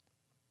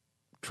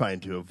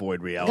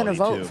avoid reality. Going to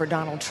vote for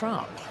Donald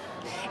Trump.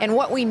 And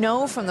what we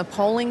know from the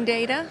polling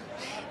data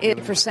is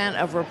percent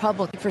of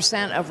Republicans.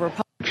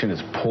 Prediction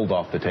is pulled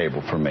off the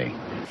table for me.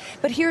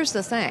 But here's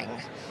the thing.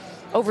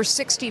 Over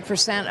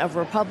 60% of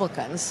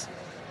Republicans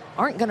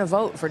aren't going to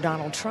vote for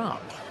Donald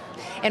Trump.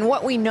 And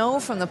what we know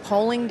from the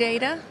polling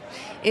data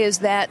is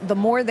that the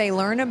more they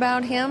learn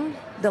about him,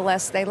 the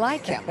less they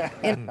like him.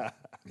 And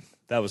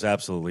That was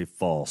absolutely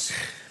false.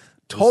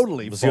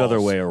 Totally It was false. the other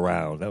way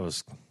around. That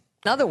was.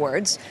 in other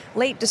words,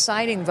 late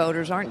deciding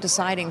voters aren't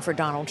deciding for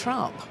Donald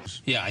Trump.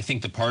 Yeah, I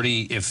think the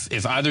party,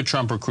 if either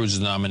Trump or Cruz is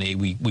the nominee,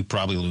 we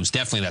probably lose.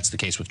 Definitely that's the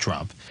case with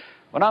Trump.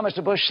 Well, now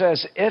Mr. Bush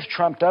says if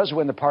Trump does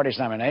win the party's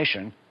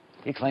nomination,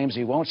 he claims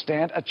he won't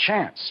stand a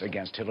chance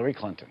against Hillary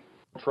Clinton.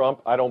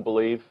 Trump, I don't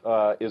believe,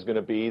 is going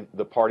to be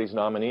the party's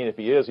nominee. And if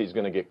he is, he's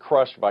going to get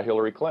crushed by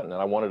Hillary Clinton.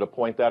 And I wanted to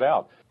point that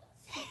out.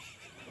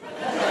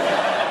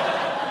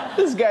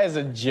 This guy's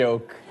a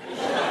joke.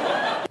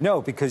 No,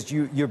 because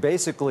you're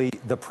basically,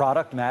 the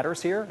product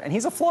matters here, and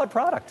he's a flawed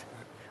product.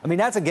 I mean,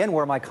 that's, again,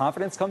 where my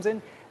confidence comes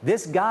in.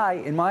 This guy,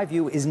 in my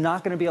view, is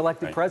not going to be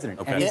elected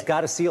president, and he's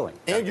got a ceiling.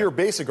 And your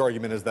basic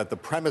argument is that the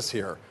premise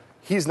here,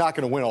 he's not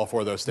going to win all 4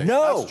 of those states.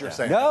 No, That's what you're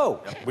saying.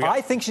 no. I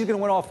think she's going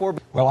to win all 4.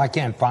 Well, I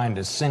can't find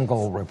a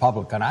single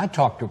Republican. I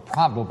talked to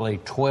probably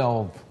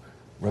 12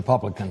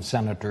 Republican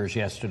senators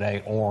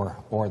yesterday or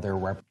their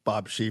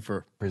Bob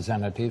Schieffer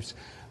representatives.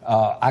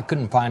 I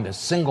couldn't find a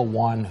single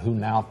one who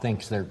now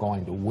thinks they're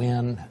going to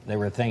win. They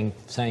were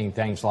saying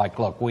things like,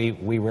 "Look, we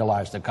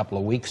realized a couple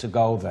of weeks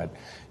ago that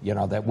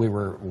that we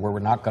were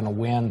not going to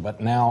win,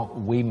 but now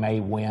we may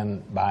lose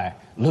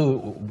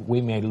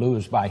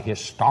by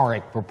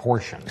historic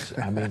proportions."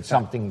 I mean,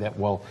 something that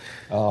will.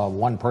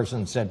 One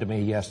person said to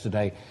me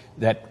yesterday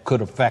that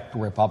could affect the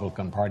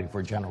Republican Party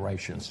for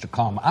generations to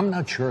come. I'm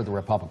not sure the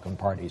Republican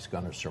Party is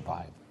going to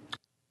survive.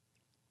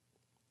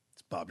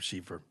 It's Bob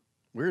Schieffer.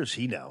 Where is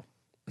he now?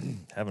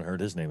 Haven't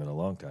heard his name in a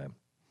long time.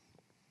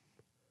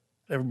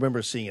 I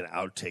remember seeing an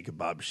outtake of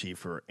Bob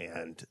Schieffer,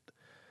 and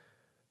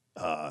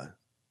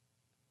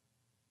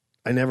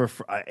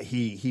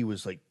he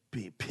was like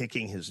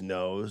picking his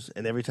nose,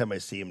 and every time I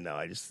see him now,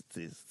 I just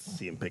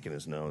see him picking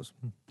his nose.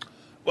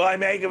 Well, I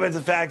make of it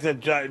the fact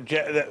that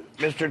that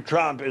Mr.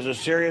 Trump is a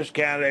serious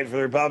candidate for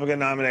the Republican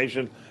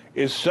nomination,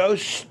 is so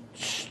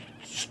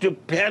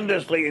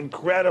stupendously,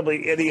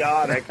 incredibly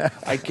idiotic.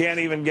 I can't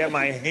even get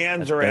my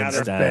hands around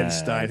it. Ben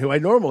Stein, who I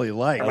normally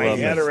like. My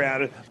head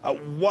around it.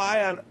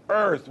 Why on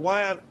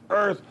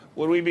earth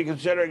would we be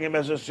considering him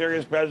as a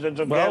serious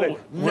presidential candidate?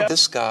 No.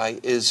 This guy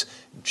is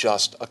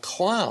just a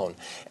clown.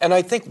 And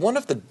I think one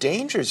of the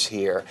dangers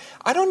here,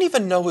 I don't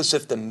even know as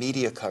if the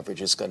media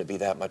coverage is going to be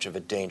that much of a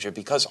danger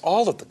because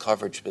all of the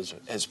coverage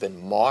has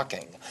been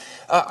mocking.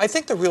 I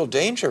think the real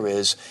danger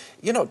is,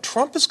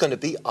 Trump is going to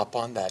be up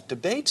on that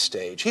debate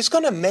stage. He's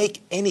going to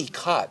make any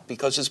cut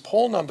because his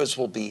poll numbers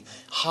will be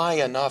high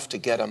enough to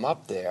get him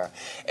up there.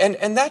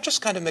 And that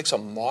just kind of makes a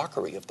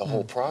mockery of the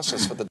whole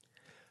process for the.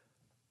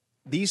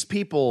 These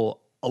people,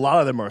 a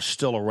lot of them are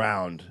still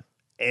around,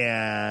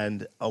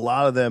 and a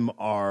lot of them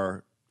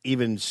are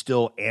even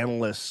still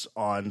analysts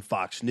on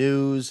Fox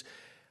News,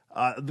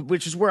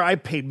 which is where I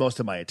paid most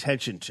of my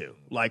attention to,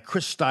 like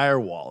Chris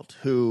Stirewalt,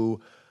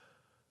 who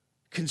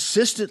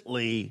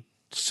consistently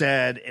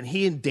said, and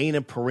he and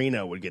Dana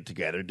Perino would get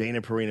together,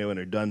 Dana Perino and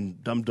her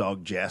dumb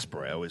dog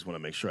Jasper. I always want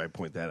to make sure I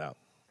point that out.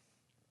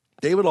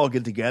 They would all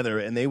get together,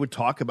 and they would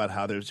talk about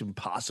how there's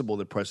impossible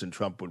that President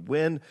Trump would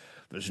win.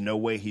 There's no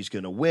way he's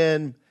going to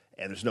win,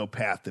 and there's no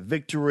path to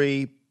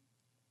victory.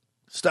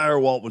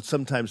 Stirewalt would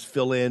sometimes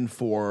fill in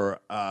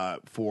for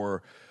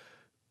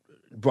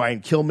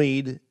Brian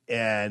Kilmeade,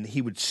 and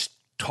he would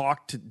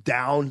talk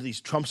down.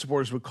 These Trump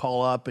supporters would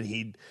call up, and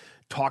he'd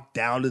talk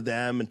down to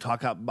them and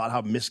talk about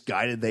how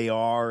misguided they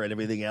are and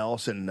everything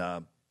else.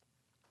 And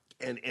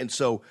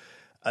so.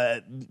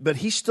 But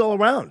he's still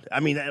around. I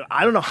mean,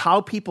 I don't know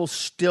how people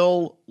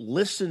still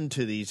listen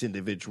to these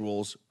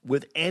individuals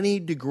with any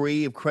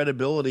degree of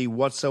credibility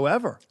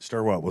whatsoever.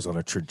 Stirewalt was on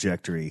a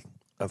trajectory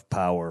of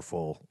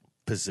powerful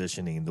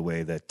positioning the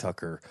way that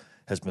Tucker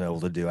has been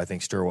able to do. I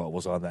think Stirewalt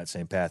was on that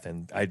same path,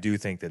 and I do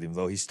think that even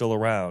though he's still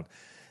around,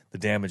 the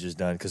damage is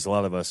done because a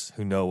lot of us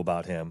who know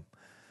about him,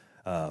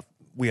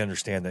 we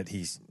understand that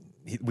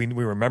we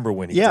remember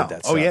when he did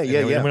that stuff. And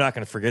we're not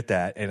going to forget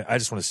that. And I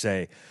just want to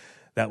say,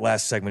 that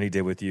last segment he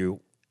did with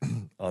you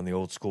on the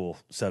old school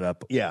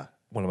setup,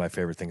 one of my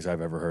favorite things I've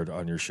ever heard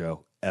on your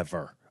show,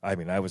 ever. I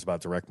mean, I was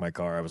about to wreck my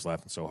car. I was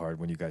laughing so hard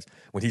when he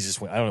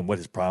just went, I don't know what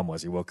his problem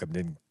was. He woke up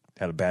and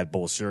had a bad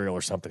bowl of cereal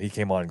or something. He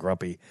came on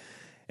grumpy,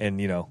 and,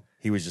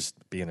 he was just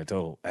being a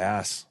total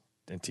ass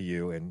to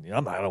you, and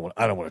I don't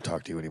want to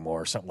talk to you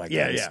anymore or something like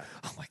that. Yeah.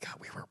 Oh, my God,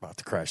 we were about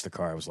to crash the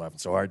car. I was laughing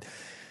so hard.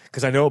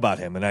 Because I know about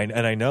him, and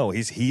I know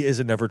he is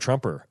a never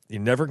Trumper.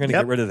 You're never going to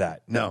get rid of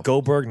that. No.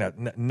 Goldberg,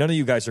 none of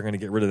you guys are going to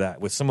get rid of that.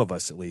 With some of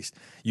us, at least,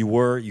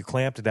 you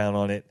clamped down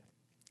on it.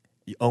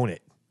 You own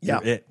it.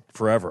 You're it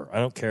forever. I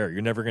don't care.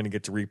 You're never going to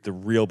get to reap the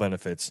real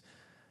benefits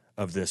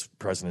of this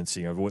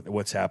presidency, of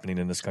what's happening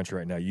in this country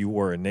right now. You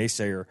were a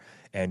naysayer,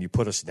 and you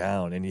put us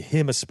down, and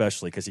him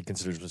especially, because he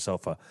considers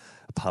himself a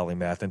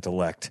polymath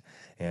intellect,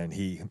 and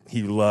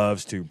he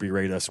loves to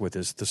berate us with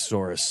his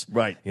thesaurus.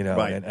 Right. And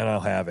I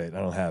don't have it.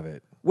 I don't have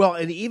it. Well,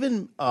 and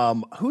even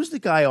who's the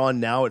guy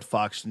on now at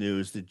Fox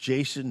News? The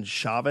Jason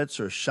Chaffetz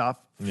or Schaff?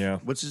 Yeah.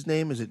 What's his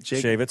name? Is it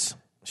Jake?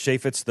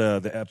 Chaffetz,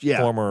 the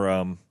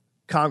former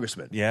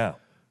congressman. Yeah.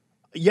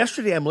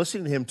 Yesterday, I'm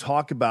listening to him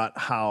talk about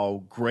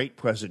how great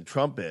President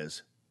Trump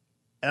is,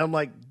 and I'm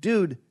like,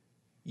 dude,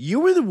 you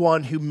were the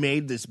one who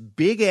made this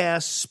big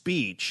ass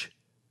speech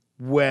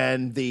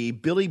when the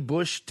Billy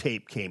Bush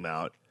tape came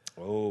out.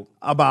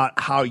 About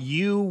how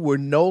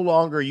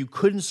you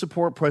couldn't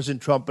support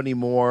President Trump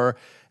anymore,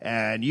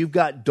 and you've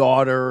got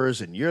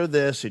daughters, and you're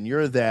this and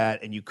you're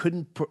that, and you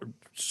couldn't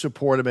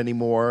support him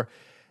anymore,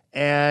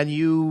 and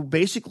you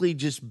basically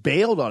just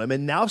bailed on him,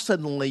 and now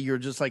suddenly you're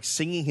just like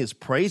singing his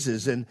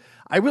praises. And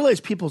I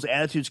realize people's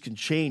attitudes can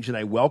change, and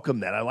I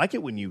welcome that. I like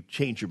it when you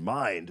change your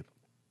mind,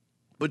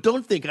 but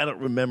don't think I don't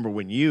remember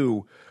when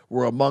you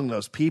were among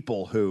those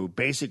people who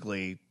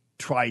basically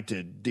tried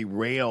to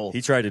derail.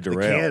 He tried to derail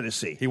the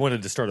candidacy. He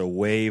wanted to start a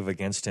wave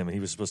against him, and he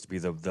was supposed to be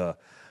the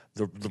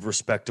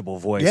respectable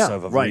voice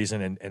of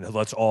reason, and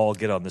let's all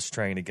get on this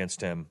train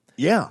against him.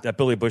 Yeah. That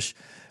Billy Bush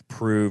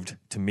proved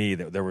to me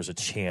that there was a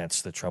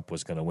chance that Trump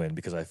was going to win,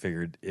 because I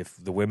figured if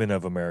the women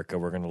of America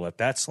were going to let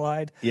that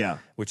slide,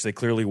 which they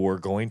clearly were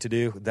going to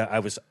do, that I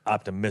was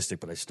optimistic,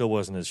 but I still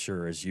wasn't as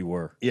sure as you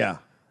were. Yeah.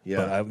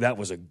 But that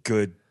was a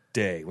good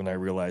day when I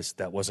realized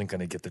that wasn't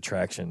going to get the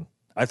traction.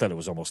 I thought it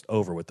was almost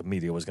over what the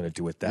media was going to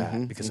do with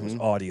that, because it was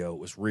audio, it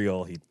was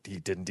real. He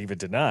didn't even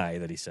deny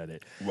that he said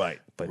it. Right.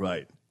 But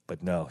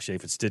no,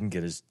 Chaffetz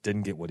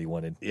didn't get what he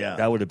wanted. Yeah.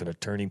 That would have been a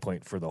turning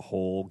point for the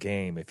whole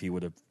game if he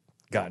would have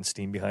gotten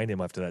steam behind him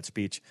after that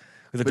speech.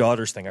 The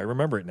daughters thing, I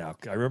remember it now.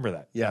 I remember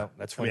that. Yeah,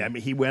 that's funny. I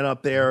mean, he went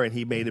up there and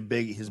he made a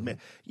big and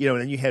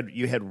then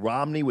you had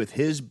Romney with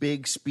his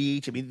big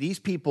speech. I mean, these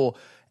people,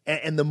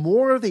 and the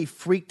more they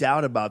freaked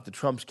out about the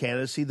Trump's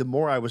candidacy, the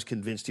more I was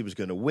convinced he was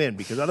going to win,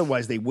 because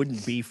otherwise they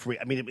wouldn't be free.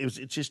 I mean, it's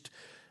just,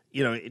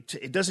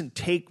 it doesn't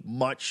take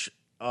much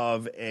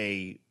of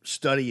a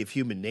study of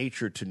human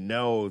nature to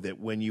know that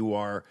when you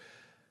are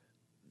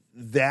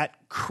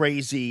that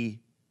crazy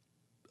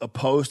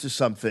opposed to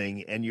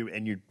something and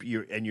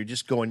you're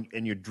just going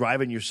and you're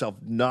driving yourself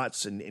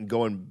nuts and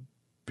going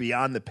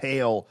beyond the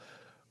pale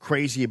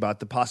crazy about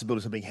the possibility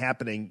of something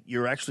happening,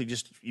 you're actually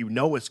just,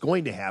 it's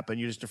going to happen,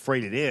 you're just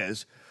afraid it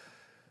is,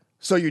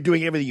 so you're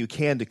doing everything you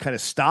can to kind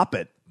of stop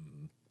it,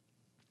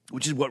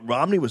 which is what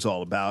Romney was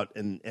all about.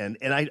 And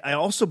I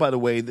also, by the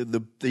way,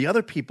 the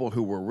other people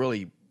who were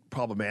really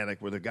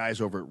problematic were the guys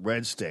over at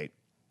Red State.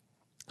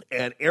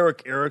 And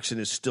Eric Erickson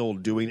is still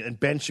doing, and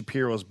Ben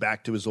Shapiro's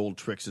back to his old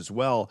tricks as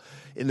well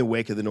in the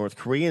wake of the North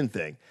Korean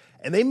thing.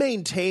 And they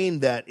maintain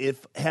that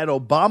had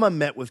Obama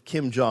met with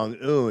Kim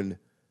Jong-un,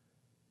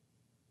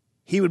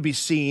 he would be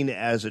seen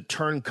as a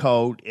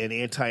turncoat and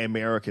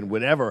anti-American,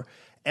 whatever.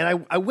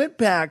 And I went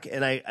back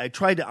and I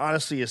tried to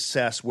honestly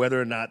assess whether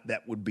or not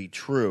that would be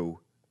true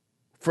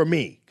for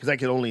me, because I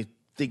could only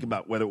think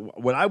about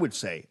what I would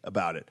say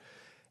about it.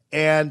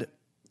 And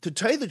to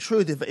tell you the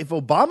truth, if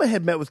Obama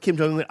had met with Kim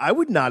Jong-un, I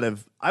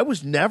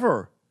was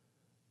never,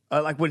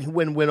 like when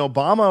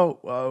Obama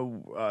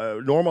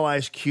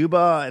normalized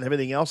Cuba and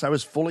everything else, I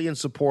was fully in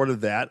support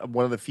of that. I'm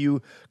one of the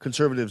few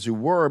conservatives who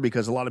were,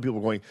 because a lot of people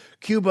were going,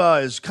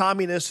 Cuba is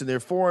communist and their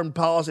foreign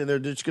policy, and they're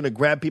just going to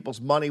grab people's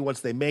money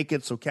once they make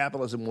it, so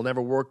capitalism will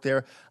never work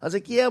there. I was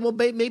like, yeah, well,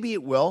 maybe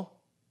it will.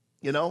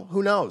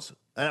 Who knows?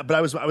 But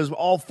I was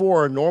all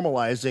for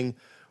normalizing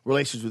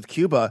relations with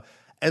Cuba.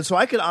 And so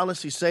I could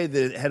honestly say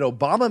that had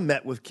Obama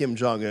met with Kim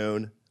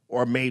Jong-un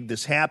or made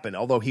this happen,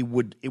 although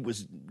it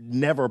was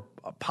never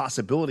a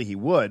possibility he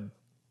would,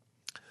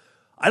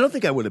 I don't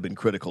think I would have been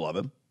critical of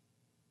him.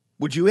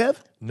 Would you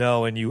have?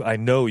 No, and I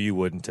know you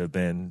wouldn't have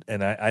been,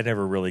 and I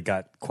never really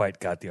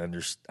quite got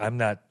the I'm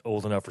not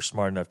old enough or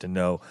smart enough to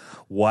know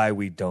why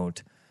we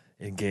don't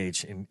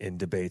engage in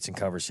debates and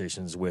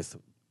conversations with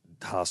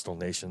hostile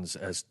nations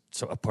as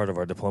a part of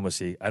our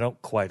diplomacy. I don't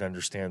quite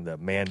understand the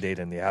mandate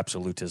and the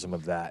absolutism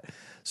of that.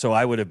 So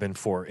I would have been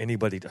for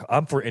anybody.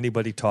 I'm for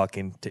anybody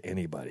talking to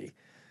anybody.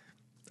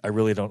 I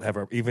really don't have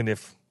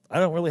I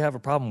don't really have a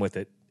problem with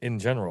it in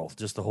general.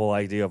 Just the whole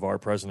idea of our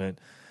president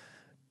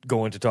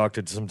going to talk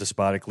to some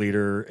despotic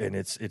leader, and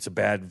it's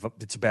bad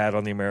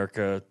on the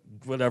America,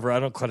 whatever. I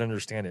don't quite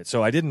understand it.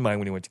 So I didn't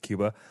mind when he went to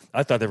Cuba.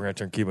 I thought they were going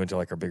to turn Cuba into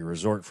like a big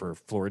resort for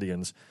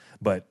Floridians,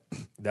 but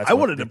I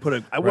wanted to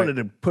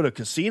put a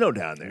casino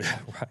down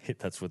there. Right.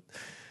 That's what.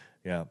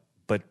 Yeah.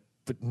 But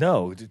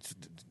no,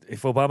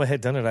 if Obama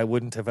had done it, I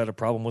wouldn't have had a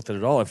problem with it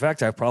at all. In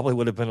fact, I probably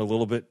would have been a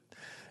little bit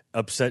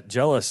upset,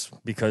 jealous,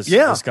 because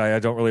this guy I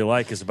don't really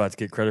like is about to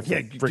get credit for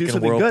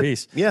freaking world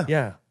peace.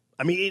 Yeah.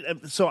 I mean,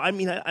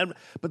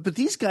 but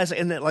these guys,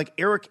 and like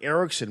Eric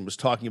Erickson was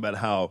talking about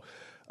how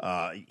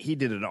he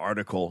did an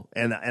article,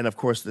 and of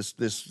course this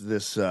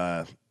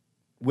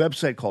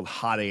website called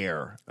Hot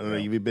Air. I don't know,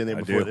 you've been there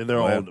before. They're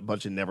all a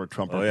bunch of never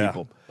Trumper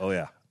people. Oh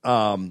yeah.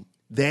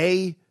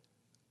 They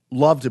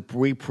love to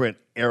reprint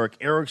Eric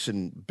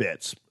Erickson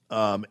bits,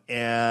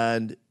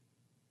 and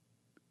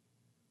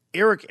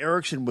Eric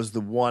Erickson was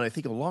the one, I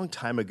think, a long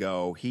time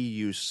ago.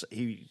 He was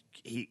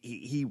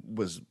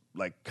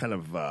like kind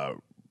of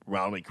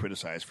roundly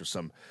criticized for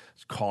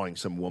calling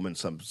some woman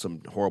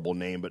some horrible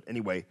name. But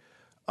anyway,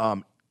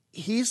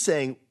 he's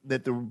saying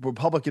that the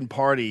Republican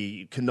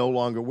Party can no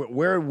longer,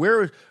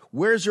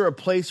 where's there a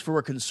place for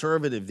a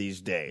conservative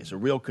these days, a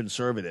real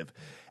conservative?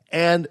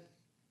 And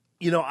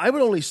I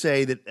would only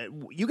say that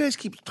you guys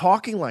keep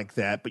talking like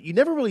that, but you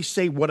never really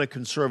say what a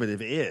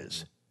conservative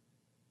is.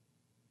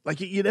 Like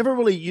you never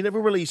really.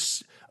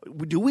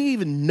 Do we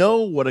even know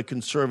what a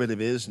conservative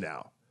is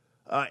now?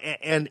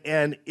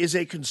 And is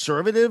a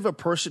conservative a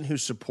person who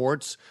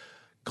supports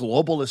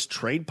globalist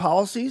trade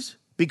policies?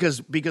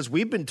 Because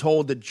we've been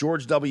told that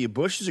George W.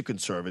 Bush is a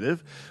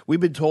conservative. We've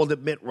been told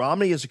that Mitt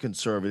Romney is a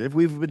conservative.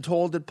 We've been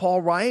told that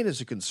Paul Ryan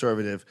is a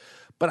conservative.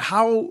 But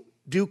how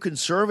do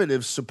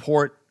conservatives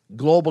support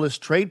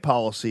globalist trade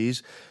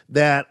policies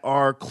that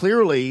are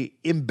clearly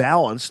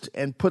imbalanced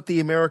and put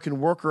the American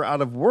worker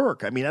out of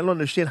work? I mean, I don't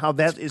understand how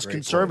that is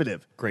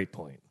conservative. Great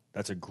point.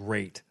 That's a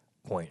great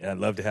point, and I'd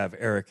love to have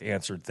Eric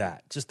answer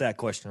that. Just that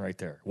question right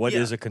there. What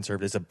is a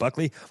conservative? Is it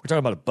Buckley? We're talking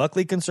about a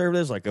Buckley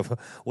conservatives? Like,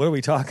 what are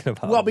we talking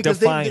about? Well, because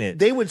Define it.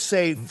 they would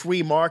say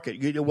free market.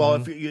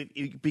 If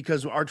you,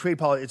 because our trade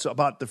policy, it's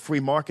about the free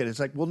market. It's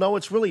like, well, no,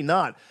 it's really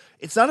not.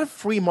 It's not a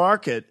free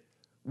market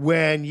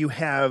when you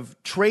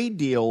have trade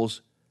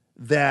deals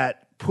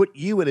that put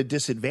you at a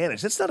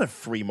disadvantage. That's not a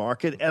free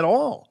market at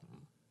all.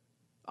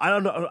 I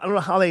don't know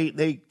how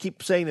they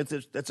keep saying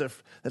that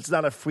that's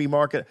not a free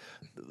market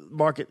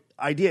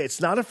idea. It's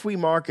not a free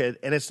market,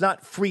 and it's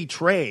not free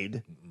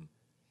trade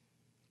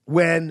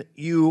when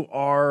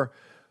you're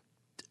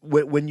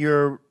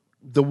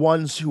the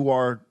ones who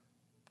are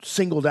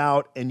singled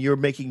out and you're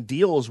making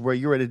deals where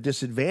you're at a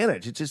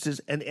disadvantage. It just is,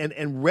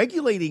 and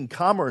regulating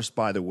commerce,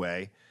 by the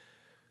way,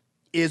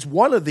 is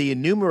one of the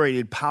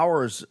enumerated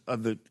powers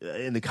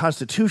in the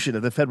Constitution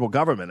of the federal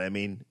government. I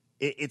mean,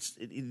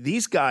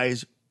 these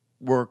guys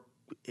were,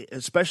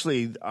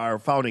 especially our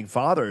founding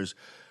fathers,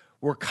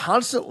 were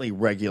constantly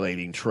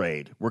regulating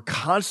trade. We're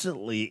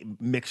constantly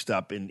mixed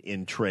up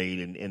in trade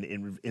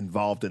and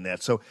involved in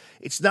that. So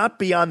it's not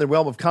beyond the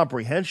realm of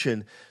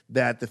comprehension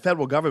that the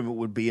federal government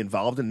would be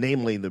involved, and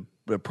namely the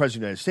President of the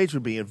United States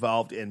would be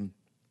involved in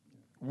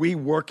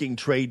reworking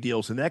trade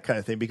deals and that kind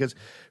of thing, because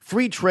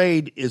free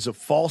trade is a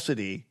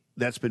falsity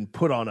that's been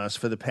put on us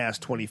for the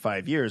past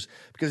 25 years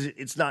because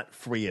it's not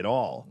free at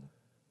all.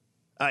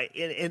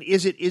 And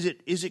is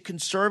it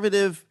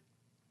conservative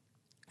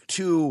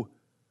to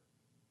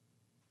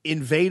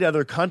invade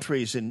other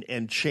countries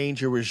and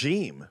change a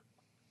regime?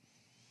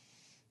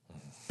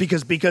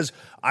 Because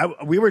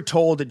we were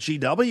told that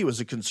GW is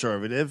a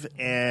conservative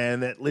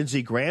and that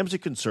Lindsey Graham's a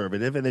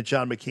conservative and that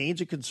John McCain's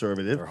a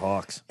conservative. They're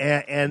hawks.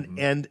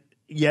 And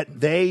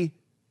yet they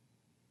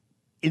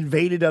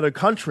invaded other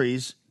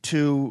countries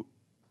to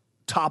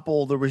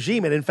topple the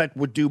regime, and in fact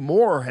would do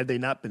more had they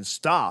not been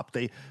stopped.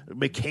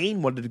 McCain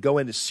wanted to go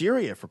into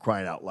Syria, for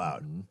crying out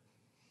loud. Mm-hmm.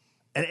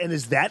 And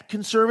is that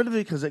conservative?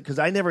 Because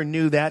I never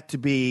knew that to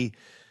be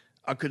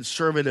a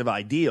conservative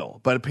ideal,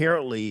 but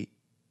apparently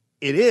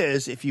it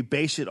is if you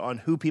base it on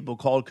who people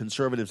called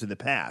conservatives in the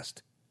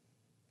past.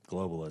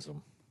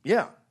 Globalism.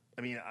 Yeah.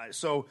 I mean,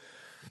 so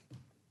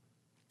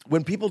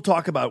when people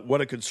talk about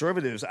what a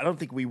conservative is, I don't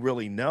think we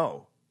really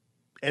know.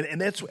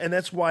 And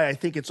that's why I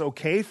think it's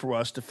okay for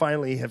us to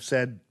finally have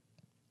said,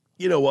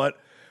 you know what,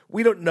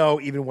 we don't know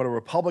even what a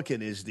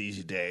Republican is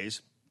these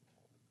days.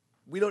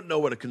 We don't know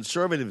what a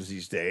conservative is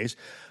these days,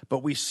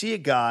 but we see a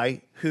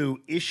guy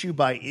who, issue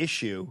by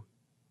issue,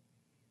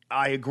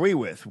 I agree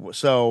with.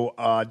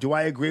 So do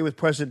I agree with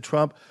President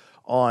Trump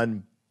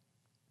on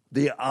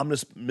the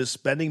omnibus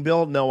spending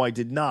bill? No, I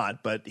did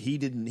not, but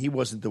he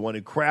wasn't the one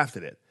who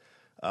crafted it.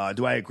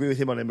 Do I agree with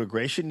him on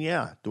immigration?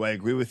 Yeah. Do I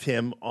agree with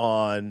him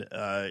on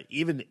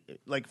even,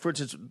 like, for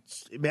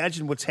instance,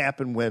 imagine what's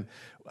happened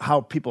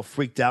how people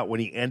freaked out when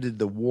he ended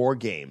the war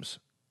games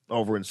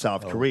over in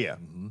South Korea,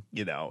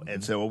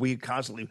 and so we constantly,